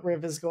exactly what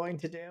Riv is going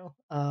to do.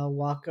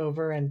 Walk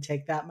over and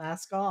take that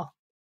mask off.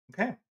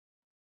 Okay.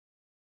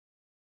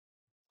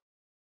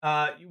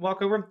 You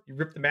walk over, you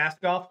rip the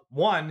mask off.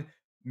 One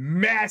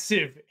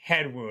massive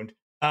head wound.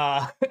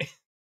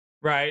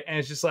 Right, and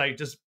it's just and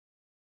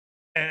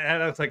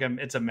it looks like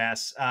it's a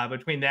mess.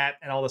 Between that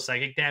and all the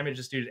psychic damage,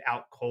 this dude's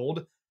out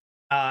cold.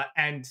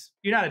 And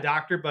you're not a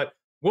doctor, but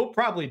we'll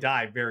probably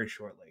die very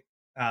shortly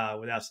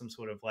without some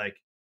sort of like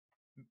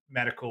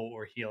medical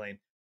or healing.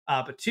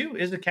 But 2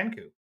 is a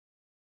Kenku.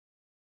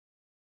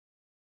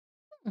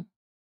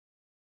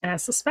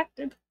 As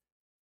suspected.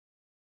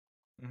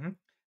 Mm-hmm.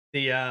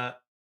 The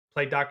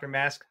plague doctor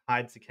mask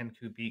hides the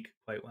Kenku beak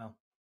quite well.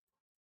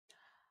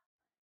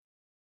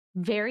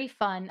 Very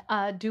fun.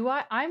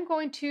 I'm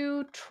going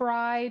to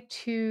try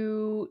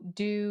to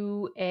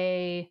do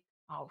a.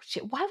 Oh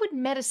shit! Why would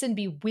medicine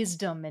be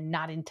wisdom and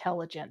not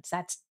intelligence?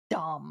 That's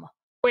dumb.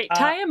 Wait,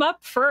 tie him up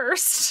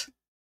first.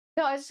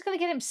 No, I was just gonna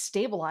get him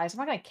stabilized.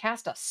 I'm not gonna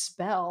cast a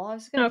spell. I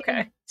was gonna get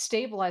him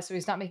stabilized so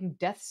he's not making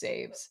death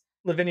saves.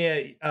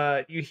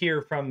 Lavinia, you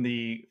hear from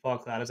the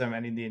fog cloud as I'm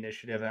ending the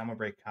initiative, and I'm gonna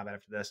break combat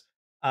after this.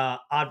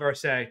 Advar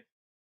say,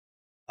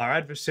 "Our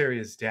adversary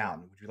is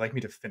down. Would you like me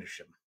to finish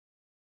him?"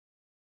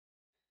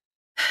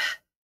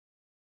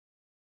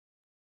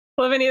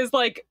 Lavinia's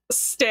like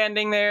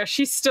standing there.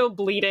 She's still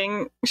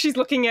bleeding. She's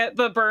looking at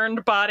the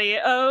burned body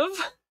of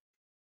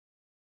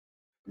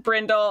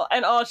Brindle,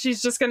 and all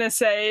she's just gonna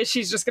say,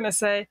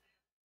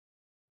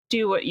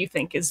 do what you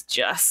think is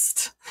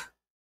just.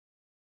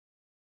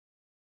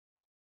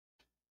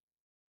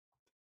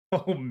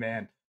 Oh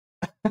man.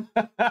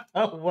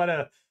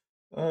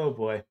 Oh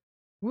boy.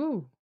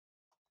 Woo.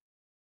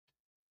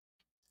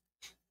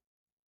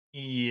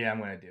 Yeah, I'm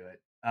gonna do it.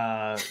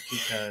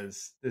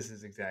 Because this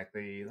is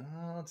exactly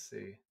let's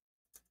see.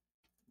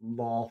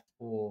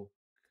 Lawful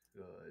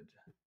good.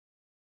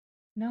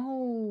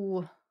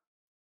 No.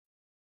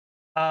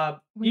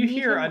 You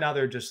hear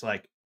another just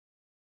like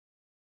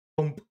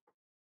boom,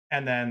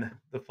 and then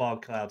the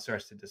fog cloud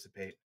starts to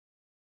dissipate.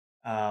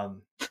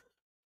 As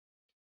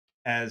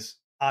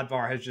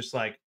Advar has just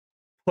like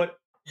put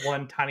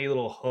one tiny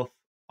little hoof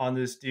on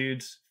this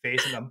dude's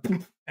face and then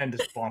boom, and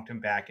just bonked him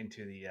back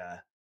into the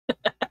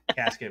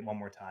casket one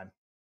more time.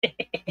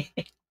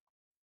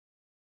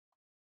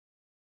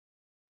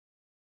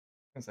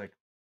 It's like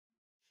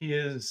he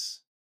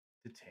is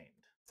detained.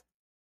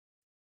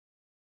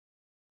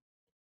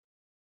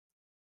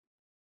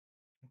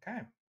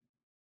 Okay.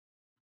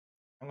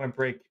 I'm going to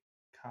break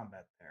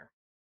combat there.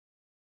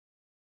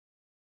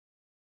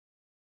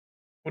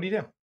 What do you do?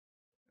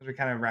 As we're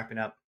kind of wrapping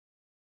up.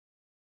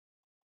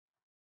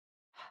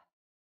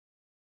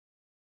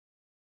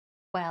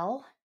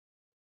 Well.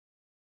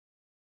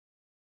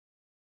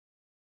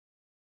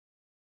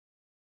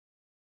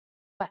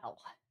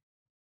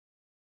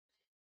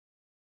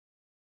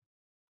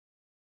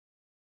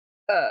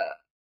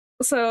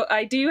 So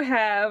I do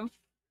have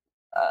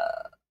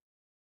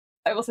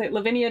I will say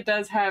Lavinia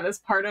does have, as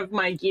part of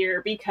my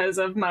gear because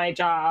of my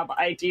job,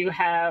 I do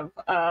have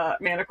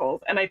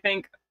manacles, and I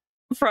think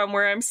from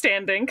where I'm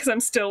standing, because I'm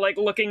still like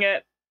looking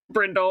at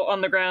Brindle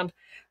on the ground,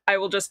 I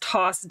will just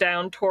toss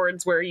down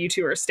towards where you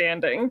two are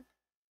standing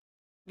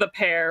the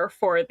pair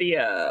for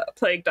the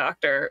plague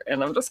doctor,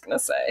 and I'm just gonna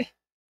say,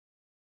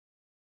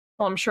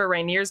 well, I'm sure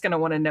Rainier's gonna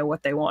want to know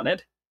what they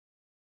wanted.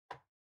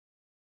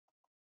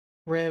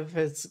 Riv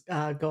is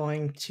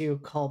going to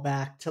call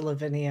back to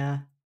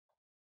Lavinia.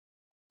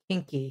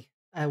 Kinky.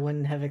 I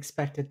wouldn't have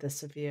expected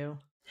this of you.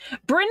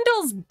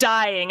 Brindle's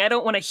dying. I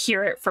don't want to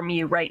hear it from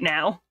you right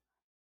now.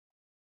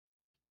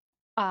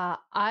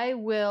 I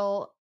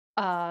will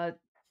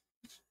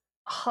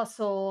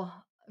hustle,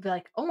 be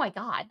like, oh my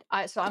god.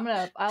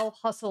 I'll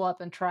hustle up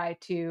and try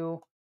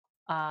to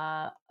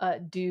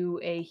do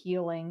a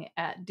healing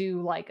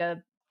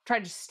try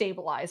to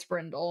stabilize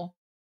Brindle.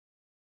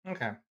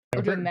 Okay.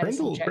 Or do a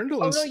medicine check.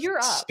 Brindle Oh is no, you're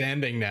up.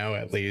 standing now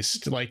at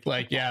least. Like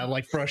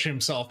brush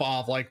himself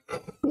off. Like,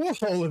 whoa,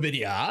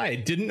 Lavinia, I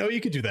didn't know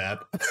you could do that.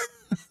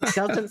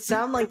 Doesn't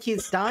sound like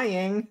he's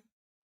dying.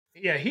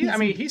 Yeah,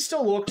 he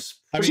still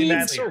looks I pretty mean,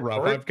 badly it's so rough.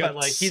 hurt, I've got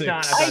but like he's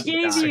not six- about I to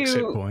gave die. you- 6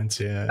 hit points,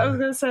 yeah. I was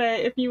gonna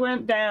say, if you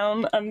went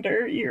down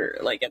under, you're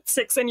like at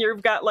 6 and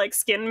you've got like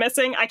skin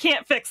missing, I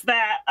can't fix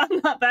that. I'm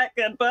not that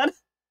good, bud.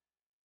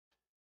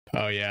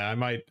 Oh yeah, I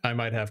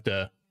might have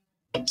to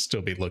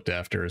still be looked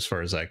after as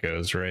far as that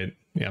goes, right?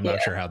 Yeah, I'm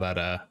not sure how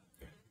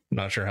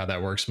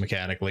that works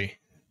mechanically.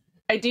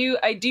 I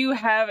do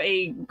have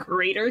a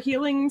greater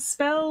healing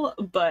spell,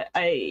 but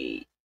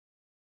I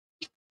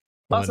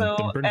Well, also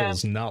then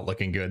Brindle's not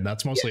looking good.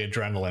 That's mostly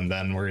adrenaline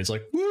then, where he's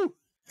like, woo.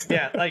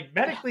 Yeah, like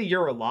medically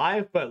you're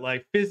alive, but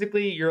like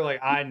physically you're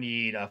like, I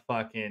need a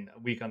fucking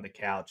week on the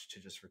couch to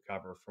just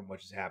recover from what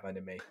just happened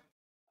to me.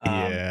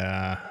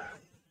 Yeah.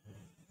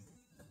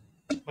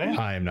 Well,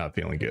 I am not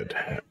feeling good.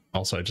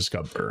 Also, I just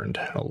got burned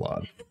a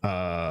lot.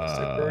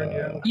 burned,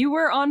 yeah. you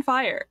were on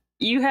fire.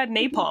 You had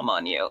napalm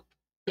on you.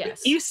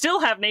 Yes. You still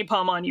have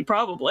napalm on you,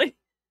 probably.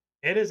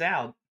 It is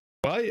out.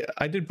 Well,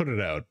 I did put it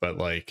out, but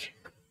like,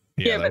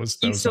 Yeah, that but was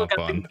you still not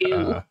got the fun.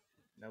 goo.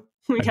 Nope.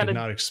 We I did gotta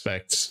not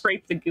expect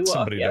scrape the goo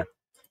somebody off.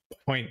 to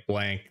point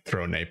blank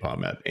throw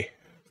napalm at me.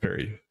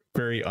 Very,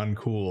 very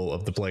uncool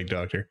of the plague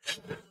doctor.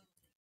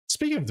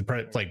 Speaking of the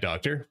plague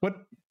doctor, what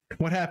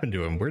happened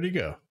to him? Where'd he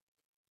go?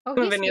 Oh,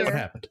 he's Lavinia's What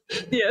here. happened?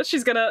 Yeah,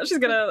 she's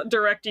gonna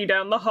direct you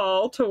down the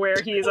hall to where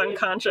he is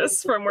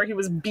unconscious from where he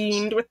was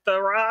beamed with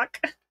the rock.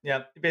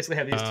 Yeah, you basically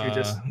have these two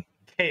just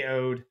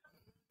KO'd.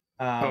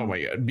 Oh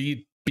my god.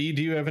 B,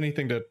 do you have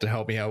anything to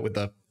help me out with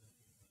the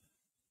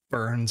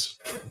burns?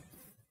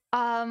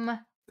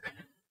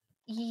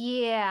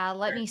 Yeah,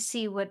 let me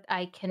see what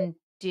I can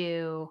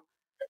do.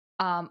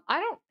 I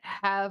don't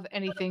have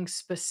anything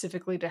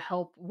specifically to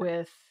help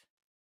with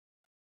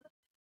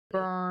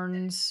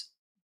burns,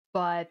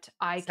 but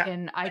I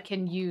can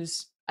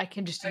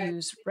just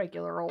use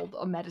regular old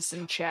a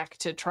medicine check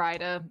to try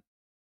to,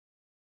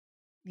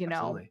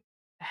 Absolutely.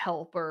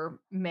 help or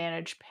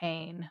manage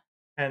pain.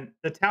 And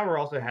the tower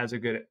also has a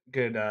good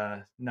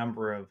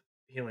number of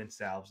healing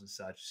salves and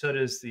such. So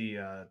does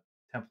the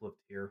Temple of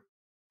Tyr.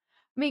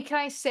 I mean, can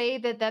I say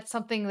that that's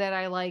something that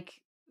I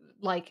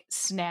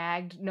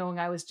snagged knowing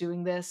I was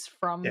doing this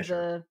from Yeah,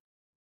 sure.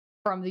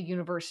 the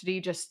university,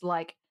 just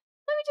like,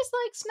 let me just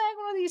snag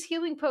one of these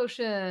healing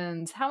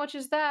potions. How much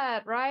is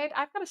that, right?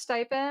 I've got a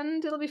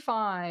stipend. It'll be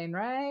fine,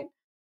 right?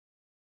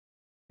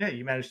 Yeah,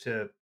 you managed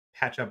to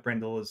patch up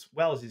Brindle as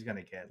well as he's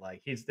gonna get.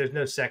 Like there's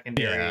no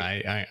secondary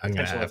Yeah, I'm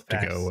gonna potential have to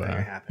effects go. that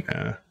are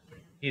happening.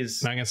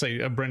 He's I'm gonna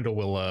say Brindle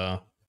will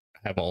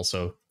have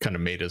also kind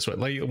of made his way.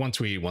 Like once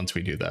we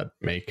do that,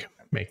 make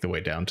the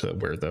way down to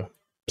where the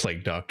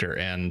plague doctor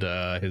and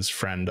his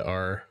friend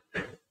are.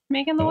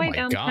 Making the Oh way my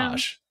down.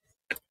 gosh!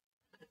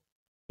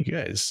 You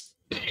guys,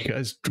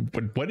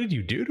 what did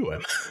you do to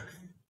him?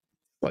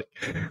 Like,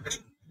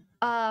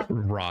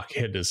 rock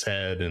hit his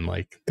head, and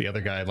like the other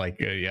guy,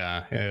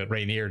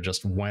 Rainier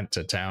just went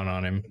to town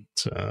on him.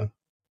 So,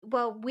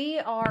 Well, we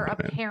are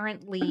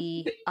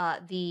apparently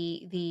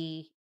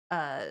the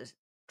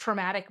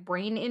traumatic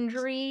brain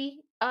injury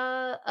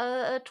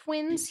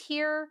twins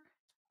here.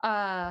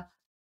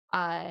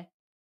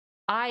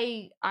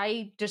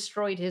 I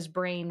destroyed his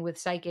brain with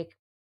psychic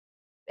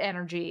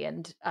energy,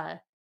 and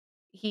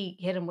he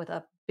hit him with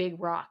a big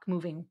rock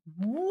moving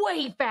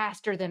way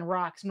faster than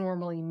rocks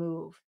normally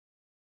move.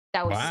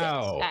 That was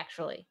Wow. 6,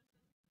 actually.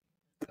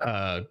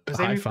 was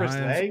high aiming for his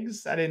five,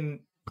 legs. I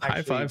didn't. high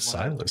actually five, wanna-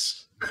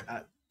 Silas.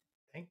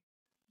 Thank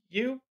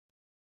you.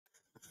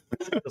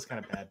 Feels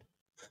kind of bad.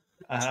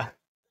 I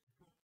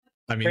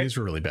mean, Great. these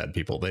were really bad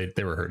people. They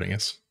were hurting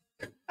us.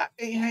 I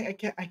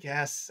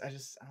guess. I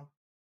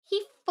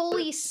He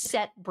fully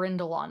set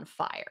Brindle on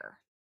fire.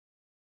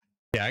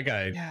 Yeah,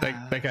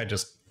 that guy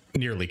just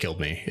nearly killed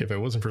me. If it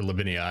wasn't for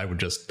Lavinia, I would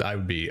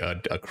be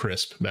a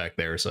crisp back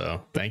there.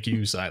 So thank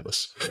you,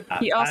 Silas.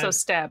 He also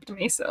stabbed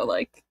me, so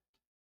like,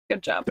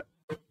 good job.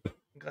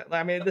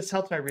 I mean, this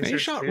helps my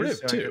research shot too, Rib,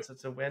 so I too. guess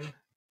it's a win.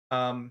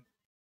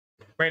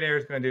 Rainier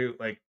is going to do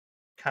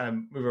kind of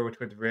move over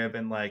towards Rib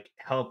and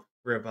help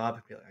Rib up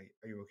and be like,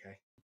 "Are you okay?"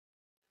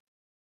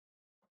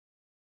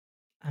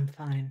 I'm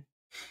fine.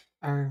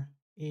 Are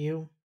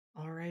You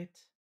all right?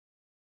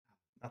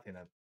 Nothing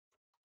a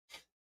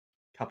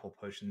couple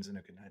potions and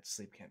a good night's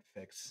sleep can't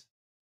fix.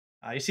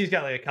 You see, he's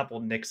got like a couple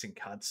nicks and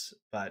cuts,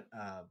 but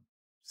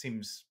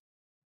seems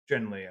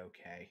generally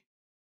okay.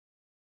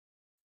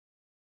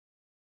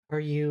 Are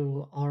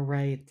you all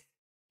right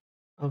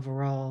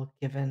overall,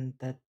 given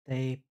that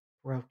they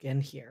broke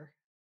in here?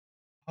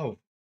 Oh,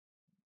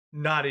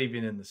 not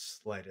even in the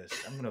slightest.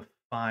 I'm gonna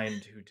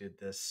find who did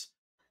this,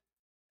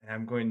 and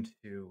I'm going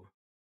to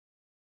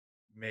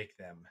make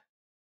them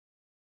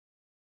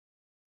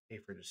pay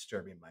for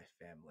disturbing my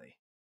family.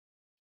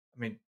 I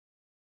mean,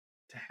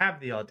 to have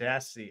the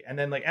audacity, and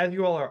then like as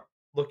you all are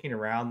looking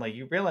around, like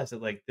you realize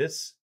that like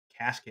this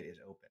casket is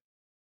open.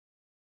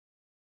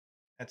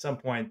 At some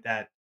point,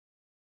 that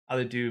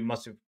other dude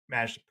must have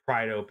managed to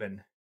pry it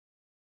open.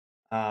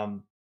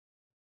 And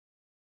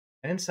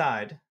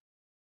inside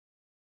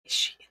Is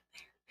she?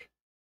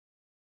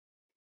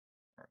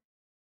 are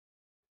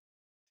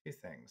two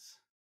things.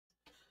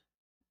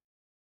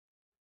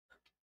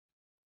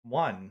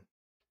 One,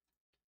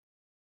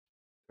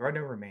 there are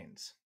no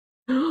remains.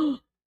 And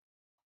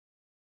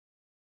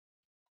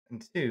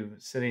two,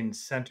 sitting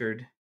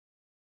centered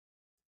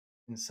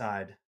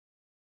inside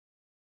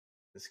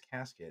this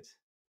casket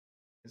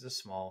is a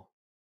small,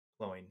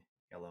 glowing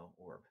yellow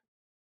orb.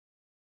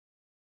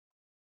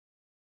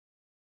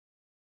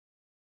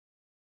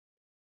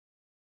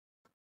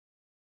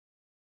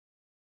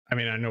 I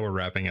mean, I know we're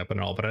wrapping up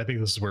and all, but I think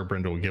this is where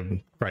Brenda will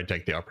probably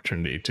take the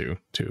opportunity to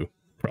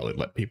probably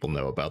let people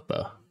know about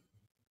the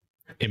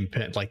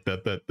like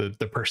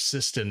the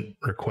persistent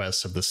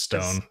requests of the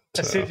stone.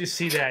 As soon as you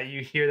see that, you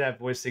hear that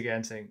voice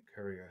again saying,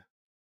 "Courier,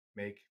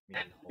 make me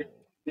whole."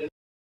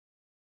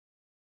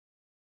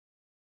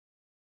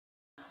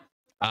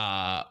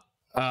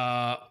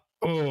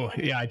 Oh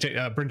yeah, I take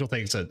Brindle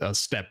takes a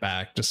step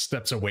back, just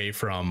steps away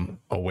from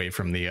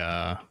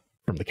the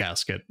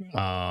casket,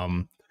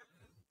 and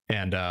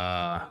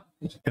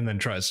then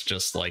tries to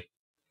just like,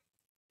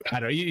 I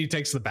don't know, he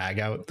takes the bag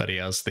out that he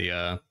has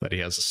a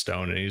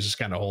stone, and he's just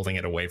kind of holding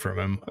it away from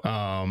him.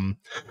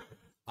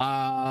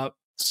 The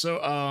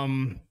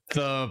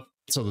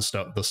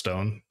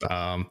stone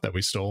that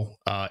we stole,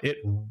 I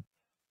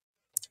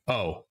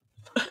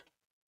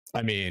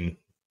mean,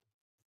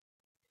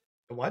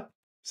 What?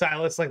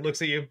 Silas like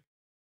looks at you.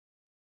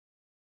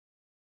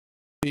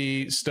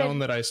 the stone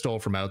that I stole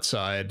from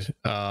outside.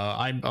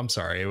 I'm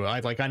sorry.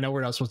 I know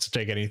we're not supposed to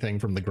take anything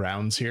from the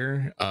grounds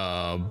here.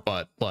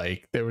 But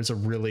like there was a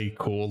really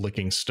cool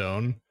looking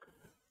stone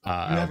You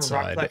have a rock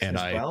outside, collection and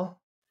as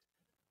well?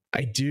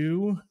 I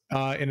do,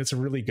 and it's a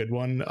really good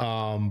one.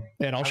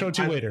 And I'll show it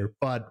to you later.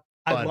 But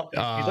if you'd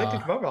like to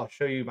come over, I'll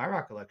show you my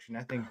rock collection.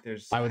 I think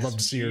there's. I would love some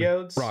to see your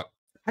geodes. rock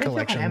How do you feel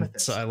about collection,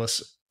 amethyst?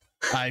 Silas.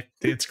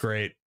 It's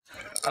great.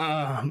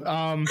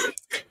 I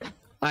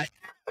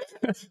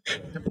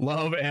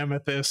love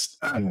amethyst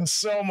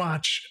so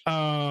much.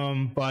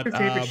 But Your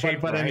favorite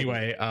shade variety.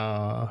 anyway,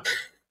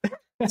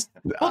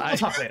 We'll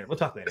talk later. We'll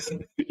talk later.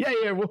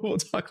 yeah, we'll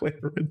talk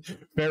later.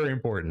 Very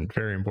important.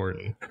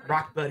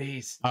 Rock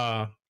buddies.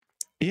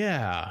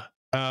 Yeah.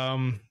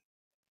 Actually,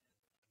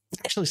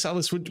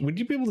 Silas, would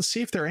you be able to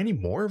see if there are any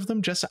more of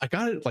them? Just I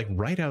got it like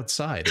right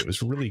outside. It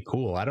was really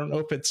cool. I don't know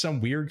if it's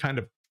some weird kind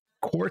of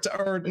quartz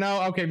or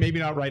no. Okay, maybe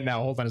not right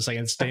now. Hold on a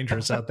second. It's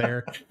dangerous out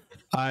there.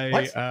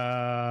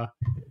 Well,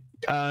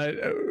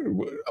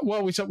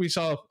 we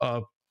saw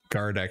a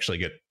guard actually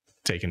get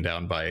taken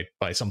down by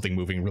something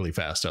moving really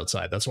fast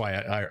outside. That's why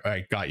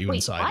I got you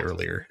inside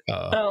earlier.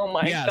 Oh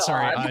my yeah, God.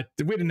 sorry.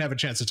 We didn't have a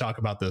chance to talk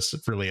about this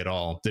really at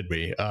all, did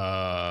we?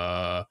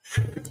 Yeah,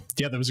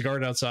 there was a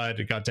guard outside.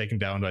 It got taken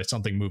down by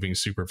something moving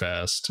super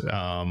fast.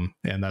 And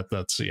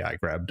that's yeah. I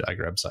grabbed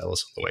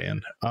Silas on the way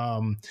in.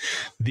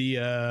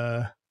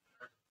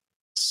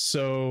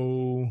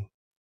 So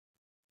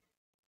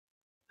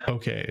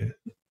okay.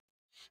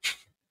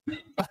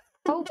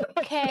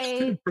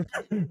 Okay.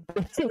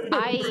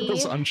 I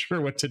was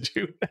unsure what to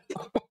do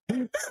now.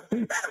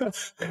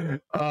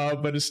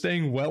 But is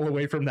staying well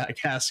away from that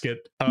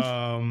casket.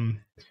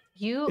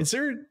 Is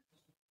there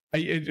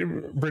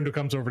Brenda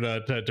comes over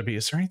to be,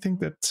 is there anything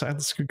that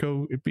Silas could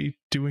go be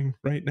doing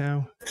right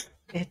now?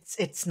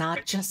 It's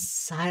not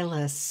just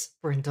Silas,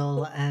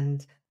 Brindle,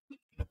 and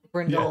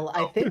Brindle,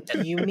 I think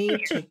you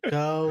need to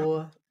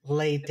go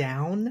lay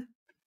down.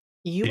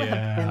 You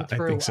have been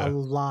through a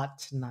lot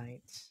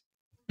tonight.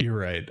 You're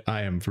right.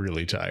 I am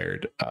really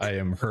tired. I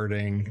am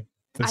hurting.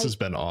 This has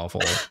been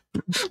awful.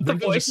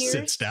 Brindle just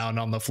sits down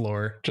on the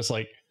floor, just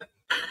like.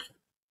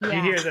 Yeah.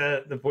 You hear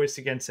the voice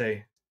again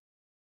say,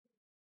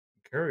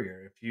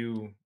 "Courier, if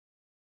you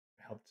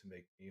help to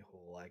make me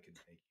whole, I can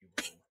make you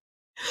whole."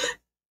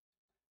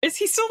 Is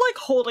he still like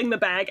holding the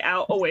bag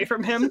out away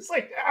from him? It's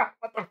like,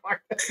 what the fuck?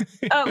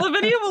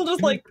 Lavinia will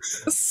just like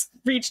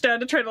reach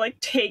down to try to like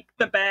take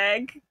the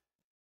bag.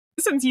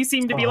 Since you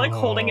seem to be like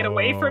holding it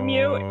away from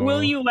you,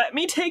 will you let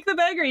me take the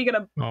bag, or are you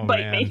gonna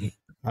bite me?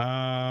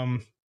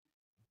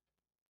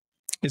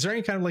 Is there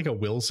any kind of like a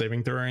will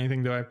saving throw or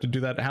anything? Do I have to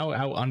do that?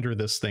 How under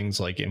this thing's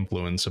like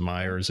influence am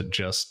I, or is it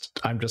just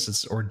I'm just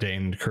its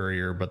ordained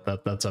courier, but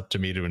that's up to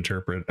me to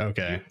interpret?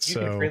 Okay, You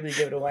can freely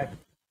give it away.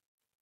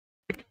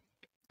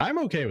 I'm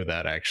okay with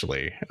that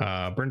actually.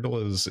 Brindle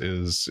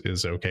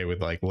is okay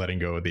with like letting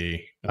go of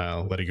the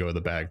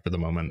bag for the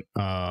moment.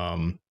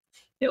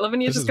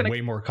 Lavinia's this just is way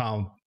more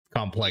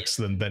complex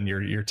than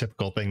your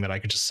typical thing that I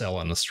could just sell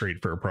on the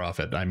street for a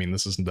profit. I mean,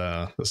 this is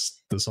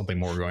there's something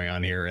more going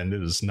on here, and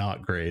it is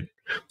not great.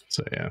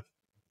 So yeah.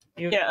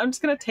 Yeah, I'm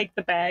just gonna take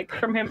the bag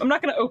from him. I'm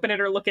not gonna open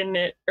it or look in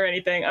it or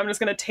anything. I'm just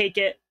gonna take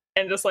it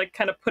and just like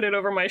kind of put it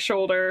over my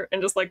shoulder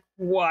and just like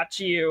watch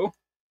you.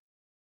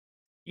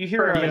 You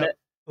hear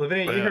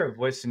Lavinia, you hear a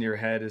voice in your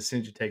head as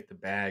soon as you take the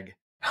bag.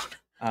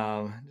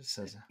 It just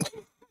says,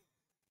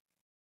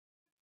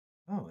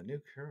 "Oh, a new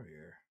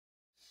courier.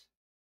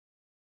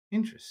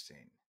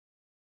 Interesting.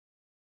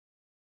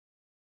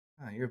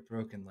 Oh, you're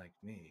broken like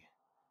me."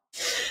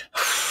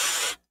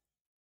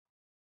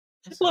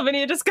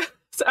 Lavinia just goes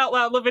out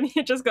loud.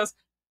 Lavinia just goes,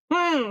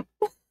 looks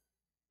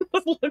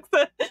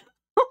at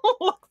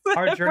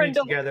Our journey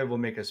Brindle. together will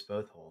make us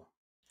both whole.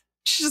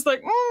 She's just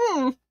like,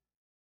 I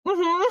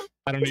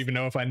don't even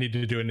know if I need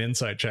to do an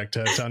insight check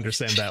to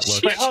understand that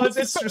look. Like, oh,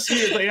 it's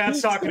strategically not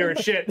talking to her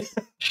shit.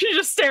 She's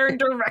just staring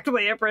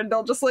directly at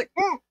Brindle, just like,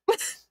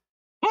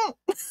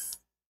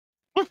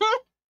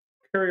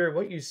 Courier,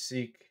 what you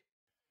seek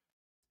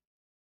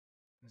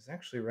is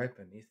actually right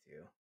beneath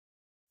you.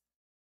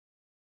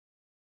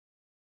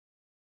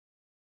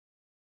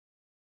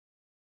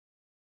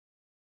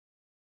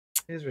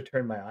 Please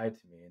return my eye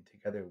to me, and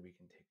together we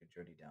can take a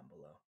journey down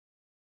below.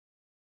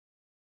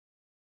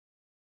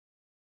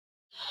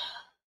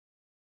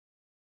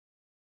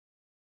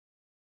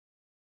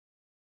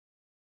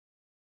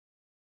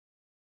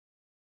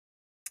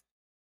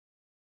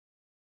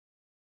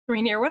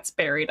 Rainier, what's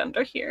buried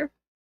under here?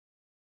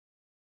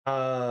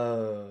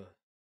 I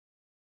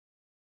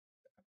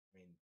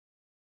mean,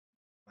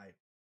 my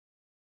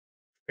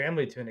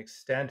family to an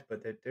extent,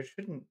 but there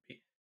shouldn't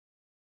be.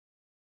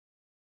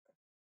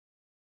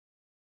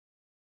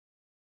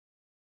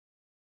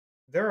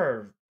 There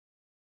are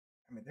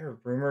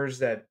rumors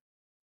that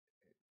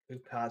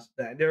could cause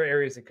that there are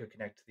areas that could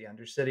connect to the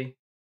Undercity,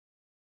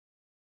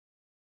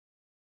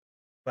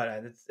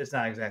 but it's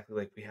not exactly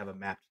like we have a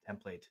mapped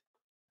template.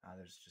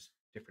 There's just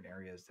different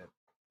areas that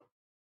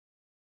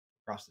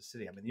across the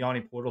city. I mean, the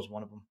Yawning Portal is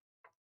one of them.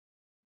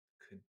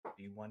 Could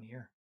be one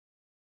here.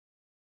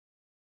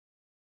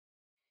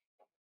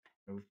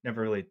 We've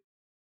never really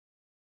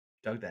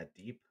dug that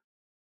deep.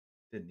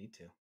 Didn't need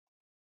to.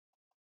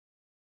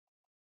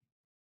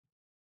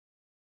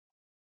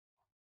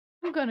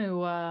 I'm going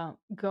to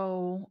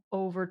go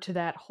over to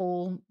that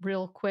hole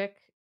real quick,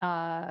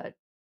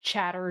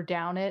 chatter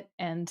down it,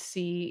 and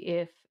see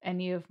if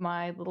any of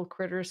my little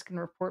critters can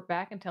report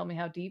back and tell me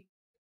how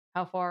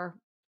far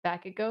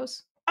back it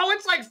goes. Oh,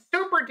 it's like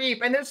super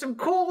deep, and there's some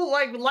cool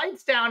like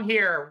lights down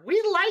here.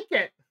 We like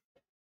it.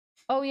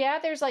 Oh yeah,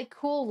 there's like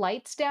cool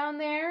lights down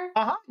there.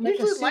 Like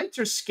usually lights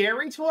are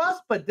scary to us,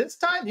 but this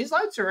time these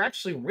lights are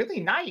actually really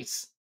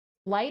nice.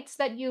 Lights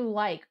that you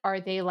like,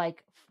 are they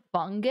like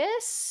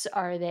fungus?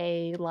 Are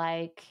they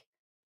like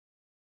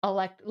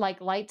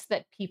lights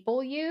that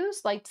people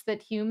use? Lights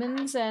that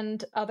humans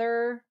and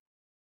other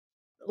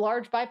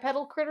large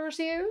bipedal critters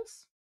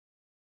use?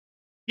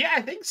 Yeah,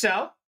 I think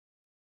so.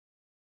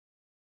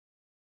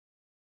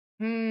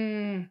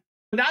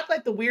 Not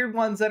like the weird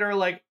ones that are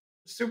like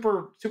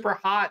super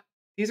hot.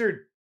 These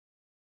are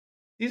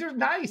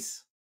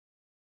nice.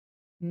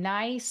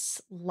 Nice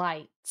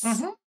lights.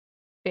 Mm-hmm.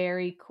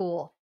 Very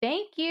cool.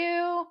 Thank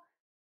you.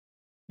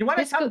 You want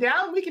to come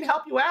down? We can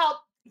help you out.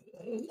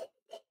 Yeah,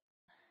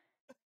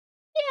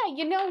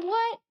 you know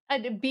what?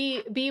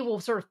 B will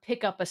sort of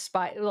pick up a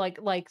spider, like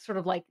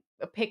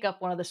pick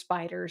up one of the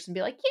spiders and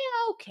be like,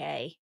 "Yeah,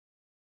 okay.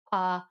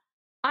 I'm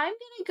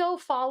gonna go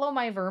follow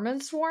my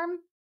vermin swarm,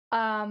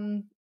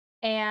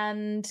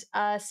 and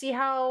see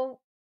how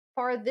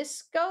far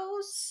this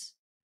goes."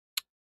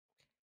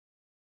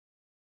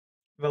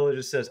 Villa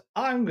just says,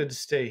 "I'm going to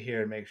stay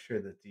here and make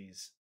sure that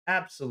these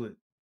absolute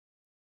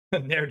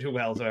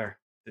ne'er-do-wells are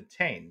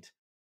detained.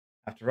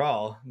 After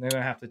all, they're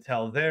going to have to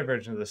tell their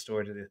version of the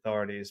story to the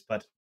authorities,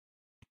 but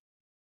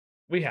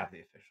we have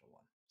the official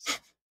one. So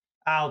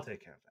I'll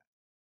take care of that.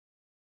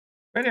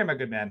 Right here, my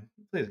good man.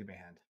 Please give me a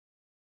hand.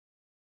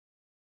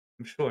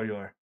 I'm sure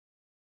your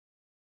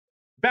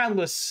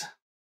boundless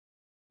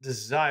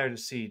desire to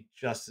see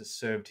justice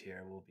served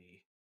here will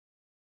be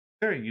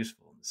very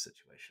useful in this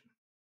situation."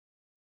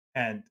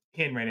 And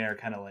he and Rainier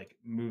kind of like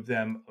move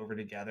them over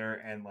together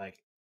and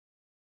like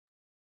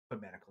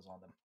put manacles on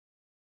them.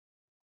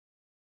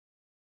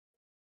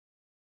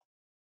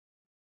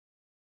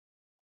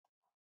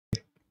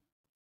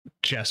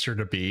 Gesture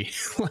to be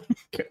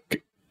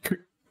like,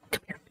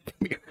 come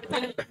here.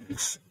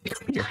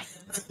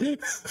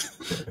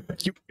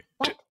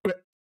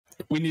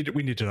 We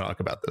need to talk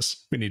about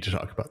this. We need to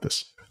talk about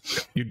this.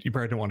 You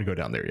probably don't want to go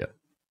down there yet.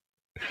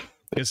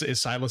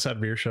 Is Silas out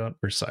of earshot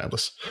or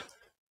Silas?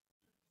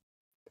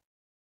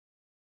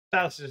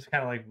 Silas is just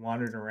kind of like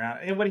wandering around.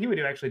 And what he would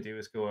actually do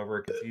is go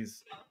over because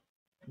he's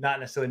not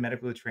necessarily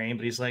medically trained,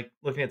 but he's like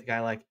looking at the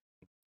guy like,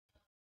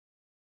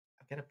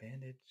 I've got a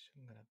bandage.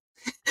 I'm gonna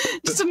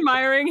Just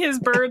admiring his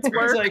bird's He's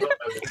work. like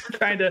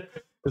trying to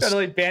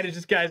like bandage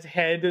this guy's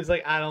head. It's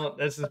like,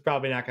 this is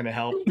probably not gonna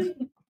help.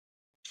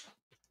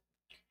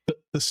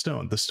 The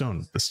stone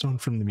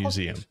from the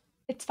museum.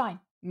 It's fine.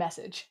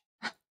 Message.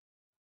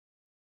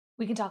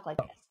 We can talk like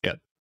this. Yeah.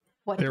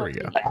 There we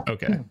go.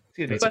 Okay.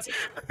 Excuse me.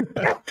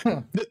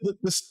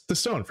 The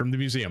stone from the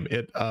museum.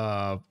 It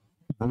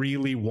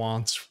really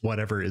wants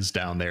whatever is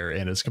down there,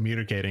 and it's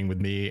communicating with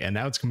me, and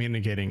now it's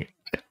communicating,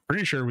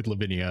 pretty sure, with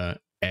Lavinia,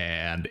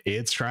 and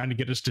it's trying to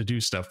get us to do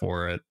stuff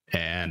for it.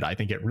 And I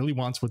think it really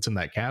wants what's in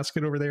that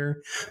casket over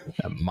there.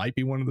 That might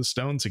be one of the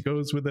stones that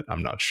goes with it.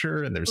 I'm not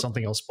sure. And there's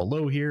something else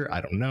below here.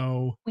 I don't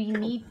know. We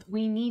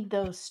need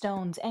those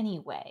stones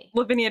anyway.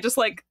 Lavinia just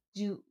like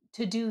to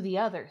do the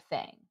other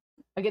thing.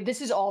 Again,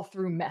 this is all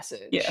through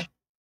message. Yeah.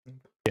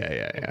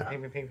 Yeah.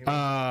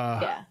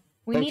 Yeah.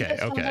 We need those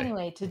stones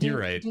anyway to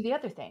do the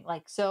other thing.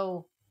 Like,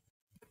 so.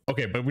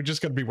 Okay, but we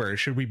just got to be aware.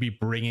 Should we be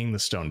bringing the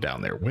stone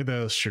down there with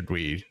us? Should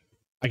we?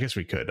 I guess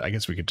we could. I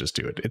guess we could just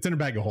do it. It's in a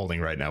bag of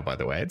holding right now, by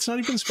the way. It's not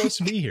even supposed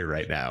to be here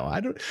right now. I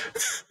don't.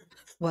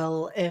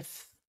 Well,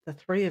 if the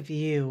three of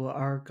you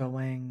are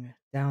going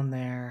down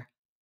there,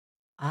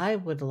 I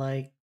would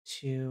like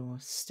to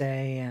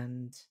stay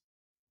and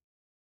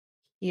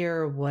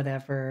hear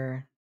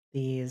whatever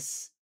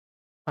these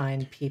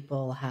fine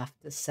people have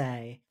to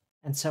say.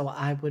 And so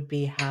I would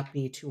be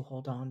happy to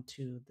hold on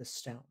to the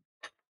stone.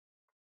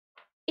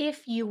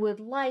 If you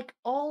would like,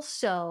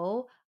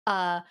 also,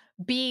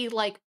 B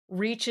like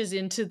reaches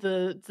into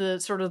the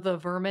sort of the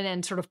vermin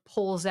and sort of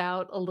pulls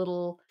out a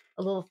little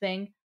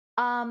thing.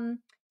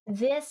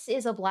 This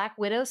is a black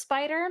widow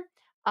spider.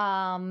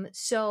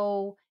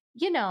 So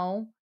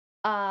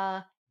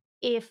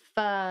if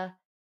I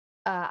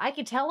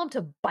could tell them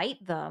to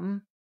bite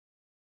them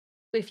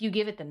if you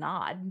give it the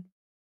nod.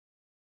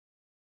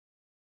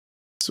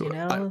 So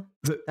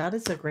that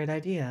is a great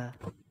idea.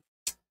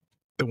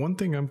 The one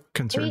thing I'm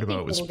concerned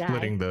about with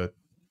little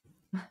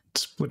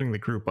splitting the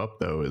group up,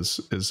 though,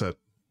 is that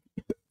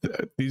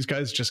these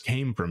guys just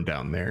came from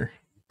down there.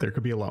 There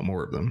could be a lot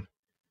more of them.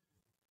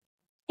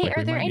 Hey, Like,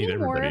 are we there might need any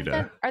more of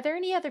everybody them? Are there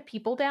any other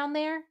people down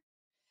there?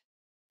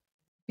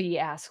 B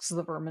asks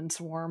the vermin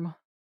swarm.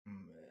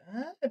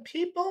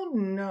 People?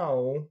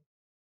 No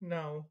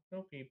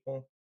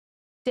people.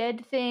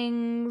 Dead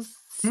things,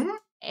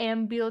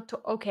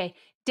 ambulatory. Okay,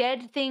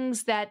 dead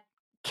things that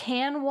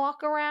can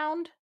walk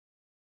around.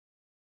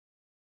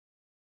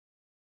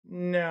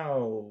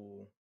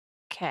 No.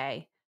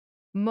 Okay,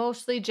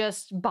 mostly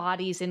just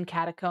bodies in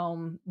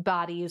catacomb,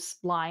 bodies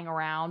lying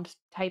around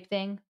type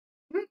thing.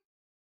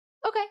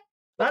 Okay.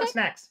 A lot of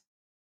snacks.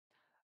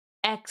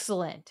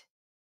 Excellent.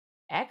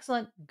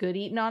 Good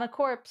eating on a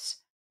corpse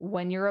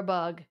when you're a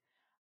bug.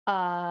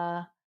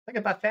 Like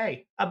a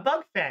buffet. A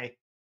bug fay.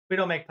 We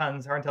don't make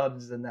puns. Our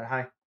intelligence isn't that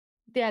high.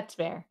 That's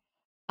fair.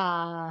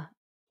 Yeah,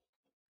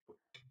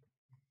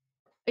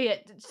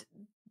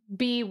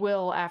 B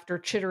will, after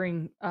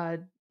chittering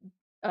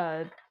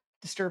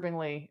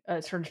disturbingly,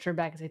 sort of turn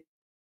back and say,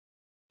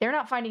 they're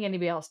not finding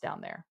anybody else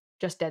down there.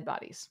 Just dead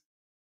bodies.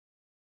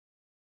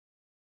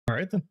 All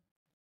right, then.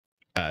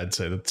 I'd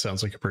say that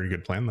sounds like a pretty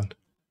good plan, then.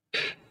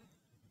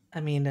 I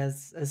mean,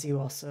 as you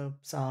also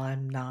saw,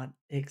 I'm not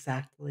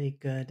exactly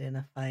good in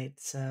a fight,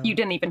 so... You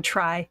didn't even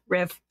try,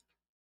 Riv.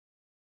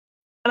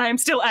 And I'm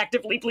still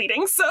actively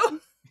bleeding, so...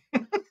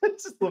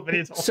 It's just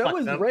Lavinia's all So fucked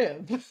is up.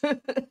 Riv. I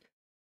think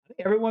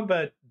everyone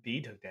but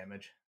B took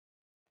damage.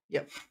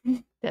 Yep.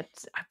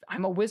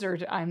 I'm a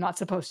wizard. I'm not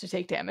supposed to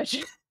take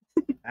damage.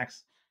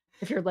 Max.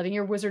 If you're letting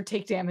your wizard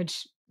take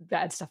damage,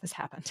 bad stuff has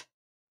happened.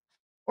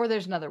 Or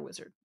there's another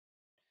wizard.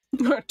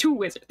 Two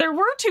wizards. There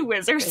were two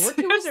wizards. There were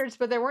two wizards,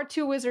 but there weren't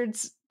two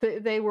wizards.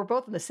 They were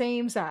both on the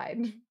same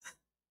side.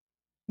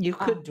 You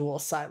could duel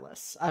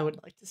Silas. I would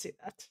like to see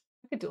that.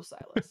 I could duel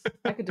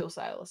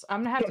Silas.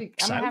 I'm gonna have to.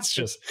 Silas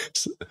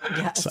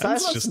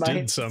Silas just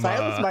did some.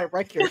 Silas might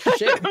wreck your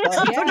shit.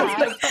 But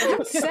Yeah,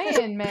 I'm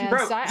saying, man.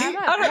 Bro,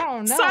 I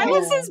don't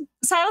know.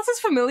 Silas's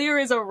familiar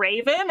is a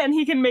raven, and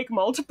he can make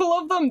multiple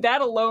of them. That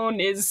alone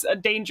is a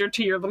danger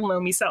to your little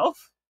gnomey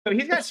self. So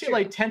he's got shit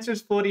like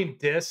Tensor's floating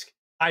disc,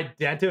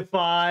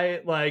 identify,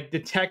 like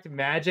detect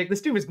magic.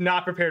 This dude was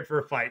not prepared for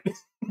a fight.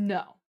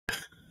 No.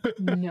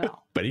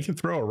 But he can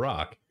throw a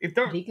rock. He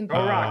can throw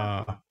a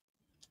rock.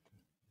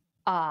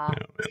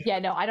 Yeah,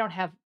 no, I don't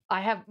have.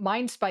 I have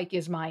Mind Spike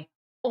is my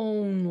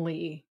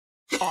only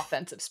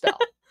offensive spell.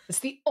 It's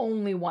the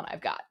only one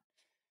I've got.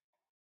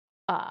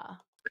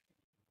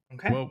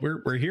 Okay. Well,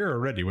 we're here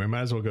already. We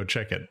might as well go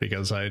check it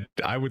because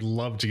I would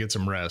love to get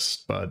some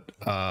rest, but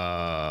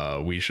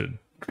we're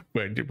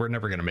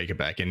never going to make it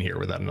back in here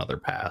without another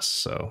pass.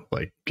 So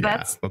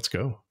let's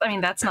go. I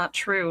mean, that's not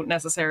true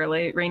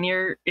necessarily.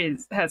 Rainier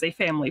has a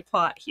family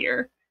plot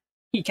here.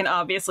 He can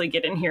obviously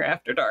get in here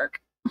after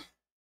dark.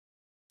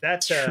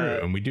 That's true,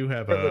 and we do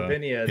have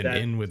Lavinia, an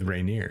inn with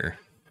Rainier.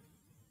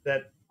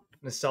 That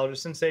nostalgia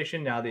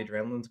sensation, now the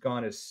adrenaline's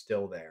gone, is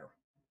still there,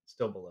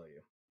 still below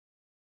you.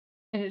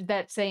 And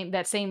that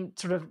same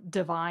sort of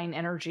divine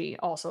energy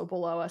also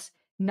below us.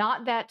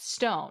 Not that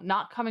stone,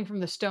 not coming from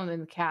the stone in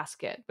the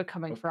casket, but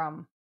coming Nope.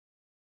 from.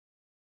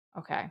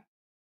 Okay.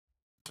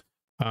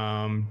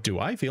 Do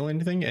I feel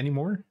anything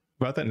anymore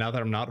about that now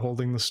that I'm not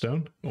holding the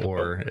stone?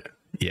 Or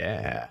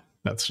yeah,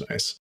 that's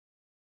nice.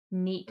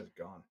 Neat. It's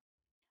gone.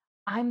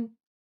 I'm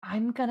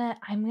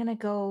gonna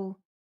go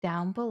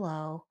down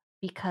below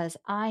because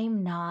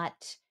I'm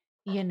not,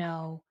 you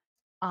know,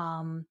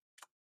 um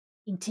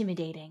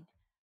intimidating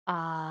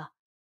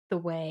the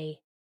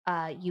way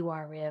you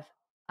are, Riv.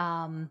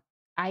 Um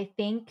I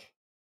think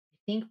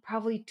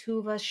probably two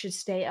of us should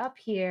stay up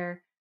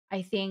here.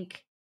 I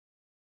think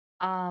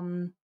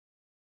um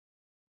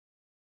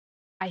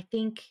I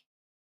think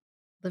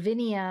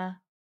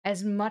Lavinia,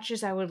 as much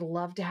as I would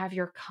love to have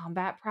your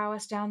combat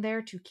prowess down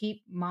there to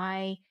keep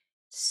my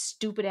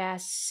stupid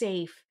ass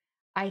safe,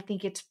 I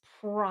think it's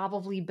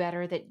probably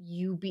better that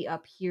you be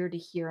up here to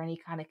hear any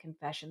kind of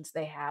confessions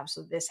they have,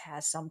 so this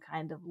has some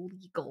kind of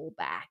legal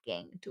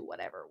backing to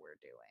whatever we're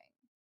doing.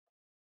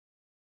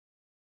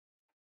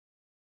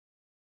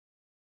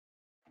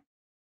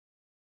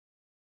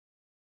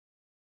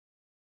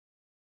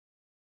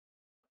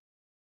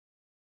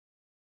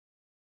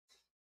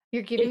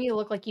 You're giving If me a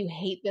look like you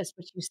hate this,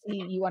 but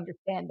you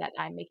understand that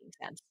I'm making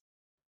sense.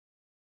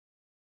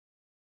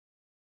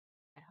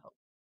 I hope.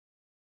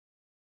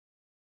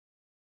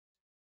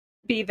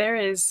 B, there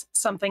is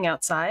something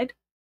outside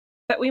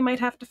that we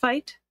might have to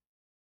fight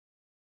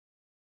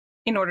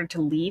in order to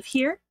leave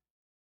here,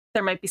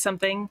 there might be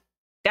something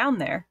down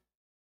there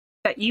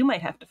that you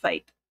might have to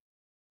fight.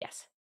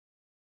 Yes.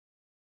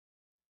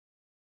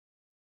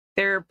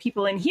 There are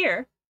people in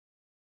here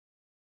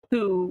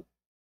who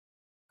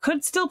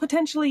could still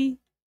potentially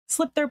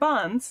slip their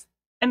bonds,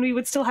 and we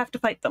would still have to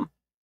fight them.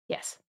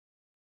 Yes.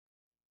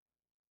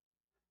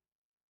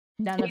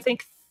 Do you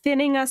think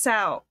thinning us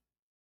out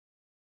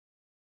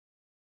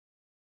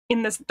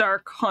in this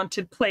dark,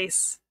 haunted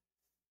place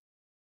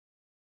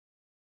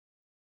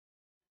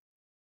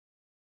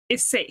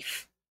is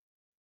safe?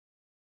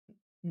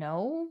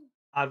 No.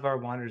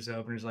 Advar wanders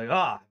over and is like,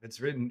 if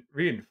it's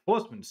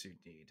reinforcements you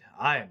need,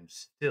 I am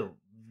still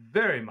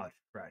very much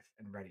fresh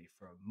and ready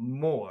for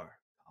more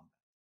combat.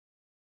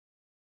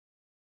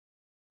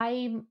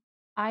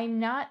 I'm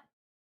not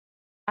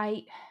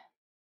I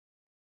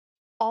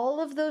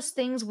all of those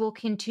things will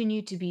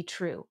continue to be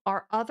true.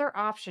 Our other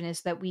option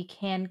is that we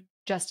can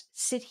just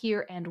sit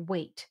here and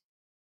wait.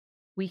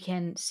 We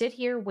can sit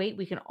here, wait,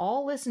 we can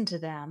all listen to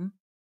them.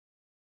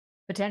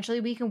 Potentially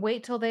we can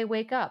wait till they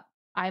wake up.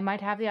 I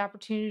might have the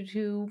opportunity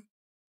to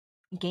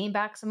gain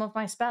back some of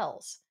my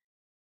spells.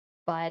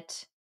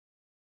 But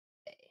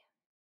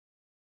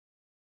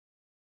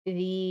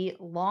the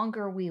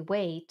longer we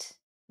wait,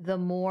 the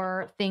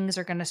more things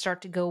are going to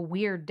start to go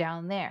weird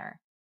down there.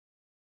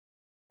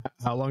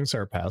 How long's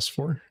our pass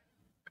for?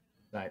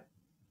 Right.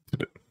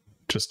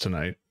 Just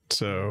tonight.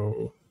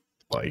 So,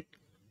 like,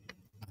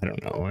 I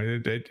don't know. I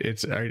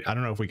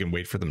don't know if we can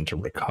wait for them to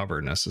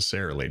recover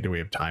necessarily. Do we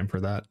have time for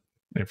that?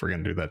 If we're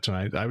going to do that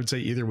tonight, I would say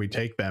either we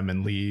take them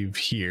and leave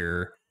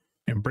here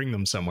and bring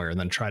them somewhere and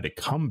then try to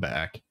come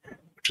back,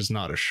 which is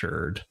not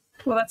assured.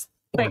 Well, that's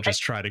or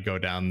just try to go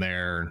down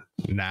there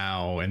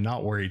now and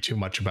not worry too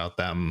much about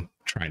them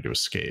trying to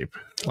escape.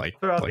 Like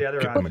the other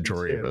the option,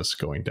 majority of too. us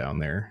going down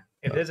there.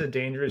 If there's a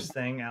dangerous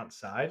thing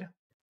outside,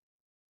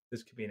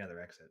 this could be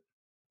another exit.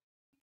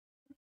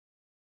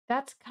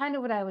 That's kind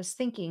of what I was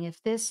thinking.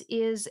 If this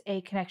is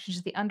a connection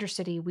to the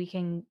Undercity, we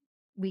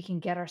can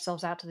get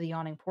ourselves out to the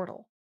yawning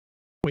portal.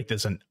 Wait,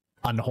 there's a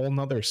whole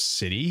nother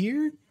city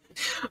here?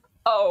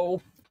 Oh,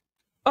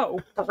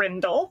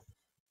 Brindle.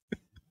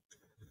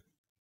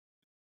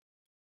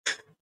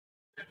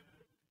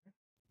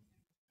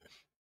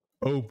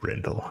 Oh,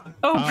 Brindle.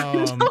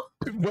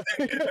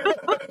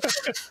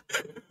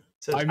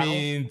 So I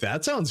mean,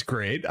 that sounds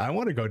great. I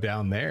want to go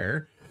down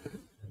there.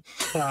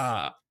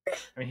 I'm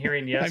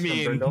hearing yes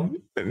from Brindle.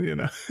 You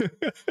know,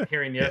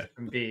 hearing yes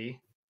from B.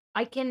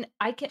 I can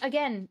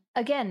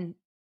again.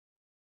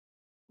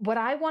 What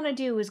I want to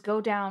do is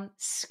go down,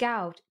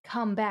 scout,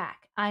 come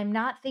back. I'm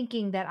not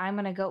thinking that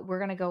we're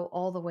gonna go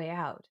all the way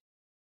out.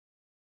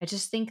 I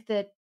just think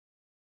that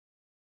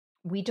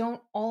we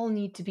don't all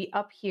need to be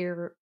up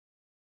here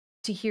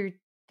to hear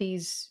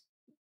these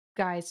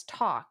guys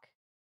talk.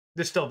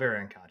 They're still very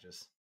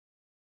unconscious.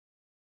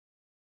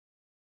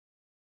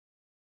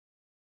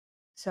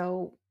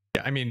 So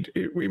yeah, I mean,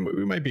 we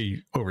might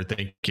be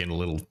overthinking a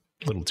little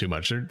too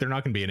much. They're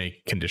not going to be in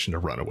a condition to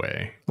run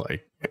away.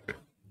 Like,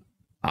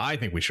 I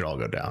think we should all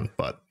go down,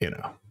 but you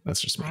know,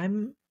 that's just me.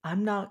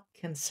 I'm not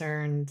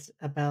concerned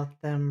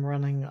about them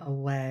running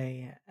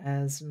away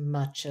as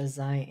much as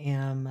I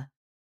am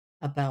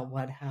about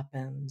what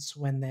happens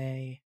when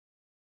they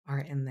are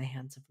in the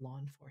hands of law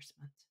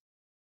enforcement.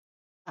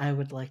 I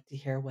would like to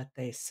hear what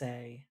they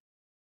say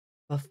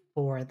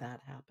before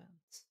that happens.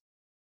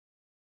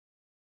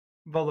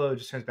 Volo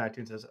just turns back to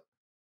you and says,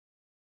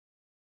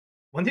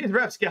 when these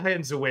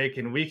rapscallions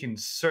awaken, we can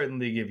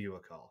certainly give you a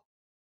call.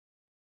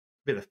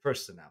 Be the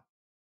first to know.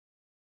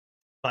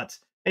 But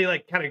he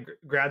like kind of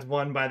grabs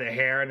one by the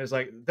hair and is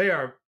like, they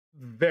are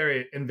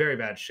in very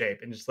bad shape,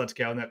 and just lets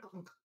go, and that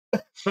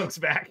clunks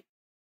back.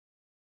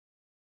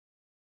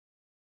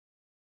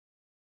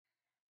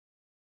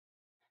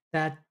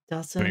 That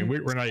doesn't. I mean,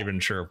 we're not even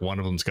sure if one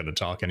of them's going to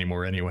talk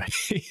anymore anyway.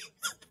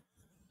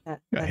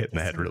 That Got hit in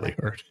the head doesn't really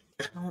hard.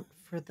 account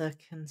for the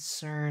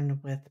concern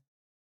with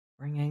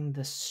bringing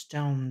the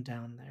stone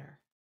down there.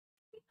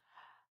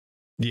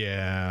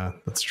 Yeah,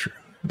 that's true.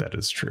 That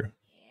is true.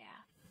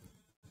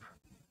 Yeah.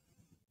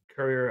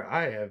 Courier,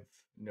 I have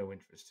no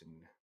interest in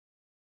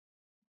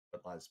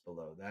what lies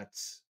below. That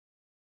is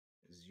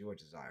your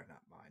desire,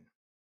 not mine.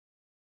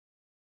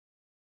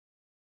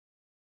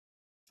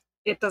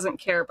 It doesn't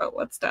care about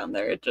what's down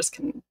there. It just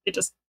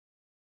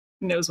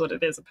knows what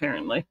it is,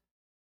 apparently.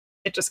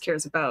 It just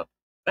cares about,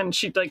 and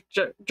she like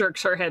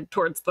jerks her head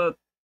towards the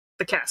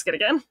casket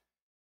again.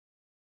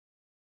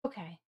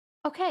 Okay.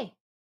 Okay.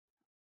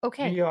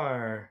 Okay. We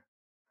are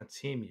a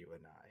team, you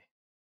and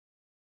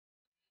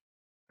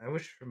I. I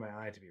wish for my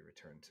eye to be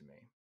returned to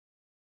me.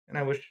 And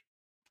I wish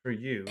for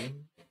you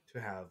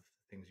to have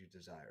things you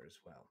desire as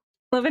well.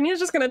 Lavinia's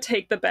just gonna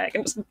take the bag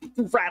and just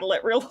rattle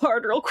it real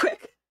hard, real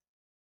quick.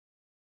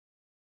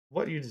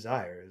 What you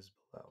desire is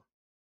below.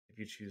 If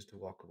you choose to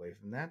walk away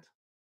from that,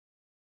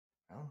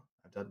 well,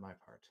 I've done my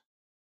part.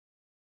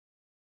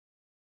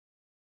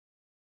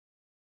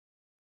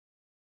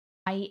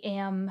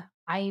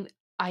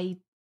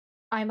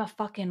 I'm a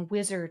fucking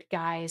wizard,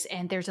 guys,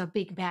 and there's a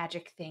big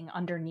magic thing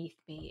underneath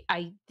me.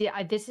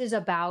 This is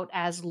about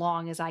as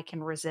long as I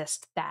can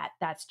resist that.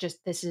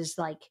 This is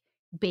like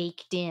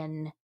baked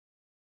in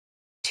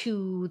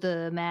to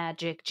the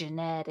magic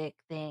genetic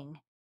thing.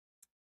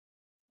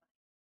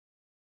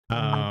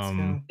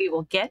 We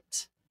will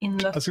get in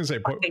the. I was going to say,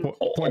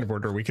 point of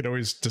order. We could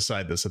always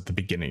decide this at the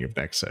beginning of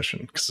next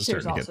session because it's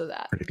There's starting to also get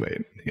that. pretty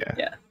late.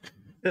 Yeah.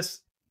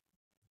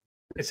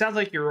 It sounds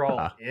like you're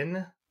all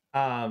in.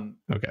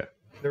 Okay.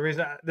 The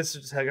reason this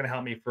is just going to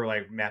help me for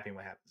like mapping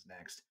what happens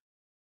next.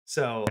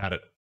 So Got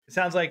it. It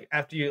sounds like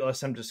after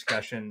some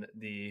discussion,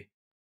 the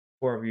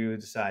four of you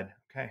decide,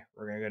 okay,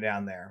 we're going to go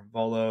down there.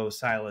 Volo,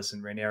 Silas,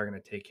 and Rainier are going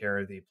to take care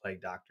of the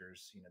plague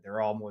doctors.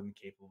 They're all more than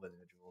capable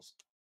individuals.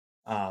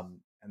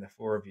 And the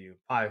four of you,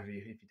 five of you,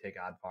 if you take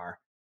Oddvar,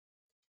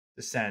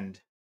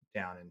 descend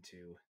down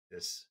into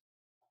this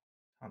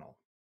tunnel.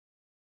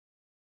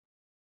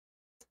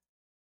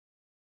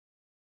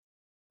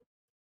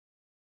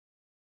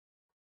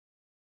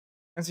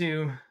 As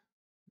you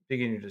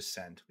begin your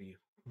descent, we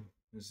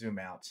zoom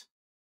out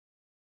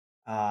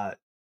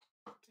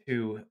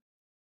to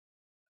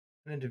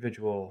an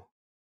individual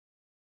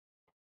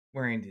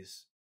wearing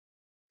these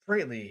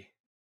brightly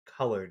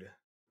colored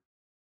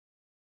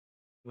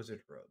wizard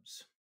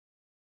robes.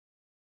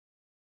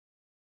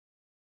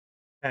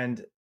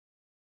 And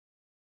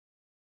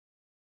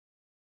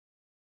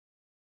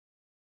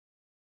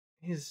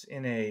he's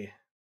in a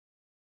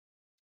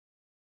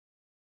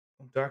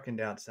darkened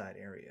outside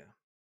area.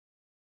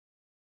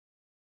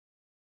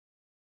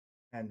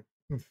 And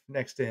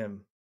next to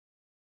him,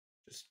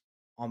 just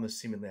almost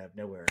seemingly out of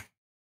nowhere,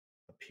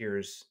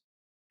 appears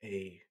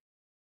a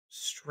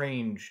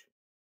strange,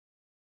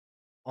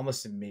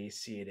 almost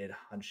emaciated,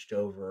 hunched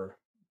over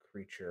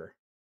creature.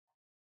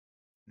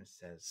 And it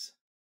says,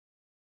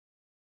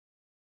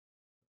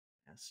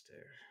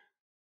 Master,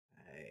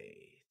 I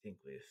think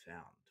we've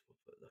found what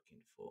we're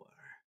looking for.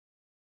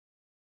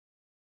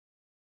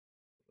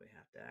 We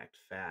have to act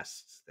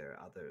fast. There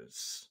are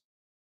others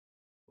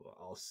who are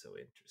also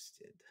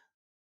interested.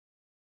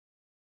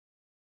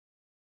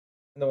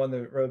 And the one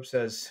in the robe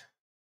says,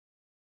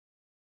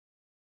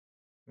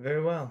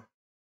 very well.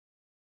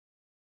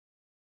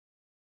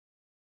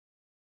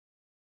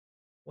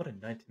 What a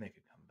night to make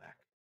a comeback.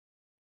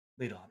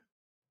 Lead on.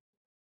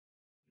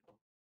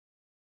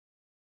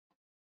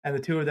 And the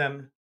two of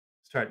them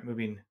start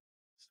moving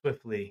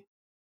swiftly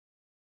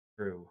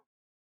through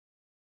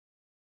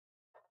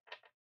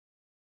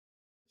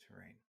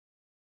terrain.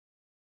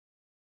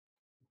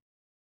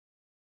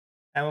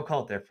 And we'll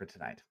call it there for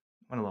tonight.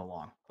 Went a little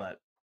long, but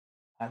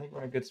I think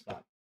we're in a good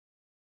spot.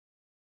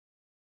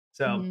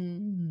 So,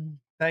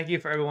 thank you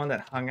for everyone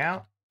that hung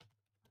out.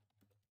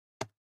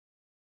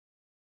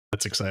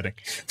 That's exciting.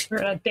 We're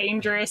in a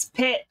dangerous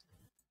pit.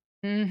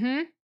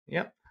 Mm-hmm.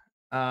 Yep.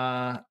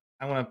 I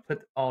want to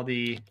put all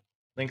the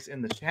links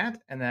in the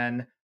chat, and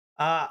then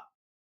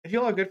if you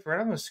all are good for it,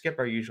 I'm going to skip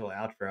our usual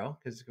outro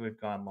because we've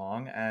gone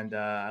long, and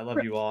I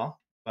love you all,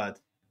 but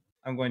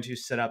I'm going to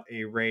set up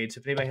a raid. So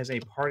if anybody has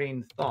any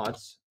parting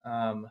thoughts,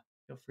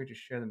 feel free to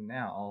share them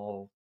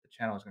now. The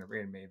channel is going to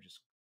raid, may have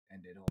just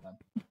ended. Hold on.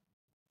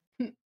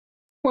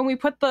 When we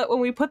put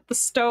the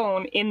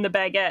stone in the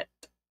baguette,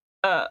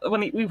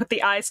 when we put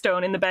the eye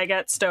stone in the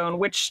baguette stone,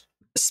 which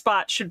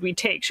spot should we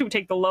take? Should we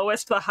take the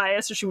lowest, the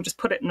highest, or should we just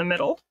put it in the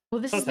middle?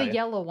 Well, this is the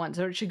yellow one,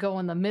 so it should go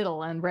in the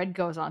middle, and red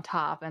goes on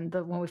top. And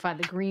when we find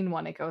the green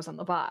one, it goes on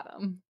the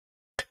bottom.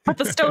 But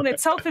the stone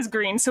itself is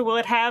green, so will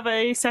it have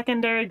a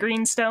secondary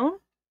green stone?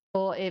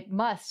 Well, it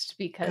must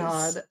because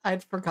God,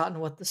 I'd forgotten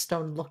what the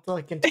stone looked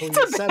like until It's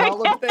you a said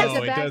all of this. It's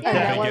a it does baguette. have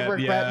And now I baguette,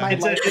 regret yeah. my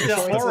It's life a choices.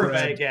 horror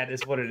Red. baguette,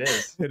 is what it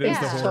is. It is the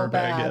Yeah. horror So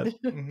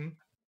baguette. bad. Mhm.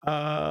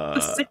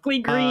 The sickly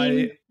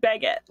green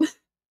baguette.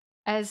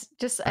 I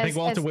think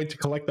we'll have to wait to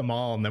collect them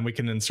all, and then we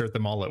can insert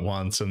them all at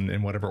once, and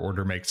in whatever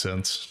order makes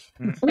sense.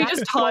 We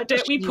just taunt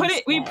it.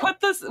 We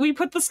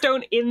put the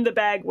stone in the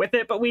bag with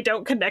it, but we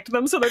don't connect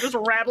them, so they're just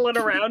rattling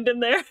around in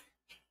there.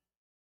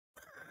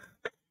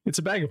 It's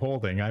a bag of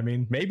holding. I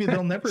mean, maybe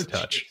they'll never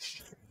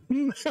touch.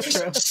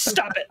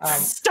 Stop it!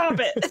 Stop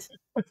it!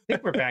 I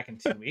think we're back in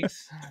 2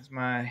 weeks.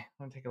 Let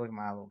me take a look at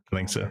my little I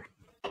think so. calendar.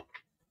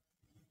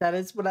 That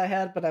is what I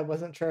had, but I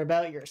wasn't sure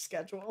about your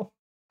schedule.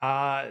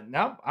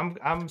 No,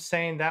 I'm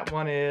saying that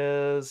one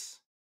is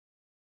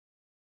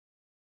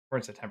we're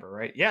in September,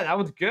 right? Yeah, that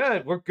one's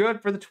good. We're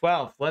good for the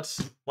 12th.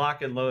 Let's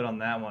lock and load on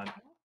that one.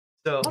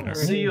 So All right.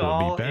 see you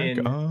all We'll be back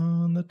in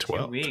on the 2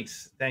 12th.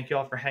 weeks. Thank you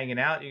all for hanging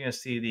out. You're gonna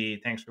see the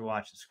thanks for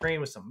watching screen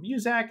with some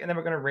music, and then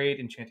we're gonna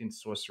raid Enchanting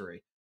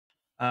Sorcery.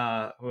 Who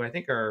I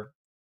think are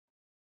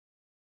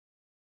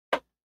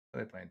what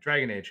are they playing?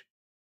 Dragon Age.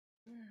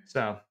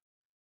 So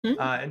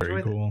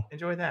Very cool.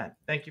 enjoy that.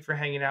 Thank you for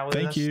hanging out with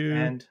us. Thank you.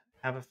 And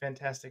have a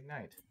fantastic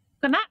night.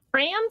 Good night,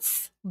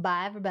 friends.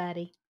 Bye,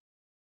 everybody.